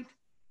street.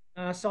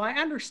 So I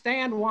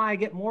understand why I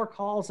get more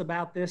calls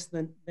about this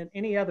than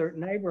any other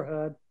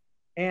neighborhood.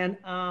 And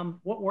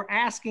what we're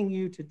asking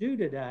you to do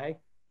today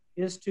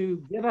is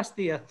to give us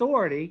the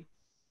authority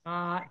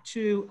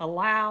to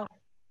allow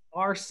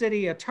our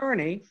city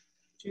attorney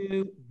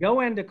to go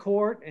into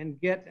court and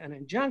get an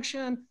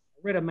injunction,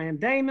 writ of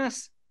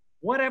mandamus,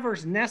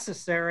 whatever's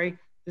necessary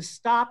to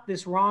stop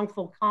this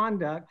wrongful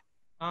conduct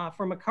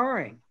from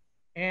occurring.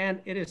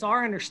 And it is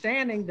our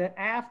understanding that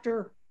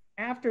after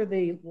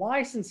the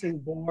licensing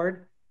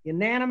board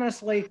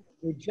unanimously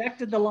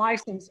rejected the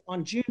license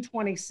on June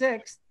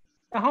 26th,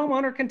 the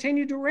homeowner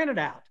continued to rent it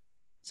out.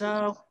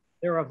 So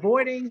they're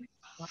avoiding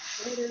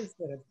orders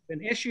that have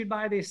been issued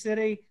by the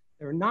city.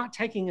 They're not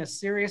taking us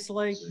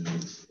seriously.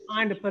 It's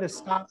time to put a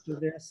stop to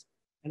this.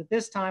 And at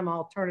this time,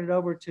 I'll turn it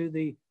over to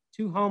the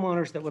two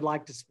homeowners that would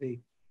like to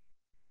speak.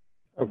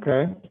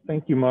 Okay,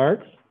 thank you,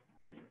 Mark.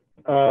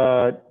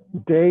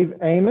 Dave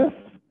Amos,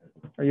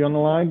 are you on the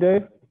line,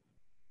 Dave?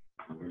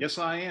 Yes,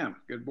 I am.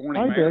 Good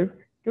morning, Hi, Mayor. Dave.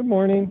 Good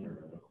morning.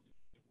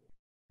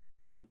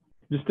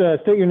 Just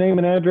state your name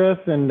and address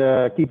and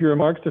keep your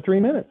remarks to 3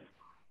 minutes.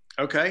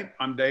 Okay,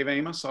 I'm Dave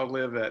Amos. I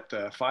live at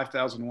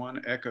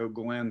 5001 Echo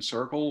Glen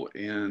Circle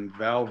in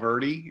Val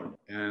Verde,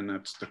 and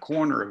it's the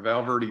corner of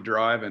Val Verde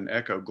Drive and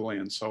Echo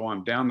Glen. So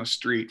I'm down the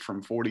street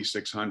from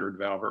 4600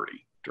 Val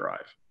Verde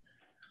Drive.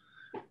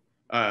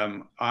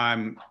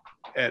 I'm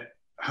at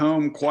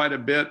home quite a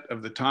bit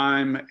of the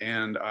time,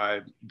 and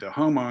the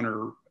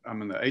homeowner,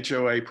 I'm the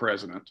HOA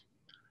president.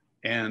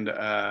 And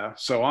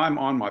so I'm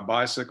on my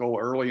bicycle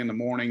early in the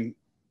morning.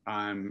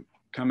 I'm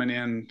coming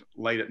in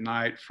late at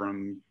night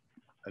from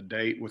a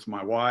date with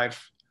my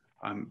wife.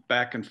 I'm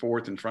back and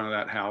forth in front of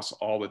that house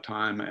all the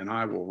time, and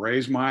I will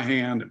raise my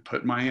hand and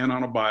put my hand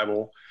on a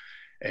Bible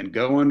and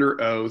go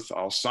under oath.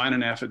 I'll sign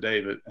an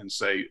affidavit and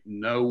say,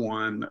 no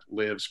one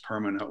lives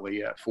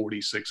permanently at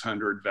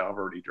 4600 Val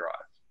Verde Drive.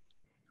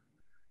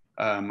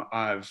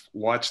 I've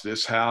watched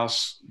this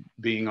house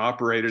being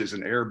operated as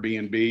an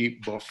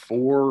Airbnb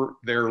before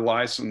their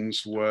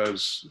license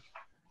was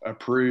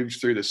approved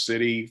through the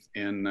city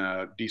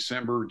in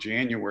December,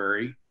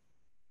 January.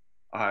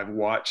 I've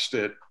watched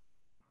it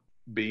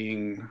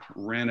being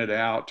rented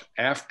out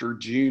after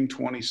June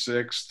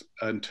 26th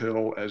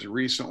until as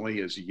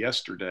recently as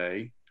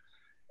yesterday.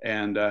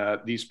 And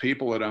these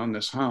people that own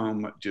this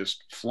home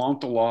just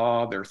flaunt the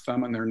law. They're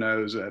thumbing their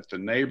nose at the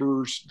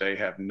neighbors. They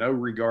have no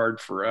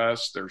regard for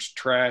us. There's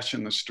trash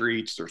in the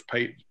streets. There's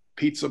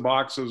pizza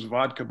boxes,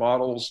 vodka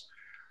bottles.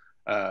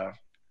 The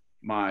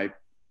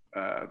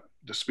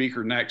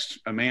speaker next,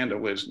 Amanda,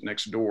 lives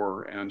next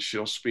door, and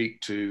she'll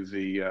speak to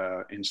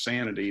the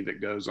insanity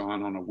that goes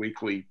on a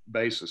weekly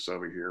basis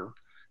over here.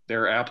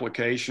 Their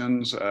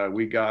applications,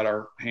 we got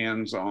our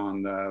hands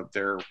on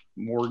their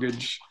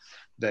mortgage.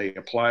 They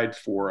applied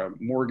for a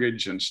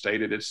mortgage and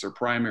stated it's their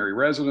primary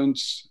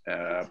residence.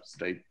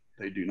 They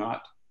do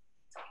not,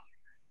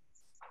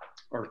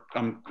 or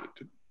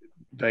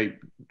their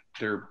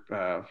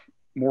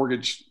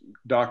mortgage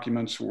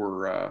documents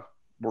were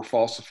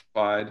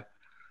falsified.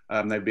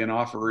 They've been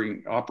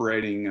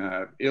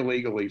operating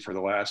illegally for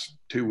the last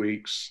 2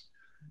 weeks,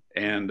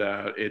 and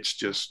it's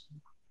just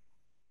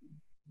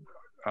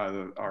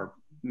our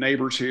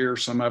neighbors here.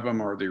 Some of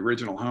them are the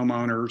original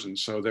homeowners, and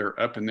so they're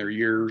up in their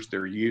years.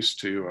 They're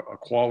used to a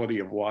quality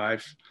of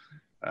life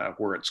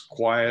where it's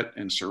quiet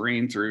and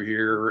serene through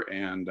here,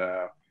 and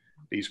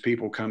these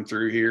people come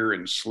through here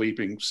and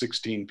sleeping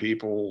 16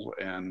 people,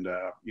 and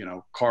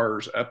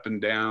cars up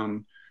and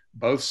down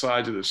both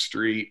sides of the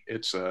street.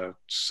 It's a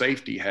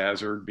safety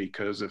hazard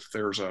because if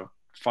there's a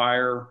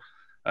fire,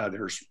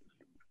 there's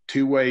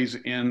 2 ways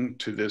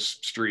into this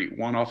street,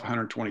 one off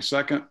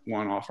 122nd,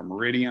 one off of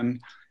Meridian.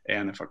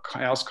 And if a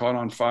house caught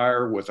on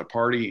fire with a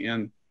party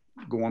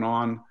going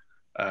on,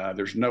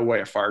 there's no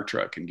way a fire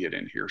truck can get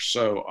in here.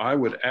 So I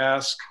would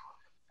ask,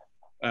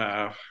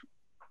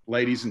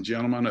 ladies and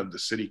gentlemen of the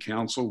City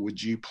Council,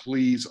 would you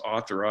please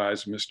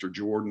authorize Mr.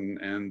 Jordan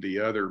and the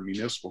other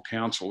municipal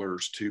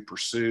councilors to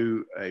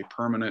pursue a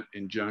permanent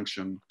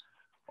injunction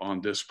on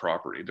this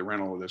property, the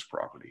rental of this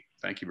property?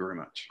 Thank you very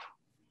much.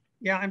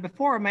 Yeah, and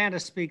before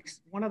Amanda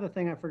speaks, one other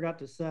thing I forgot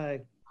to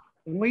say.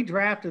 When we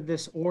drafted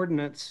this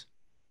ordinance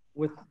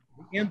with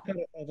the input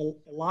of a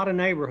lot of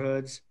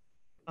neighborhoods,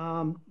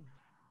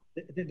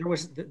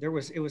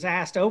 it was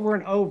asked over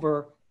and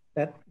over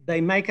that we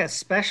make a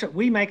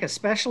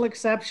special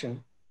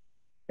exception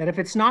that if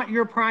it's not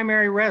your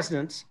primary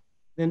residence,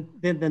 then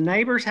the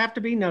neighbors have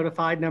to be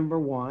notified, number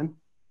one.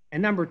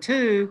 And number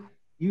two,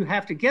 you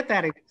have to get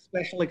that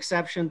special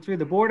exception through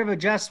the Board of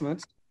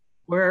Adjustments,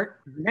 where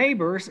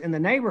neighbors in the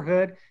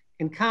neighborhood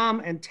can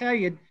come and tell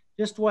you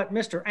just what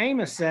Mr.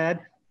 Amos said.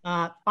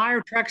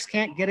 Fire trucks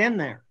can't get in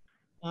there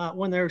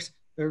when there's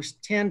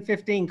 10,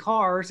 15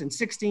 cars and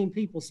 16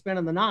 people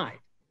spending the night.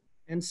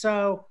 And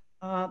so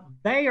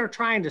they are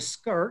trying to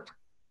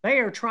they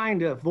are trying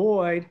to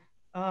avoid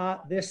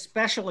this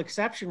special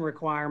exception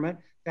requirement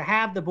to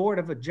have the Board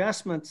of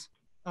Adjustments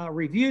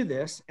review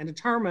this and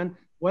determine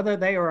whether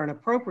they are an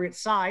appropriate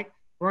site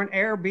for an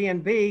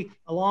Airbnb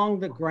along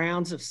the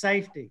grounds of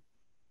safety.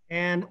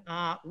 And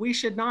we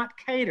should not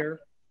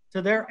cater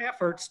to their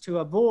efforts to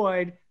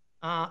avoid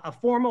a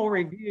formal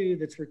review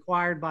that's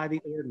required by the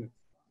ordinance.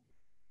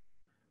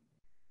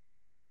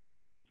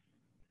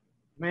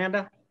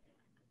 Amanda?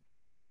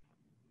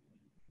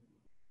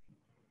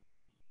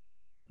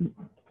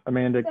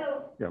 Amanda,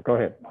 yeah, go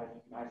ahead.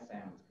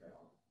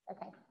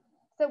 Okay.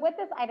 So what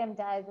this item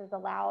does is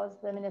allows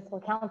the municipal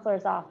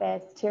counselor's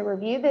office to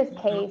review this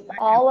case,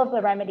 all of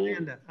the remedies.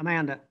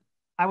 Amanda,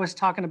 I was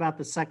talking about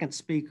the second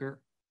speaker.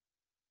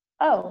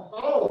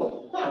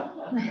 Oh.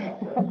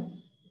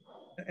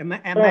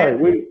 Sorry,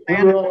 we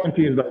were all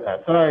confused by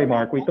that. Sorry,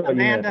 Mark. We thought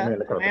Amanda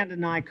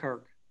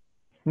Nykirk.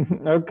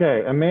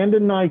 Okay, Amanda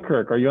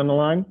Nykirk, are you on the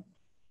line?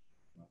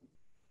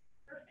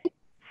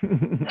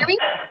 Hear me?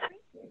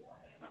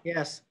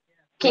 Yes.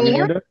 Can you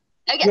hear me? Oh,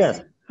 yes.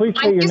 Yes. Please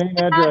say your name,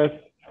 address.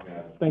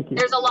 Thank you.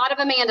 There's a lot of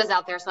Amandas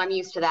out there, so I'm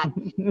used to that.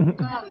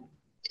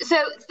 So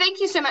thank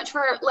you so much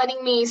for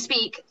letting me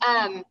speak.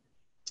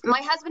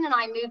 My husband and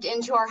I moved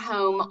into our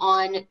home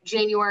on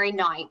January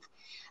 9th.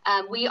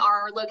 We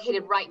are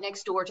located right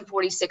next door to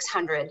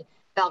 4600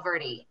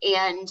 Valverde.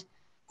 And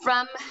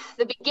from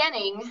the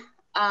beginning,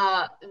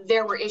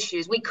 there were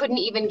issues. We couldn't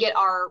even get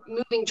our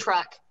moving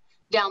truck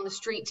down the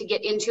street to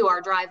get into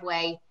our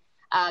driveway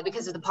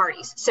because of the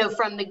parties. So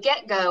from the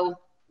get-go,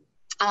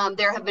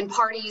 there have been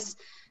parties,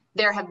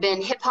 there have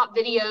been hip hop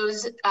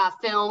videos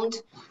filmed,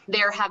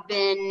 there have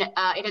been,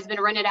 it has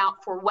been rented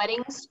out for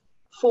weddings,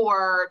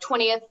 for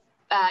 20th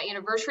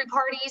anniversary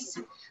parties.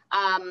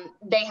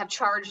 They have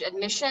charged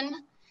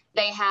admission.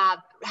 They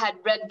have had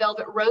red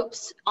velvet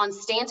ropes on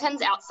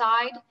Stanton's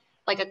outside,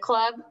 like a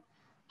club.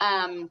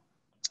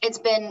 It's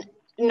been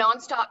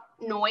nonstop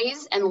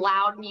noise and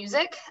loud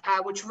music,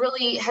 which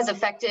really has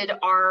affected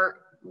our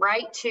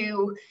right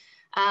to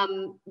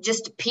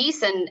just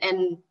peace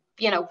and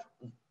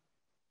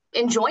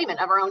enjoyment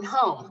of our own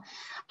home.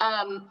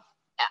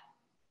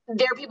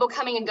 There are people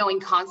coming and going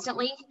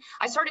constantly.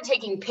 I started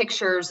taking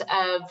pictures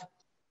of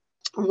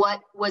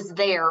what was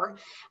there.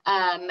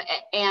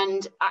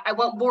 And I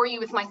won't bore you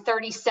with my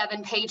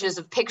 37 pages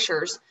of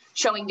pictures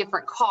showing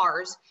different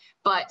cars,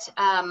 but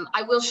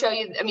I will show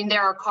you, I mean,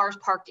 there are cars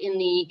parked in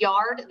the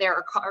yard. There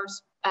are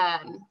cars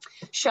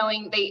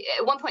showing,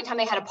 at one point in time,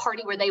 they had a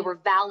party where they were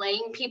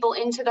valeting people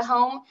into the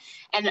home.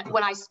 And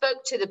when I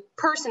spoke to the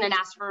person and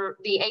asked for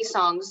the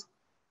A-songs,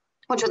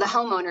 which are the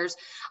homeowners,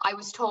 I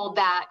was told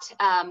that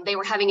they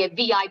were having a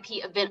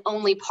VIP event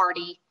only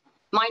party.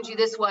 Mind you,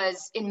 this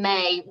was in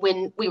May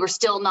when we were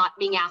still not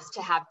being asked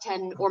to have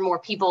 10 or more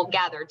people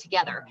gathered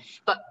together,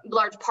 but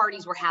large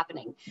parties were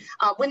happening.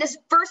 When this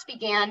first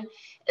began,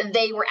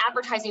 they were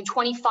advertising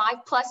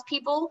 25 plus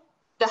people.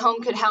 The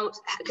home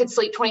could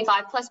sleep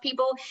 25 plus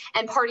people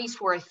and parties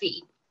for a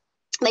fee.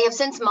 They have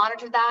since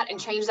monitored that and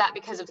changed that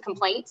because of the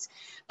complaints.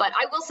 But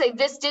I will say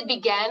this did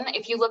begin.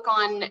 If you look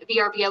on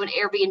VRBO and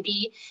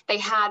Airbnb, they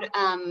had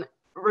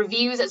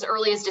reviews as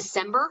early as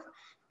December.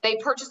 They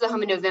purchased the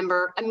home in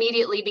November,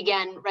 immediately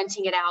began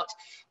renting it out,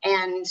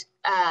 and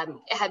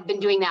have been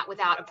doing that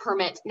without a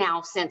permit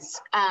now since.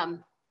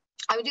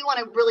 I do want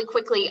to really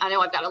quickly, I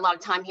know I've got a lot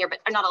of time here, but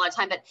not a lot of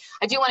time, but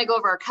I do want to go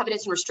over our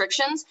covenants and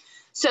restrictions.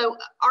 So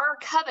our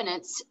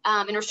covenants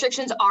and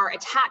restrictions are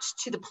attached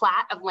to the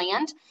plat of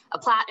land, a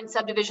plat and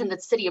subdivision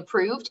that's city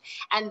approved.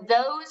 And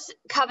those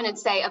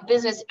covenants say a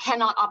business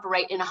cannot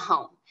operate in a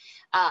home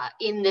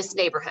in this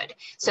neighborhood.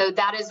 So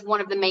that is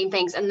one of the main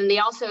things. And then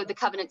the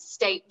covenants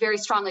state very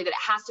strongly that it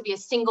has to be a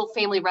single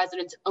family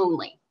residence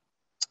only.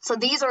 So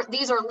these are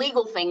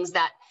legal things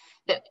that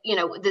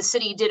the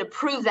city did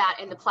approve that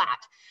in the plat.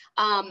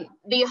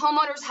 The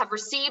homeowners have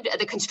received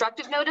the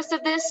constructive notice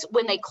of this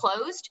when they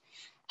closed,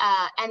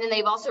 and then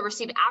they've also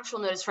received actual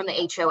notice from the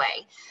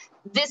HOA.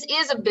 This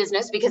is a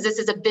business because this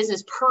is a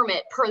business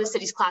permit per the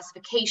city's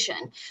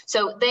classification.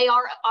 So they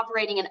are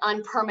operating an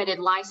unpermitted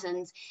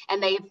license,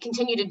 and they have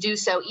continued to do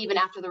so even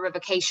after the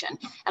revocation.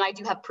 And I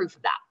do have proof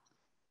of that.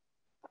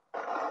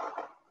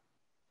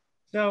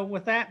 So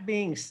with that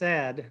being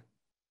said,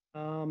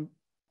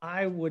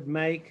 I would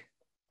make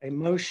a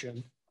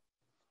motion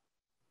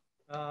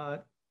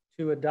to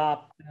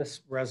adopt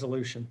this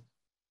resolution.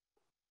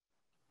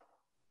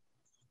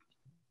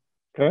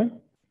 Okay,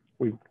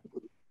 we'll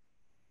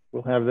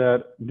have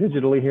that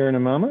digitally here in a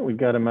moment. We've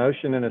got a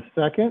motion and a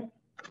second.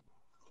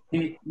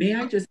 May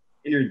I just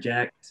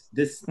interject?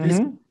 This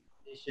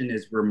conversation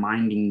is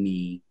reminding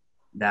me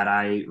that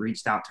I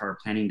reached out to our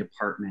planning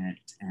department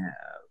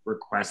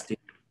requesting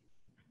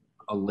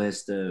a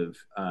list of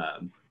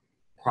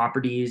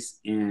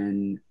properties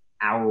in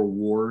our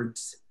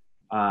wards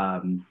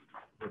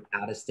with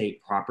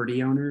out-of-state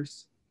property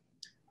owners.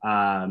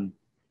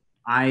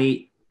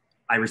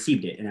 I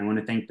received it, and I want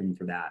to thank them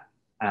for that.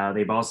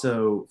 They've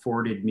also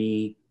forwarded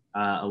me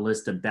a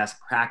list of best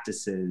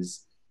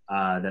practices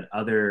that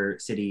other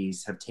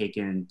cities have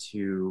taken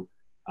to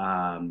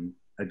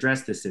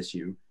address this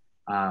issue.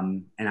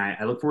 And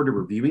I look forward to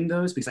reviewing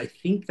those because I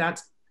think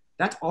that's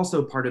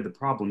also part of the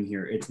problem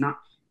here. It's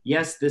not,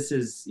 yes, this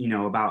is,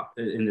 about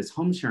in this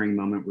home sharing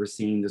moment, we're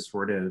seeing this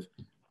sort of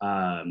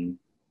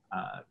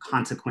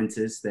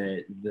consequences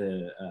that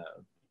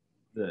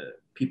the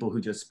people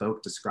who just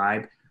spoke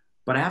describe.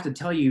 But I have to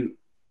tell you,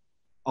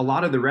 a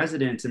lot of the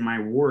residents in my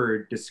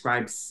ward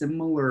describe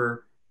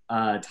similar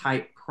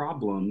type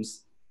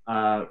problems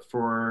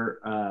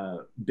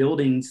for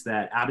buildings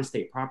that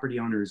out-of-state property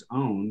owners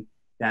own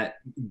that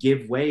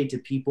give way to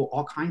people,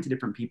 all kinds of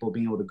different people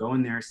being able to go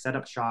in there, set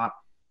up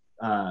shop,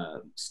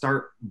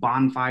 start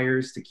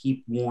bonfires to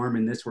keep warm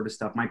and this sort of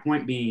stuff. My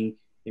point being,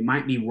 it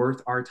might be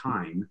worth our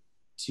time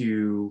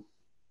to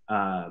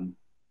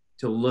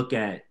look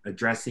at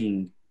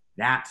addressing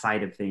that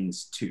side of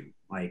things too.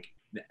 Like,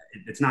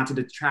 it's not to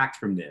detract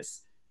from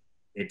this.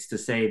 It's to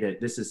say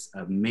that this is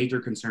a major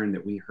concern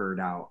that we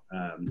heard out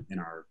in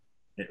our,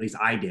 at least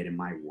I did in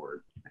my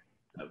ward.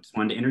 I just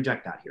wanted to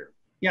interject that here.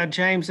 Yeah,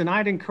 James, and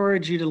I'd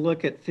encourage you to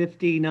look at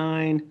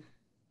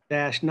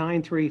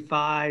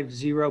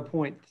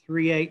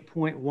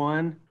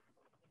 59-935-0.38.1,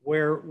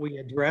 where we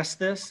address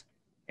this.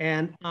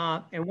 And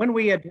when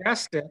we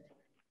addressed it,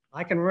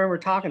 I can remember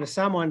talking to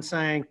someone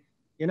saying,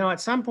 you know, at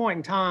some point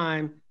in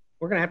time,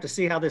 we're going to have to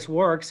see how this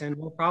works, and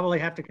we'll probably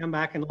have to come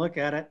back and look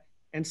at it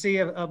and see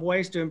of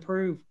ways to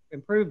improve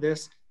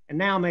this. And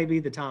now may be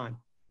the time.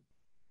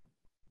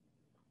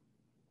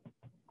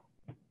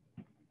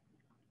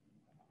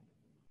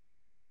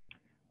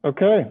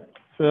 Okay,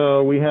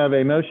 so we have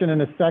a motion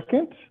and a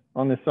second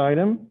on this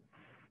item.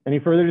 Any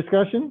further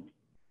discussion?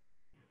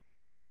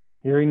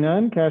 Hearing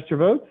none, cast your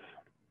votes.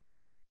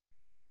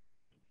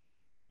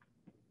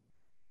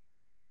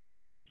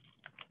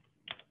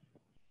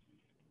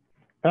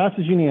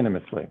 Passes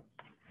unanimously.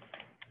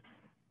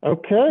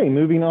 Okay,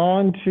 moving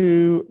on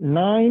to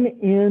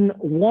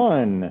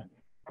 9N1.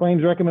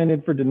 Claims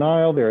recommended for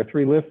denial. There are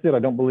 3 listed. I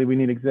don't believe we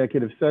need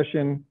executive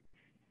session.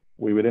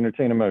 We would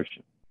entertain a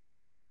motion.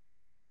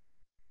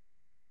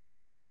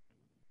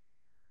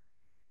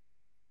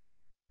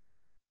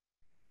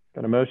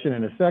 Got a motion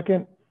and a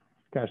second.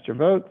 Cast your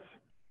votes.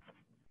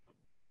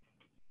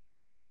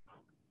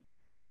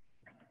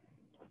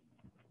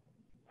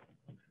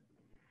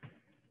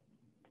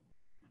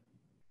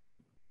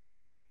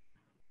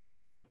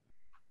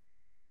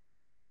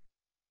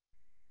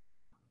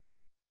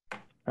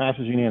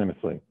 Passes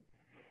unanimously.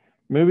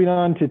 Moving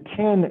on to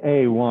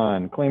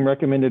 10A1, claim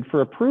recommended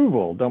for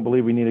approval. Don't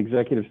believe we need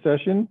executive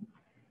session.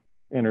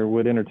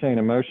 Would entertain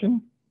a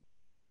motion.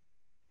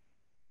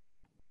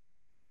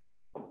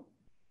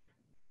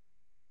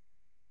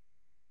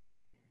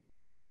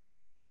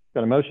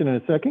 Got a motion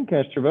and a second.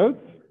 Cast your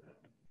votes.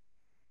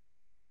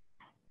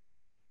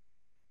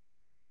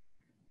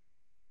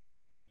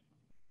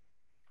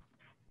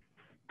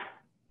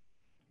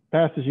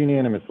 Passes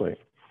unanimously.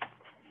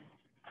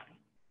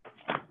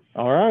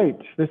 All right,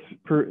 this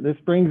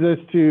brings us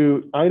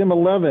to item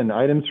 11,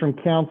 items from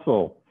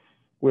council.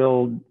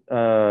 We'll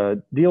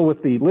deal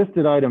with the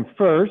listed item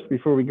first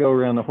before we go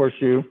around the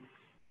horseshoe.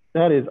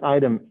 That is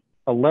item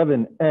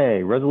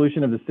 11A,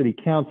 resolution of the city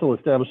council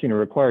establishing a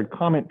required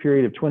comment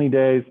period of 20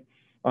 days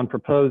on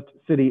proposed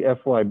city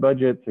FY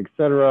budgets,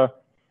 etc.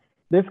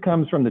 This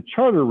comes from the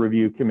Charter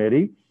Review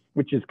Committee,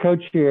 which is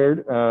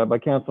co-chaired by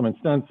Councilman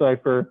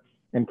Stonecipher,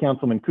 and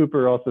Councilman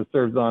Cooper also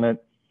serves on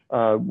it.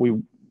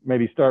 We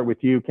maybe start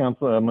with you,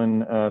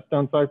 Councilman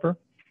Stonecipher.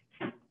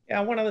 Yeah,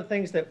 one of the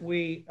things that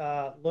we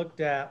looked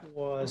at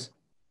was,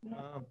 we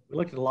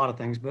looked at a lot of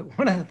things, but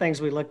one of the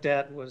things we looked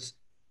at was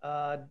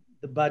the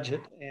budget,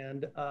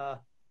 and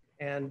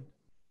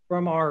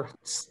from our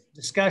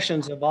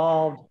discussions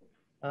evolved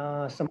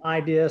some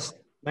ideas,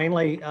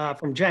 mainly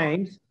from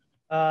James,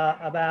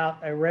 about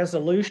a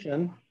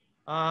resolution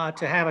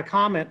to have a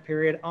comment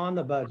period on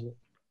the budget.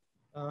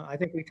 I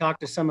think we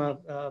talked to some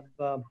of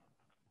the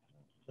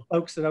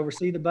folks that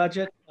oversee the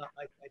budget.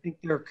 I think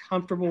they're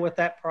comfortable with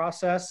that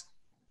process.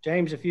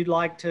 James, if you'd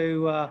like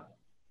to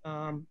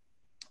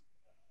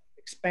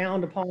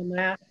expound upon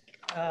that,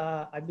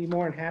 I'd be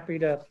more than happy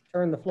to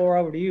turn the floor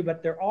over to you.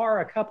 But there are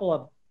a couple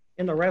of,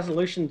 in the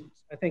resolution,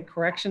 I think,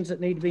 corrections that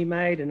need to be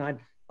made, and I'd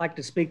like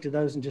to speak to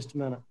those in just a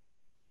minute.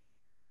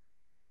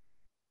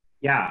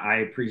 Yeah, I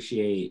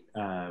appreciate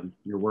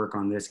your work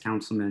on this,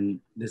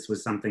 Councilman. This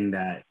was something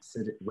that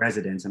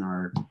residents in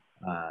our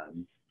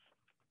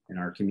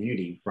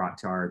community brought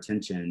to our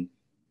attention,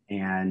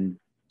 and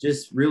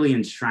just really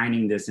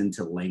enshrining this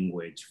into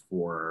language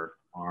for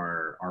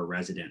our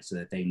residents so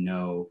that they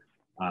know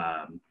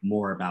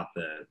more about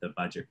the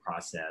budget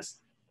process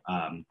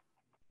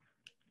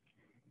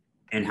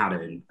and how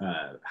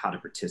to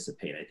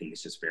participate. I think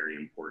it's just very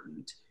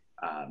important.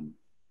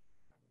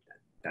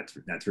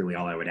 That's really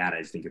all I would add. I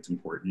just think it's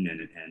important,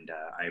 and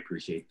I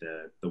appreciate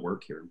the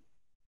work here.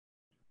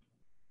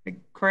 Hey,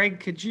 Craig,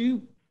 could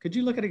you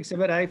look at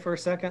Exhibit A for a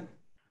second,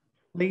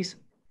 please?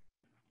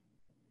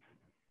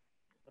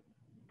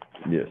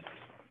 Yes.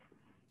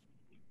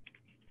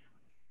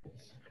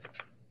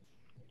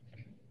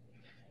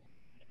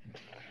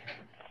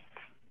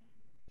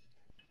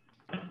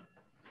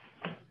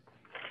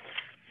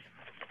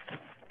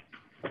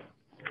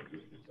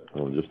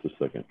 Oh, just a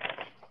second.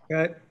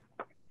 Good.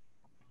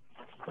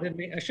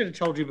 I should have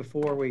told you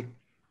before we.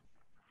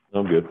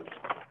 I'm good.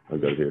 I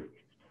got it here.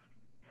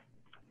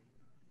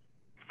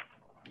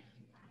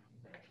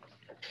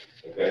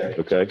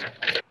 Okay.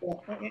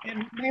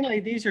 And mainly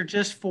these are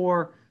just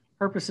for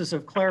purposes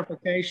of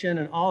clarification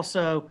and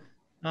also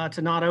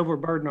to not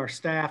overburden our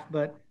staff.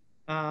 But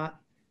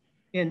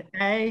in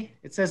A,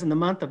 it says in the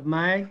month of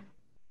May.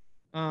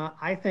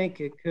 I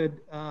think it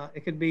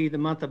could be the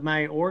month of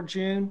May or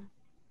June.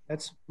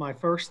 That's my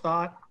first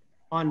thought.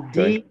 On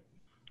D,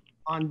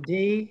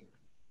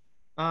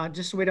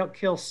 just so we don't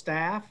kill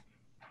staff,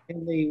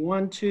 in the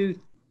 1, 2,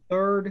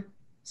 3rd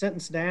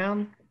sentence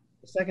down,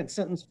 the second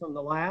sentence from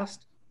the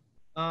last,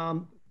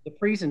 the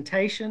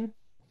presentation,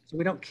 so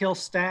we don't kill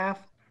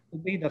staff,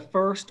 would be the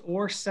first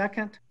or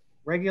second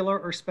regular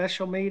or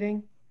special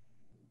meeting.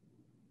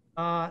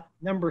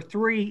 Number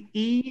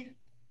 3E,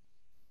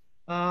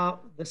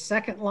 the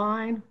second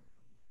line,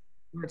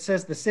 where it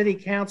says the city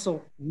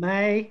council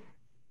may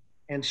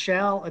and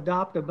shall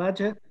adopt a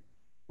budget.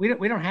 We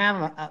don't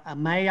have a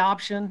may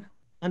option.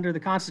 under the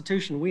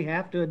Constitution, we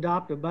have to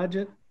adopt a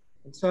budget.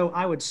 And so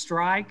I would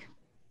strike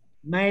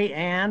may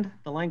and,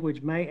 the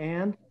language may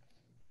and.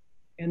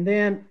 And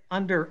then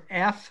under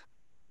F,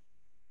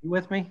 you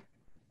with me,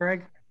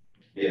 Craig?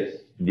 Yes.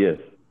 Yes.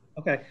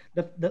 Okay,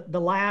 the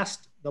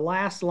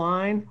last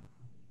line,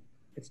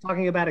 it's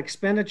talking about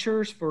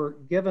expenditures for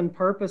given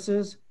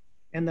purposes,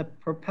 and the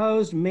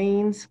proposed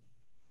means,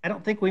 I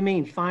don't think we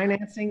mean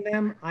financing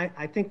them.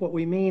 I think what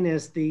we mean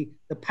is the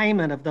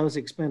payment of those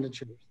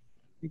expenditures,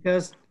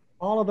 because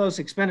all of those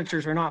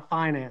expenditures are not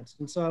financed.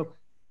 And so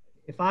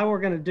if I were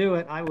going to do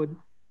it, I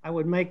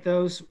would make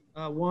those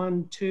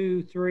 1,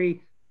 2,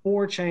 3,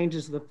 4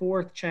 changes. The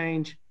fourth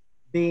change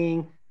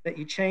being that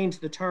you change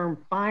the term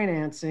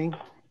financing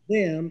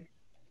them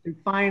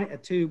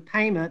to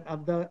payment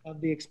of the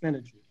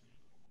expenditures.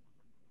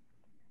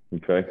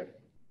 Okay. Does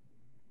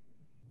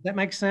that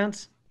make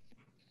sense?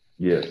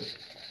 Yes.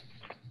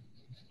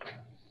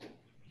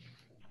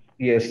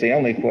 Yes, the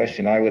only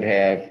question I would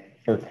have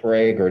for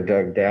Craig or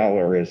Doug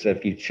Dowler is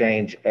if you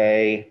change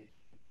A,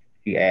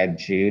 you add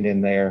June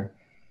in there,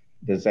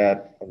 does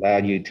that allow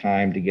you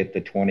time to get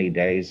the 20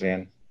 days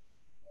in?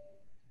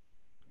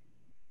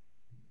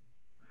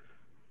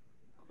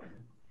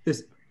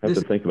 Have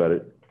to think about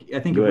it. I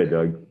think Go ahead,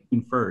 Doug.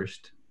 June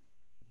 1st.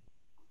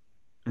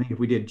 I think if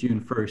we did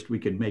June 1st, we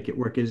could make it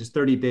work. It's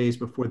 30 days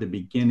before the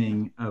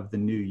beginning of the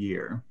new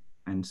year.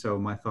 And so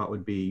my thought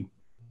would be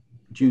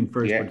June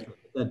 1st,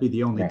 that'd be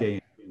the only day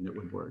in June that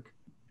would work.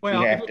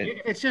 Well, if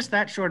it's just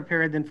that short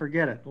period, then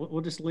forget it. We'll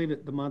just leave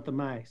it the month of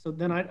May. So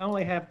then I'd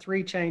only have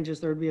 3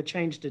 changes. There would be a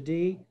change to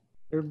D,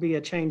 there would be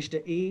a change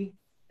to E,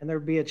 and there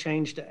would be a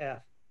change to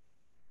F.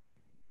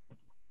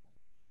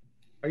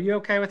 Are you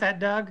okay with that,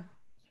 Doug?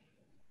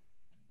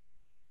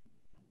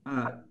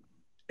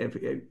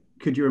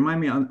 Could you remind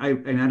me and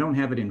I don't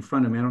have it in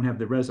front of me. I don't have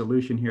the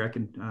resolution here. I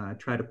can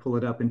try to pull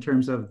it up in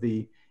terms of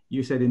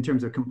you said in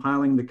terms of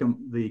compiling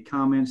the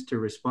comments to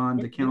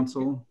respond to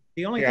council.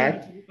 The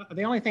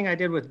only thing I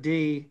did with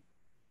D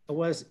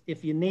was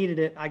if you needed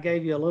it, I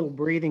gave you a little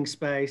breathing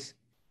space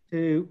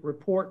to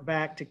report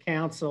back to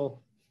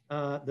council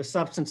the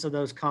substance of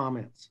those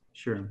comments.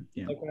 Sure.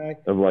 Yeah. Okay.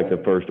 Of like the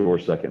first or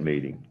second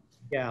meeting.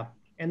 Yeah.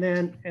 And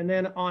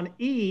then on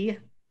E,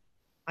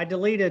 I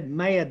deleted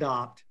may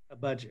adopt a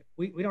budget.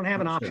 We don't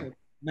have an option. Sure.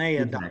 May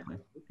adopt. Exactly.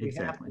 We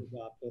exactly. have to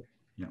adopt it.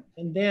 Yeah.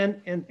 And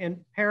then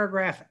in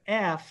paragraph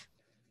F,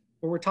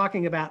 where we're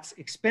talking about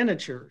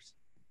expenditures,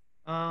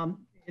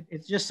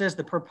 it just says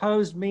the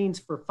proposed means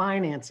for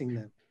financing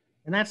them.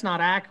 And that's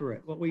not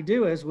accurate. What we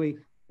do is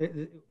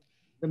the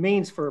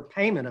means for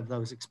payment of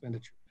those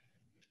expenditures.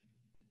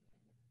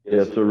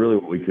 Yeah, so really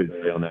what we could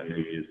say on that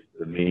maybe is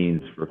the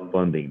means for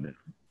funding them.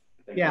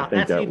 Yeah, I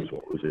think that was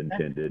what was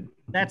intended.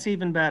 That's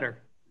even better.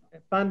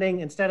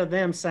 Funding instead of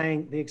them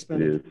saying the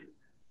expenditure.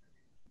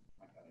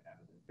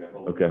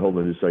 Okay, hold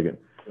on just a second.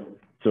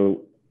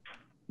 So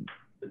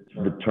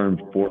the term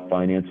for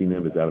financing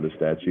them is out of the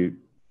statute?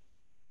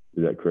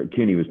 Is that correct?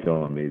 Kenny was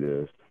telling me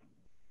this.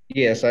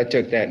 Yes, I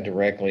took that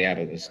directly out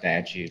of the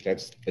statute.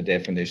 That's the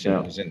definition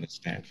that was in the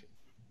statute.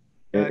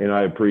 And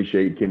I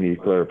appreciate Kenny's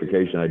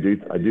clarification. I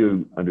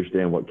do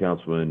understand what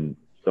Councilman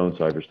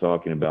Stonecipher's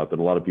talking about, that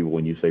a lot of people,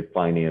 when you say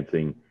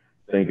financing,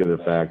 think of the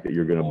fact that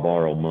you're going to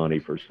borrow money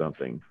for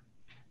something.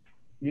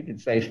 You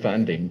could say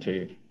funding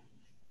too.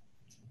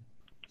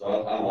 So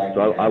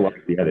I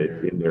like the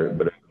edit in there,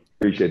 but I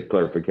appreciate the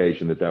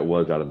clarification that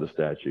was out of the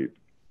statute.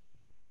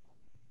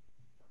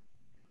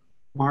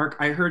 Mark,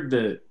 I heard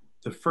the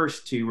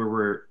first two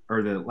or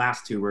the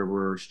last two where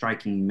we're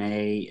striking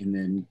May and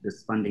then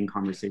this funding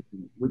conversation.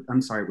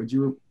 I'm sorry, would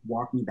you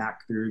walk me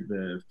back through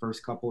the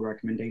first couple of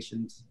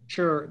recommendations?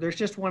 Sure, there's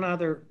just one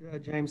other,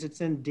 James,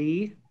 it's in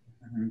D.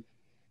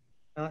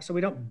 Mm-hmm. So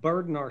we don't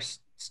burden our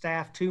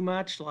staff too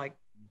much.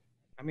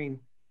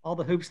 All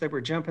the hoops they were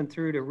jumping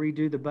through to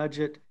redo the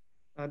budget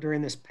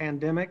during this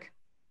pandemic.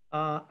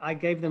 I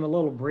gave them a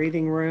little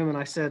breathing room and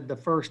I said the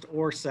first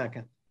or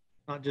second,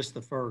 not just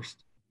the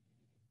first.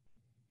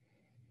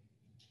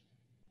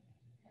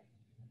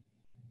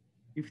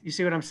 You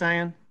see what I'm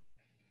saying?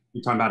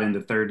 You're talking about in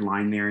the third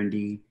line there in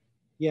D?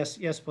 Yes,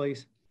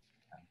 please.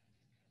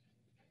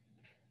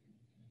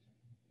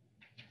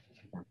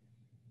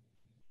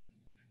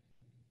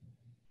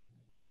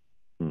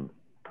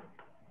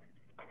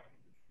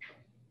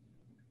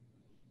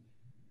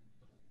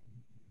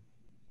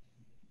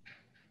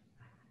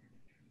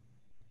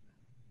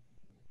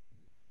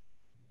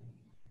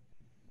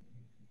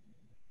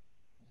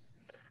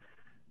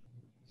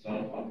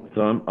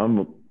 So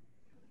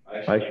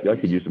I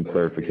could use some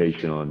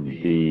clarification on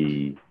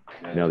D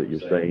now that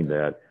you're saying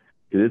that,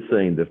 because it's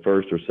saying the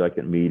first or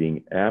second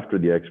meeting after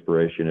the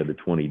expiration of the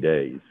 20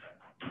 days.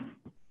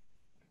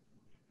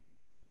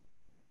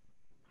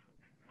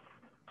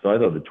 So I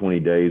thought the 20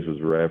 days was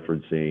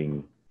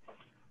referencing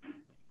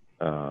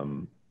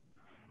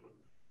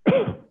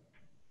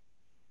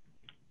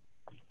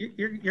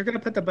You're going to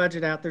put the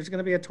budget out. There's going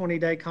to be a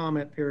 20-day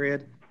comment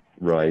period.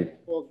 Right.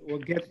 We'll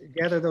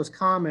gather those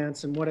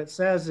comments, and what it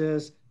says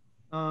is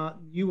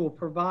you will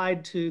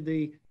provide to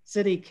the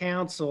city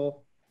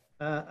council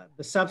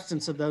the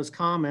substance of those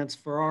comments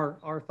for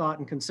our thought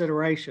and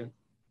consideration.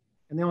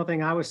 And the only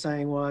thing I was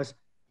saying was,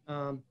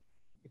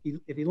 if you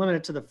limit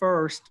it to the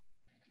first,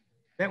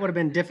 that would have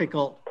been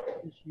difficult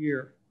this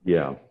year.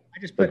 Yeah. I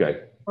just put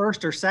Okay.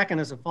 first or second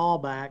as a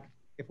fallback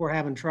if we're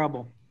having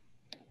trouble.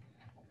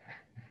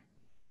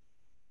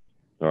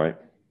 All right.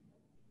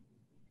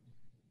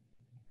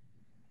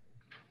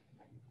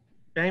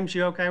 James,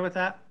 you okay with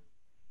that?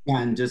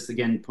 Yeah, and just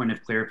again, point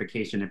of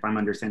clarification, if I'm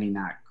understanding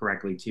that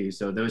correctly too.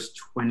 So those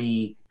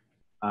 20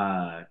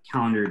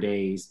 calendar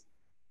days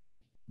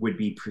would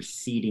be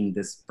preceding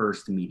this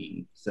first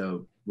meeting.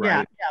 So,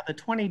 right? Yeah, the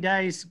 20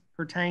 days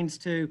pertains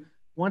to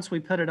once we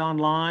put it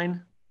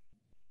online,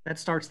 that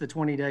starts the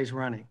 20 days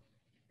running.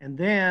 And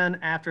then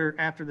after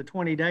the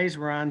 20 days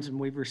runs and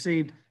we've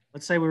received,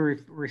 let's say we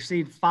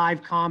received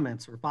 5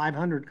 comments or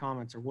 500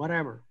 comments or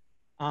whatever,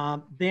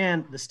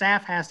 then the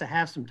staff has to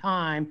have some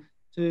time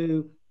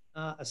to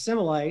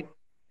assimilate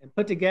and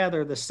put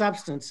together the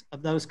substance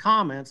of those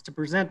comments to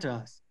present to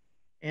us.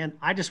 And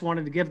I just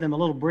wanted to give them a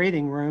little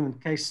breathing room in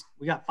case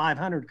we got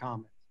 500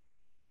 comments.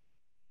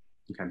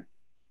 Okay.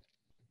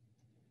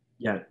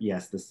 Yeah,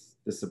 yes,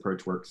 this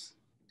approach works.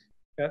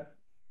 Okay.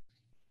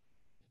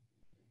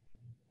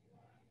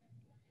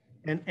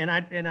 And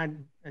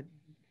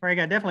Craig,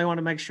 I definitely want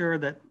to make sure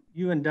that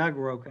you and Doug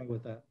were okay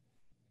with that.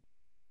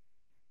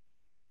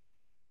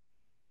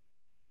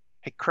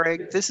 Hey,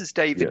 Craig, this is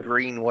David Yes.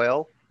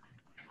 Greenwell.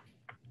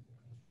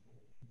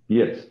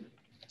 Yes.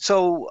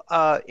 So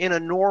in a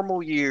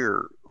normal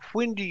year,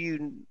 when do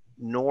you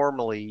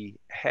normally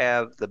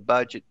have the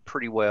budget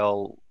pretty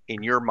well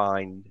in your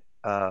mind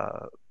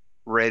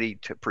ready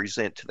to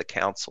present to the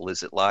council?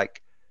 Is it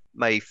like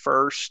May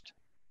 1st,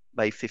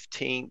 May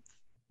 15th,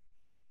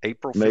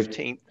 April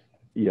 15th?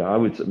 Yeah, I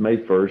would say May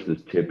 1st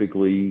is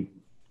typically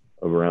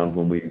around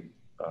when we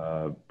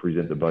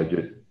present the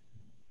budget.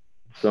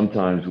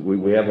 Sometimes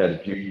we have had a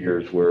few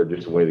years where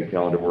just the way the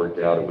calendar worked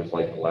out, it was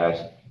like the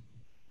last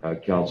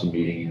council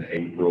meeting in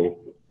April,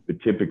 but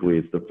typically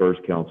it's the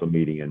first council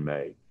meeting in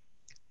May.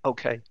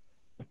 Okay.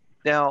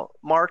 Now,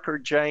 Mark or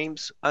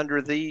James,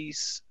 under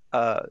these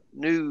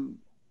new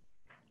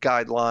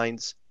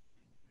guidelines,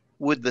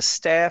 would the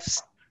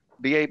staff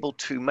be able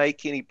to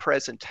make any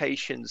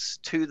presentations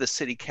to the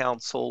city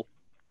council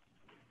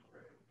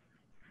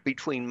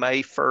between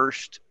May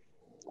 1st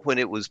when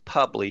it was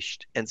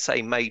published and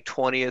say May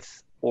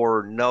 20th,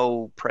 or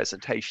no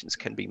presentations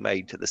can be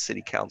made to the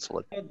city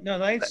council? No,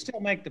 they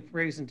still make the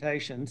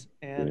presentations,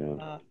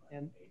 and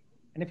and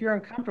if you're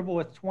uncomfortable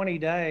with 20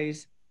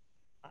 days,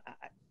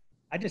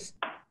 I just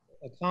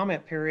a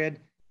comment period.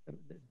 The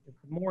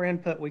more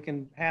input we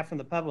can have from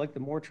the public, the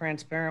more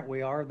transparent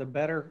we are, the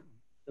better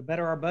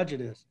our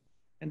budget is.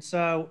 And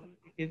so,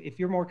 if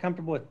you're more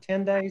comfortable with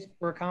 10 days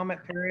for a comment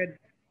period,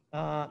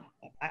 I'm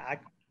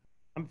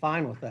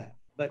fine with that.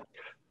 But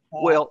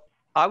well,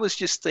 I was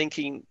just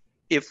thinking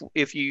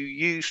if you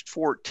used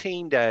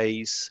 14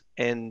 days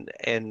and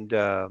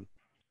the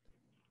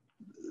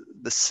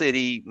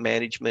city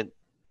management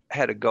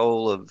had a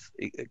goal of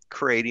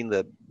creating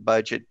the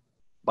budget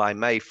by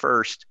May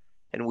 1st,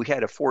 and we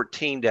had a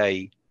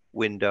 14-day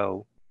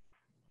window,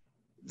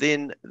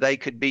 then they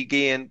could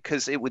begin,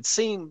 because it would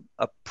seem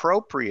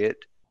appropriate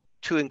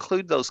to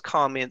include those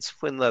comments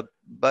when the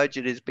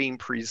budget is being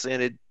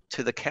presented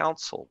to the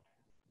council.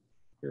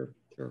 Sure.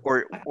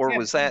 Or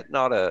was that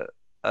not a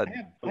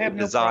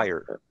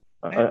desire?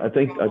 I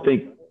think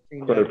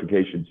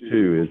clarification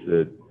too is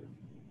that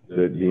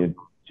the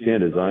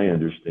intent, as I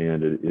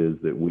understand it, is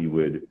that we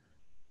would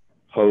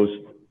post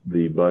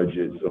the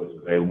budget so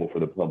it's available for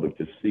the public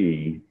to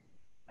see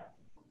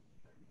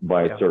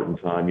by a certain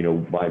time,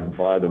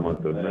 by the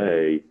month of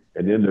May.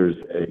 And then there's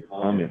a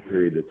comment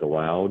period that's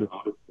allowed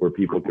where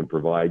people can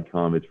provide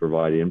comments,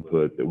 provide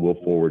input that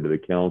we'll forward to the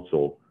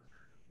council.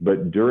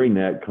 But during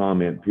that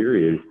comment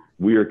period,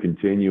 we are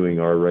continuing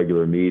our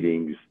regular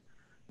meetings,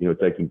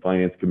 taking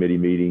finance committee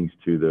meetings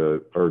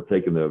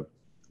taking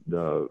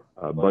the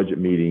budget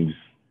meetings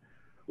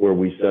where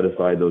we set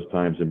aside those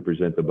times and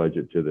present the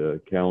budget to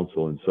the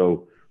council. And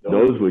so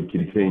those would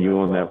continue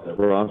on, that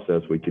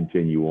process would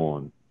continue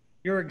on.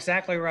 You're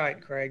exactly right,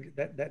 Craig.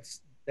 That's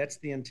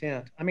the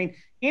intent. I mean,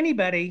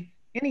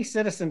 any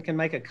citizen can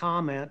make a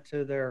comment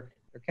to their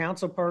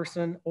council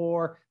person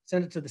or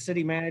send it to the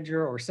city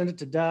manager or send it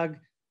to Doug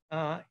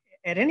at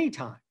any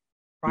time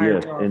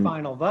prior to our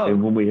final vote.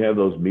 And when we have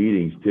those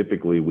meetings,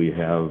 typically we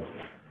have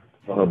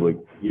public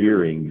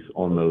hearings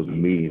on those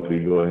meetings. We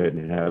go ahead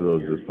and have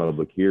those as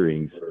public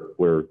hearings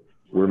where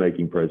we're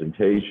making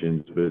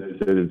presentations, but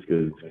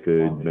citizens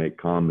could make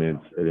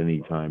comments at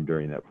any time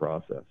during that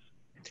process.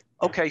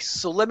 Okay,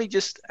 so let me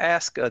just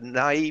ask a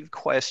naive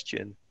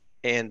question.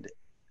 And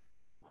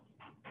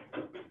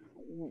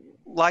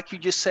like you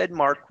just said,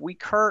 Mark, we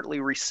currently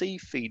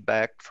receive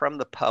feedback from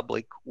the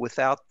public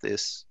without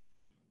this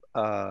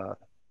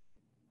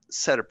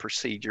set of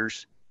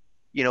procedures,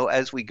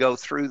 as we go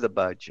through the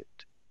budget,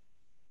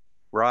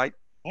 right?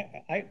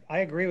 I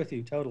agree with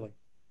you totally.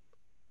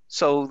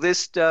 So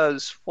this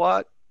does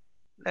what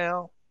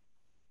now?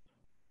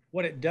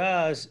 what it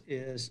does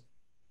is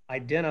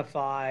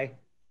identify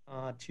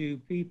to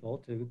people,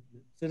 to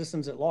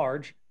citizens at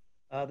large,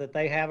 that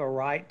they have a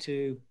right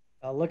to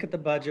look at the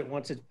budget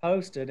once it's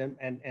posted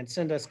and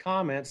send us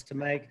comments to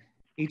make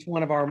each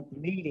one of our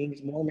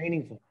meetings more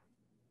meaningful.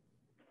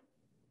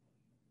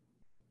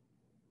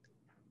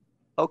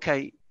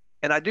 Okay,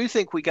 and I do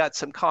think we got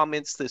some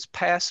comments this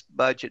past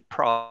budget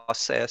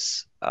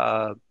process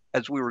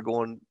as we were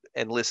going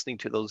and listening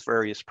to those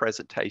various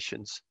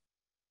presentations.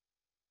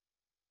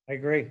 I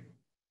agree.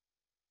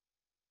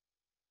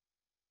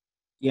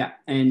 Yeah,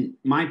 and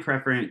my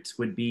preference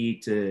would be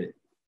to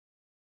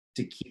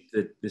keep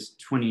this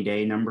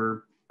 20-day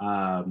number.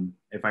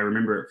 If I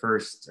remember at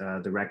first,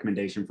 the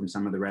recommendation from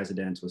some of the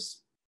residents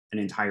was an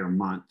entire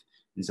month,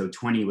 and so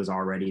 20 was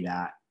already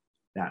that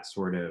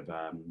sort of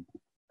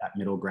that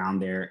middle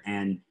ground there.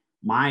 And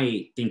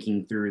my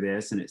thinking through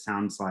this, and it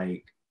sounds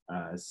like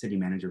City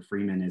Manager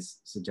Freeman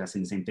is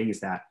suggesting the same thing, is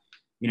that,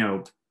 you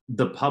know,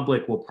 the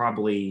public will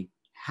probably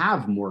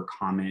have more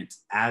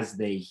comments as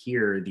they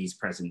hear these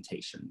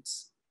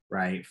presentations,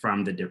 right,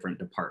 from the different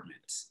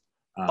departments.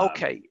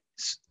 Okay,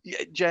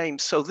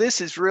 James, so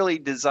this is really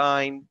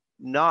designed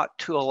not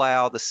to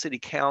allow the city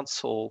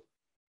council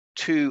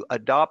to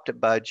adopt a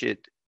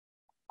budget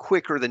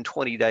quicker than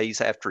 20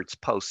 days after it's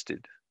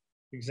posted.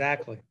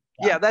 Exactly.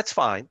 Yeah, that's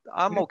fine.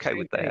 I'm okay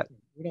with that.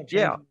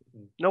 Yeah,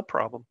 no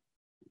problem.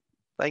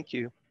 Thank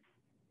you.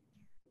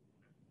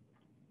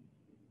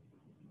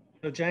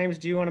 So James,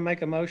 do you want to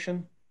make a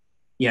motion?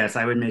 Yes,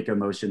 I would make a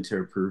motion to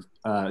approve.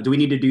 Do we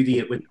need to do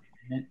the with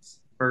amendments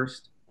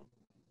first?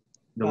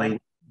 The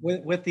language?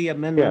 With the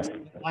amendments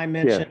I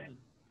mentioned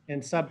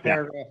in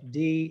subparagraph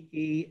D,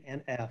 E,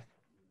 and F.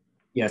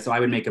 Yeah, so I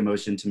would make a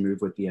motion to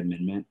move with the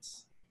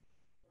amendments.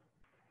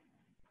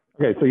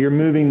 Okay, so you're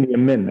moving the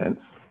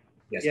amendments.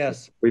 Yes.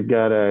 Yes. We've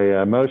got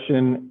a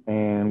motion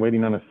and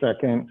waiting on a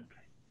second.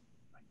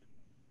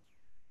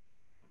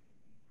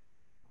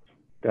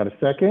 Got a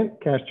second?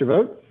 Cast your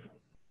votes.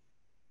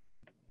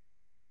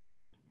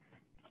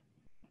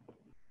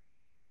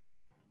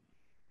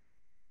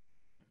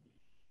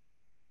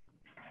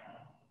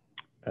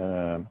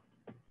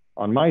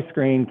 On my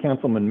screen,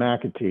 Councilman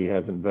McAtee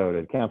hasn't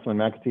voted. Councilman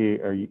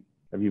McAtee,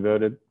 have you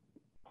voted?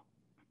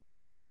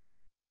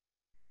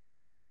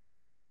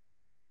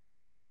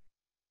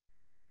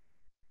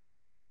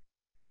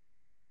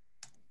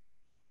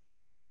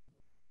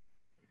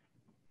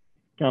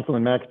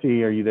 Councilman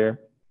McAtee, are you there?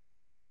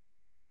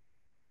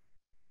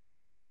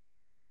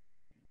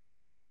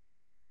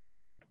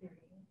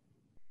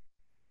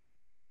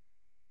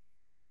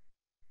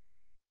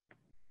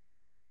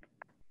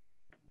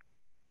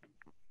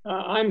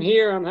 I'm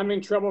here. I'm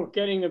having trouble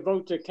getting the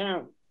vote to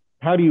count.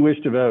 How do you wish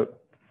to vote?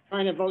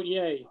 Trying to vote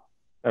yay.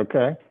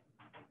 Okay.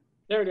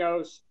 There it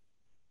goes.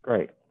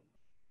 Great.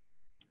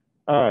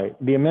 All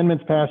right, the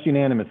amendments passed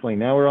unanimously.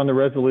 Now we're on the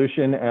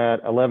resolution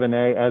at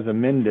 11A as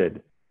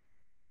amended.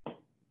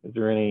 Is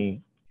there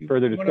any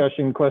further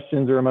discussion,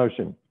 questions, or a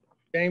motion?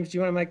 James, do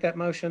you want to make that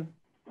motion?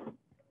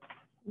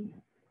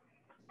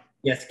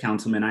 Yes,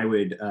 Councilman, I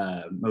would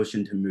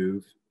motion to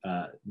move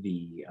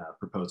the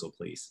proposal,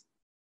 please.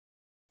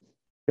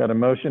 Got a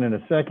motion and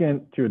a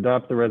second to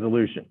adopt the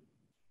resolution.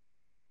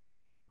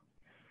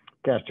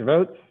 Cast your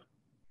votes.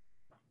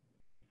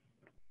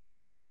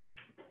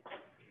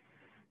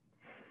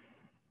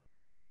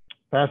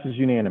 Passes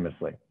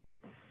unanimously.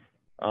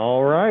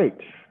 All right,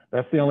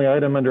 that's the only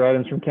item under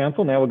items from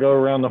council. Now we'll go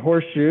around the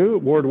horseshoe.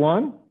 Ward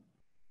 1.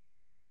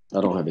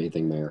 I don't have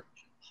anything, Mayor.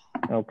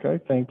 Okay,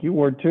 thank you.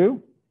 Ward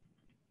 2.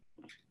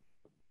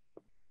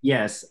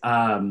 Yes,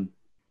 I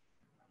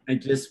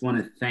just want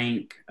to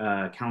thank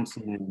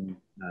Councilman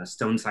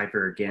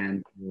Stonecipher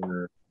again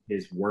for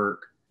his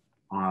work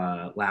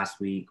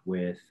last week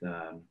with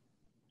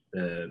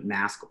the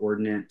mask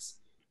ordinance.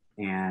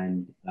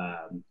 And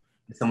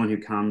as someone who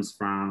comes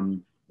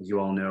from, as you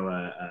all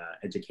know,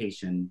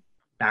 education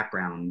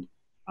background,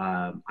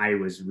 I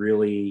was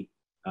really,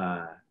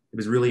 it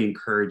was really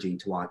encouraging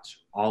to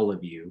watch all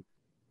of you,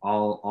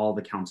 all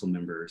the council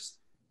members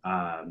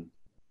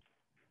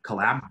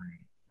collaborate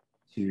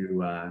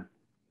to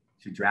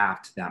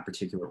draft that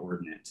particular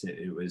ordinance.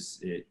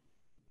 It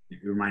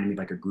reminded me of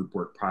like a group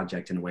work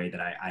project in a way that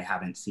I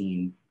haven't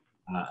seen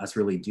us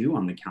really do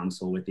on the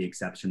council, with the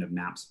exception of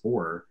MAPS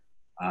 4.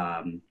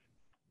 And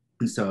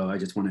so I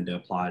just wanted to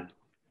applaud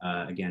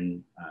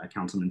again,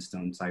 Councilman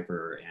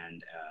Stonecipher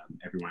and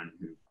everyone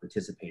who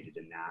participated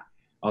in that.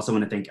 I also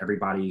want to thank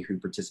everybody who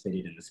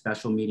participated in the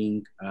special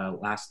meeting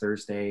last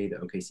Thursday, the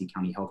OKC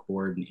County Health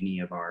Board, and any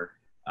of our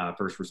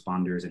first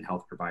responders and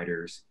health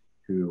providers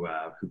who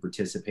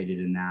participated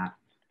in that.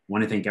 I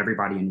want to thank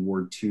everybody in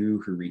Ward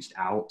 2 who reached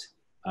out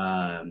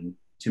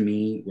to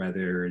me,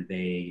 whether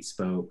they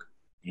spoke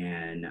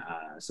in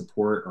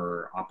support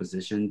or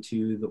opposition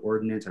to the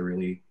ordinance. I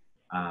really,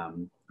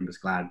 I'm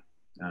just glad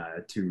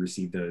to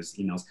receive those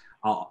emails.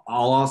 I'll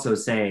also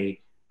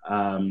say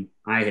I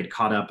had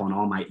caught up on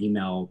all my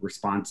email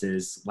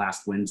responses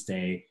last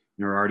Wednesday.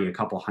 There were already a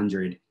couple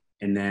hundred.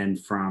 And then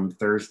from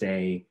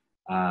Thursday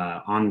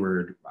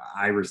onward,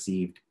 I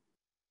received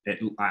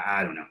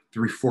I don't know,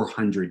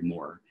 300-400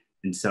 more.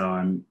 And so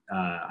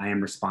I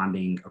am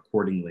responding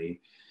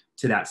accordingly.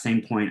 To that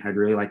same point, I'd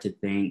really like to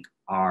thank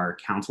our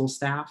council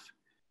staff,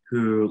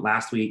 who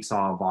last week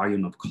saw a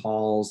volume of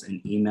calls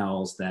and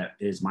emails that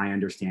is my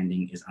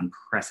understanding is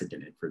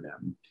unprecedented for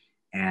them.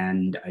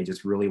 And I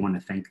just really want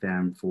to thank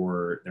them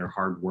for their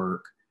hard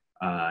work,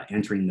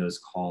 answering those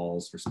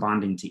calls,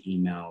 responding to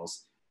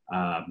emails.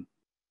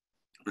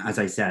 As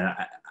I said,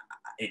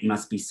 it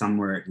must be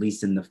somewhere at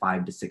least in the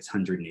 500 to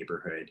 600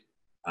 neighborhood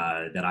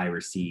that I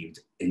received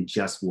in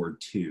just Ward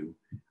 2.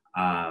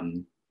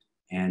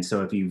 And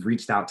so if you've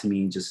reached out to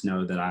me, just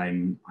know that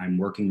I'm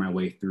working my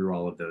way through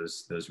all of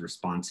those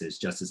responses,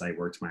 just as I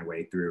worked my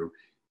way through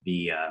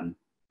the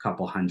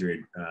couple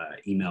hundred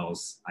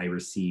emails I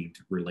received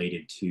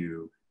related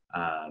to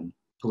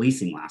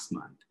policing last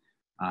month.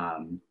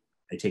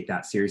 I take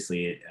that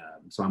seriously,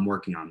 so I'm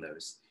working on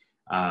those.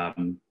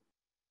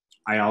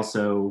 I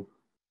also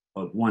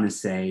want to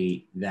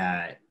say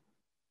that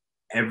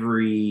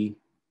every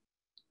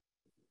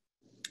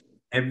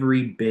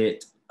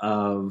bit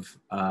of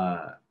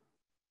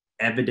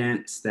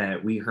evidence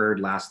that we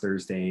heard last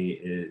Thursday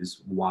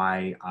is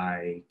why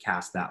I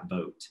cast that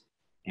vote.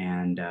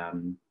 And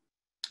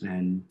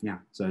yeah,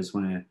 so I just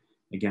want to,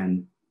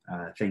 again,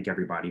 thank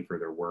everybody for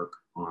their work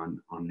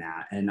on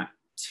that. And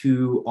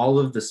to all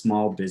of the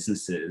small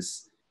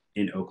businesses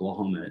in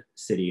Oklahoma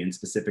City, and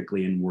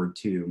specifically in Ward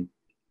 2,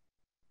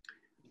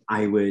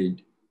 I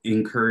would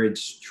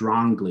encourage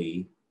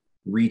strongly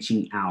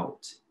reaching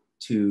out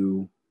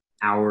to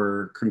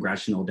our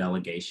congressional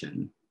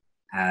delegation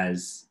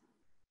as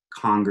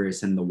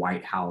Congress and the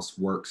White House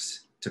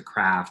works to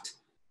craft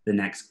the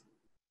next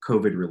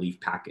COVID relief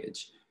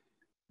package.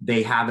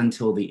 They have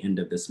until the end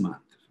of this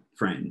month,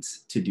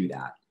 friends, to do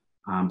that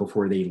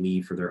before they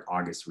leave for their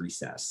August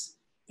recess.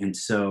 And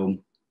so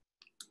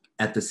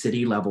at the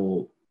city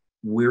level,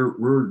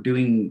 we're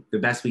doing the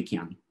best we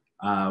can,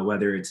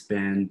 whether it's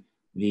been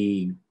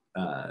the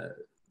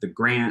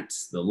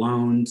grants, the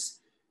loans,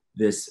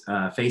 this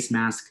face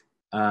mask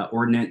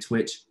ordinance,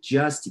 which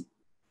just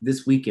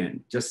this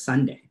weekend, just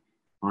Sunday,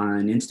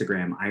 on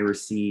Instagram, I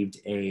received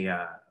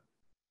a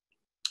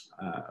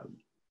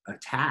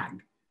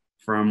tag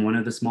from one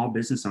of the small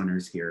business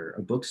owners here,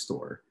 a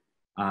bookstore,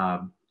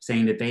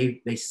 saying that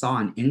they saw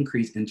an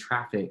increase in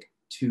traffic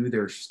to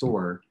their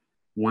store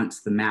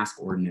once the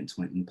mask ordinance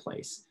went in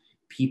place.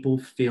 People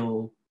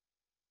feel,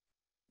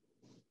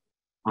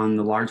 on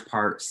the large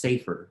part,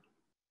 safer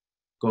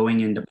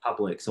going into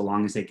public so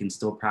long as they can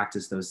still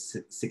practice those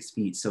 6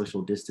 feet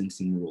social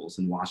distancing rules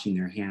and washing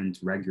their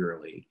hands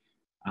regularly.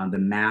 The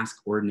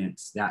mask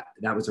ordinance,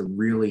 that was a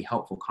really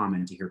helpful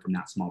comment to hear from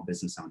that small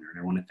business owner. And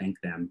I want to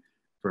thank them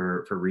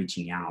for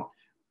reaching out.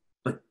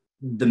 But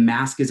the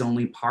mask is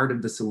only part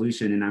of the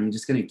solution. And I'm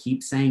just going to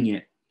keep saying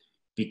it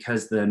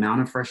because the amount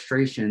of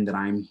frustration that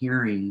I'm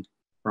hearing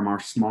from our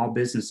small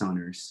business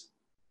owners,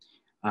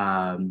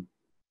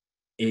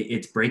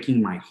 it's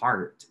breaking my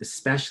heart,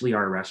 especially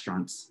our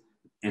restaurants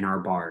and our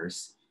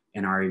bars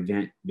and our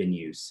event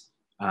venues.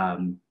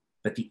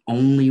 But the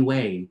only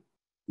way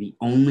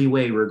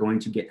we're going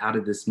to get out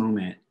of this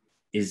moment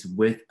is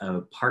with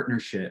a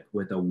partnership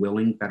with a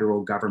willing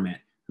federal government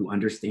who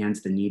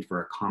understands the need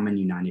for a common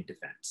united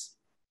defense.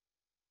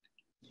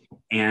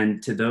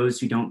 And to those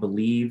who don't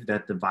believe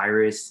that the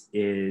virus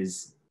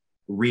is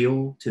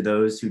real, to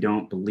those who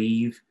don't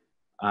believe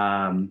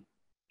the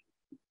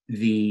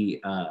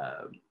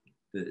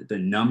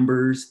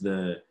numbers,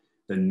 the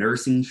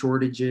nursing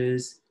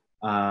shortages,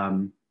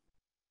 I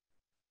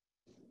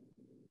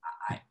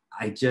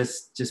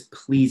just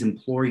please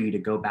implore you to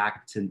go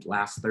back to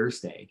last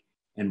Thursday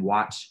and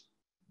watch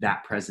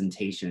that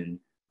presentation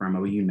from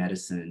OU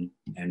Medicine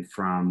and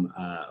from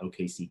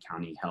OKC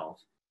County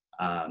Health.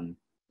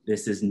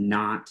 This is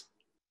not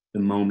the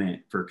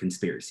moment for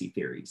conspiracy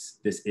theories.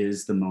 This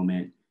is the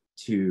moment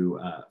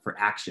for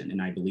action.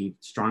 And I believe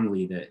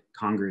strongly that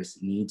Congress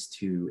needs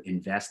to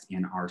invest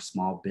in our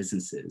small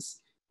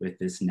businesses with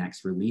this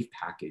next relief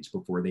package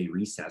before they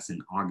recess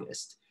in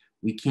August.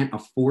 We can't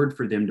afford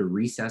for them to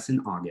recess in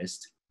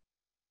August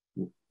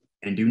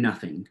and do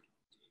nothing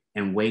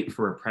and wait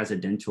for a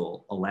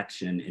presidential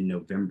election in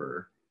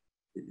November.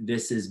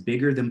 This is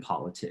bigger than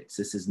politics.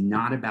 This is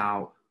not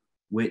about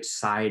which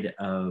side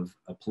of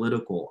a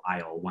political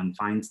aisle one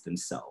finds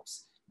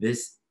themselves.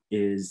 This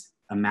is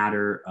a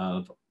matter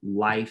of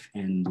life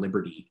and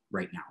liberty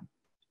right now.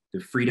 The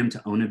freedom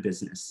to own a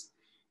business.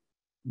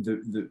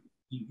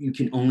 You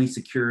can only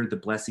secure the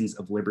blessings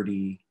of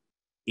liberty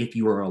if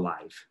you are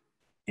alive.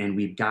 And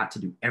we've got to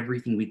do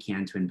everything we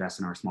can to invest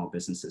in our small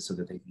businesses so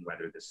that they can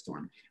weather this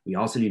storm. We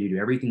also need to do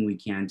everything we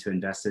can to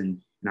invest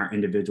in our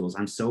individuals.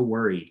 I'm so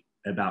worried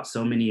about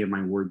so many of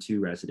my Ward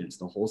 2 residents,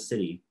 the whole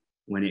city,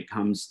 when it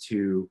comes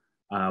to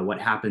what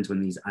happens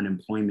when these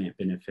unemployment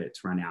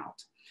benefits run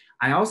out.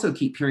 I also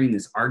keep hearing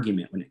this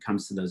argument when it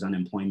comes to those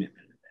unemployment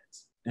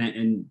benefits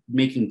and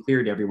making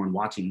clear to everyone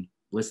watching,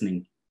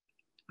 listening,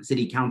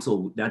 City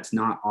Council, that's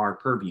not our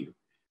purview.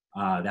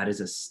 That is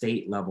a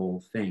state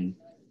level thing.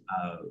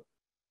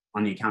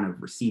 on the account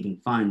of receiving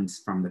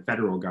funds from the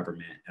federal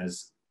government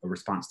as a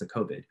response to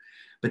COVID.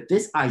 But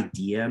this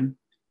idea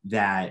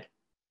that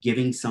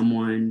giving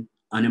someone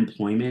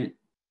unemployment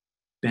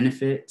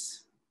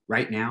benefits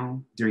right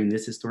now during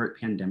this historic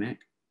pandemic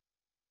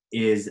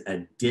is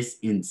a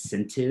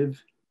disincentive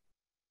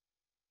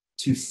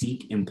to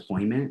seek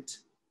employment,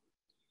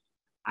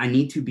 I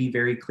need to be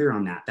very clear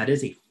on that. That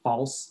is a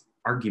false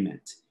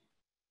argument.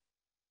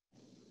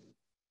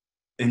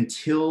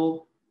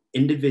 Until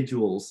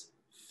individuals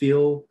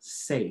feel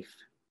safe,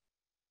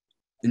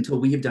 until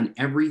we have done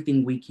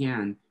everything we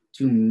can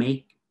to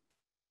make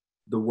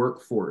the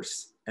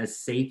workforce as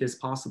safe as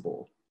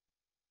possible,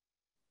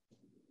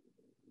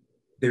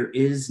 there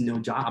is no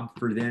job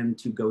for them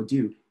to go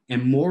do.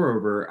 And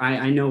moreover,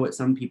 I know what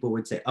some people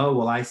would say, oh,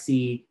 well, I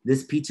see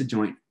this pizza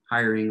joint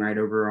hiring right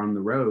over on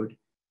the road.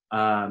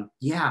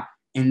 Yeah,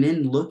 and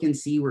then look and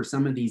see where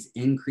some of these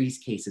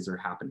increased cases are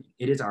happening.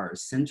 It is our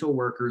essential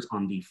workers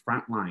on the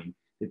front line,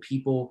 the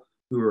people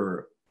who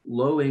are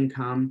low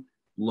income,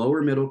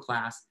 lower middle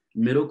class,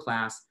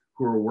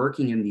 who are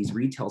working in these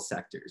retail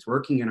sectors,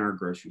 working in our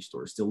grocery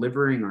stores,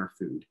 delivering our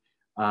food.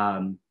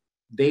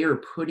 They are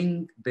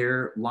putting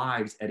their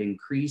lives at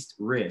increased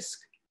risk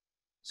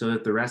so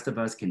that the rest of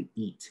us can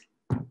eat.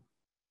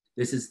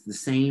 This is the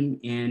same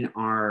in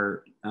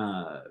our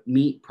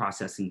meat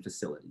processing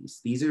facilities.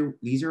 These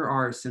are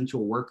our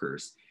essential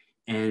workers,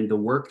 and the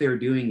work they're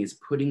doing is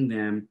putting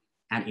them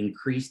at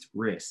increased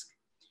risk.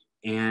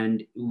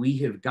 And we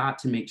have got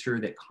to make sure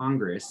that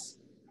Congress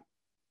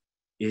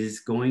is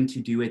going to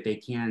do what they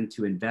can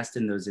to invest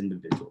in those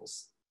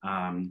individuals.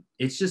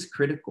 It's just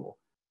critical.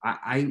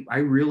 I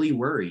really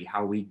worry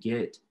how we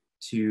get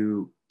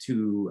to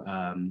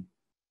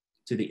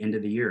the end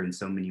of the year in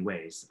so many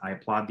ways. I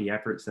applaud the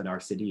efforts that our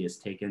city has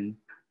taken.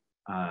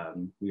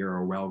 We are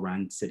a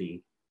well-run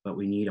city, but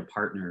we need a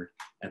partner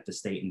at the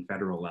state and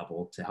federal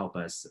level to help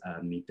us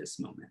meet this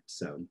moment.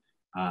 So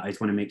I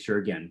just want to make sure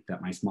again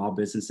that my small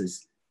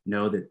businesses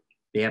know that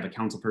they have a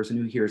council person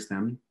who hears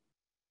them.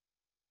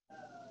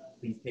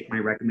 Please take my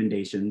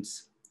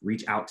recommendations,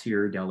 reach out to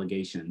your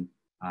delegation,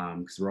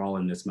 because we're all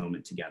in this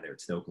moment together.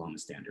 It's the Oklahoma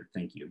Standard.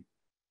 Thank you.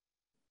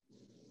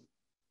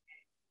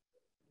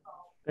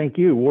 Thank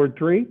you. Ward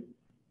 3?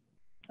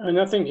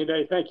 Nothing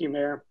today. Thank you,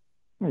 Mayor.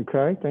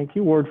 Okay, thank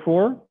you. Ward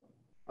 4?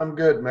 I'm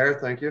good, Mayor.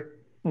 Thank you.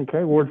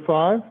 Okay, Ward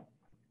 5?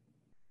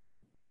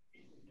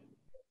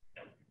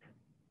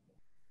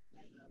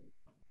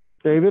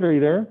 David, are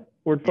you there?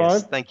 Ward 5?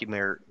 Yes, thank you,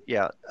 Mayor.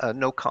 Yeah,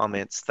 no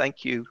comments.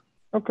 Thank you.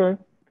 Okay.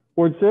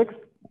 Ward 6?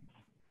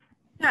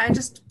 Yeah, I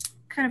just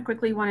kind of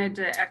quickly wanted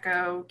to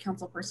echo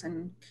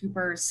Councilperson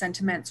Cooper's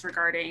sentiments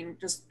regarding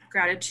just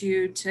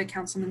gratitude to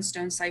Councilman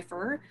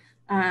Stone-Cipher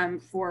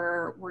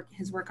for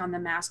his work on the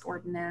mask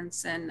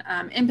ordinance. And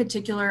in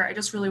particular, I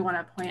just really want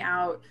to point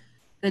out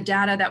the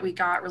data that we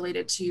got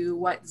related to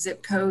what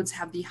zip codes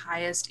have the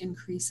highest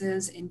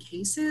increases in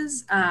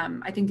cases.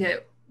 I think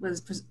it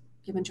was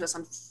given to us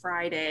on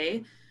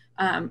Friday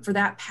for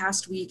that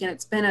past week. And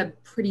it's been a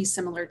pretty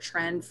similar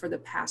trend for the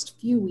past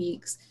few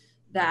weeks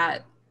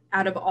that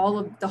out of all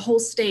of the whole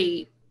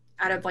state,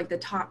 out of like the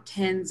top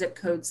 10 zip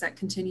codes that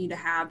continue to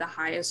have the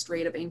highest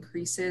rate of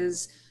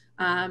increases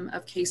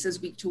of cases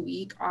week to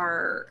week,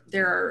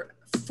 there are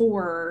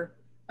 4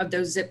 of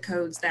those zip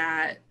codes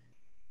that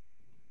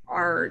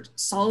are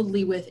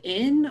solidly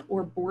within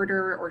or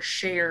border or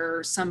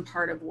share some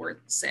part of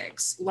Ward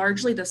 6,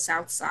 largely the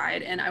south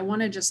side. And I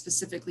want to just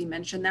specifically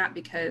mention that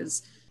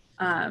because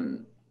I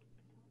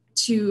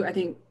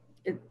think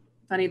it's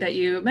funny that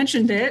you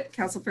mentioned it,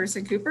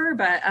 Councilperson Cooper,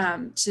 but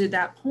to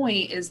that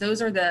point is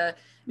those are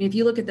if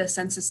you look at the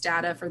census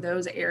data for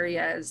those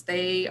areas,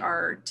 they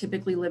are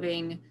typically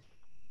living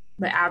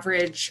the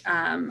average,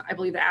 I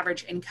believe the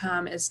average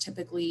income is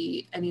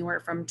typically anywhere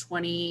from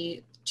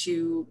 $20,000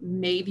 to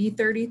maybe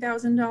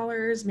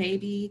 $30,000,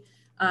 maybe,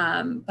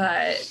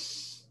 but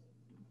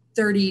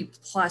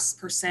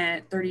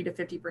 30+%, 30 to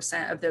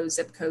 50% of those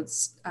zip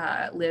codes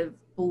live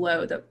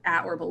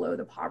at or below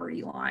the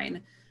poverty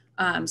line.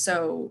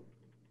 So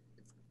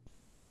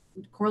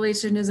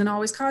correlation isn't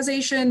always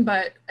causation,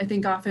 but I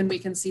think often we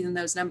can see in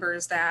those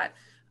numbers that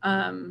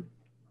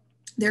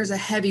there's a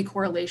heavy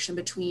correlation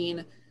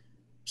between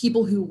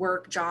people who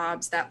work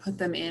jobs that put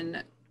them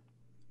in,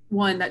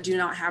 one, that do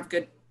not have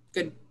good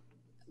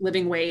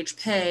living wage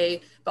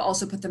pay, but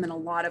also put them in a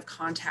lot of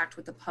contact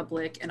with the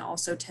public and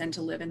also tend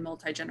to live in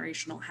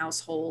multi-generational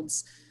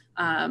households.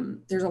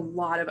 There's a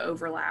lot of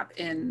overlap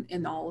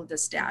in all of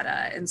this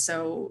data. And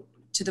so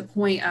to the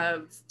point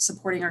of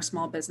supporting our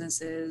small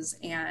businesses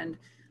and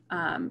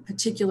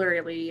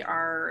particularly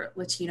our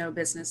Latino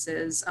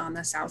businesses on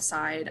the South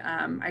Side,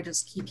 I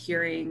just keep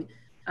hearing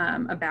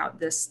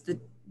about this,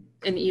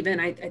 and even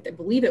I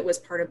believe it was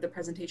part of the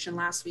presentation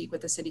last week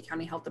with the City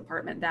County Health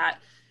Department that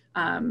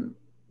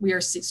we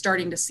are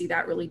starting to see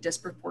that really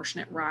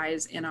disproportionate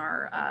rise in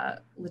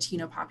our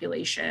Latino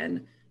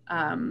population,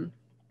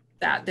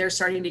 that they're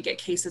starting to get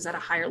cases at a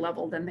higher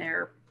level than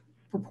they're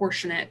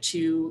proportionate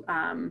to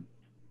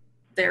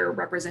their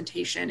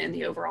representation in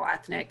the overall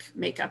ethnic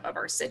makeup of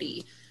our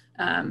city.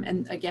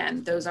 And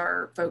again, those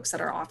are folks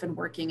that are often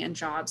working in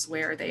jobs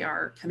where they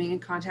are coming in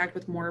contact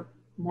with more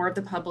of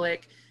the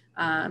public,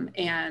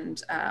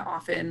 and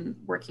often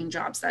working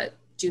jobs that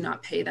do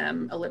not pay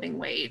them a living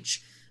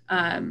wage.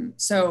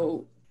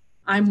 So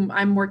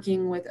I'm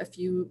working with a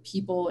few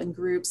people and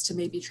groups to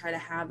maybe try to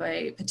have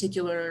a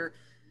particular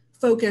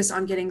focus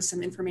on getting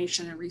some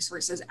information and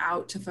resources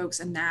out to folks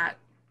in that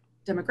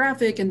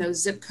demographic and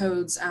those zip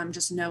codes,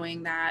 just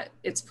knowing that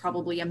it's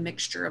probably a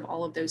mixture of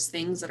all of those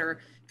things that are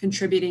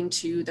contributing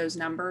to those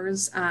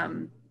numbers.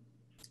 And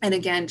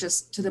again,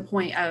 just to the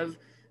point of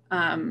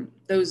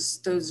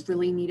those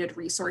really needed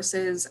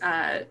resources,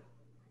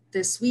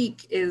 this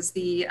week is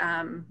the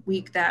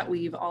week that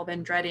we've all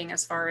been dreading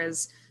as far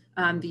as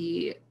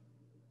the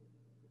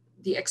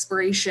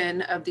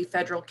expiration of the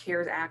Federal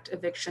CARES Act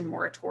eviction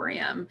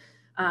moratorium.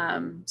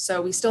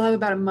 So we still have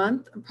about a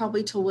month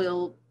probably till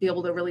we'll be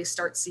able to really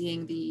start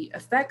seeing the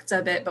effects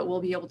of it, but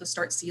we'll be able to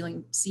start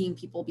seeing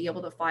people be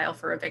able to file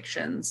for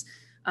evictions.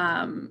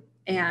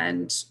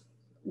 And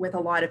with a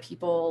lot of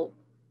people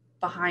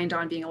behind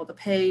on being able to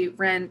pay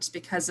rent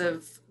because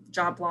of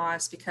job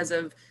loss, because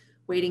of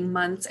waiting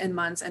months and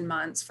months and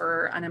months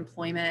for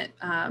unemployment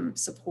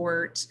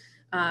support.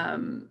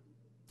 And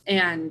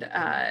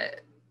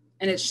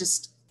it's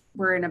just,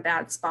 we're in a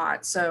bad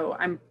spot. So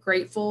I'm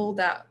grateful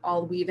that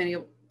all we've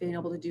been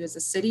able to do as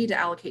a city to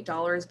allocate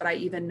dollars, but I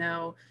even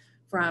know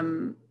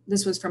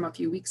this was from a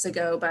few weeks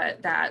ago,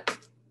 but that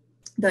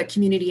the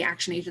Community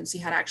Action Agency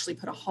had actually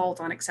put a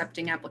halt on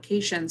accepting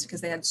applications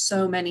because they had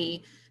so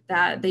many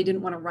that they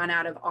didn't want to run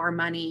out of our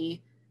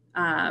money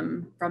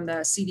from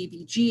the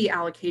CDBG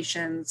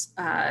allocations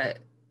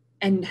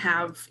and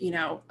have,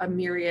 a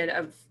myriad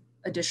of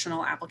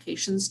additional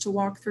applications to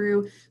walk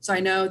through. So I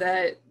know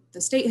that the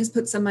state has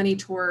put some money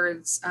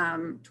towards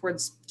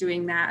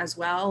doing that, as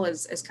well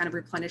as kind of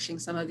replenishing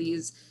some of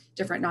these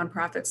different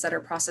nonprofits that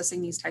are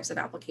processing these types of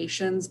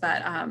applications.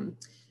 But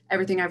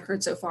everything I've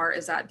heard so far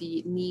is that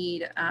the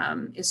need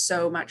is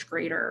so much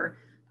greater.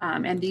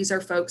 And these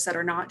are folks that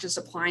are not just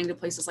applying to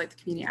places like the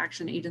Community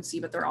Action Agency,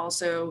 but they're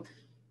also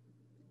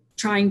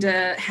trying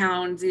to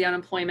hound the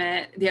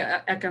unemployment, the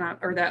economic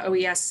or the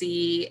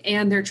OESC,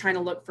 and they're trying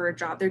to look for a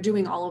job. They're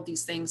doing all of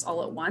these things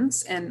all at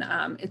once. And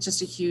it's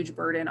just a huge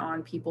burden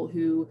on people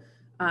who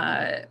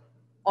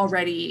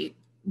already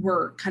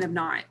were kind of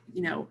not,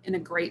 in a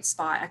great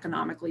spot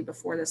economically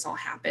before this all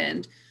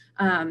happened.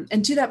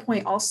 And to that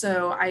point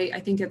also,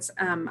 I think it's,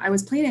 I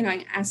was planning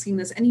on asking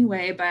this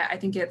anyway, but I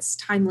think it's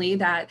timely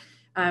that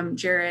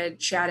Jared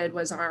Shadid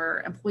was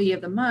our employee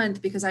of the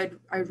month, because I'd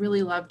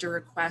really love to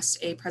request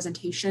a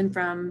presentation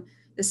from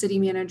the city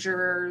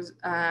manager,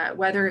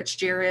 whether it's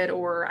Jared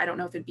or I don't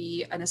know if it'd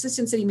be an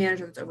assistant city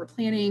manager that's over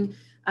planning,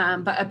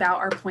 but about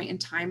our point in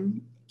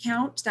time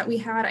count that we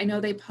had. I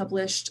know they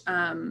published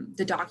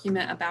the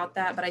document about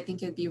that, but I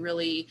think it'd be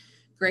really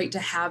great to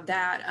have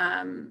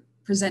that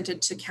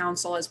presented to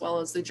council as well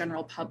as the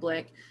general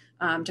public,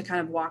 to kind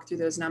of walk through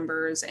those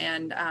numbers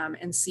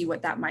and see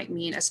what that might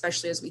mean,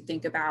 especially as we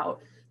think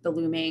about the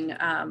looming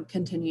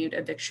continued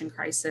eviction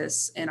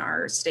crisis in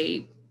our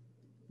state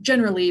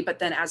generally, but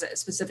then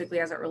specifically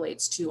as it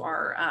relates to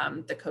our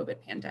the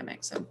COVID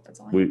pandemic. So that's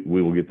all. We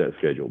will get that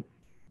scheduled.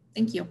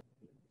 Thank you.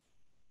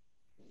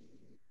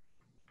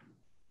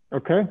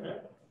 Okay,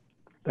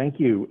 thank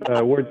you.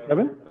 Ward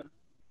 7.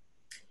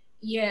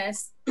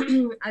 Yes,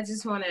 I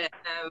just want to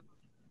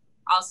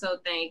also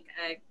thank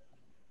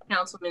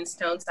Councilman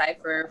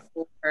Stonecipher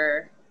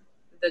for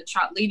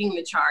leading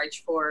the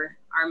charge for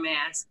our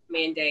mask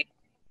mandate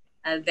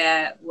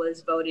that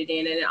was voted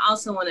in. And I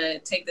also want to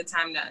take the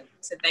time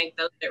to thank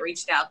those that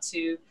reached out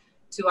to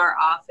our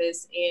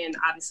office and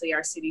obviously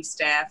our city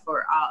staff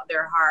for all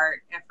their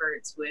hard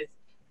efforts with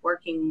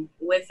working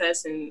with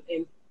us and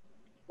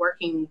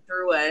working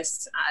through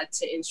us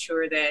to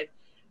ensure that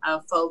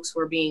folks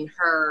were being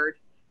heard.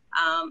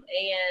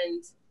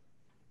 And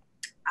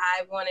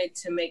I wanted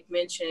to make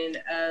mention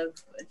of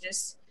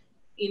just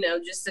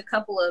a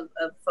couple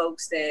of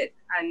folks that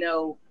I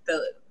know,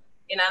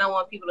 and I don't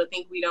want people to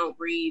think we don't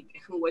read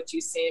what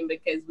you send,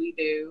 because we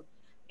do.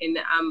 And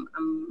I'm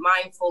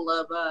mindful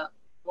of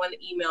one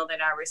email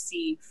that I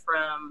received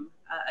from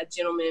a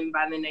gentleman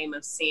by the name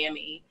of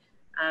Sammy.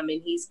 And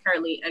he's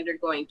currently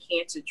undergoing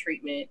cancer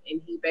treatment.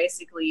 And he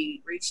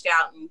basically reached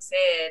out and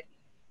said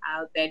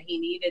that he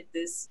needed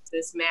this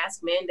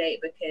mask mandate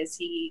because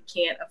he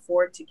can't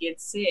afford to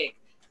get sick,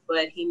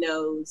 but he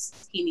knows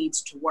he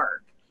needs to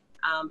work.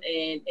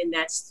 And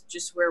that's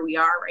just where we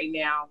are right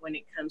now when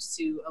it comes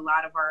to a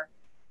lot of our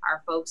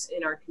folks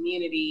in our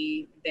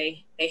community.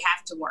 They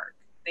have to work.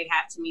 They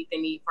have to meet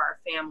the need for our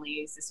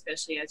families,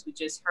 especially as we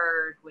just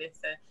heard with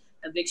the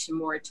eviction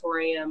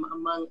moratorium,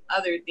 among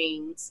other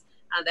things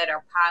that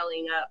are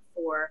piling up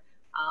for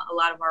a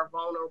lot of our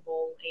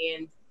vulnerable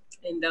and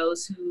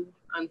those who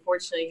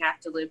unfortunately have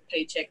to live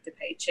paycheck to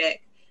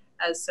paycheck.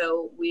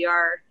 So we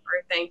are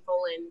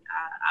thankful, and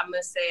I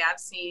must say I've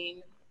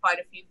seen quite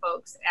a few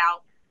folks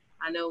out.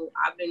 I know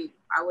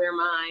I wear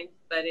mine,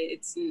 but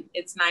it's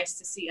nice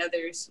to see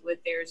others with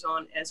theirs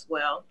on as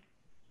well.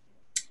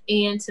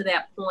 And to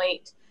that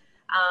point,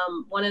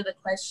 one of the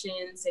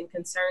questions and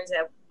concerns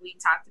that we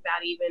talked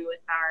about even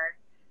with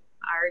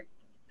our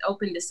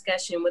open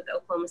discussion with the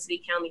Oklahoma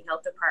City County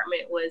Health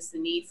Department was the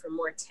need for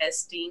more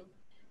testing.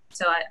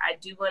 So I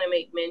do want to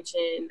make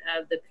mention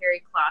of the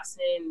Perry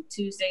Clausen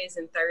Tuesdays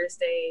and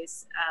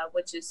Thursdays,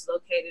 which is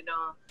located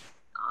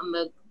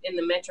in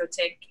the Metro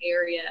Tech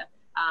area.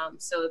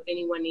 So if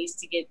anyone needs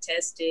to get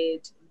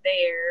tested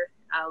there,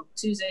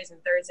 Tuesdays and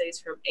Thursdays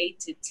from 8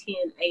 to 10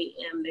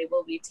 a.m. they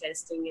will be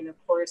testing. And of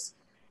course,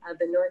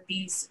 the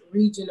Northeast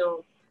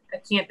Regional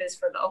campus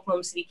for the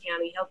Oklahoma City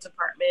County Health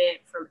Department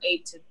from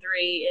 8 to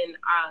 3 in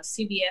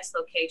CVS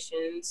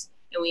locations.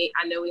 And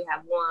I know we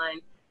have one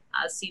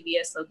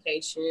CVS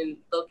location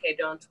located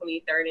on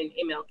 23rd and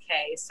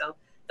MLK. So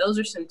those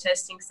are some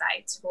testing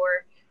sites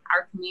for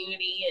our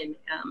community. And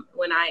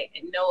when I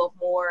know of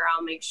more,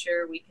 I'll make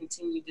sure we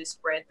continue to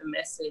spread the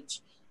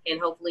message, and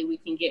hopefully we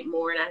can get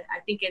more. And I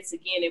think it's,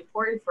 again,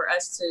 important for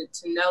us to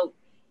note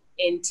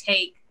and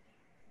take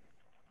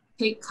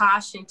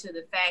caution to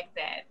the fact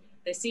that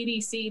the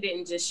CDC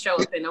didn't just show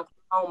up in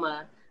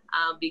Oklahoma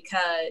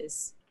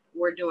because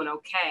we're doing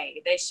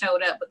okay. They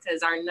showed up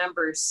because our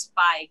numbers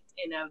spiked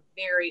in a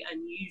very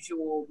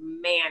unusual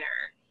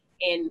manner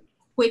and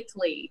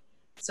quickly.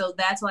 So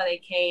that's why they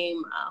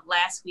came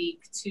last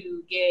week,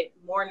 to get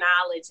more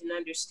knowledge and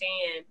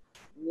understand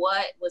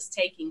what was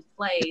taking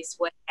place,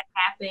 what had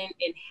happened,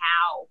 and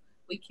how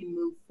we can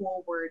move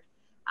forward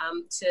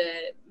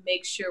to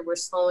make sure we're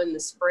slowing the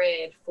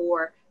spread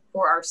for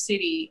our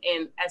city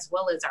and as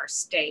well as our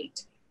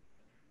state.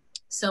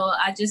 So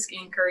I just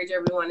encourage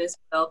everyone as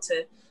well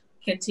to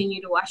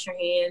continue to wash your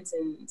hands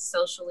and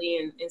socially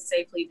and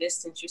safely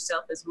distance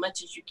yourself as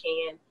much as you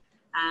can,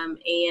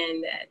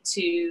 and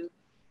to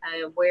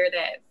wear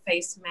that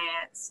face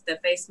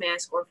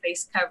mask or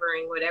face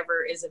covering,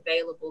 whatever is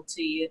available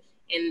to you.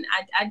 And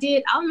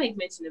I'll make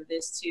mention of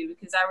this too,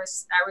 because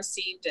I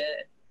received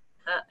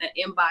an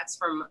inbox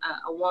from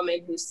a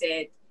woman who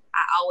said,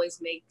 I always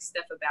make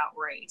stuff about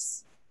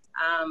race.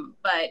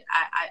 But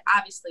I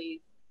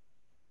obviously,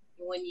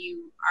 when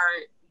you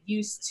aren't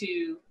used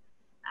to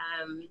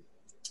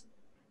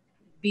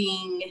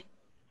being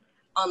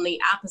on the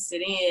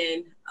opposite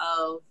end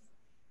of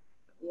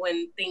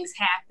when things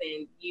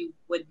happen, you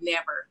would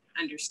never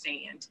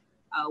understand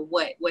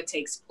what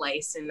takes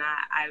place. And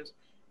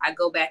I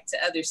go back to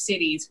other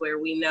cities where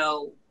we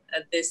know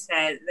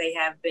they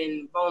have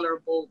been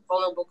vulnerable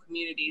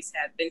communities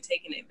have been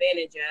taken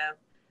advantage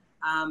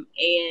of,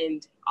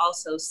 and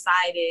also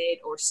cited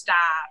or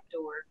stopped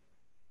or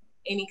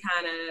any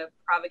kind of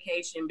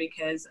provocation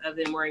because of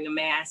them wearing a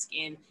mask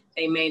and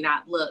they may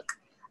not look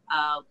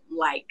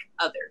like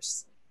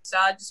others. So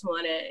I just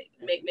want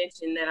to make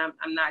mention that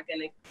I'm not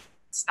going to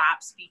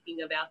stop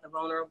speaking about the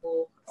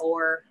vulnerable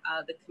or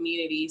the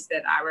communities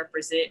that I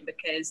represent,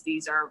 because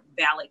these are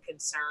valid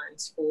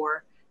concerns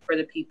for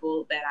the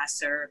people that I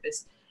serve.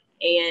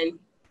 And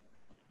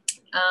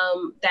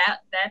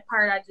that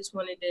part I just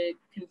wanted to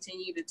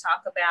continue to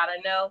talk about. I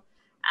know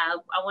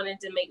I wanted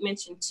to make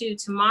mention too,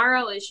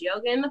 tomorrow is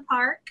yoga in the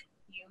park.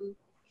 You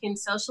can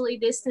socially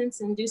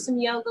distance and do some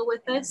yoga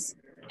with us.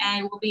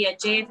 And we'll be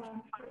at JFK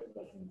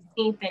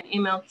and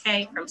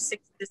MLK from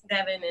 6 to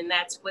 7, and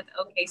that's with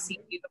OKC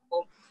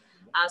Beautiful.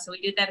 So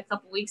we did that a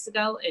couple weeks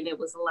ago, and it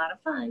was a lot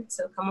of fun.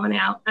 So come on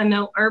out. I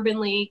know Urban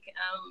League,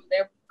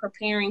 they're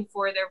preparing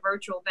for their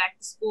virtual back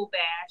to school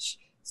bash.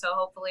 So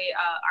hopefully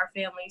our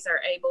families are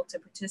able to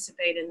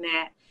participate in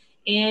that.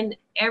 And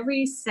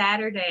every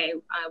Saturday,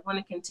 I want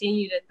to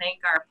continue to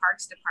thank our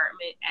Parks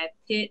Department at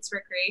Pitts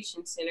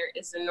Recreation Center.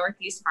 It's the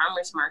Northeast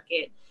Farmers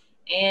Market.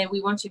 And we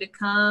want you to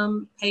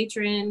come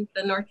patron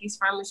the Northeast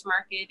Farmers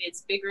Market.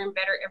 It's bigger and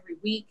better every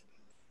week.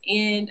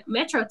 And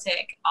Metro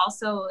Tech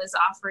also is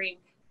offering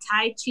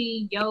Tai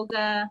Chi,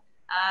 yoga,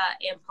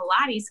 and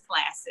Pilates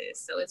classes.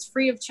 So it's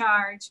free of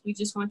charge. We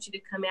just want you to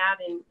come out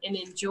and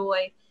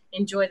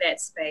enjoy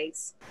that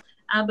space.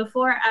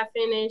 Before I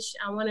finish,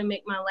 I want to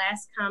make my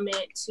last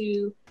comment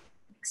to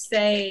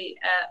say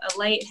a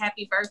late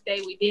happy birthday.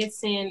 We did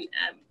send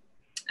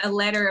a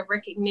letter of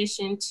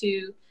recognition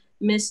to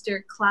Mr.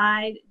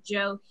 Clyde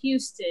Joe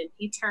Houston.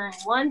 He turned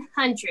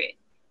 100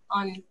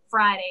 on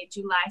Friday,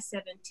 July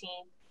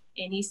 17th,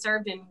 and he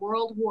served in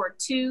World War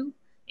II, and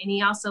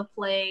he also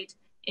played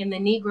in the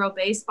Negro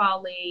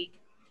Baseball League.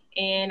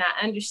 And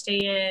I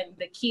understand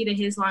the key to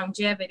his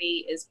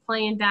longevity is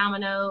playing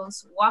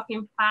dominoes,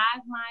 walking 5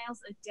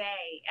 miles a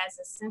day as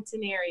a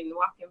centenarian,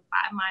 walking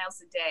 5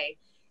 miles a day,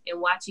 and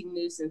watching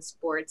news and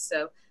sports.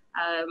 So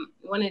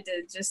wanted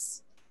to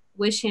just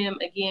wish him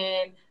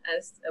again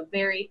a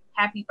very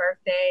happy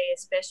birthday,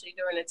 especially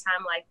during a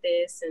time like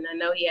this. And I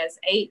know he has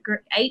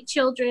 8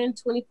 children,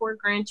 24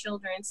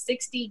 grandchildren,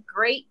 60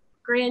 great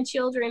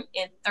grandchildren,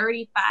 and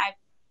 35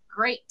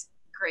 great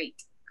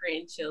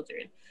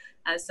grandchildren.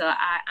 So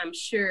I'm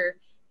sure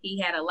he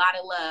had a lot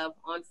of love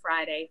on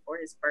Friday for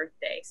his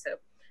birthday. So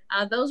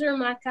those are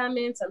my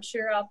comments. I'm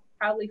sure I'll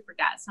probably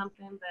forgot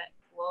something,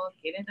 but we'll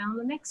get it on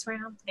the next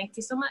round. Thank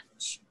you so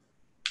much.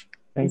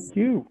 Thank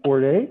you,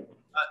 Corday.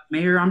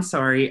 Mayor, I'm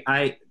sorry.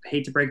 I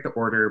hate to break the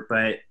order,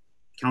 but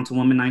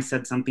Councilwoman I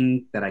said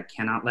something that I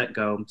cannot let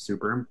go.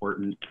 Super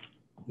important.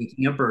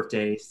 Speaking of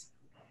birthdays,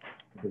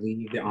 I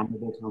believe the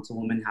Honorable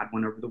Councilwoman had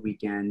one over the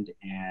weekend,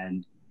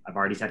 and I've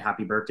already said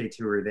happy birthday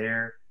to her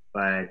there.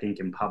 But I think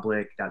in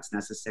public that's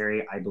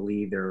necessary. I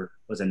believe there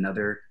was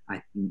another,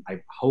 I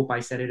hope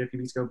I said it a few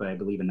weeks ago, but I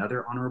believe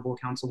another Honorable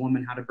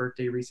Councilwoman had a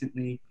birthday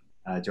recently,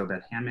 Jo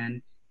Beth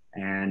Hammond.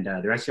 And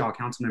the rest of y'all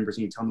council members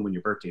need to tell me when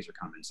your birthdays are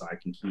coming so I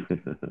can keep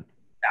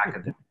track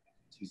of them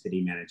to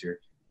city manager.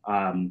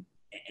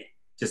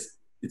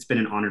 It's been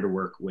an honor to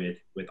work with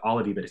all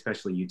of you, but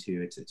especially you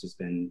two. It's just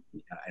been,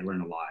 I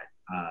learned a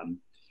lot.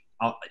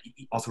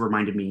 Also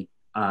reminded me,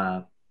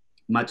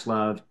 much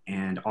love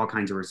and all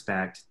kinds of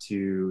respect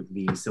to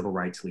the civil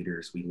rights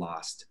leaders we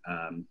lost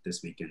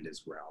this weekend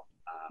as well.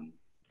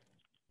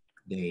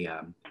 They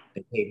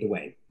paved the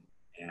way,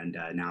 and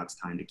now it's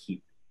time to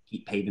keep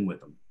paving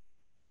with them.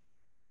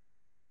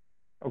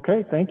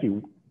 Okay, thank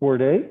you.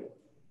 Ward A.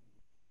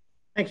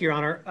 Thank you, Your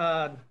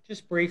Honor.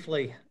 Just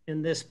briefly,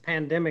 in this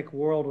pandemic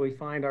world we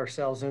find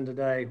ourselves in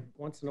today,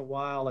 once in a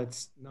while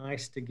it's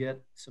nice to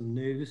get some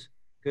news,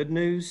 good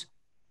news,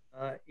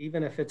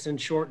 even if it's in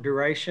short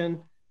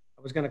duration.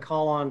 I was going to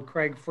call on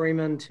Craig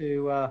Freeman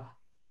to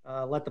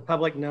let the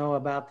public know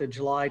about the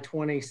July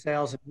 20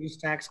 sales and use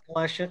tax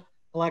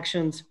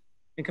collections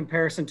in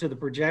comparison to the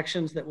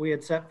projections that we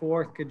had set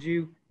forth. Could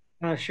you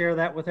kind of share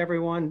that with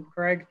everyone,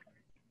 Craig?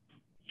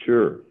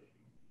 Sure.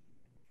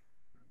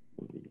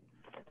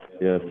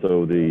 Yeah,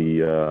 so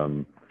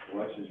the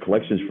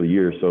collections for the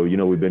year, so, you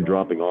know, we've been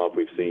dropping off.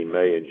 We've seen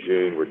May and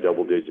June were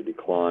double-digit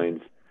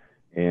declines,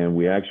 and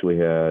we actually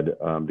had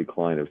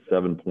decline of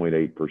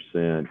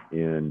 7.8%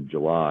 in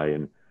July.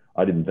 And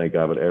I didn't think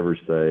I would ever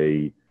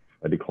say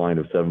a decline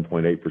of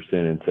 7.8%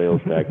 in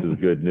sales tax is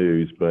good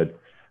news, but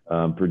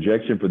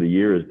projection for the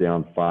year is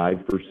down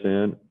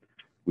 5%.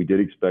 We did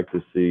expect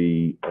to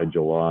see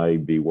July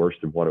be worse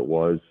than what it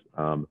was.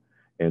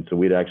 And so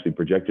we'd actually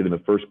projected in the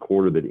first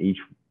quarter that each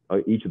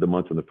of the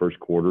months in the first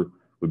quarter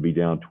would be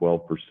down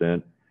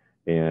 12%,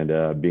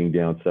 and being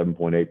down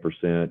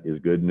 7.8% is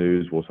good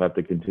news. We'll have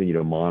to continue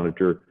to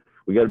monitor.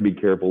 We got to be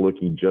careful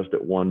looking just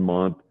at 1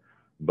 month,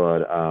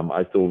 but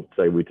I still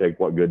say we take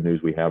what good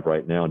news we have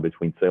right now. And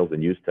between sales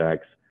and use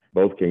tax,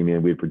 both came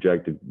in. We had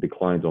projected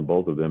declines on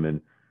both of them, and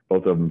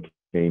both of them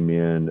came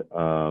in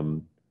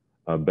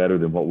better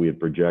than what we had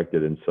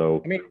projected. And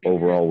so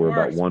overall, we're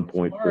about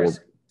 1.4.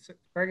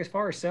 Craig, as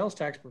far as sales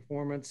tax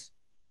performance,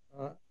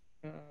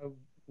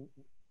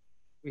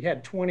 we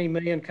had 20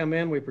 million come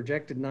in. We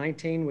projected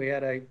 19. We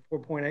had a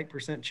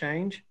 4.8%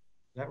 change. Is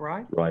that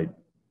right? Right.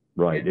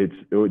 It's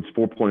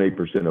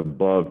 4.8%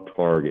 above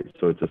target.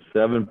 So it's a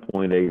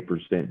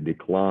 7.8%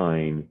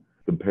 decline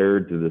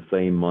compared to the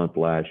same month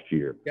last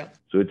year. Yeah.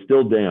 So it's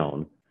still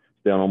down.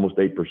 It's down almost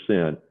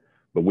 8%,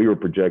 but we were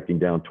projecting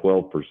down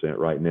 12%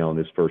 right now in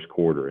this first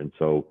quarter. And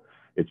so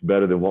it's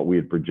better than what we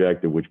had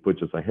projected, which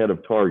puts us ahead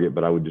of target.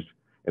 But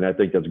and I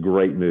think that's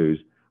great news.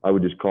 I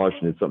would just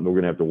caution it's something we're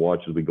going to have to watch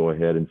as we go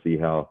ahead and see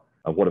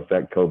what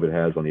effect COVID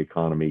has on the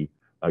economy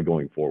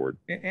going forward.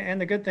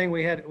 And the good thing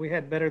we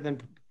had better than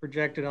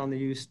projected on the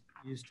use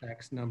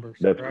tax numbers.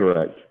 That's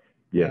correct.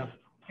 Yes.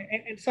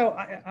 Yeah. And so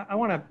I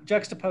want to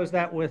juxtapose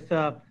that with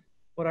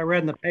what I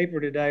read in the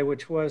paper today,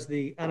 which was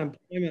the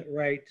unemployment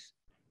rate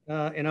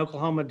in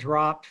Oklahoma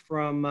dropped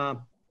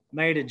from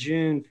May to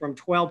June from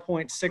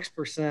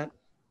 12.6%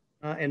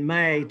 in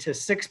May to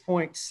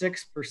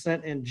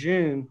 6.6% in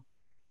June,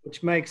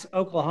 which makes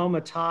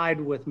Oklahoma tied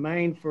with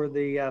Maine for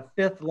the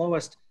 5th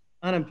lowest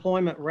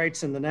unemployment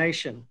rates in the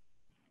nation.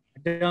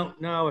 I don't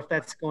know if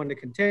that's going to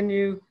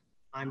continue.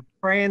 I'm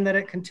praying that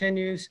it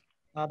continues.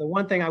 The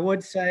one thing I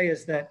would say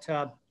is that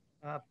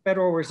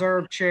Federal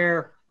Reserve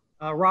Chair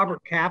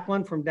Robert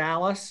Kaplan from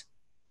Dallas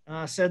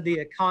said the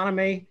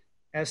economy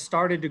has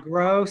started to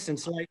grow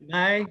since late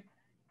May.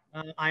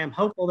 I am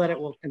hopeful that it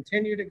will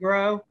continue to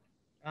grow.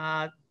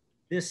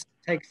 This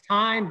takes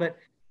time, but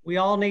we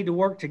all need to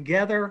work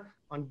together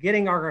on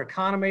getting our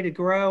economy to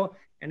grow.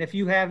 And if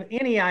you have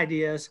any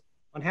ideas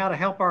on how to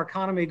help our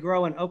economy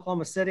grow in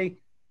Oklahoma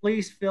City,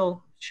 please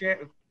feel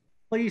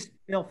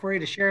free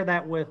to share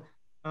that with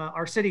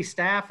our city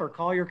staff or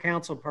call your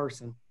council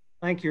person.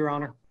 Thank you, Your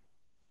Honor.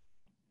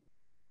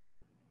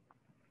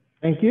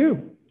 Thank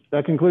you.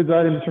 That concludes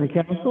items from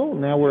council.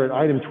 Now we're at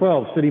item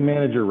 12, city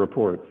manager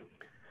reports.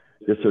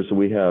 Yes, sir. So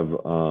we have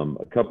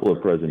a couple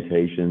of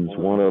presentations.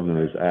 One of them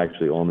is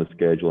actually on the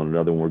schedule, and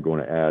another one we're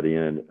going to add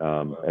in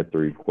at the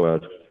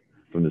request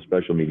from the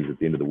special meetings at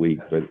the end of the week.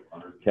 But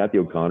Kathy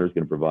O'Connor is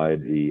going to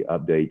provide the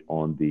update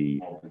on the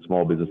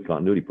small business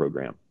continuity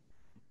program.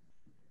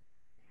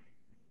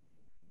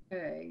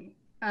 Okay.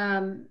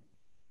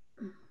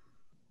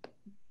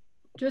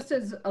 Just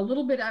as a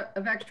little bit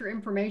of extra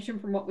information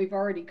from what we've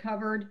already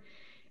covered,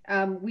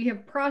 we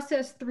have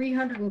processed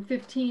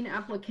 315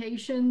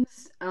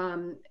 applications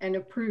and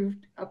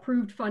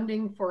approved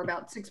funding for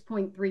about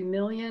 6.3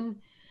 million.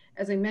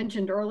 As I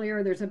mentioned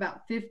earlier, there's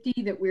about 50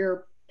 that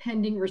we're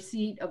pending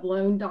receipt of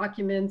loan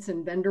documents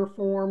and vendor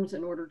forms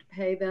in order to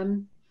pay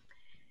them.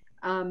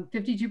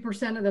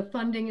 52% of the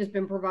funding has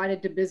been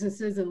provided to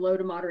businesses in low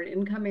to moderate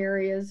income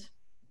areas.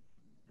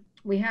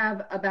 We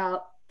have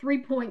about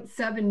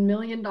 $3.7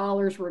 million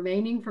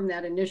remaining from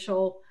that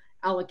initial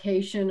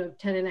allocation of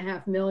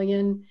 $10.5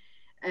 million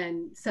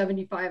and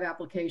 75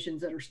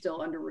 applications that are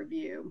still under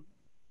review.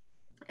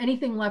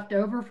 Anything left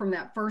over from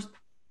that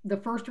the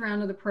first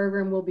round of the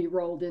program will be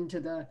rolled into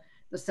the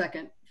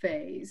second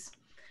phase.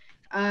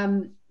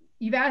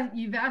 You've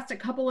asked a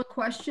couple of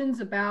questions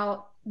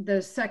about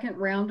the second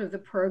round of the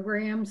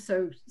program.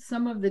 So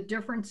some of the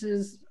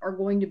differences are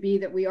going to be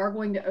that we are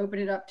going to open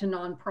it up to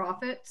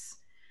nonprofits.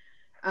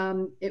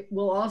 It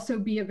will also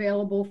be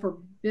available for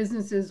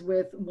businesses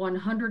with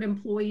 100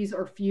 employees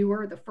or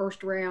fewer. The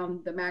first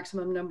round, the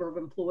maximum number of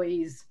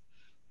employees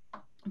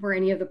for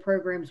any of the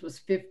programs was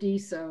 50.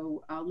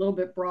 So a little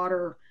bit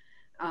broader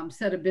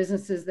set of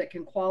businesses that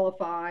can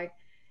qualify.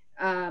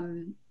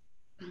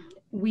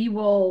 We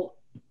will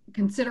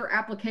consider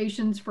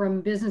applications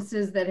from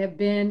businesses that have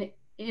been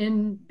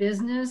in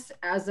business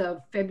as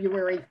of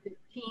February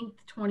 15th,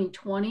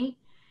 2020.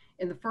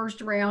 In the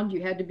first round,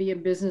 you had to be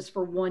in business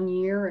for 1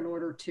 year in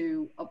order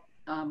to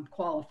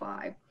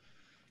qualify.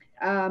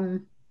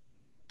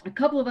 A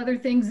couple of other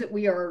things that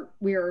we are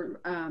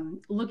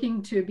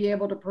looking to be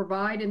able to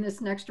provide in this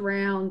next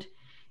round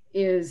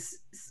is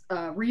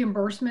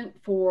reimbursement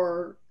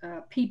for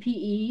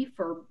PPE,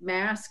 for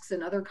masks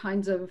and other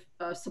kinds of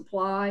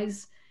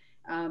supplies.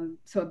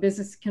 So a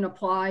business can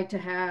apply to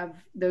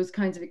have those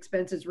kinds of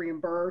expenses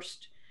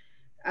reimbursed.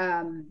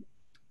 And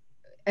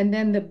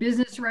then the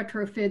business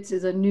retrofits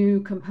is a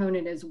new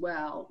component as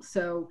well.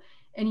 So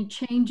any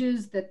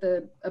changes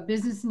that a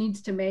business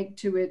needs to make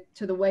to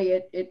the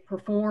way it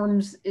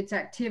performs its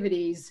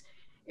activities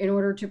in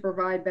order to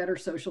provide better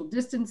social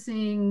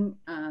distancing,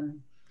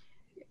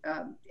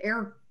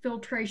 air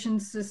filtration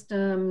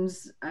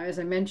systems, as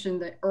I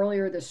mentioned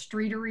earlier, the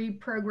streetery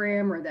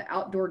program or the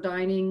outdoor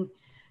dining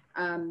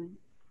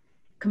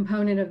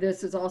component of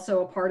this is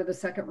also a part of the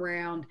second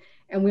round.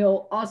 And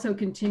we'll also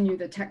continue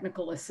the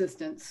technical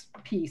assistance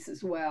piece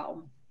as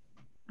well.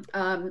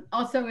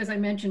 Also, as I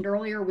mentioned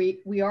earlier,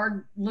 we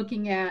are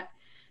looking at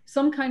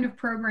some kind of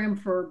program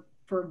for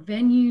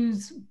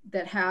venues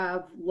that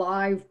have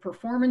live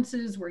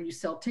performances where you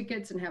sell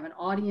tickets and have an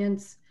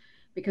audience,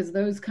 because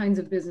those kinds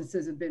of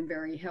businesses have been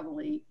very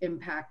heavily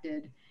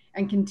impacted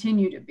and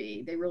continue to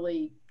be. They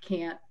really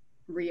can't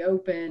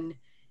reopen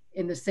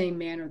in the same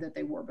manner that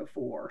they were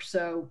before.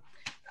 So,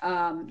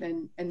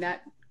 and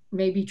that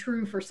may be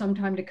true for some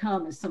time to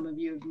come, as some of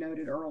you have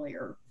noted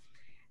earlier.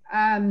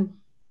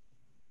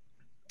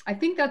 I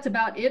think that's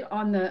about it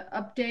on the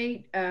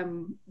update.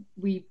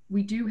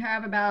 We do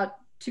have about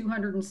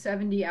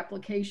 270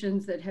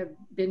 applications that have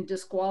been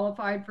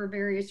disqualified for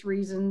various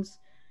reasons.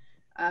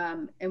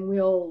 And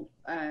we'll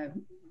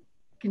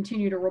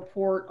continue to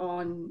report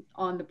on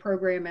the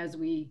program as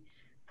we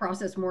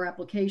process more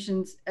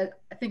applications.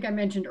 I think I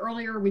mentioned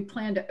earlier, we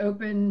plan to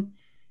open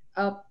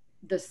up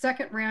the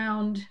second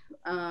round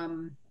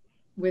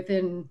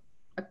within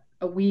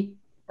a week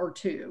or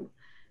two.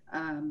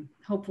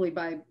 Hopefully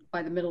by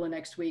the middle of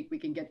next week, we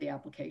can get the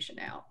application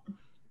out.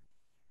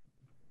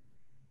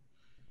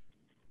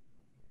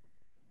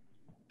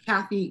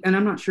 Kathy, and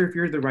I'm not sure if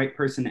you're the right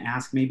person to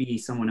ask, maybe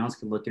someone else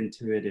could look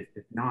into it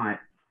if not.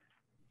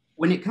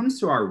 When it comes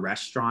to our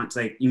restaurants,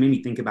 like you made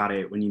me think about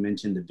it when you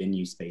mentioned the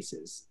venue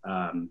spaces.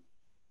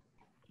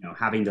 You know,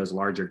 having those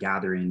larger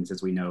gatherings,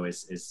 as we know,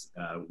 is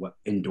what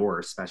indoor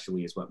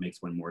especially is what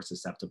makes one more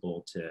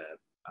susceptible to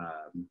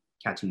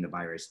catching the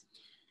virus.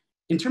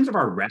 In terms of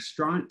our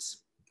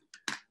restaurants,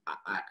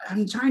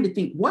 I'm trying to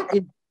think,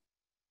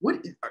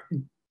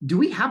 do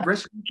we have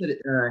restaurants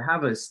that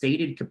have a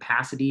stated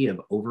capacity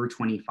of over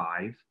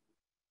 25?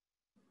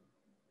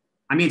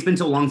 I mean, it's been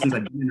so long since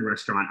I've been in a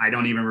restaurant, I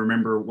don't even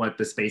remember what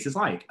the space is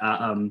like.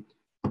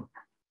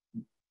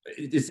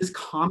 Is this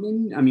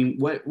common? I mean,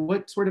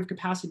 what sort of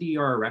capacity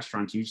are our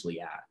restaurants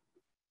usually at?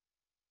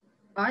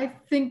 I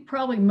think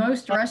probably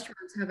most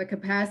restaurants have a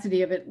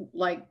capacity of it,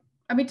 like,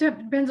 I mean, it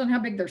depends on how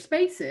big their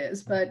space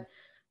is, but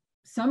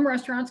some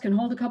restaurants can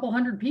hold a couple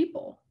hundred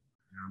people.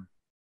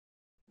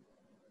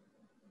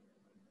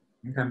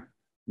 Yeah. Okay.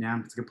 Yeah,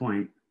 that's a good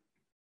point.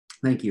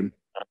 Thank you.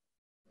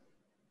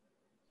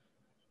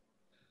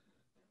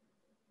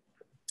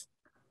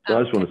 So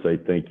I just want to say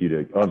thank you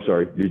to, I'm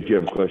sorry, did you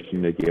have a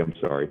question, Nikki? I'm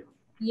sorry.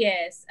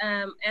 Yes.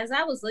 As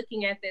I was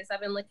looking at this,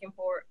 I've been looking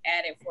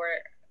at it for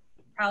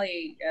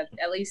probably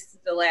at least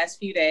the last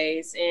few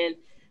days. And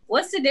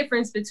what's the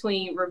difference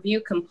between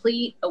review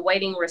complete,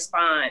 awaiting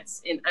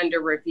response, and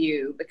under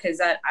review?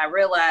 Because I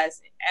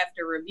realized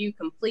after review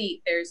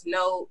complete, there's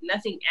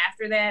nothing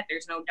after that.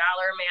 There's no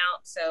dollar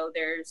amount. So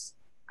there's,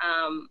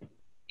 I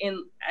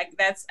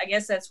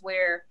guess that's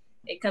where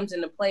it comes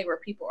into play, where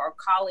people are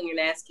calling and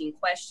asking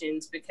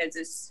questions because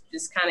it's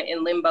just kind of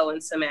in limbo in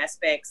some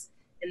aspects.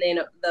 And then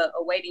the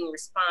awaiting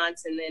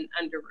response, and then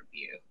under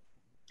review.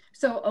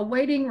 So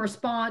awaiting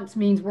response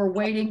means we're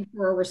waiting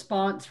for a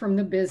response from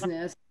the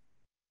business.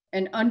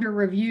 And under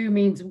review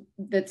means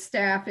that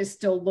staff is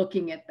still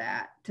looking at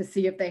that to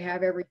see if they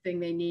have everything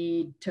they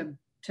need to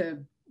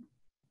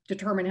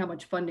determine how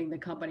much funding the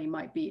company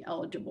might be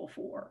eligible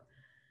for.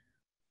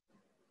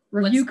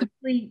 Review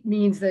complete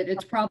means that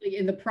it's probably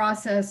in the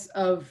process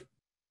of,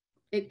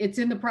 it's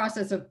in the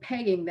process of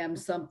paying them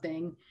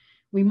something.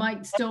 We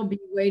might still be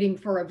waiting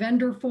for a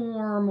vendor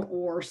form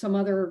or some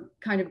other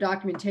kind of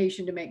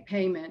documentation to make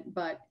payment,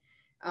 but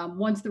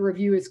once the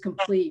review is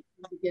complete,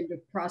 we begin to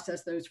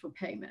process those for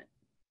payment.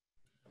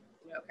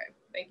 Okay,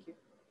 thank you.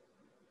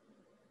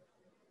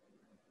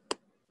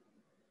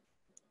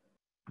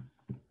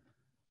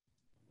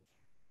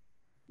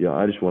 Yeah,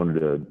 I just wanted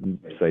to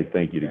say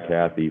thank you to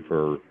Kathy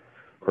for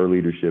her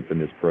leadership in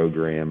this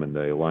program and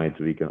the Alliance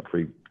of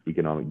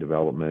Economic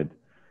Development.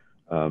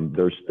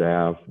 Their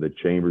staff, the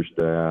chamber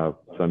staff,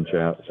 some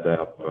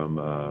staff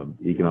from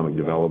Economic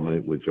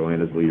Development with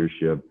Joanna's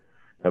leadership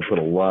have put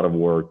a lot of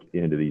work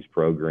into these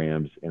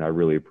programs, and I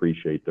really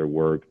appreciate their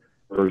work.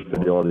 First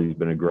Fidelity has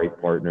been a great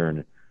partner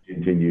and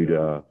continued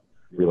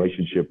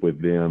relationship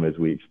with them as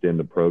we extend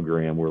the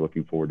program. We're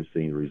looking forward to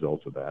seeing the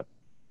results of that.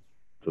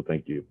 So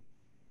thank you.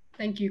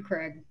 Thank you,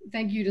 Craig.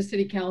 Thank you to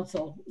City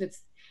Council.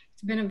 It's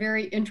been a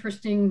very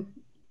interesting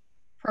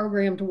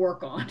program to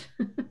work on.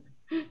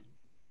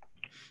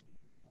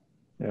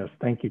 Yes,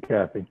 thank you,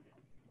 Kathy.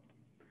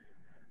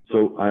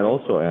 So I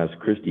also asked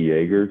Christy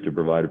Yeager to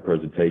provide a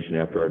presentation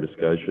after our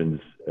discussions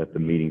at the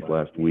meetings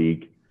last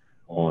week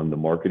on the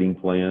marketing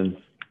plans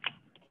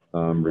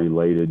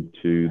related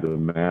to the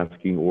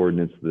masking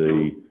ordinance.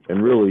 Her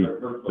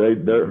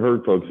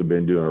folks have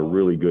been doing a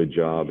really good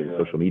job in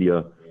social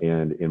media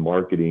and in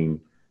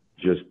marketing,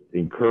 just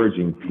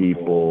encouraging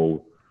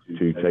people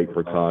to take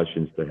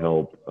precautions to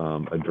help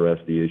address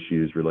the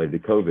issues related to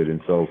COVID. And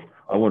so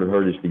I wanted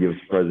her just to give us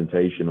a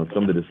presentation on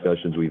some of the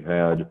discussions we've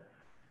had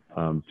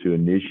to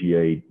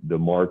initiate the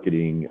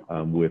marketing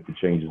with the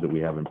changes that we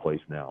have in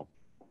place now.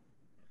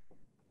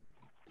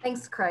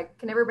 Thanks, Craig.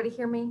 Can everybody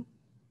hear me?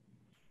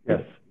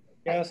 Yes.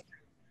 Yes.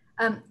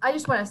 I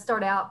just want to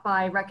start out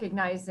by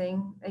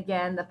recognizing,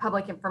 again, the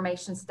public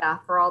information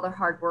staff for all their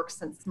hard work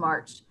since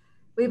March.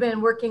 We've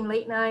been working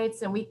late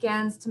nights and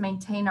weekends to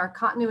maintain our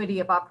continuity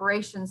of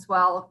operations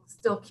while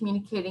still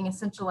communicating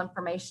essential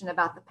information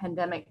about the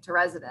pandemic to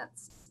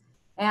residents.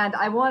 And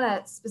I want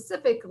to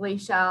specifically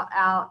shout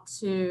out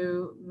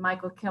to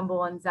Michael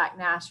Kimball and Zach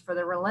Nash for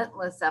their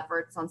relentless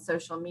efforts on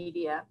social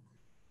media.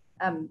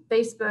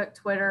 Facebook,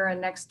 Twitter,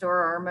 and Nextdoor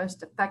are our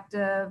most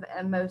effective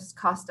and most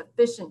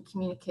cost-efficient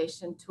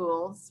communication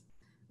tools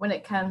when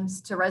it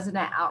comes to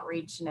resident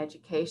outreach and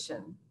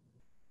education.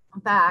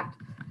 In fact,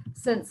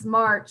 since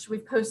March,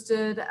 we've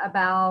posted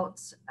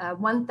about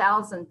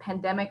 1,000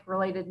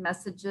 pandemic-related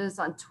messages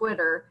on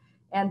Twitter,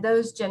 and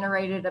those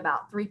generated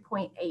about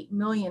 3.8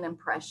 million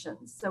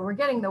impressions. So we're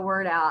getting the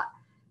word out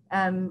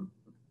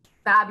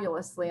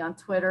fabulously on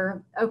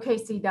Twitter.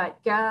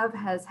 OKC.gov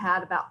has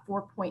had about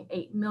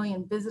 4.8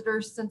 million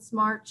visitors since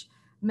March,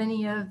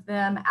 many of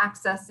them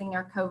accessing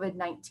our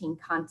COVID-19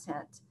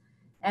 content.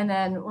 And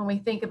then when we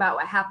think about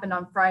what happened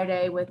on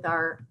Friday with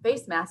our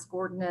face mask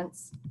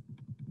ordinance,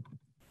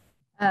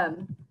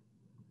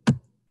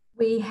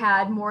 we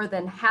had more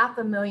than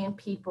 500,000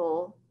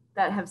 people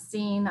that have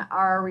seen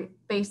our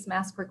face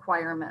mask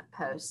requirement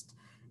post.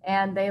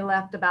 And they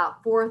left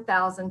about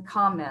 4,000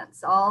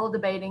 comments, all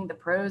debating the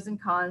pros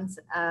and cons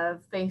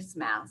of face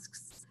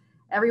masks.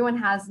 Everyone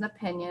has an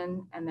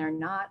opinion and they're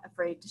not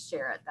afraid to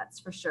share it, that's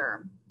for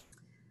sure.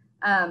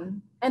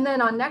 And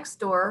then on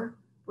Nextdoor,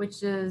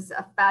 which is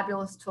a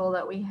fabulous tool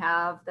that we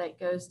have that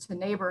goes to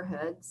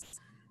neighborhoods,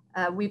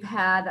 we've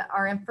had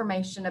our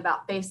information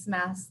about face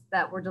masks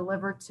that were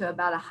delivered to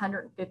about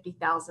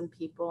 150,000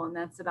 people, and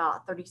that's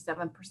about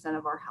 37%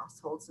 of our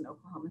households in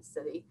Oklahoma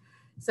City.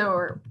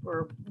 So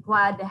we're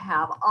glad to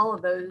have all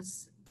of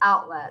those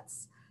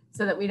outlets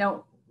so that we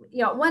don't,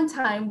 at one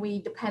time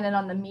we depended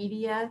on the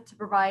media to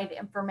provide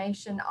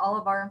information, all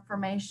of our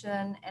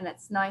information, and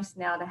it's nice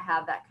now to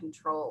have that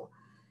control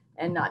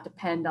and not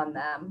depend on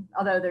them,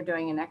 although they're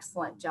doing an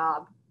excellent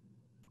job.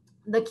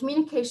 The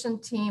communication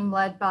team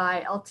led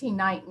by LT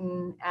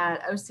Knighton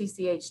at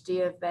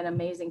OCCHD have been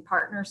amazing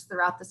partners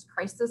throughout this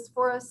crisis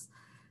for us.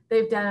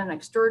 They've done an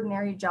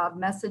extraordinary job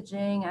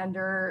messaging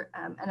under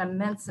an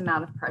immense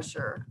amount of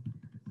pressure.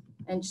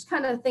 And just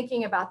kind of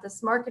thinking about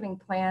this marketing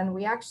plan,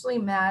 we actually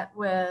met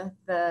with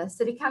the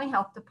City County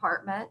Health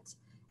Department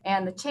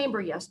and the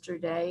Chamber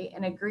yesterday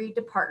and agreed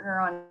to partner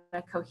on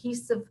a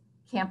cohesive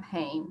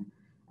campaign.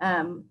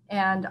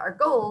 And our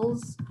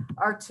goals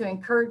are to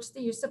encourage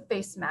the use of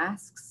face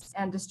masks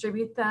and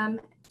distribute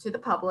them to the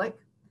public.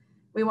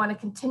 We want to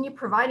continue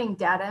providing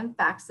data and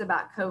facts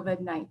about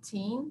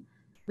COVID-19.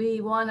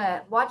 We want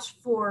to watch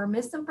for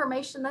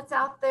misinformation that's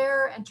out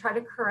there and try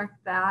to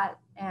correct that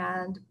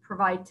and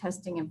provide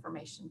testing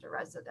information to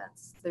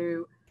residents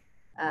through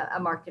a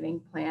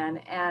marketing plan.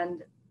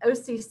 And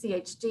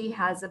OCCHD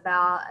has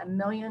about $1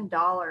 million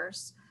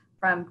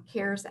from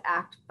CARES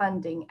Act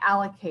funding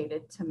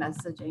allocated to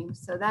messaging.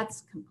 So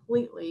that's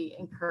completely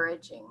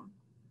encouraging.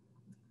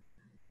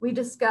 We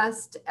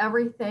discussed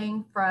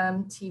everything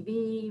from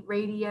TV,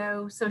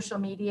 radio, social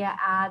media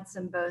ads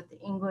in both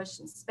English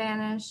and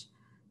Spanish,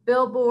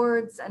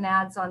 billboards and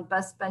ads on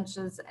bus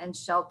benches and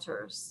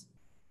shelters.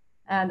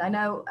 And I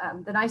know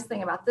the nice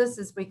thing about this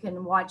is we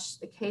can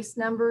watch the case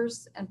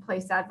numbers and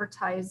place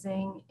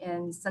advertising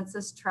in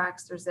census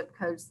tracts or zip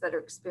codes that are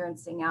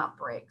experiencing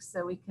outbreaks,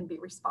 so we can be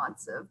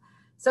responsive.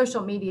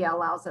 Social media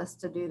allows us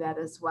to do that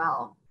as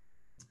well.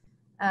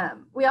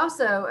 We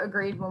also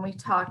agreed when we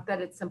talked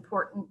that it's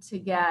important to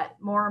get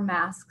more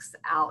masks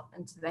out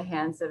into the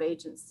hands of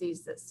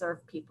agencies that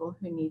serve people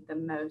who need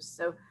them most.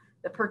 So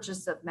the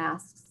purchase of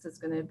masks is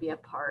going to be a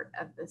part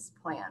of this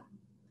plan.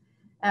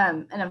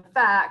 And in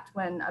fact,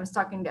 when I was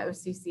talking to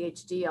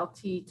OCCHD,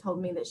 LT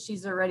told me that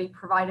she's already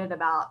provided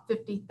about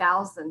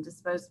 50,000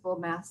 disposable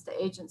masks to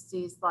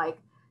agencies like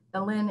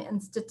the Lynn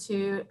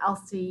Institute,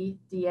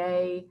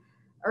 LCDA,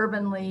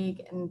 Urban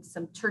League, and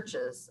some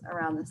churches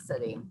around the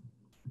city.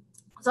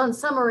 So in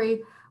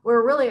summary,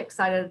 we're really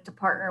excited to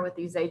partner with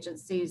these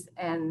agencies,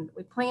 and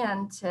we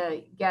plan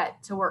to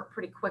get to work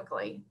pretty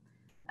quickly.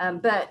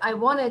 But I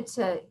wanted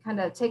to kind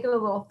of take it a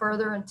little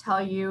further and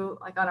tell you,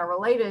 like on a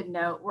related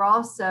note, we're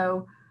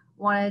also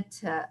wanted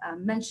to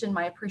mention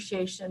my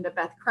appreciation to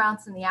Beth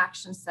Crounce in the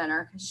Action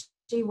Center, because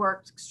she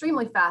worked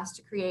extremely fast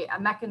to create a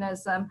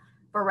mechanism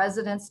for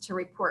residents to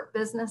report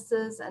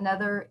businesses and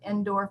other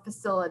indoor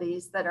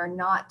facilities that are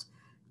not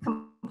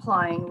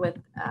complying with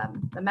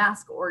the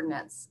mask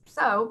ordinance.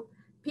 So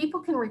people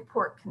can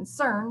report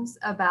concerns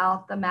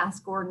about the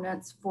mask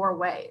ordinance 4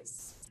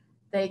 ways.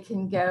 They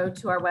can go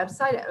to our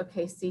website at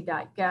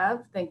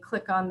okc.gov, then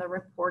click on the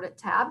Report It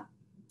tab.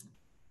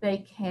 They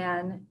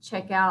can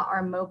check out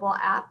our mobile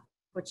app,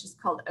 which is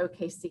called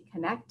OKC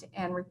Connect,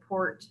 and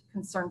report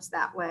concerns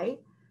that way.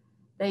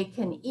 They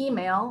can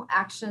email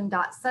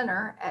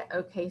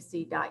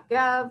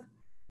action.center@okc.gov,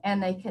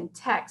 and they can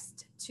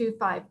text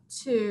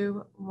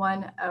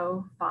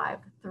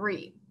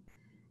 252-1053.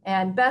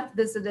 And Beth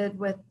visited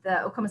with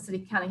the Oklahoma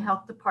City County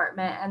Health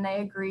Department, and they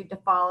agreed to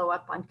follow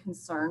up on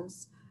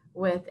concerns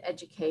with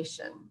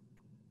education.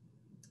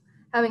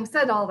 Having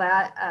said all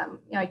that,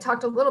 I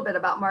talked a little bit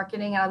about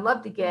marketing, and I'd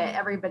love to get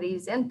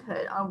everybody's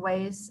input on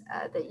ways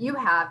that you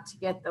have to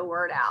get the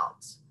word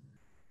out.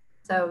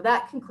 So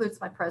that concludes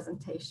my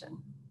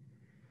presentation.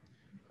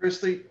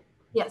 Christy?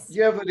 Yes. Do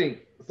you have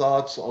any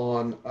thoughts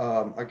on,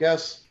 I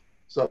guess,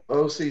 so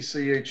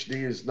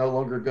OCCHD is no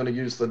longer going to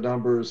use the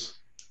numbers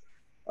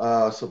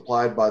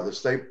supplied by the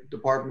State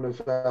Department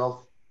of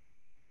Health?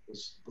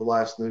 Was the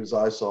last news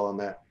I saw on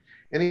that.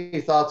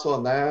 Any thoughts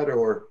on that,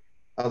 or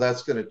how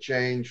that's going to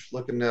change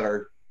looking at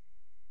our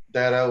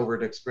data over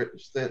an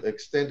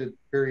extended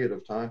period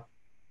of time?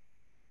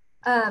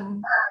 I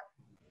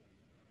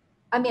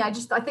mean, I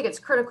think it's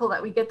critical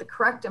that we get the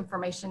correct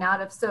information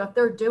out of. So if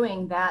they're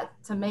doing that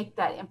to make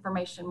that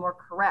information more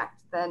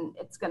correct, then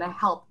it's going to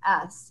help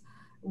us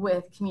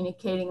with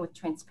communicating with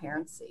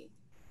transparency.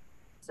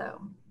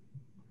 So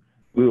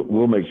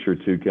we'll make sure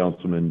too,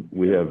 Councilman,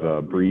 we have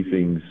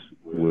briefings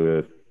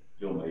with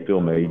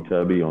Phil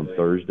Maytubby on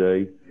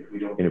Thursday.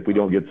 And if we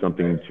don't get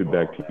something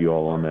back to you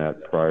all on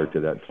that prior to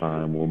that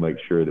time, we'll make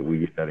sure that we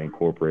get that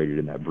incorporated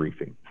in that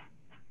briefing.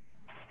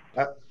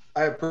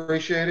 I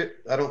appreciate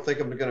it. I don't think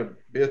I'm going to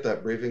be at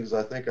that briefing because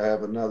I think I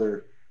have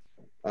another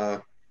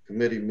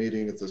committee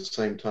meeting at the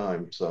same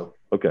time. So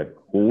okay,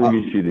 well,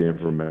 we'll get you the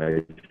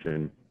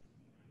information.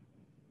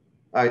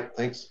 All right,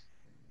 thanks.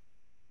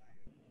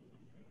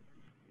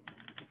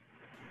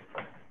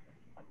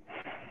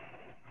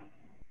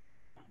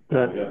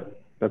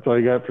 That's all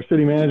you got for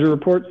city manager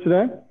reports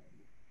today?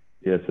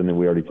 Yes, and then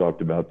we already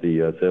talked about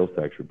the sales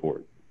tax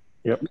report.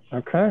 Yep.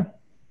 Okay.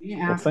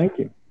 Well, thank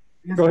you.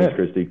 Go ahead,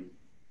 Christy.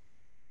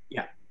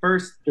 Yeah.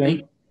 First,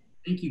 thank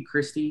you,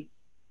 Christy,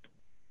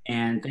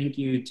 and thank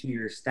you to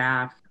your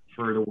staff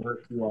for the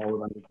work you all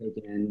have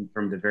undertaken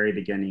from the very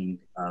beginning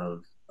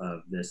of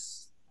the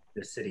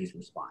city's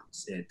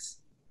response.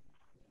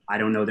 I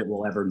don't know that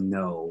we'll ever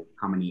know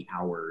how many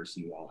hours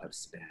you all have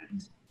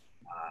spent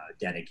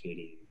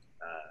dedicating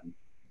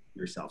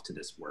yourself to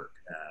this work.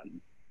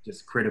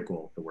 Just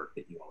critical, the work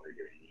that you all are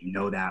doing. You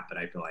know that, but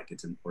I feel like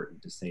it's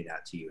important to say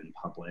that to you in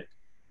public.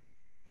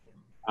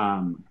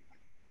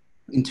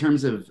 In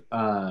terms of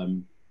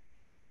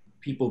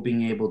people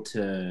being able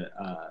to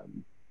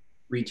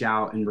reach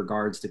out in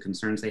regards to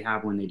concerns they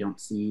have when they don't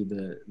see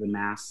the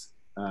mask,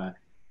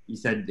 you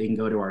said they can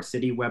go to our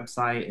city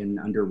website and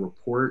under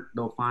report,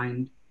 they'll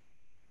find.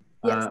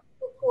 Yes,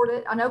 report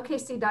it. On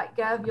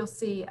okc.gov, you'll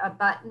see a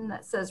button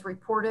that says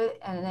report it,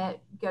 and it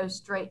goes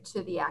straight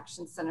to the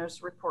Action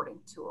Center's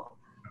reporting tool.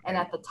 Okay. And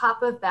at the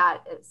top of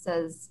that, it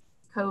says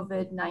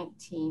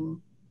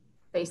COVID-19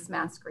 face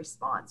mask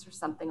response or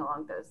something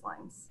along those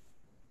lines.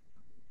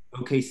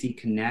 OKC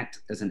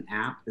Connect as an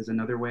app is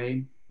another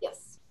way?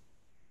 Yes.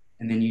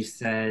 And then you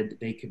said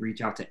they could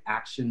reach out to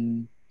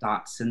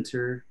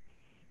action.center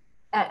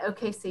at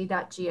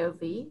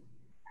okc.gov.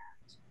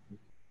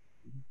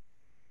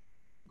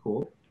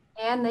 Cool.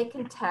 And they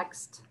can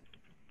text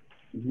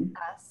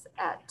us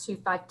at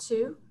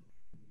 252-1053.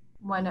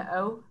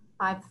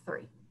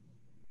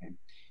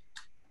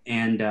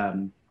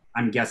 And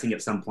I'm guessing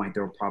at some point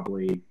there will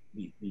probably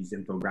be these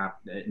an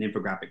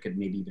infographic could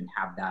maybe even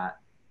have that.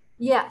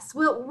 Yes,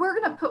 well, we're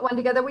going to put one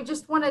together. We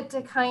just wanted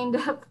to kind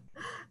of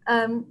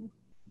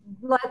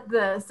let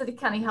the City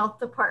County Health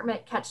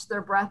Department catch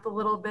their breath a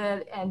little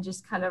bit and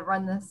just kind of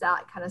run this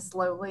out kind of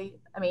slowly.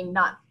 I mean,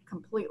 not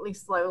completely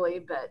slowly,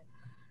 but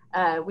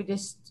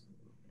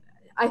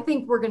I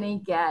think we're going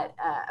to get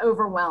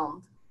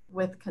overwhelmed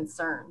with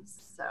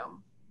concerns. So,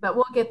 but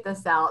we'll get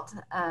this out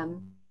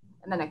in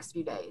the next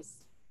few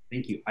days.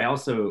 Thank you. I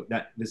also,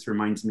 this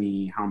reminds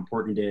me how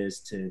important it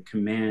is to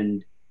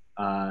commend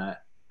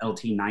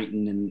LT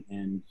Knighton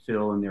and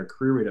Phil and their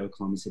crew at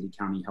Oklahoma City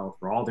County Health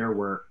for all their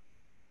work,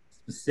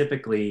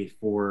 specifically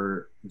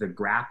for the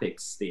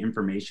graphics, the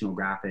informational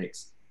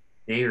graphics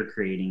they are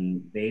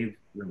creating, they've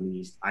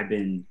released. I've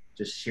been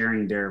just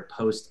sharing their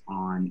post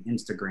on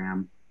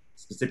Instagram.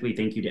 Specifically,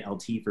 thank you to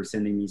LT for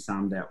sending me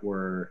some that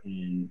were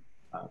in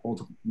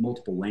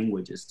multiple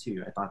languages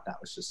too. I thought that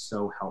was just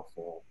so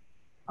helpful.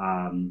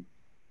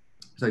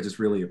 So I just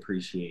really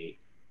appreciate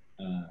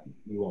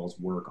you all's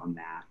work on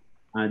that.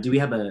 Do we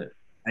have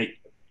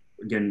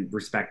again,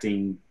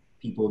 respecting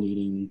people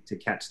needing to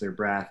catch their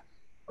breath,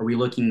 are we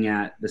looking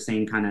at the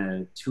same kind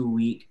of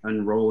 2-week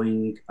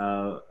unrolling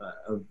of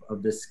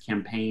this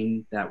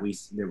campaign that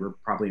we're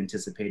probably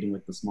anticipating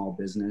with the small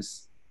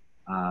business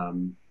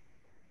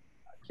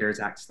CARES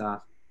Act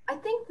stuff? I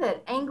think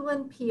that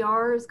Anglin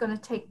PR is going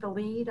to take the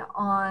lead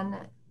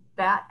on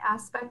that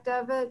aspect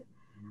of it.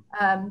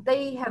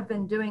 They have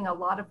been doing a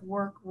lot of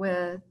work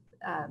with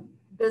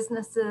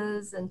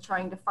businesses and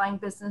trying to find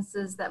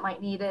businesses that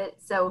might need it.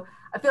 So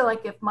I feel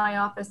like if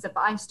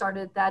I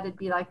started that, it'd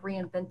be like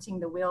reinventing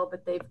the wheel,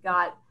 but they've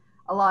got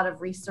a lot of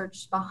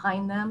research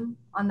behind them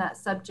on that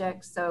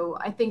subject. So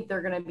I think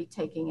they're going to be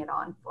taking it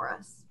on for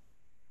us.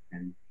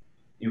 And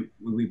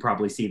we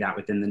probably see that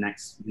within the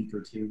next week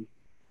or two.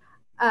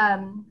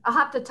 I'll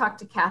have to talk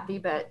to Kathy,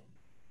 but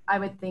I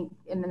would think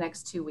in the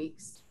next 2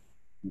 weeks.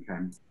 Okay.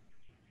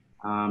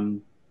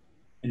 And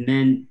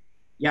then,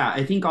 yeah,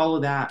 I think all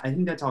of that, I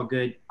think that's all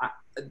good.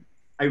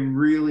 I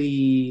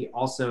really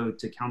also,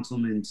 to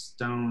Councilman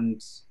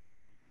Stone's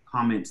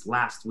comments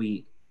last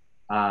week,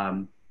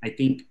 I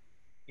think,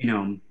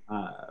 the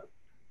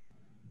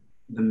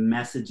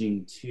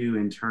messaging too,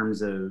 in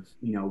terms of,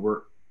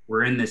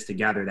 we're in this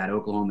together, that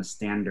Oklahoma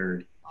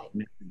standard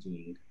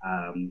messaging,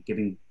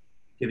 giving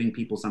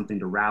people something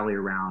to rally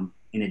around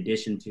in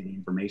addition to the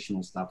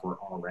informational stuff we're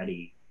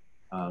already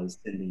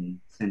sending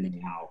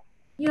out.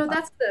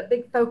 That's the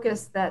big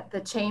focus that the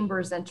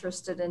chamber is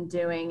interested in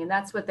doing, and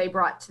that's what they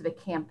brought to the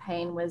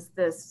campaign, was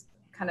this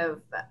kind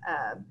of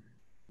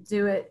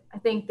do it. I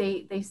think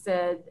they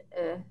said,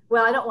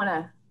 well, I don't want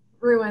to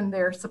ruin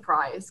their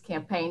surprise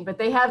campaign, but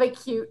they have a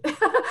cute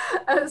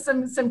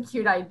some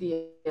cute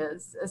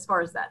ideas as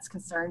far as that's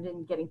concerned,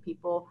 and getting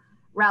people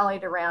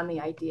rallied around the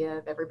idea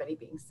of everybody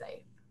being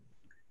safe.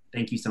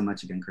 Thank you so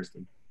much again,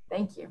 Christy.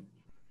 Thank you.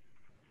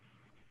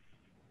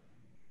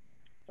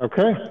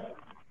 Okay.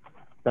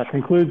 That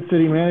concludes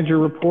city manager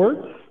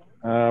reports.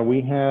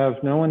 We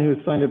have no one who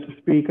has signed up to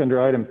speak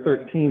under item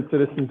 13,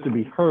 citizens to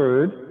be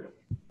heard.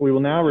 We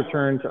will now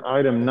return to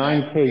item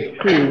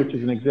 9K2, which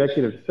is an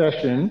executive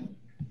session.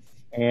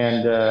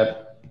 And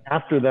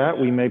after that,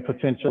 we may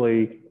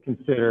potentially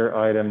consider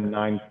item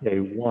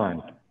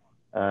 9K1.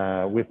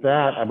 With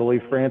that, I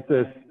believe,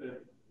 Francis,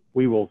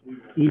 we will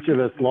each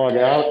of us log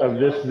out of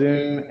this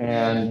Zoom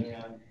and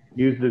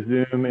use the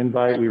Zoom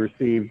invite we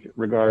received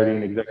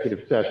regarding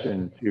executive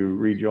session to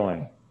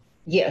rejoin.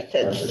 Yes,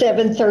 at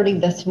 7:30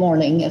 this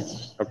morning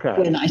is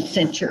when I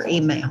sent your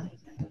email.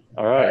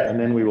 All right, and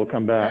then we will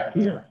come back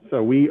here.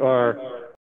 So we are